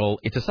psychological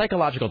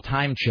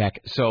time check.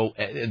 So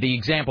the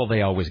example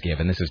they always give,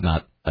 and this is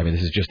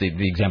just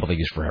the example they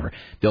use forever.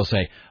 They'll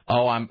say,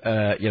 "Oh, I'm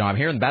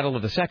hearing the Battle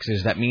of the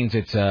Sexes. That means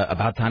it's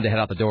about time to head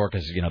out the door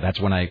because that's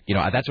when I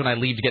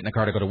leave to get in the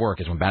car to go to work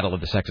is when Battle of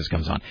the Sexes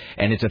comes on."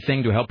 And it's a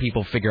thing to help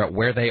people figure out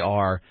where they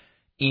are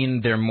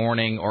in their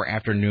morning or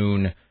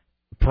afternoon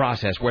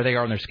process, where they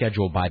are in their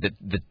schedule by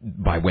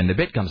when the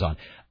bit comes on.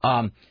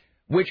 And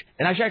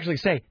I should actually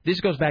say this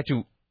goes back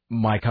to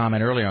my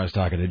comment earlier. I was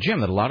talking to Jim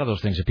that a lot of those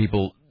things that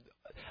people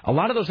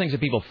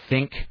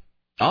think.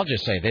 I'll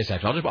just say this.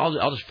 Actually,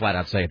 I'll just flat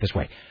out say it this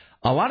way.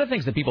 A lot of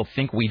things that people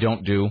think we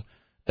don't do,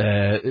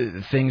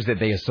 things that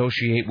they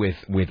associate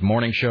with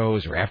morning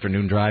shows or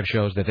afternoon drive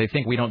shows that they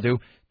think we don't do,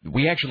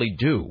 we actually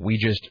do. We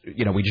just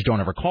don't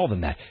ever call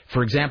them that.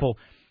 For example,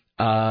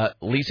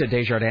 Lisa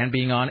Desjardins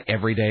being on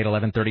every day at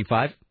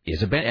 11:35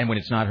 is and when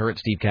it's not her,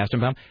 it's Steve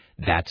Kastenbaum.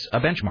 That's a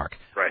benchmark.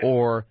 Right.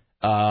 Or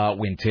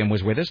when Tim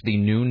was with us, the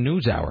noon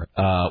news hour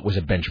was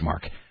a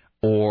benchmark.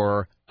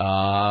 Or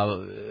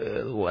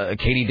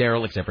Katie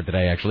Darrell, except for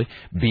today, actually,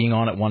 being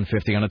on at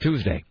 1:50 on a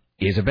Tuesday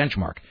is a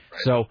benchmark.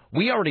 Right. So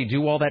we already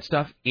do all that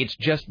stuff. It's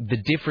just the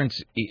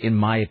difference, in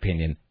my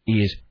opinion,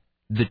 is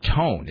the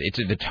tone.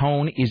 The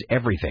tone is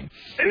everything.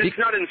 And it's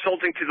not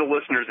insulting to the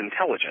listener's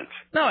intelligence.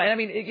 No, I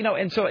mean,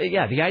 and so,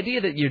 yeah, the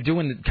idea that you're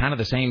doing kind of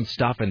the same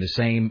stuff and the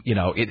same,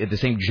 at the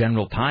same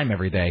general time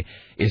every day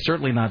is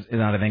certainly not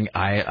a thing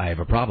I have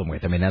a problem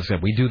with. I mean,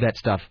 we do that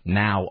stuff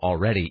now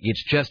already.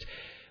 It's just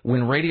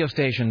when radio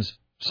stations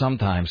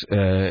sometimes,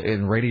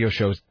 in radio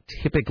shows,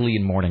 typically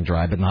in morning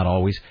drive, but not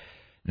always,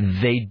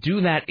 they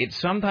do that. It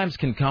sometimes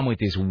can come with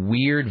this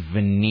weird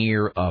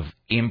veneer of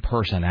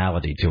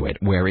impersonality to it,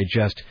 where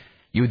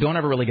you don't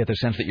ever really get the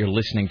sense that you're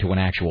listening to an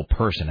actual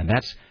person. And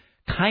that's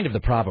kind of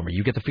the problem, where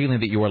you get the feeling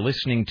that you are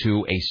listening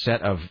to a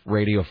set of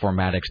radio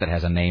formatics that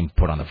has a name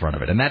put on the front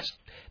of it. And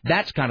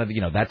that's kind of,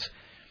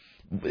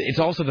 it's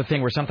also the thing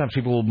where sometimes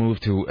people will move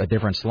to a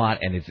different slot,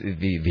 and it's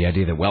the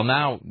idea that, well,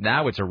 now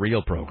it's a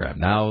real program.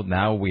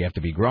 Now we have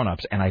to be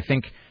grown-ups. And I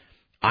think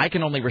I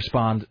can only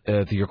respond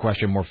to your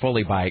question more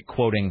fully by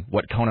quoting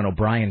what Conan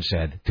O'Brien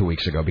said 2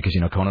 weeks ago, because,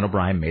 Conan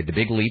O'Brien made the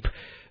big leap,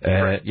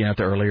 to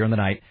earlier in the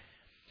night.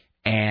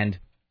 And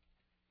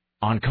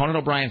on Conan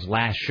O'Brien's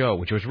last show,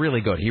 which was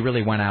really good, he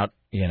really went out,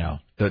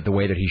 the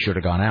way that he should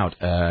have gone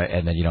out.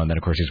 And then,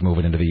 of course, he's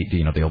moving into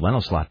the old Leno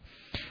slot.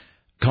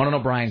 Conan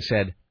O'Brien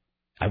said,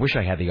 I wish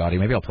I had the audio.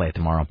 Maybe I'll play it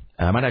tomorrow.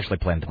 I might actually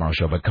play it in tomorrow's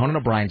show. But Conan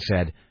O'Brien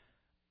said,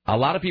 a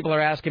lot of people are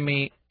asking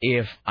me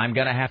if I'm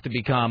going to have to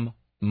become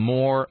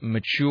more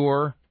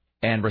mature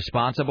and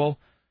responsible.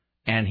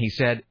 And he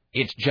said,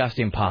 it's just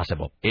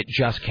impossible. It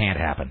just can't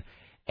happen.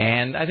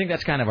 And I think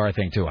that's kind of our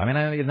thing, too. I mean,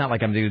 it's not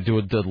like I'm going to do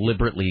a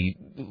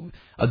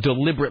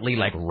deliberately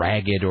like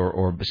ragged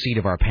or seat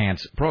of our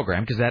pants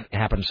program, because that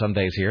happens some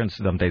days here and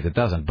some days it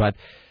doesn't. But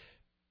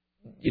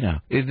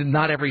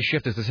not every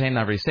shift is the same,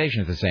 not every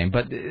station is the same,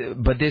 but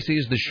this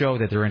is the show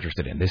that they're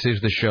interested in. This is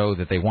the show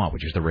that they want,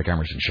 which is the Rick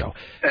Emerson Show.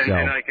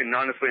 And I can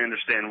honestly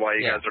understand why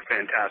you guys are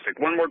fantastic.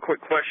 One more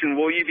quick question.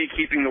 Will you be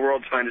keeping the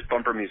world's finest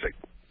bumper music?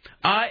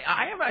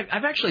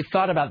 I've actually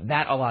thought about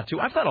that a lot, too.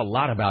 I've thought a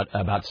lot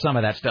about some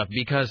of that stuff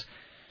because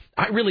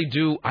I really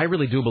do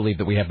believe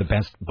that we have the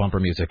best bumper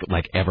music,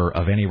 like, ever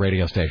of any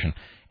radio station.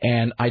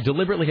 And I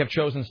deliberately have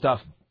chosen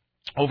stuff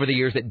over the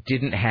years that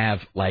didn't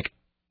have, like,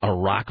 a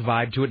rock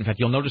vibe to it. In fact,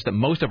 you'll notice that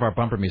most of our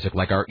bumper music,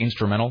 like our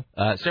instrumental...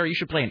 Sarah, you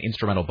should play an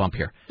instrumental bump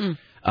here.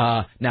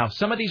 Now,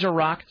 some of these are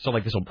rock, so,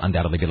 like, this will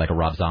undoubtedly be like a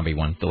Rob Zombie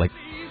one. But, like...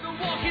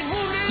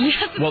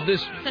 Yes. Well,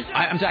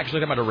 I'm actually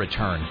talking about a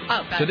return.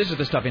 Oh, so this is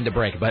the stuff into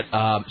break. But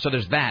so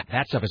there's that.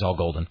 That stuff is all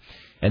golden.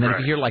 And then if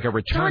you hear, like, a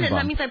return bump...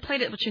 That means I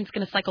played it, which means it's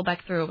going to cycle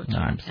back through. No,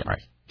 I'm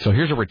sorry. So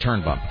here's a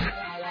return bump.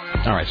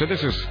 All right, so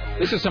this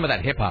is some of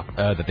that hip-hop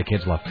that the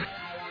kids love.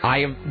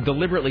 I have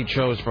deliberately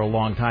chose for a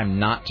long time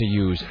not to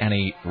use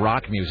any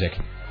rock music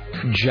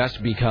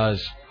just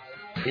because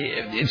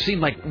it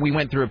seemed like we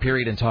went through a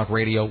period in talk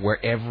radio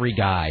where every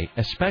guy,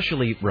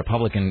 especially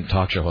Republican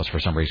talk show hosts for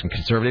some reason,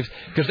 conservatives,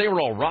 because they were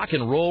all rock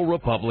and roll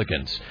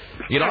Republicans.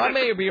 I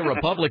may be a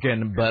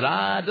Republican, but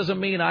that doesn't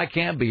mean I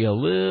can't be a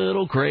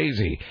little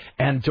crazy.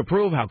 And to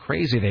prove how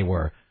crazy they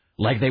were,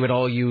 like they would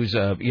all use,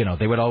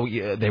 they would all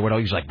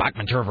use like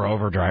Bachman Turner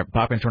Overdrive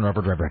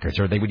records,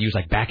 or they would use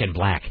like Back in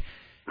Black.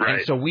 Right.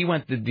 And so we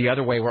went the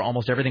other way, where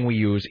almost everything we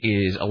use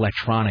is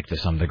electronic to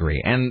some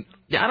degree. And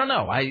I don't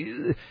know.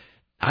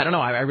 I don't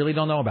know. I really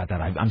don't know about that.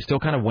 I'm still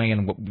kind of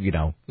weighing.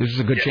 There's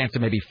a good chance to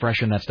maybe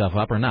freshen that stuff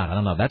up or not. I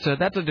don't know. That's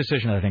a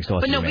decision that I think still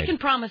has to be made. But no, we can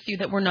promise you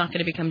that we're not going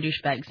to become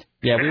douchebags.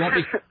 Yeah, we won't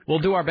be. We'll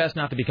do our best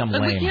not to become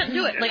lame. We can't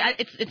do it.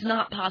 Like it's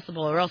not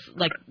possible, or else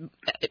like.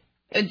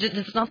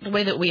 It's not the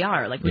way that we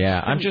are. Like,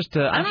 I'm just.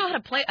 I don't know how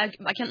to play. I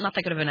can't. Not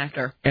that good of an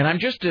actor. And I'm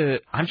just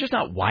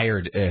not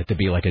wired to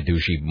be like a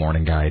douchey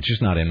morning guy. It's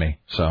just not in me.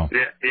 So.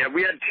 Yeah.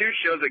 We had two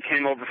shows that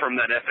came over from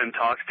that FM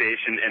talk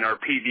station, and our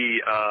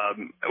PD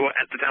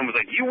at the time was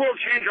like, "You will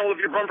change all of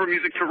your bumper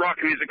music to rock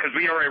music because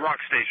we are a rock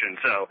station."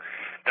 So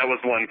that was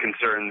one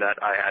concern that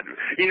I had.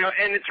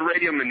 And it's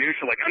radio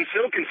minutia. Like, I'm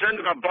so concerned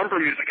about bumper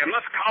music. I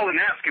must call and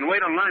ask and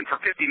wait online for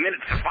 50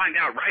 minutes to find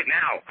out right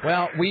now.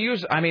 Well,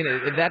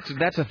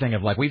 that's the thing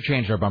of, like, we've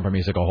changed our bumper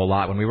music a whole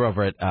lot. When we were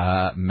over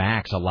at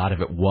Max, a lot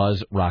of it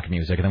was rock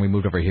music, and then we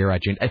moved over here. I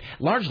changed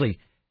largely.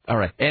 All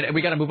right, and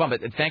we got to move on.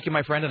 But thank you,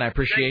 my friend, and I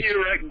appreciate. Thank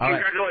you, Rick.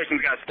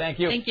 Congratulations, guys. Thank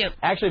you. Thank you.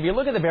 Actually, if you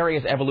look at the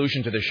various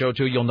evolutions of the show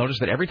too, you'll notice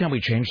that every time we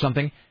change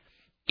something,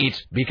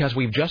 it's because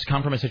we've just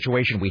come from a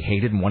situation we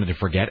hated and wanted to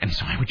forget, and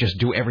so I would just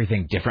do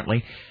everything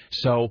differently.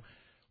 So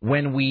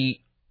when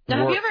we have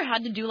you ever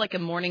had to do like a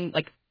morning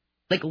like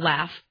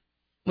laugh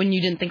when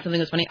you didn't think something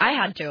was funny? I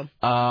had to.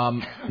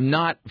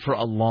 Not for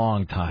a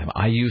long time.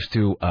 I used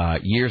to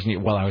years.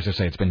 Well, I was going to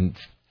say it's been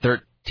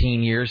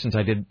 13 years since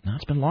I did. No,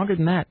 it's been longer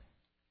than that.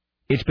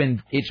 It's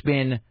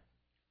been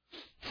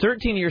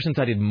 13 years since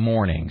I did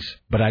mornings,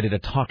 but I did a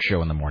talk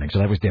show in the morning, so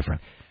that was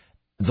different.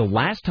 The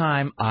last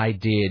time I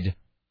did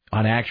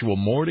an actual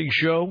morning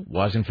show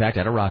was, in fact,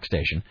 at a rock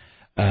station,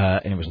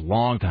 and it was a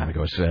long time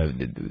ago.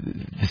 It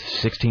was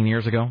 16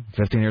 years ago,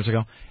 15 years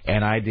ago,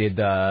 and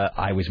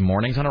I was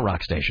mornings on a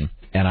rock station,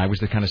 and I was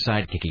the kind of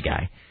sidekicky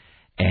guy,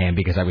 and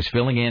because I was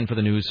filling in for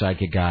the news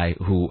sidekick guy,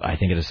 who I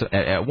think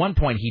at one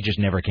point he just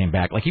never came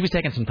back. Like, he was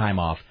taking some time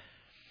off,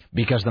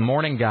 because the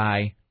morning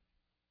guy,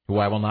 who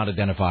I will not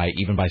identify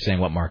even by saying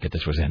what market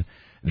this was in,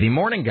 the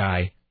morning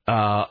guy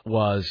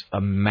was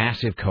a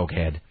massive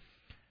cokehead,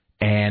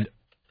 and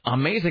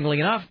amazingly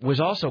enough, was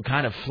also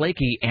kind of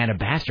flaky and a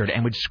bastard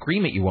and would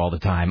scream at you all the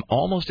time,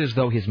 almost as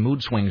though his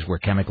mood swings were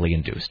chemically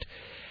induced.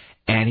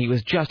 And he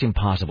was just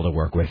impossible to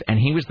work with. And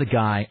he was the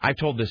guy, I've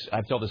told this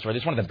story.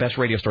 This is one of the best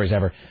radio stories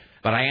ever.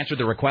 But I answered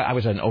the request. I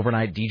was an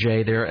overnight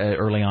DJ there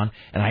early on,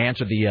 and I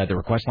answered the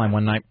request line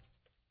one night.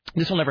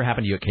 This will never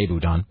happen to you at KBOO,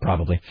 Don,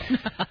 probably.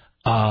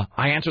 I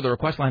answered the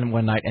request line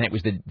one night, and it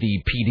was the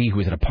PD who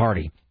was at a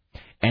party.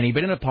 And he'd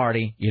been in a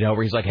party,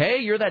 where he's like,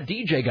 "Hey, you're that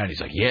DJ guy." And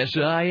he's like, "Yes,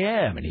 I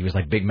am." And he was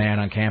like big man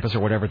on campus or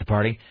whatever at the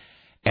party.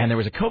 And there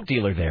was a coke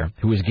dealer there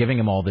who was giving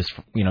him all this,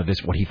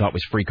 this what he thought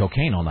was free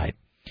cocaine all night.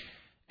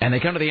 And they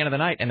come to the end of the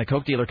night, and the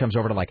coke dealer comes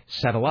over to, like,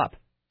 settle up.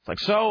 It's like,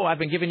 "So I've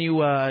been giving you,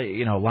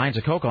 lines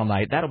of coke all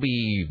night. That'll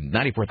be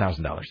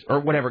 $94,000 or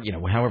whatever,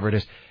 however it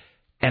is."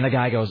 And the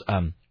guy goes,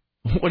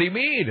 "What do you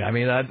mean? I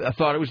mean, I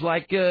thought it was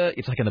like,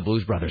 it's like in the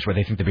Blues Brothers where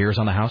they think the beer's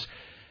on the house."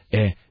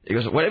 He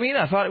goes, "What do you mean?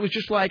 I thought it was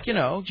just like,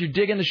 you're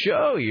digging the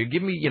show. You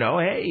give me,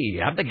 hey,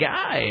 I'm the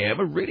guy. I'm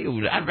a radio,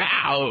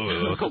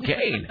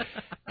 cocaine."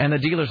 And the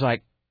dealer's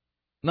like,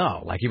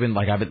 "No, like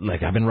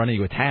I've been running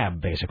you a tab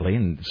basically,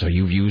 and so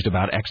you've used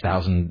about X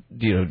thousand,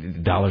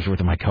 dollars worth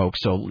of my coke,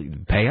 so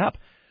pay up."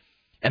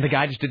 And the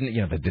guy just didn't,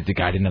 the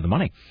guy didn't have the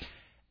money,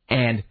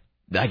 and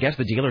I guess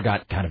the dealer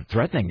got kind of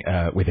threatening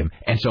with him,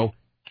 and so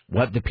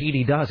what the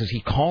PD does is he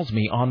calls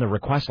me on the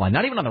request line,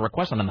 not even on the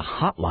request line, on the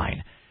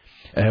hotline.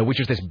 Which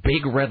is this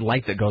big red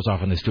light that goes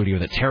off in the studio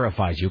that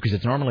terrifies you, because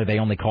it's normally they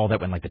only call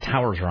that when, like, the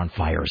towers are on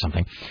fire or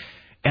something.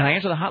 And I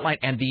answered the hotline,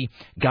 and the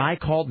guy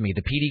called me,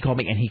 the PD called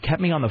me, and he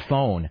kept me on the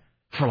phone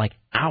for like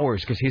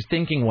hours because his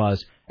thinking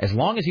was as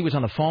long as he was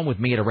on the phone with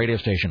me at a radio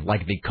station,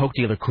 like the coke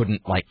dealer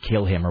couldn't like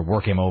kill him or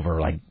work him over,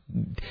 like,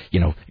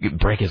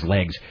 break his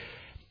legs.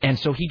 And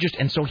so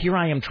here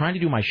I am trying to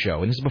do my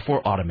show, and this is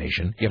before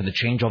automation. You have to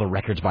change all the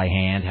records by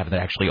hand, have to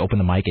actually open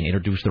the mic and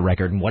introduce the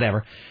record and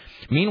whatever.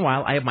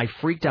 Meanwhile, I have my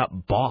freaked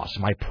out boss,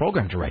 my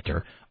program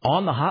director,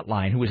 on the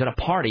hotline who was at a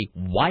party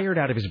wired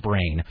out of his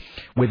brain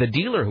with a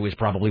dealer who is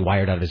probably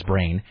wired out of his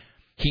brain.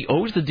 He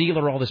owes the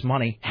dealer all this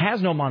money,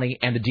 has no money,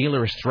 and the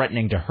dealer is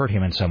threatening to hurt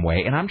him in some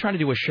way. And I'm trying to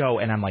do a show,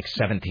 and I'm like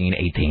 17,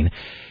 18.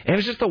 And it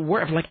was just the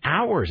work for like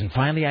hours. And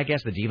finally, I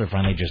guess the dealer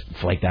finally just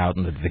flaked out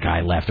and the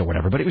guy left or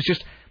whatever. But it was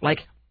just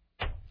like,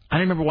 I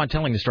don't remember one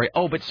telling the story.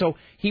 Oh, but so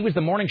he was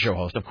the morning show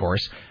host, of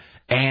course.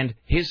 And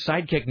his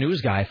sidekick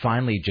news guy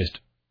finally just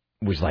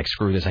was like,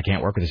 screw this, I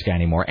can't work with this guy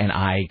anymore. And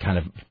I kind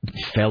of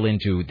fell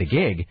into the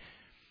gig.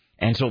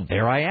 And so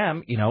there I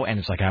am, and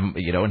it's like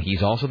and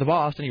he's also the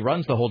boss, and he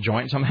runs the whole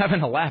joint, so I'm having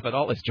a laugh at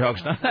all his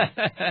jokes.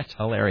 That's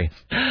hilarious.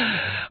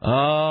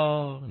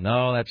 Oh,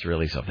 no, that's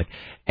really something.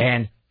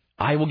 And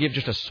I will give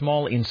just a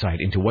small insight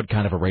into what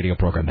kind of a radio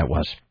program that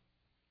was.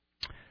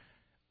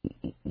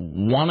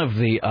 One of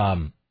the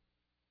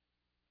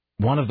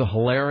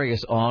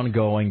hilarious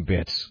ongoing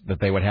bits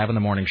that they would have in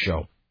the morning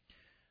show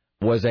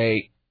was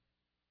a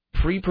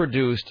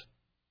pre-produced,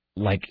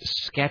 like,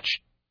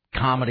 sketch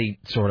comedy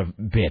sort of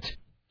bit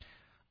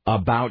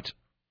about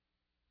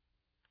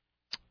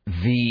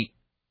the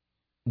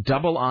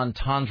double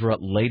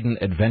entendre-laden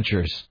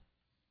adventures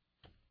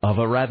of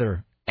a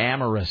rather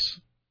amorous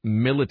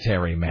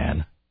military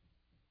man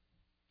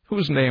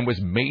whose name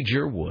was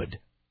Major Wood.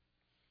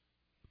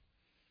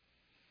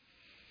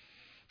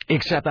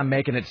 Except I'm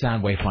making it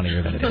sound way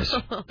funnier than it is.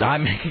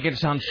 I'm making it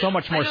sound so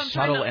much more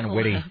subtle and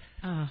witty.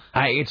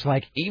 It's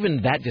like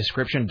even that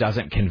description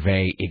doesn't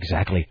convey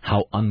exactly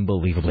how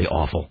unbelievably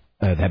awful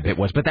that bit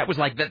was. But that was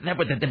like, that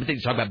was the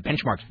talk about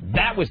benchmarks.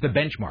 That was the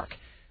benchmark.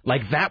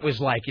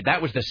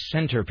 That was the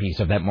centerpiece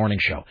of that morning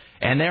show.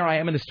 And there I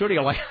am in the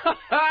studio like,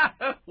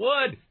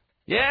 Wood,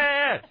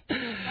 yeah.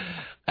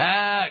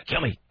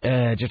 Kill me.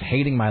 Just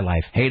hating my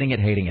life. Hating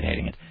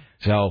it.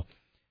 So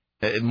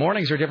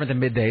mornings are different than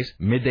middays.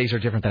 Middays are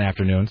different than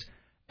afternoons.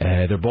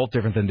 They're both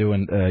different than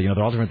doing,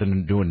 they're all different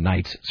than doing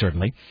nights,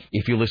 certainly.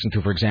 If you listen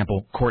to, for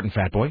example, Court and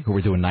Fatboy, who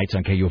were doing nights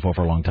on KUFO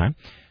for a long time,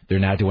 they're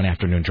now doing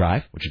afternoon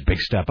drive, which is a big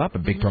step up, a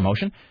big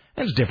promotion.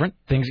 And it's different.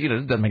 Things,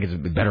 doesn't make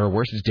it better or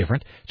worse. It's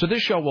different. So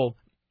this show will,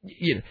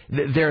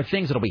 there are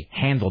things that'll be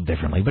handled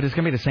differently, but it's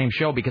going to be the same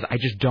show because I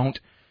just don't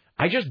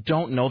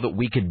know that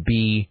we could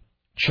be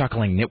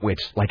chuckling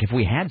nitwits like if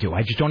we had to.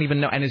 I just don't even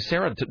know. And as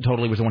Sarah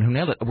totally was the one who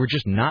nailed it, we're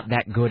just not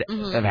that good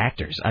of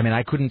actors. I mean,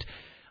 I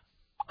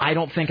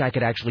don't think I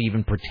could actually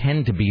even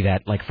pretend to be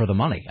that, like, for the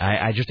money.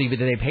 I just,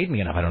 even if they paid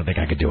me enough, I don't think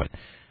I could do it.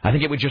 I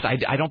think it would just,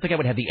 I don't think I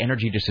would have the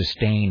energy to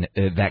sustain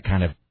that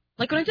kind of.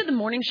 Like when I did the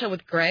morning show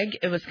with Greg,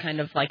 it was kind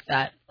of like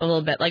that a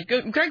little bit. Like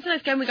Greg's a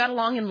nice guy and we got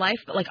along in life,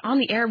 but like on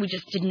the air, we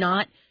just did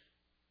not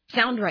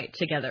sound right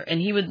together. And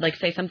he would like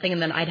say something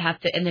and then I'd have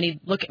to, and then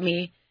he'd look at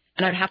me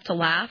and I'd have to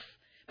laugh.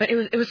 But it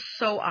was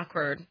so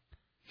awkward.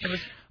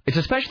 It's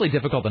especially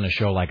difficult in a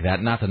show like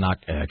that, not to knock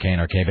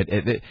KNRK, but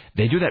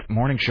they do that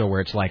morning show where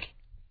it's like,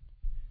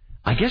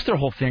 I guess their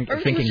whole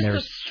thinking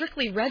there's so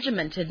strictly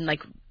regimented and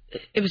like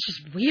it was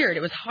just weird.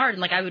 It was hard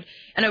and like I would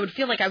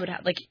feel like I would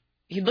have like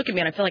he'd look at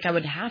me and I feel like I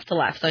would have to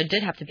laugh. So I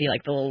did have to be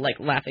like the little like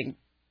laughing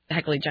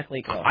heckly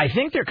jeckly girl. I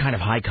think they're kind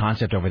of high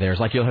concept over there. It's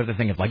like you'll have to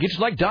think of like it's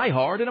like Die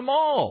Hard in a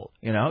mall.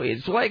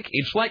 It's like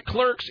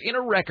Clerks in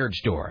a record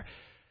store.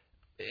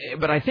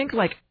 But I think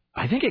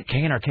at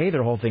KNRK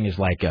their whole thing is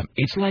like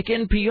it's like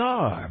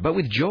NPR but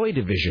with Joy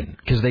Division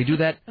because they do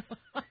that.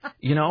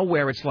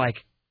 Where it's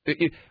like.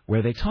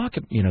 Where they talk,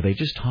 they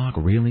just talk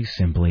really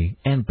simply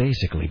and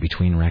basically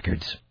between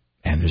records.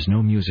 And there's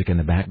no music in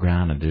the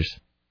background and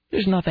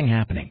there's nothing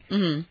happening.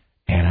 Mm-hmm.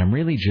 And I'm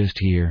really just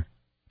here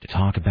to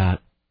talk about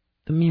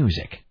the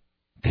music.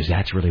 Because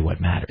that's really what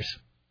matters,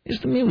 is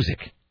the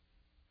music.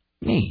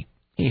 Me,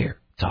 here,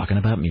 talking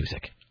about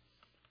music.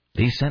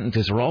 These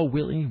sentences are all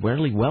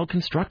really well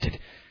constructed.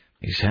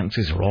 These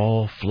sentences are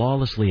all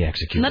flawlessly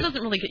executed. And that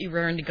doesn't really get you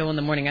raring to go in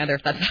the morning either.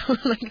 If that's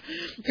like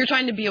if you're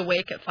trying to be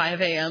awake at 5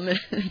 a.m.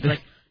 and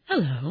like,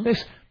 hello.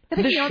 I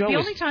think the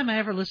only time I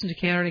ever listened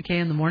to KRNK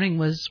in the morning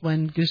was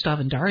when Gustav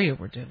and Dario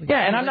were doing it.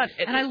 Yeah, and I'm not.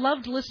 And I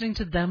loved listening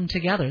to them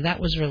together. That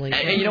was really.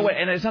 And you know what?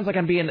 And it sounds like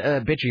I'm being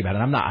bitchy about it.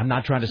 I'm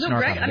not trying to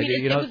snark Greg, on it.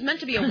 It was meant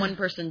to be a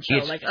one-person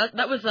show. Like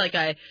that was like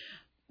I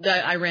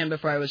ran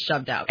before I was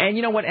shoved out. And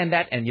you know what? And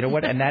that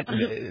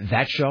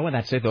show and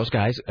that's it. Those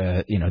guys,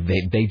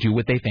 they do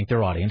what they think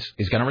their audience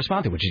is going to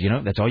respond to, which is,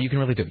 that's all you can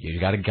really do. You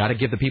got to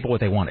give the people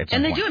what they want.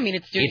 And they do. I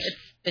mean,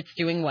 it's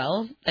doing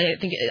well. I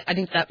think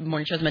that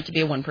morning show is meant to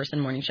be a one-person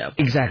morning show.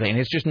 Exactly, and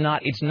it's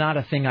not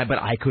a thing. But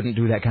I couldn't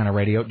do that kind of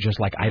radio. Just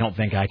like I don't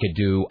think I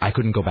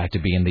couldn't go back to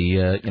being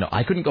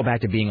I couldn't go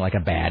back to being like a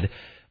bad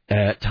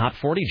top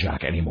 40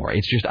 jock anymore.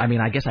 It's just, I mean,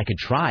 I guess I could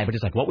try, but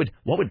it's like, what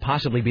would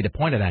possibly be the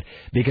point of that?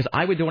 Because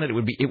I would do it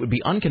would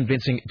be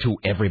unconvincing to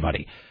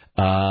everybody.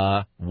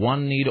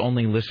 One need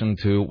only listen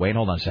to. Wait,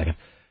 hold on a second.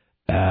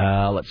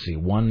 Let's see.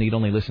 One need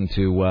only listen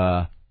to.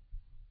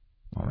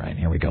 All right,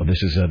 here we go.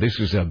 This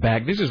is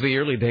back. This is the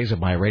early days of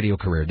my radio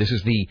career. This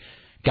is the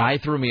guy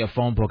threw me a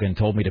phone book and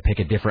told me to pick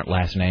a different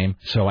last name.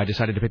 So I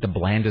decided to pick the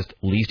blandest,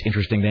 least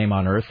interesting name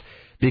on earth.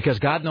 Because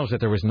God knows that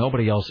there was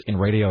nobody else in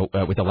radio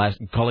with the last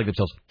calling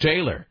themselves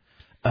Taylor.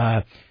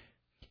 I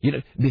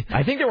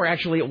think there were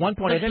actually at one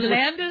point. The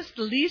blandest,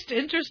 least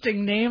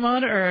interesting name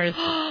on earth.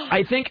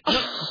 I think.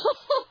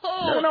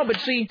 No,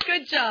 but see.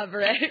 Good job,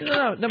 Rick.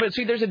 No, but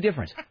see, there's a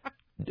difference.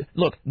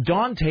 Look,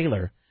 Don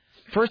Taylor,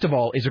 first of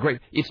all, is a great.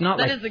 It's not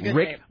that like is a good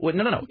Rick. Name. Well,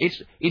 no.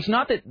 It's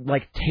not that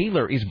like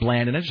Taylor is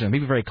bland and interesting. Let me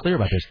be very clear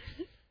about this.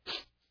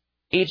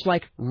 It's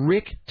like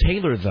Rick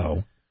Taylor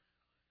though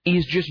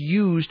is just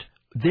used.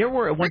 There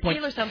were at one Rick point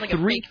Taylor sounds like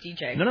three, a fake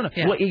DJ. No.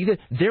 Yeah. Well,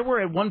 there were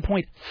at one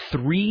point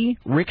 3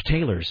 Rick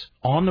Taylors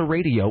on the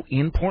radio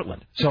in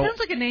Portland. So it sounds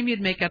like a name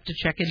you'd make up to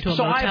check into a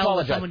so I motel with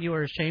apologize. someone you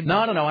were ashamed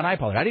No, of. and I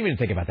apologize. I didn't even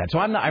think about that. So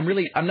I'm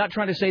not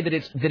trying to say that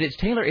it's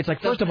Taylor. It's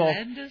like, first of all,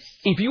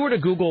 if you were to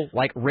Google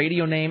like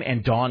radio name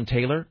and Don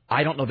Taylor,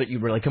 I don't know that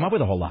you'd really come up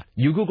with a whole lot.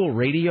 You Google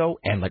radio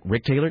and like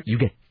Rick Taylor, you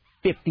get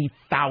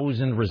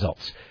 50,000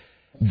 results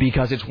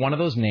because it's one of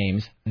those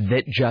names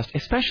that just,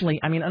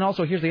 especially, I mean, and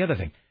also here's the other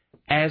thing.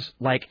 As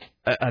like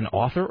an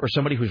author or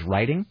somebody who's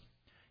writing,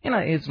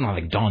 it's not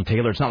like Don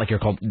Taylor. It's not like you're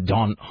called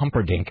Don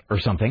Humperdinck or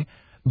something.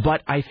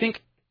 But I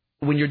think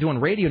when you're doing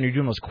radio and you're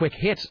doing those quick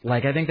hits,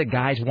 like I think the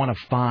guys want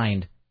to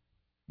find,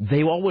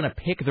 they all want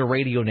to pick the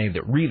radio name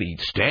that really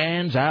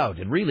stands out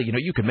and really,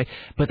 you can make.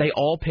 But they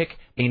all pick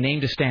a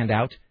name to stand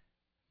out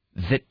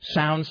that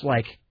sounds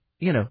like,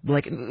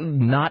 like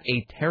not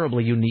a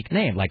terribly unique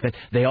name. Like that,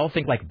 they all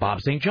think like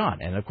Bob St. John,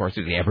 and of course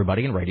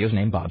everybody in radio is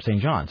named Bob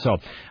St. John. So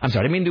I'm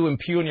sorry, I didn't mean to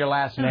impugn your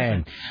last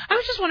name. I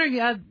was just wondering.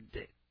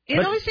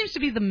 It always seems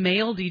to be the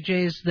male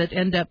DJs that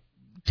end up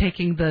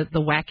taking the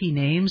wacky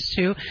names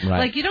too. Right.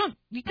 Like don't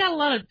have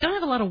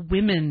a lot of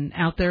women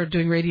out there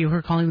doing radio who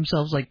are calling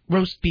themselves like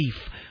Roast Beef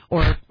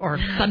or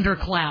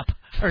Thunderclap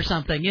or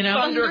something.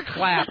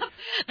 Thunderclap.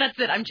 That's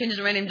it. I'm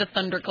changing my name to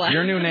Thunderclap.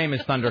 Your new name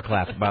is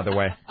Thunderclap, by the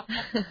way.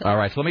 All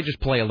right, so let me just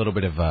play a little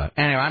bit of.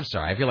 Anyway, I'm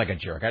sorry. I feel like a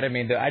jerk. I didn't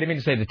mean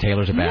to say that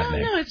Taylor's a bad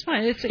name. No, it's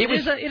fine.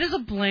 It is a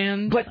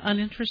bland, but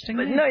uninteresting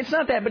name. No, it's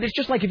not that. But it's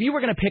just like if you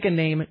were going to pick a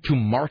name to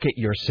market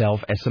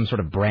yourself as some sort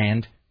of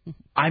brand.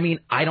 I mean,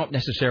 I don't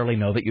necessarily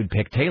know that you'd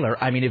pick Taylor.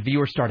 I mean, if you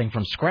were starting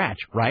from scratch,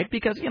 right?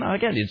 Because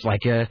again, it's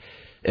like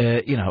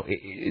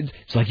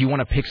it's like you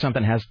want to pick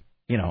something that has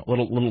a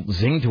little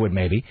zing to it,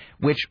 maybe.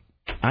 Which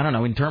I don't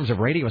know in terms of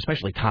radio,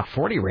 especially top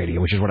 40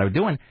 radio, which is what I was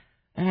doing.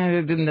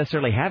 It didn't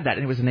necessarily have that,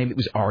 and it was a name that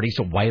was already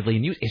so widely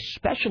in use,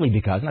 especially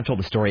because, and I've told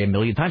the story a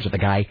million times, but the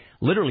guy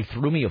literally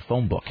threw me a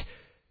phone book,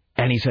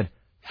 and he said,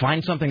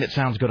 find something that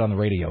sounds good on the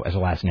radio as a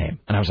last name.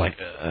 And I was like,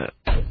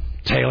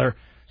 Taylor.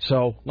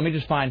 So let me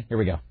just find, here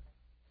we go.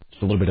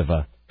 Just a little bit of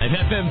a...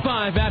 FM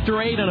 5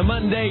 after 8 on a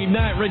Monday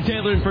night. Rick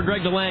Taylor and for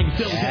Greg DeLang.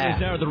 Still Tennis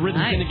Tower, the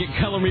Rhythm Syndicate,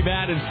 Color Me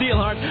Bad, and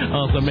Steelheart.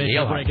 Also make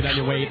a break it on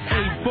your way at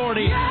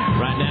 8:40.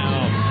 Right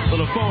now, a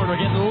little forward, we're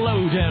getting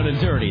low down and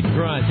dirty. The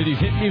Grind City's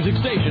hit music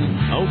station,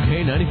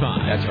 OK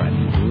 95. That's right.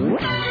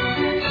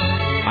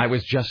 I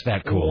was just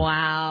that cool.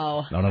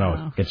 Wow. No.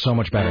 Wow. It's so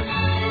much better.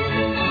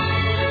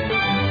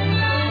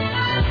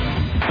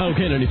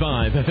 OK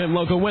 95 FM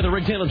local weather.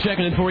 Rick Taylor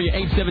checking in for you.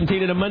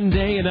 8:17 on a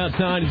Monday and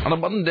outside. On a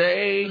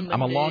Monday.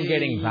 I'm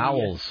elongating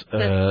vowels.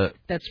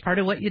 That's part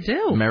of what you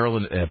do.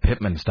 Marilyn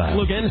Pittman style.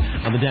 Look in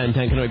on the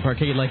downtown Canoe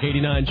Parkade, like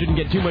 89. Shouldn't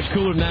get too much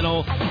cooler than that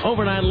all.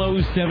 Overnight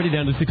lows 70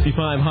 down to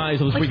 65. Highs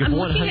on the streak of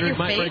 100.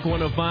 Might break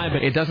 105.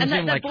 But it doesn't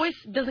seem that like... that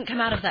voice doesn't come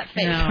out of that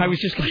face. No. I was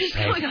just going to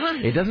say. What is going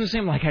on? It doesn't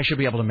seem like I should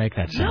be able to make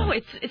that sound. No,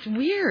 it's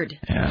weird.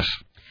 Yes.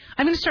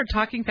 I'm going to start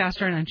talking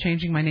faster, and I'm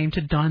changing my name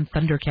to Don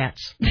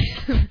Thundercats.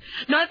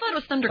 No, I thought it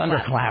was Thunderclap.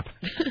 Thunderclap.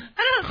 I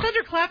don't know.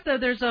 Thunderclap, though,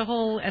 there's a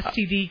whole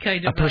STD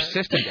kind of... A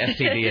persistent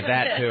STD at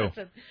that, too.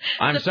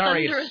 I'm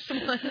sorry.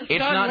 It's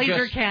not laser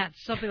just...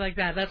 cats, something like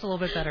that. That's a little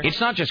bit better.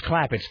 It's not just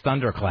clap, it's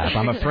thunderclap.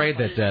 I'm afraid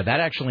that that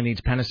actually needs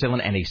penicillin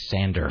and a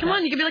sander. Come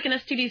on, you can be like an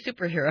STD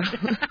superhero.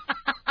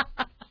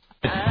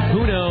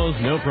 Who knows?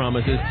 No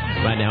promises.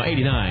 Right now,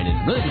 89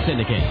 is Rhythm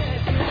Syndicate.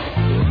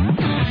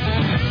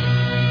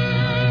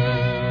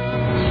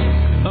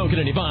 OK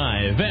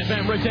 95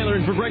 FM. Rick Taylor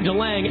and for Greg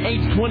DeLang.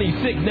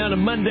 8:26 down to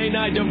Monday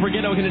night. Don't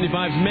forget OK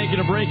 95's Make It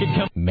or Break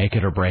It. Make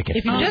it or break it.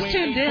 If you just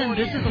tuned in,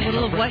 this is a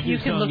little of what you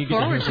can look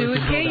forward to at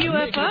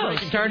KUFO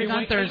starting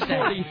on Thursday.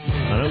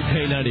 On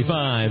OK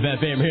 95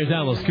 FM, here's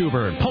Alice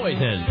Cooper.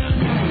 Poison.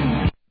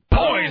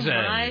 Poison.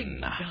 Oh my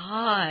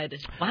God!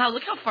 Wow,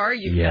 look how far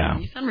you've Yeah.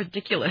 come. You sound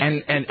ridiculous.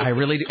 And I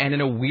really do. And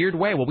in a weird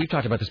way, well, we've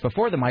talked about this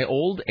before, that my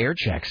old air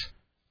checks,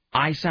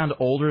 I sound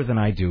older than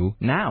I do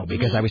now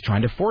because I was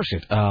trying to force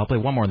it. I'll play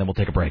one more and then we'll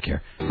take a break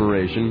here.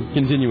 Inspiration,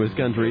 continuous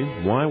country,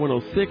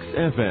 Y106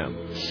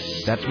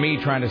 FM. That's me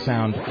trying to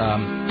sound.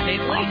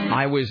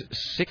 I was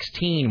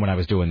 16 when I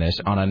was doing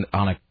this on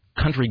a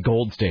country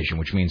gold station,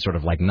 which means sort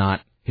of like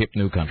not hip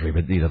new country,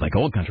 but either like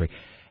old country.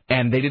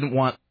 And they didn't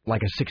want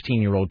like a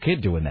 16-year-old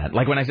kid doing that.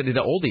 Like when I said to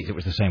the oldies, it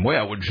was the same way.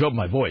 I would shove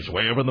my voice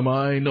way over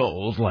my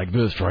nose like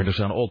this, trying to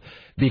sound old,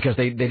 because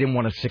they didn't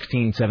want a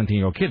 16,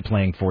 17-year-old kid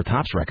playing Four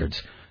Tops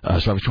records.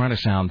 So I was trying to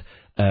sound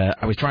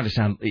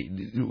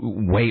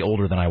way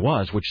older than I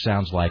was, which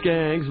sounds like...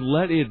 Gangs,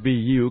 let it be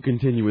you.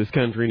 Continuous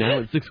country now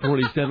at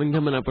 6:47,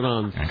 coming up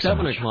on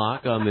 7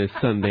 o'clock on this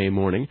Sunday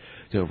morning.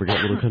 Don't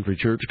forget, Little Country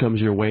Church comes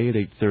your way at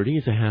 8:30.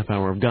 It's a half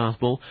hour of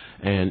gospel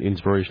and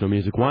inspirational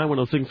music.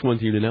 Y106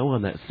 wants you to know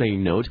on that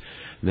same note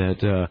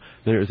that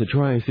there is a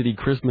Tri-City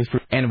Christmas...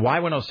 And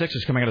Y106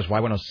 is coming out as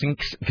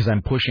Y106 because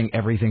I'm pushing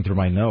everything through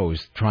my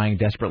nose, trying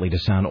desperately to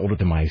sound older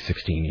than my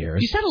 16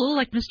 years. You sound a little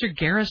like Mr.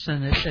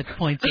 Garrison at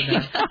points in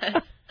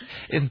that.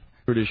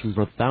 Tradition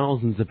for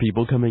thousands of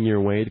people coming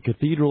your way. The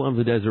Cathedral of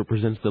the Desert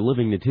presents the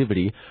Living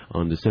Nativity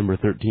on December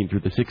 13th through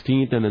the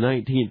 16th and the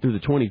 19th through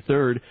the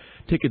 23rd.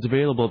 Tickets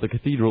available at the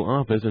Cathedral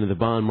office and at the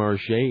Bon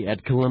Marché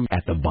at Columbia.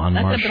 At the Bon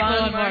Marché. At the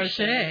Bon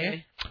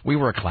Marché. We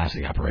were a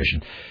classy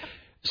operation.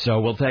 So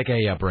we'll take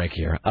a break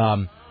here.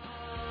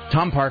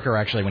 Tom Parker,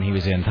 actually, when he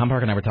was in, Tom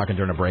Parker and I were talking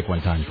during a break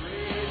one time,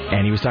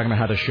 and he was talking about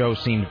how the show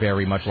seemed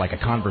very much like a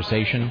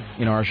conversation,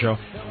 our show.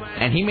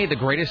 And he made the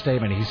greatest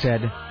statement.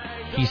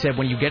 He said,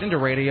 when you get into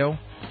radio,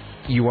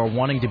 you are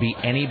wanting to be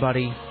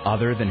anybody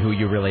other than who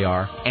you really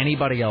are,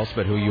 anybody else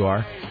but who you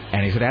are.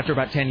 And he said, after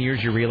about 10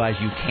 years, you realize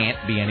you can't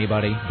be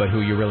anybody but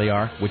who you really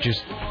are, which is,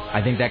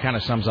 I think that kind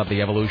of sums up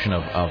the evolution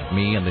of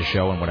me and the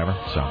show and whatever.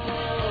 So,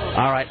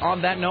 all right,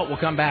 on that note, we'll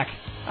come back.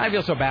 I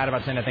feel so bad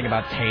about saying anything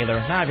about Taylor.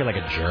 Now I feel like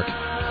a jerk.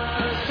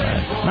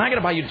 Now I got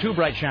to buy you 2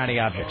 bright, shiny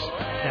objects.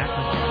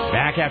 Exactly.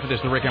 Back after this,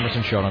 the Rick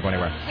Emerson Show. Don't go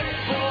anywhere.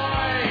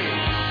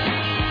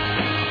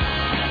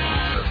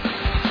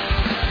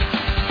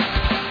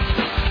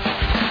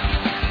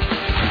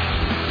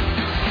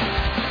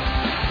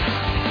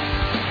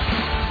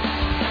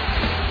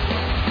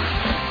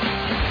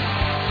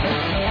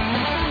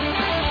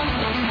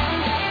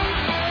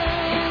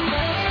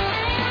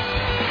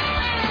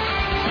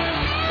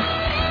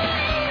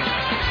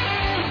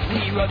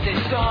 This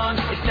song,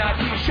 it's not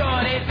too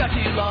short, it's not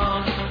too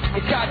long.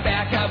 It's got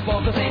backup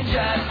vocals in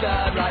just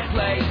the right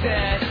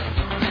places.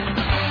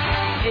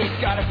 It's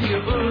got a few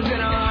oohs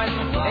and ahs,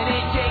 and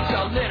it takes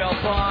a little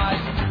pause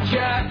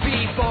just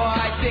before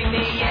I sing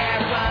the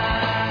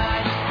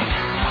airline.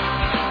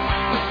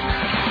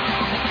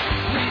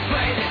 We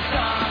play this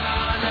song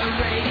on the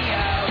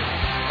radio.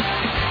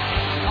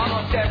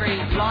 Almost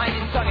every line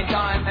is sung in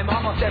time, and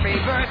almost every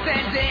verse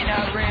ends in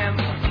a rim.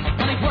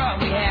 Only problem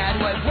we had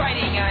was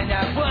writing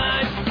enough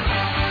words.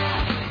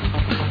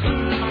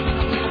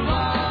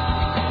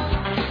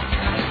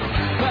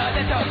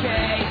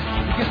 Okay,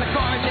 because the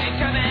chords ain't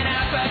coming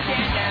up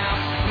again now.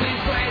 We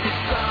play this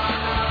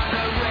song on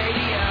the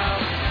radio.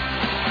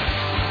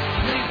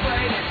 We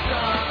play this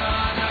song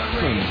on the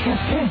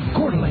radio.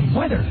 Coeur d'Alene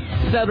weather.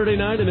 Saturday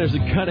night, and there's a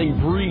cutting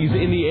breeze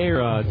in the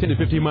air. 10 to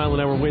 15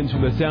 mile-an-hour winds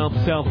from the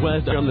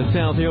south-southwest on the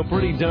South Hill.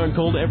 Pretty darn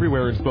cold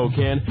everywhere in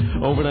Spokane.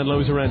 Overnight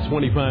lows around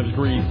 25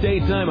 degrees.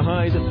 Daytime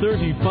highs at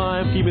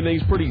 35, keeping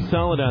things pretty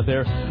solid out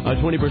there. A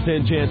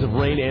 20% chance of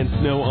rain and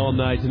snow all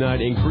night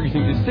tonight,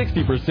 increasing to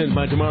 60%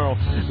 by tomorrow.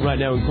 Right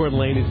now in Coeur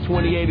d'Alene, it's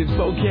 28. In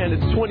Spokane,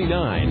 it's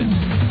 29.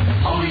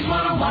 Always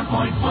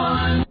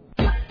 101.1.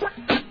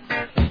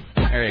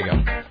 There you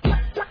go.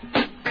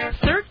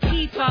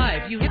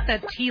 35. You hit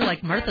that T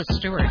like Martha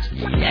Stewart.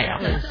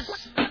 Yeah.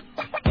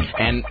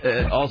 And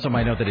also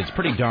my note that it's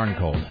pretty darn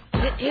cold.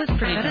 It is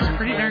pretty. That is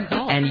pretty darn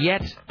cold. And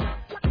yet,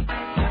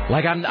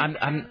 like I'm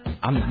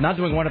not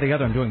doing one or the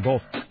other. I'm doing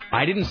both.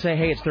 I didn't say,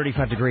 hey, it's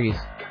 35 degrees,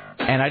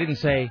 and I didn't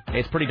say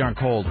it's pretty darn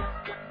cold.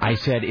 I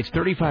said it's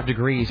 35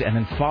 degrees, and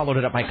then followed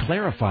it up by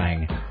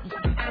clarifying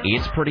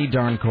it's pretty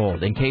darn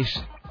cold. In case,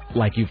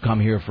 like, you've come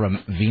here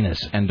from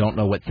Venus and don't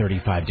know what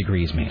 35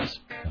 degrees means.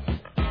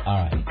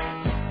 All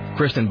right.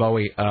 Kristen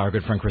Bowie, our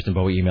good friend Kristen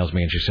Bowie, emails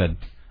me and she said.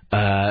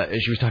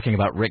 She was talking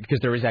about Rick, because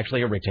there is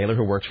actually a Rick Taylor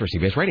who works for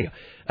CBS Radio.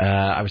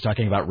 I was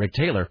talking about Rick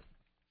Taylor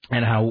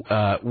and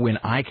how when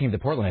I came to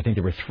Portland, I think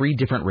there were 3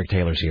 different Rick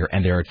Taylors here,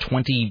 and there are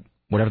 20,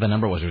 whatever the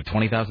number was,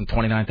 20,000,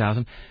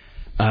 29,000.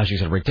 She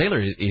said Rick Taylor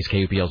is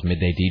KUPL's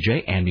midday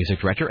DJ and music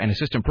director and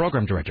assistant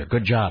program director.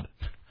 Good job.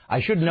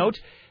 I should note,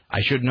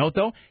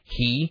 though,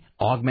 he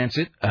augments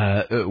it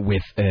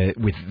with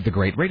the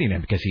great radio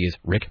name, because he is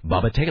Rick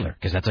Bubba Taylor,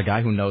 because that's a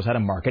guy who knows how to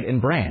market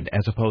and brand,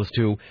 as opposed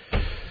to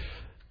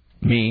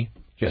me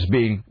just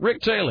being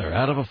Rick Taylor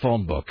out of a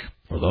phone book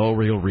for no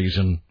real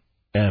reason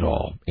at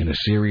all, in a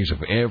series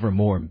of ever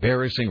more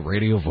embarrassing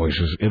radio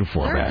voices in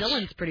formats.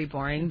 Dylan's pretty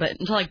boring, but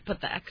until I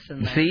put the X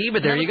in there. See,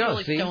 but there you go.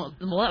 Really See, that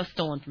was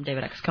stolen from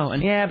David X.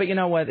 Cohen. Yeah, but you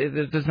know what?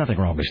 There's nothing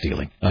wrong with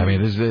stealing. I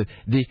mean, there's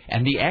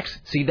the X.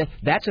 See,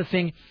 that's a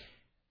thing.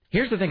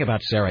 Here's the thing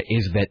about Sarah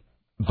is that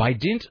by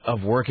dint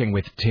of working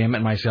with Tim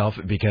and myself,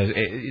 because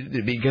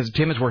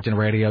Tim has worked in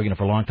radio,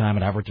 for a long time,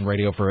 and I've worked in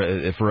radio for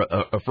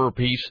a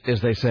piece, as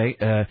they say.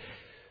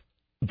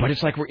 But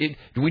it's like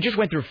we just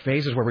went through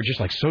phases where we're just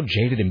like so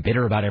jaded and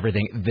bitter about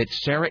everything that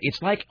Sarah,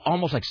 it's like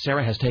almost like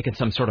Sarah has taken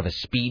some sort of a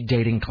speed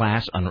dating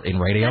class in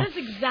radio. That is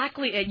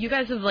exactly it. You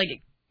guys have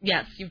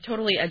yes, you've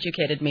totally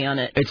educated me on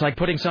it. It's like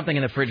putting something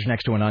in the fridge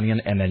next to an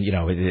onion, and then,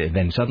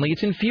 then suddenly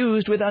it's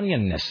infused with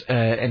onionness.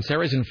 And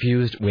Sarah's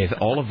infused with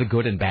all of the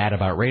good and bad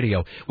about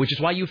radio, which is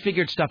why you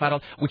figured stuff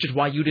out, which is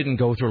why you didn't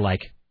go through,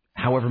 like,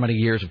 however many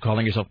years of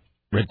calling yourself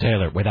Red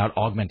Taylor without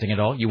augmenting it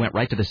all. You went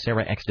right to the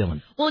Sarah X.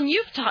 Dillon. Well, and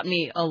you've taught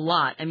me a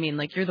lot. I mean,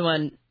 you're the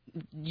one,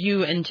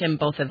 you and Tim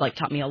both have,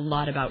 taught me a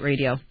lot about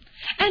radio.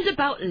 And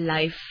about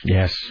life.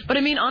 Yes. But,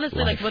 I mean,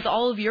 honestly, with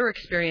all of your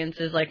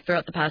experiences,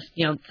 throughout the past,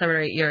 7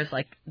 or 8 years,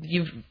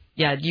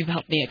 you've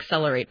helped me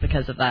accelerate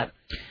because of that.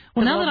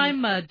 Well, now that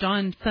I'm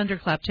Dawn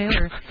Thunderclap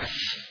Taylor,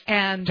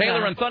 and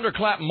Taylor and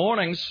Thunderclap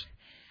mornings,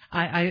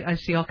 I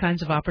see all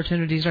kinds of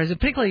opportunities,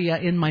 particularly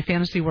in my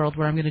fantasy world,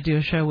 where I'm going to do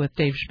a show with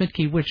Dave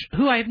Schmidtke,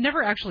 who I've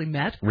never actually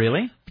met.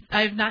 Really?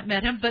 I've not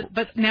met him,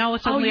 but now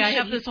suddenly I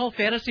have this whole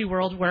fantasy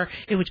world where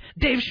it was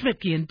Dave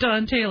Schmidtke and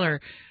Dawn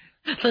Taylor.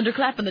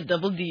 Thunderclap and the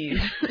double D's.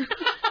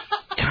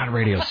 God,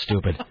 radio's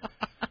stupid.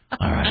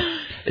 All right.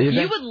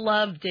 You would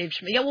love Dave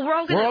Schmidt. Yeah, well, we're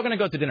all going to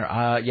go to dinner.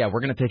 We're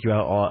going to take you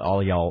out,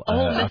 all y'all,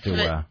 out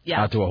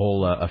to a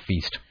whole a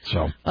feast.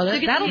 So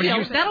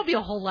that'll be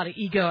a whole lot of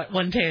ego at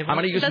one table. I'm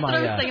going to use That's what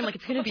I was saying.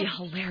 It's going to be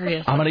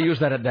hilarious. I'm going to use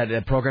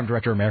that program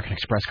director American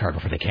Express card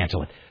before they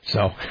cancel it.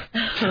 So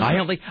I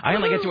only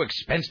get to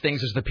expense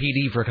things as the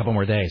PD for a couple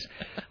more days.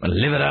 I'm going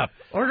to live it up.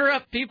 Order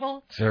up,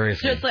 people.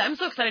 Seriously. I'm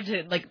so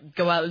excited to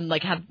go out and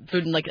have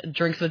food and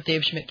drinks with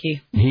Dave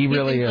Schmidtke. He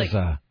really is.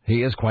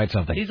 He is quite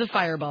something. He's a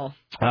fireball.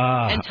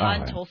 And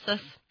Todd Tolstas.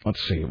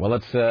 Let's see. Well,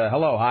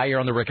 hello. Hi, you're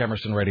on the Rick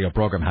Emerson radio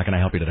program. How can I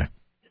help you today?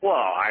 Well,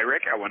 hi,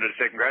 Rick. I wanted to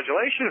say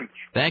congratulations.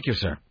 Thank you,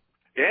 sir.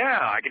 Yeah,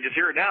 I can just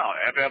hear it now.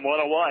 FM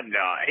 101,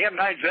 AM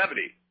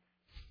 970.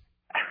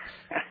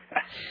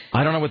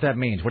 I don't know what that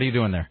means. What are you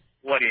doing there?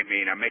 What do you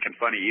mean? I'm making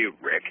fun of you,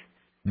 Rick.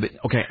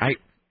 Okay,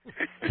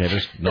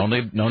 there's no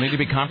need to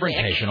be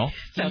confrontational.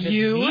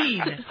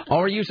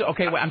 Are you?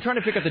 Okay, wait, I'm trying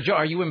to pick up the joke.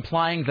 Are you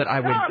implying that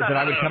I would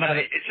come out of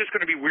it? It's just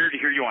going to be weird to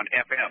hear you on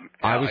FM.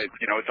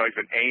 It's always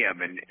been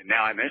AM, and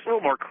now it's a little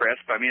more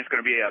crisp. I mean, it's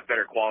going to be a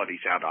better quality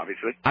sound,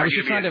 obviously. I was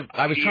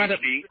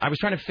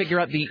trying to figure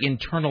out the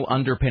internal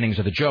underpinnings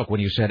of the joke when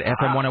you said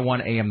FM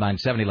 101, AM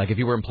 970. Like if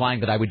you were implying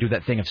that I would do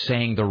that thing of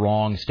saying the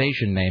wrong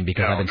station name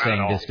because I've been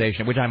saying this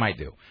station, which I might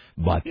do,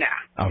 but you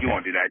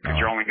won't do that because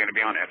you're only going to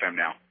be on FM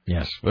now.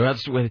 Yes. Well,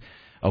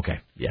 okay.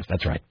 Yes,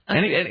 that's right.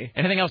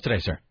 Anything else today,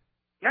 sir?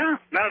 No,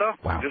 not at all.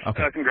 Wow. Just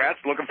congrats.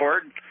 Looking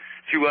forward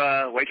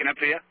to waking up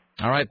to you.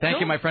 All right. Thank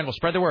you, my friend. We'll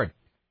spread the word.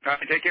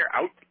 Take care.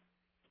 Out.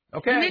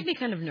 Okay. You made me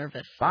kind of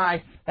nervous.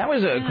 Bye. That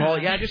was a call.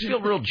 Yeah, I just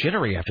feel real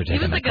jittery after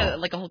taking that call. It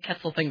was like a whole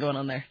Ketzel thing going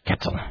on there.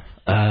 Ketzel.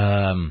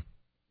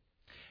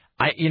 Can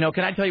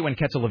I tell you when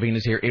Ketzel Levine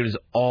is here, it is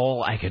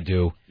all I could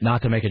do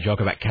not to make a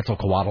joke about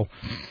Quetzalcoatl.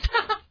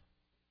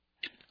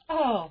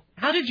 Oh,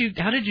 how did you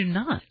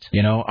not?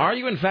 Are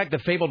you in fact the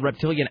fabled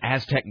reptilian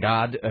Aztec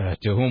god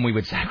to whom we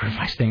would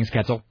sacrifice things,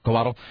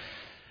 Quetzalcoatl?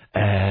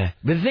 But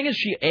the thing is,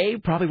 she A,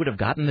 probably would have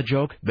gotten the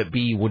joke, but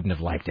B, wouldn't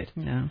have liked it.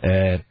 No.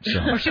 Or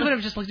she would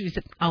have just looked at you and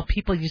said, "Oh,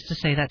 people used to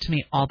say that to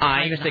me all the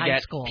time in high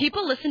school."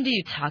 People listen to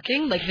you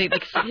talking, they sit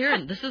here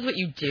and this is what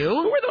you do.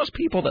 Who are those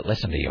people that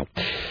listen to you?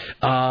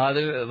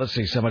 Let's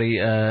see, somebody.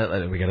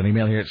 We got an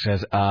email here. It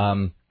says,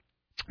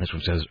 this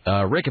one says,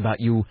 Rick, about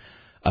you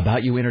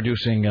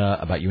introducing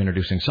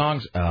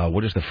songs.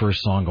 What is the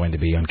first song going to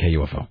be on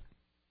KUFO?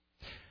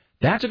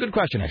 That's a good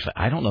question, actually.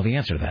 I don't know the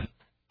answer to that.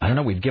 I don't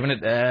know. We've given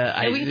it.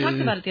 We talked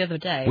about it the other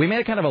day. We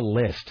made a kind of a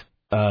list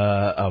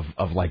of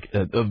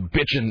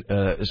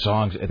bitchin'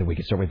 songs that we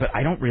could start with, but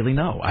I don't really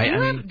know.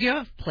 Do you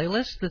have a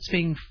playlist that's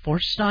being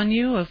forced on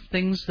you of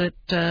things that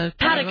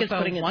Paddock is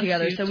putting it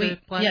together? So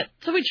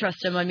we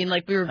trust him. We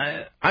were.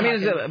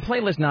 Is a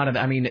playlist not?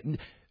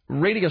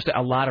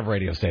 A lot of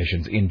radio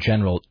stations in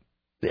general.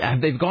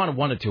 They've gone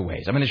one of two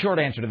ways. The short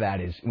answer to that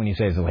is when you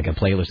say it's like a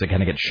playlist that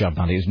kind of gets shoved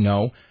on is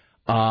no,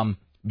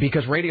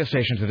 because radio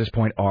stations at this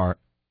point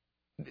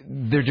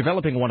they're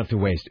developing one of two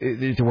ways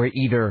to where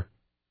either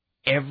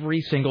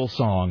every single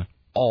song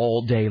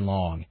all day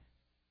long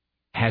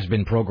has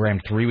been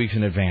programmed 3 weeks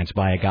in advance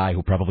by a guy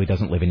who probably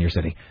doesn't live in your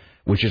city,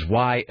 which is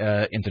why,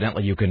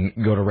 incidentally, you can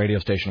go to radio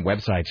station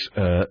websites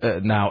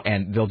now,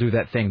 and they'll do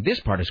that thing.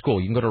 This part is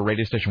cool. You can go to a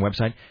radio station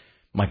website,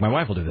 like my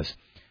wife will do this,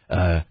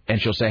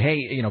 and she'll say, hey,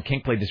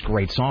 Kink played this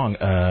great song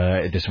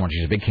this morning.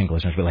 She's a big Kink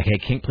listener. She'll be like, hey,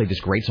 Kink played this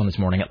great song this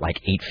morning at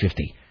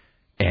 8:50.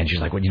 And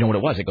she's like, well, you know what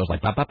it was? It goes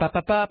like, ba, ba, ba,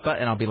 ba, ba, ba.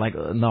 And I'll be like,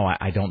 no,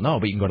 I don't know.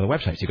 But you can go to the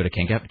website. So you go to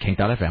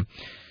kink.fm,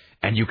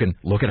 and you can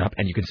look it up,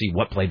 and you can see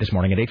what played this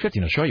morning at 8:50, and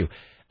it'll show you.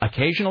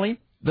 Occasionally,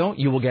 though,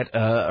 you will get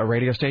a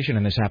radio station,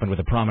 and this happened with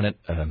a prominent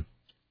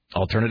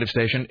alternative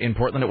station in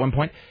Portland at one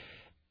point,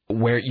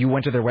 where you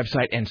went to their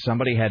website, and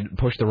somebody had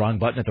pushed the wrong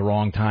button at the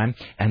wrong time,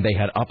 and they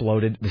had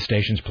uploaded the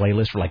station's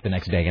playlist for the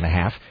next day and a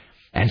half.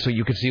 And so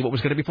you could see what was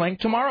going to be playing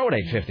tomorrow at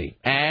 8:50,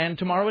 and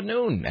tomorrow at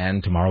noon,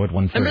 and tomorrow at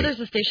 1:30. Remember there's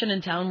a station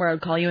in town where I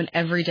would call you, and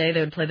every day they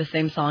would play the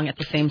same song at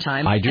the same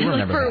time? I do and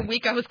remember for that. a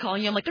week I was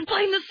calling you, I'm like, they're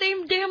playing the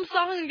same damn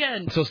song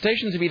again. So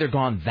stations have either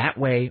gone that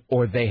way,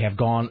 or they have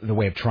gone the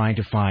way of trying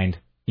to find,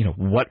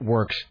 what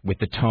works with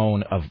the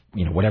tone of,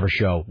 whatever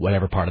show,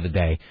 whatever part of the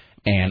day.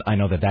 And I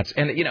know that's,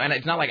 and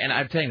it's not like, and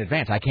I'm telling you in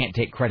advance, I can't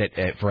take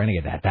credit for any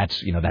of that.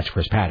 That's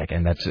Chris Paddock,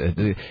 and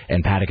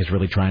and Paddock is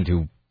really trying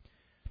to,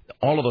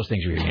 all of those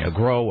things,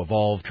 grow,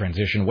 evolve,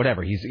 transition,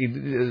 whatever. He's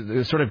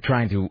sort of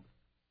trying to,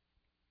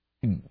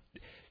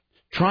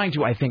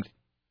 I think,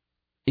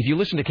 if you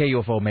listen to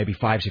KUFO maybe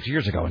 5-6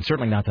 years ago, and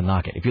certainly not to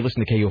knock it, if you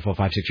listen to KUFO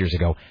 5-6 years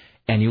ago,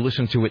 and you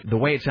listen to it the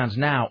way it sounds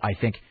now, I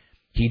think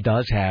he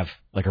does have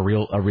like a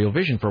real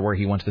vision for where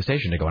he wants the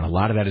station to go, and a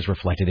lot of that is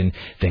reflected in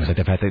things like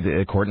the fact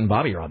that Court and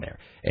Bobby are on there,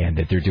 and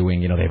that they're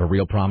doing, they have a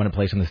real prominent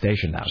place in the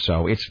station now.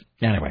 So it's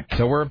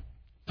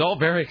all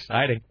very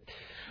exciting.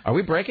 Are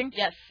we breaking?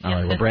 Yes. All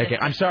right, we're breaking.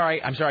 I'm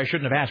sorry. I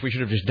shouldn't have asked. We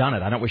should have just done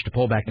it. I don't wish to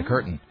pull back the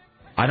curtain.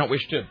 I don't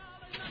wish to.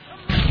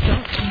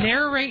 Don't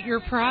narrate your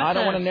process. I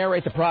don't want to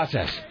narrate the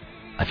process.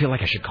 I feel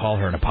like I should call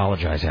her and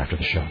apologize after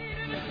the show.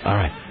 All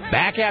right.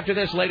 Back after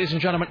this, ladies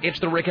and gentlemen. It's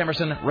the Rick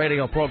Emerson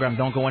radio program.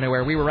 Don't go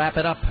anywhere. We will wrap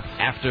it up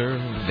after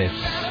this.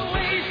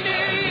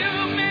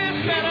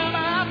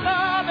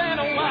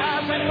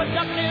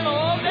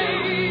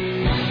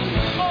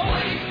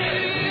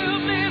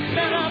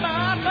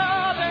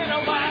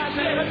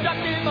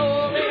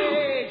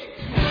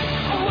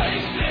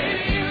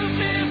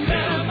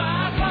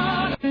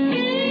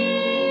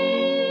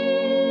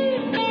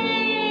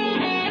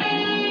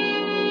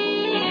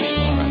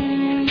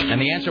 And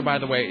the answer, by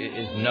the way,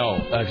 is no.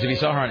 Because if you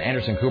saw her on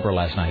Anderson Cooper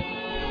last night,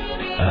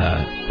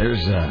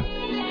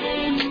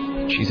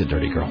 she's a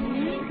dirty girl.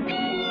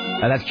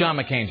 That's John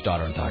McCain's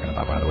daughter I'm talking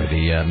about, by the way.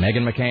 The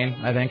Megan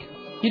McCain, I think.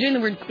 You're doing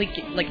the weird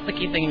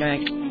clicky thing.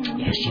 Like,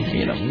 yeah, she's.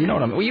 You know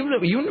what I mean. Well, you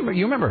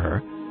remember her.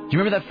 Do you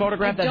remember that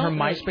photograph, her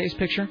MySpace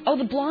picture? Oh,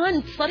 the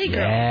blonde slutty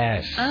girl.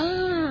 Yes.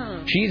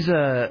 Oh. She's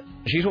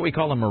what we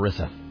call a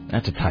Marissa.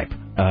 That's a type.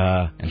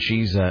 And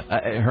she's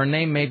her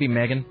name may be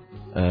Megan.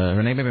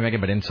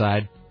 But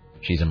inside,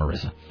 she's a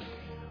Marissa.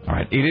 All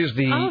right. It is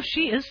the. Oh,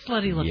 she is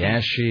slutty looking.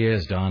 Yes, she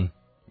is, Don.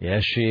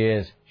 Yes, she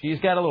is. She's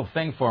got a little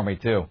thing for me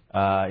too.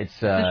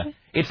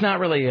 It's not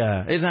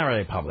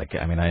really public.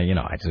 I mean,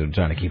 I'm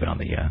trying to keep it on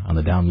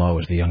the down low,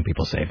 as the young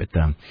people say. But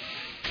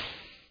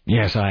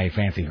yes, I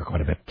fancy her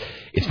quite a bit.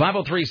 It's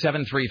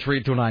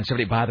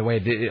 503-733-2970. By the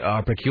way,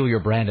 our peculiar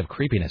brand of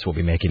creepiness will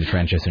be making the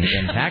transition.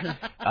 In fact,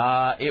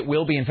 it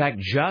will be, in fact,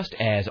 just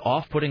as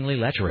off-puttingly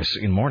lecherous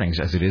in mornings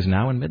as it is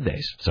now in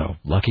middays. So,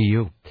 lucky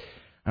you.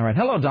 All right.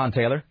 Hello, Don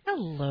Taylor.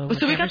 Hello.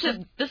 So we got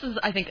to, this is,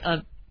 I think,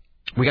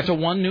 we got to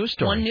one news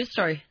story. One news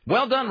story.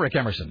 Well done, Rick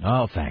Emerson.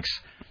 Oh, thanks.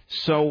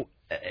 So,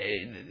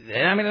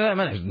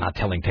 I'm not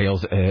telling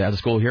tales out of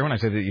school here when I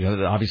say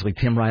that, obviously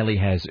Tim Riley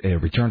has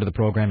returned to the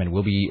program and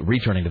will be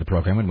returning to the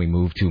program when we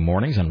move to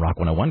mornings on Rock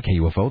 101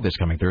 KUFO this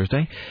coming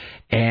Thursday.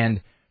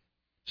 And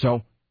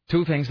so,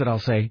 two things that I'll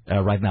say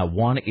right now.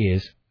 One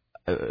is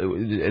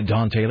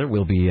Don Taylor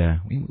will be.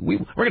 We're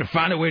going to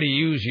find a way to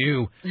use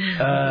you.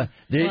 I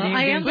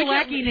am the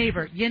wacky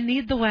neighbor. You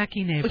need the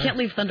wacky neighbor. We can't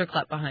leave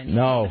Thunderclap behind.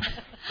 No.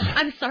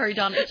 I'm sorry,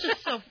 Don. It's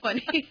just so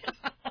funny.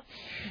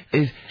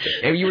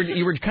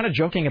 You were kind of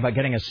joking about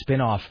getting a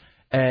spin-off,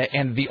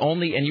 and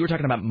you were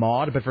talking about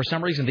Maude, but for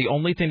some reason the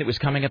only thing that was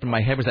coming up in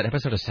my head was that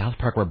episode of South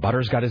Park where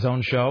Butters got his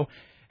own show.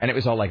 And it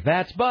was all like,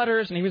 that's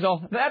Butters, and he was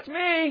all, that's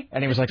me,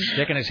 and he was like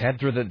sticking his head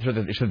through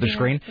the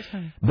screen.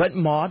 But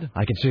Maude,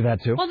 I can see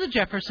that too. Well, the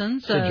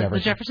Jeffersons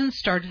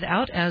started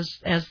out as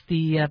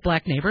the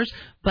black neighbors,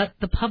 but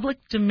the public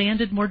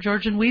demanded more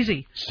George and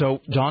Wheezy.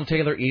 So Don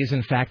Taylor is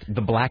in fact the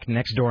black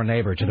next door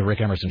neighbor to the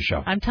Rick Emerson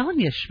show. I'm telling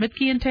you,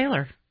 Schmidtke and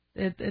Taylor,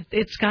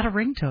 it's got a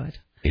ring to it.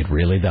 It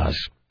really does.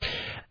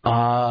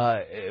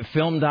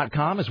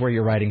 Film.com is where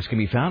your writings can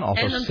be found.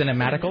 Also,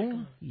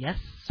 Cinematical. Yes.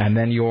 And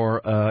then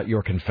your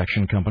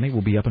confection company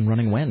will be up and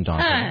running when,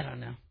 Don? I don't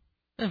know.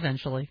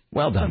 Eventually.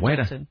 Well done.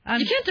 You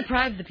can't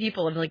deprive the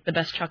people of the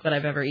best chocolate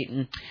I've ever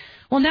eaten.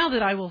 Well, now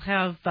that I will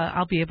have,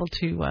 I'll be able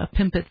to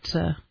pimp it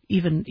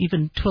even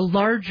to a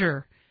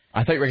larger.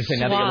 I thought you were going to say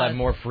now that you'll have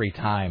more free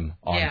time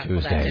on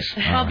Tuesdays.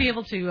 I'll be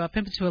able to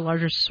pimp it to a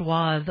larger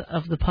swath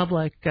of the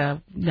public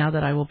now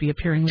that I will be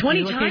appearing with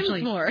 20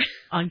 times more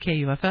on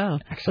KUFO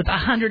with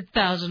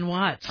 100,000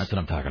 watts. That's what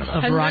I'm talking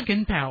about. Of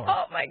rockin' power.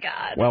 Oh, my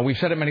God. Well, we've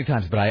said it many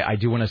times, but I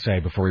do want to say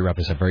before we wrap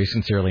this up very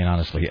sincerely and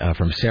honestly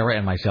from Sarah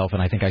and myself,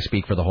 and I think I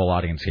speak for the whole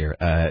audience here,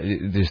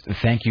 just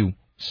thank you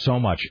so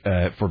much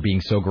for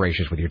being so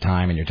gracious with your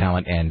time and your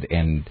talent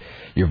and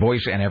your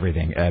voice and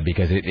everything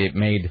because it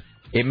made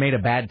a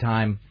bad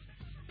time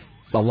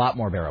a lot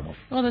more bearable.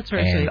 Well, that's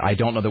very And sweet. I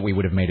don't know that we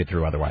would have made it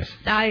through otherwise.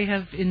 I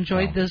have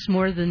enjoyed this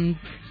more than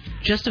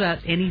just about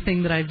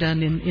anything that I've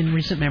done in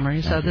recent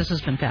memory, so this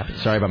has been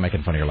fabulous. Sorry about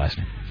making fun of your last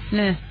name.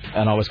 Nah.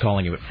 And always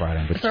calling you at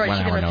Friday. But It's all right. 1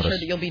 You hour can rest notice.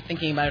 assured that you'll be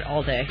thinking about it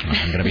all day.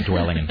 I'm going to be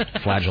dwelling and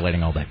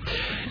flagellating all day.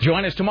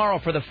 Join us tomorrow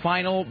for the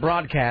final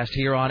broadcast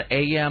here on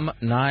AM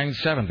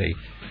 970.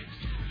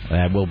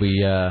 That will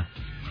be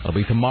it'll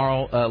be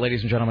tomorrow, ladies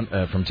and gentlemen,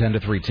 from 10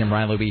 to 3. Tim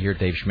Ryan will be here,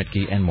 Dave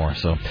Schmidtke, and more.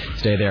 So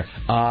stay there.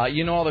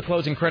 You know all the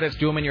closing credits.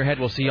 Do them in your head.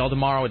 We'll see you all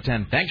tomorrow at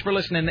 10. Thanks for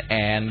listening,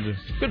 and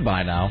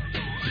goodbye now.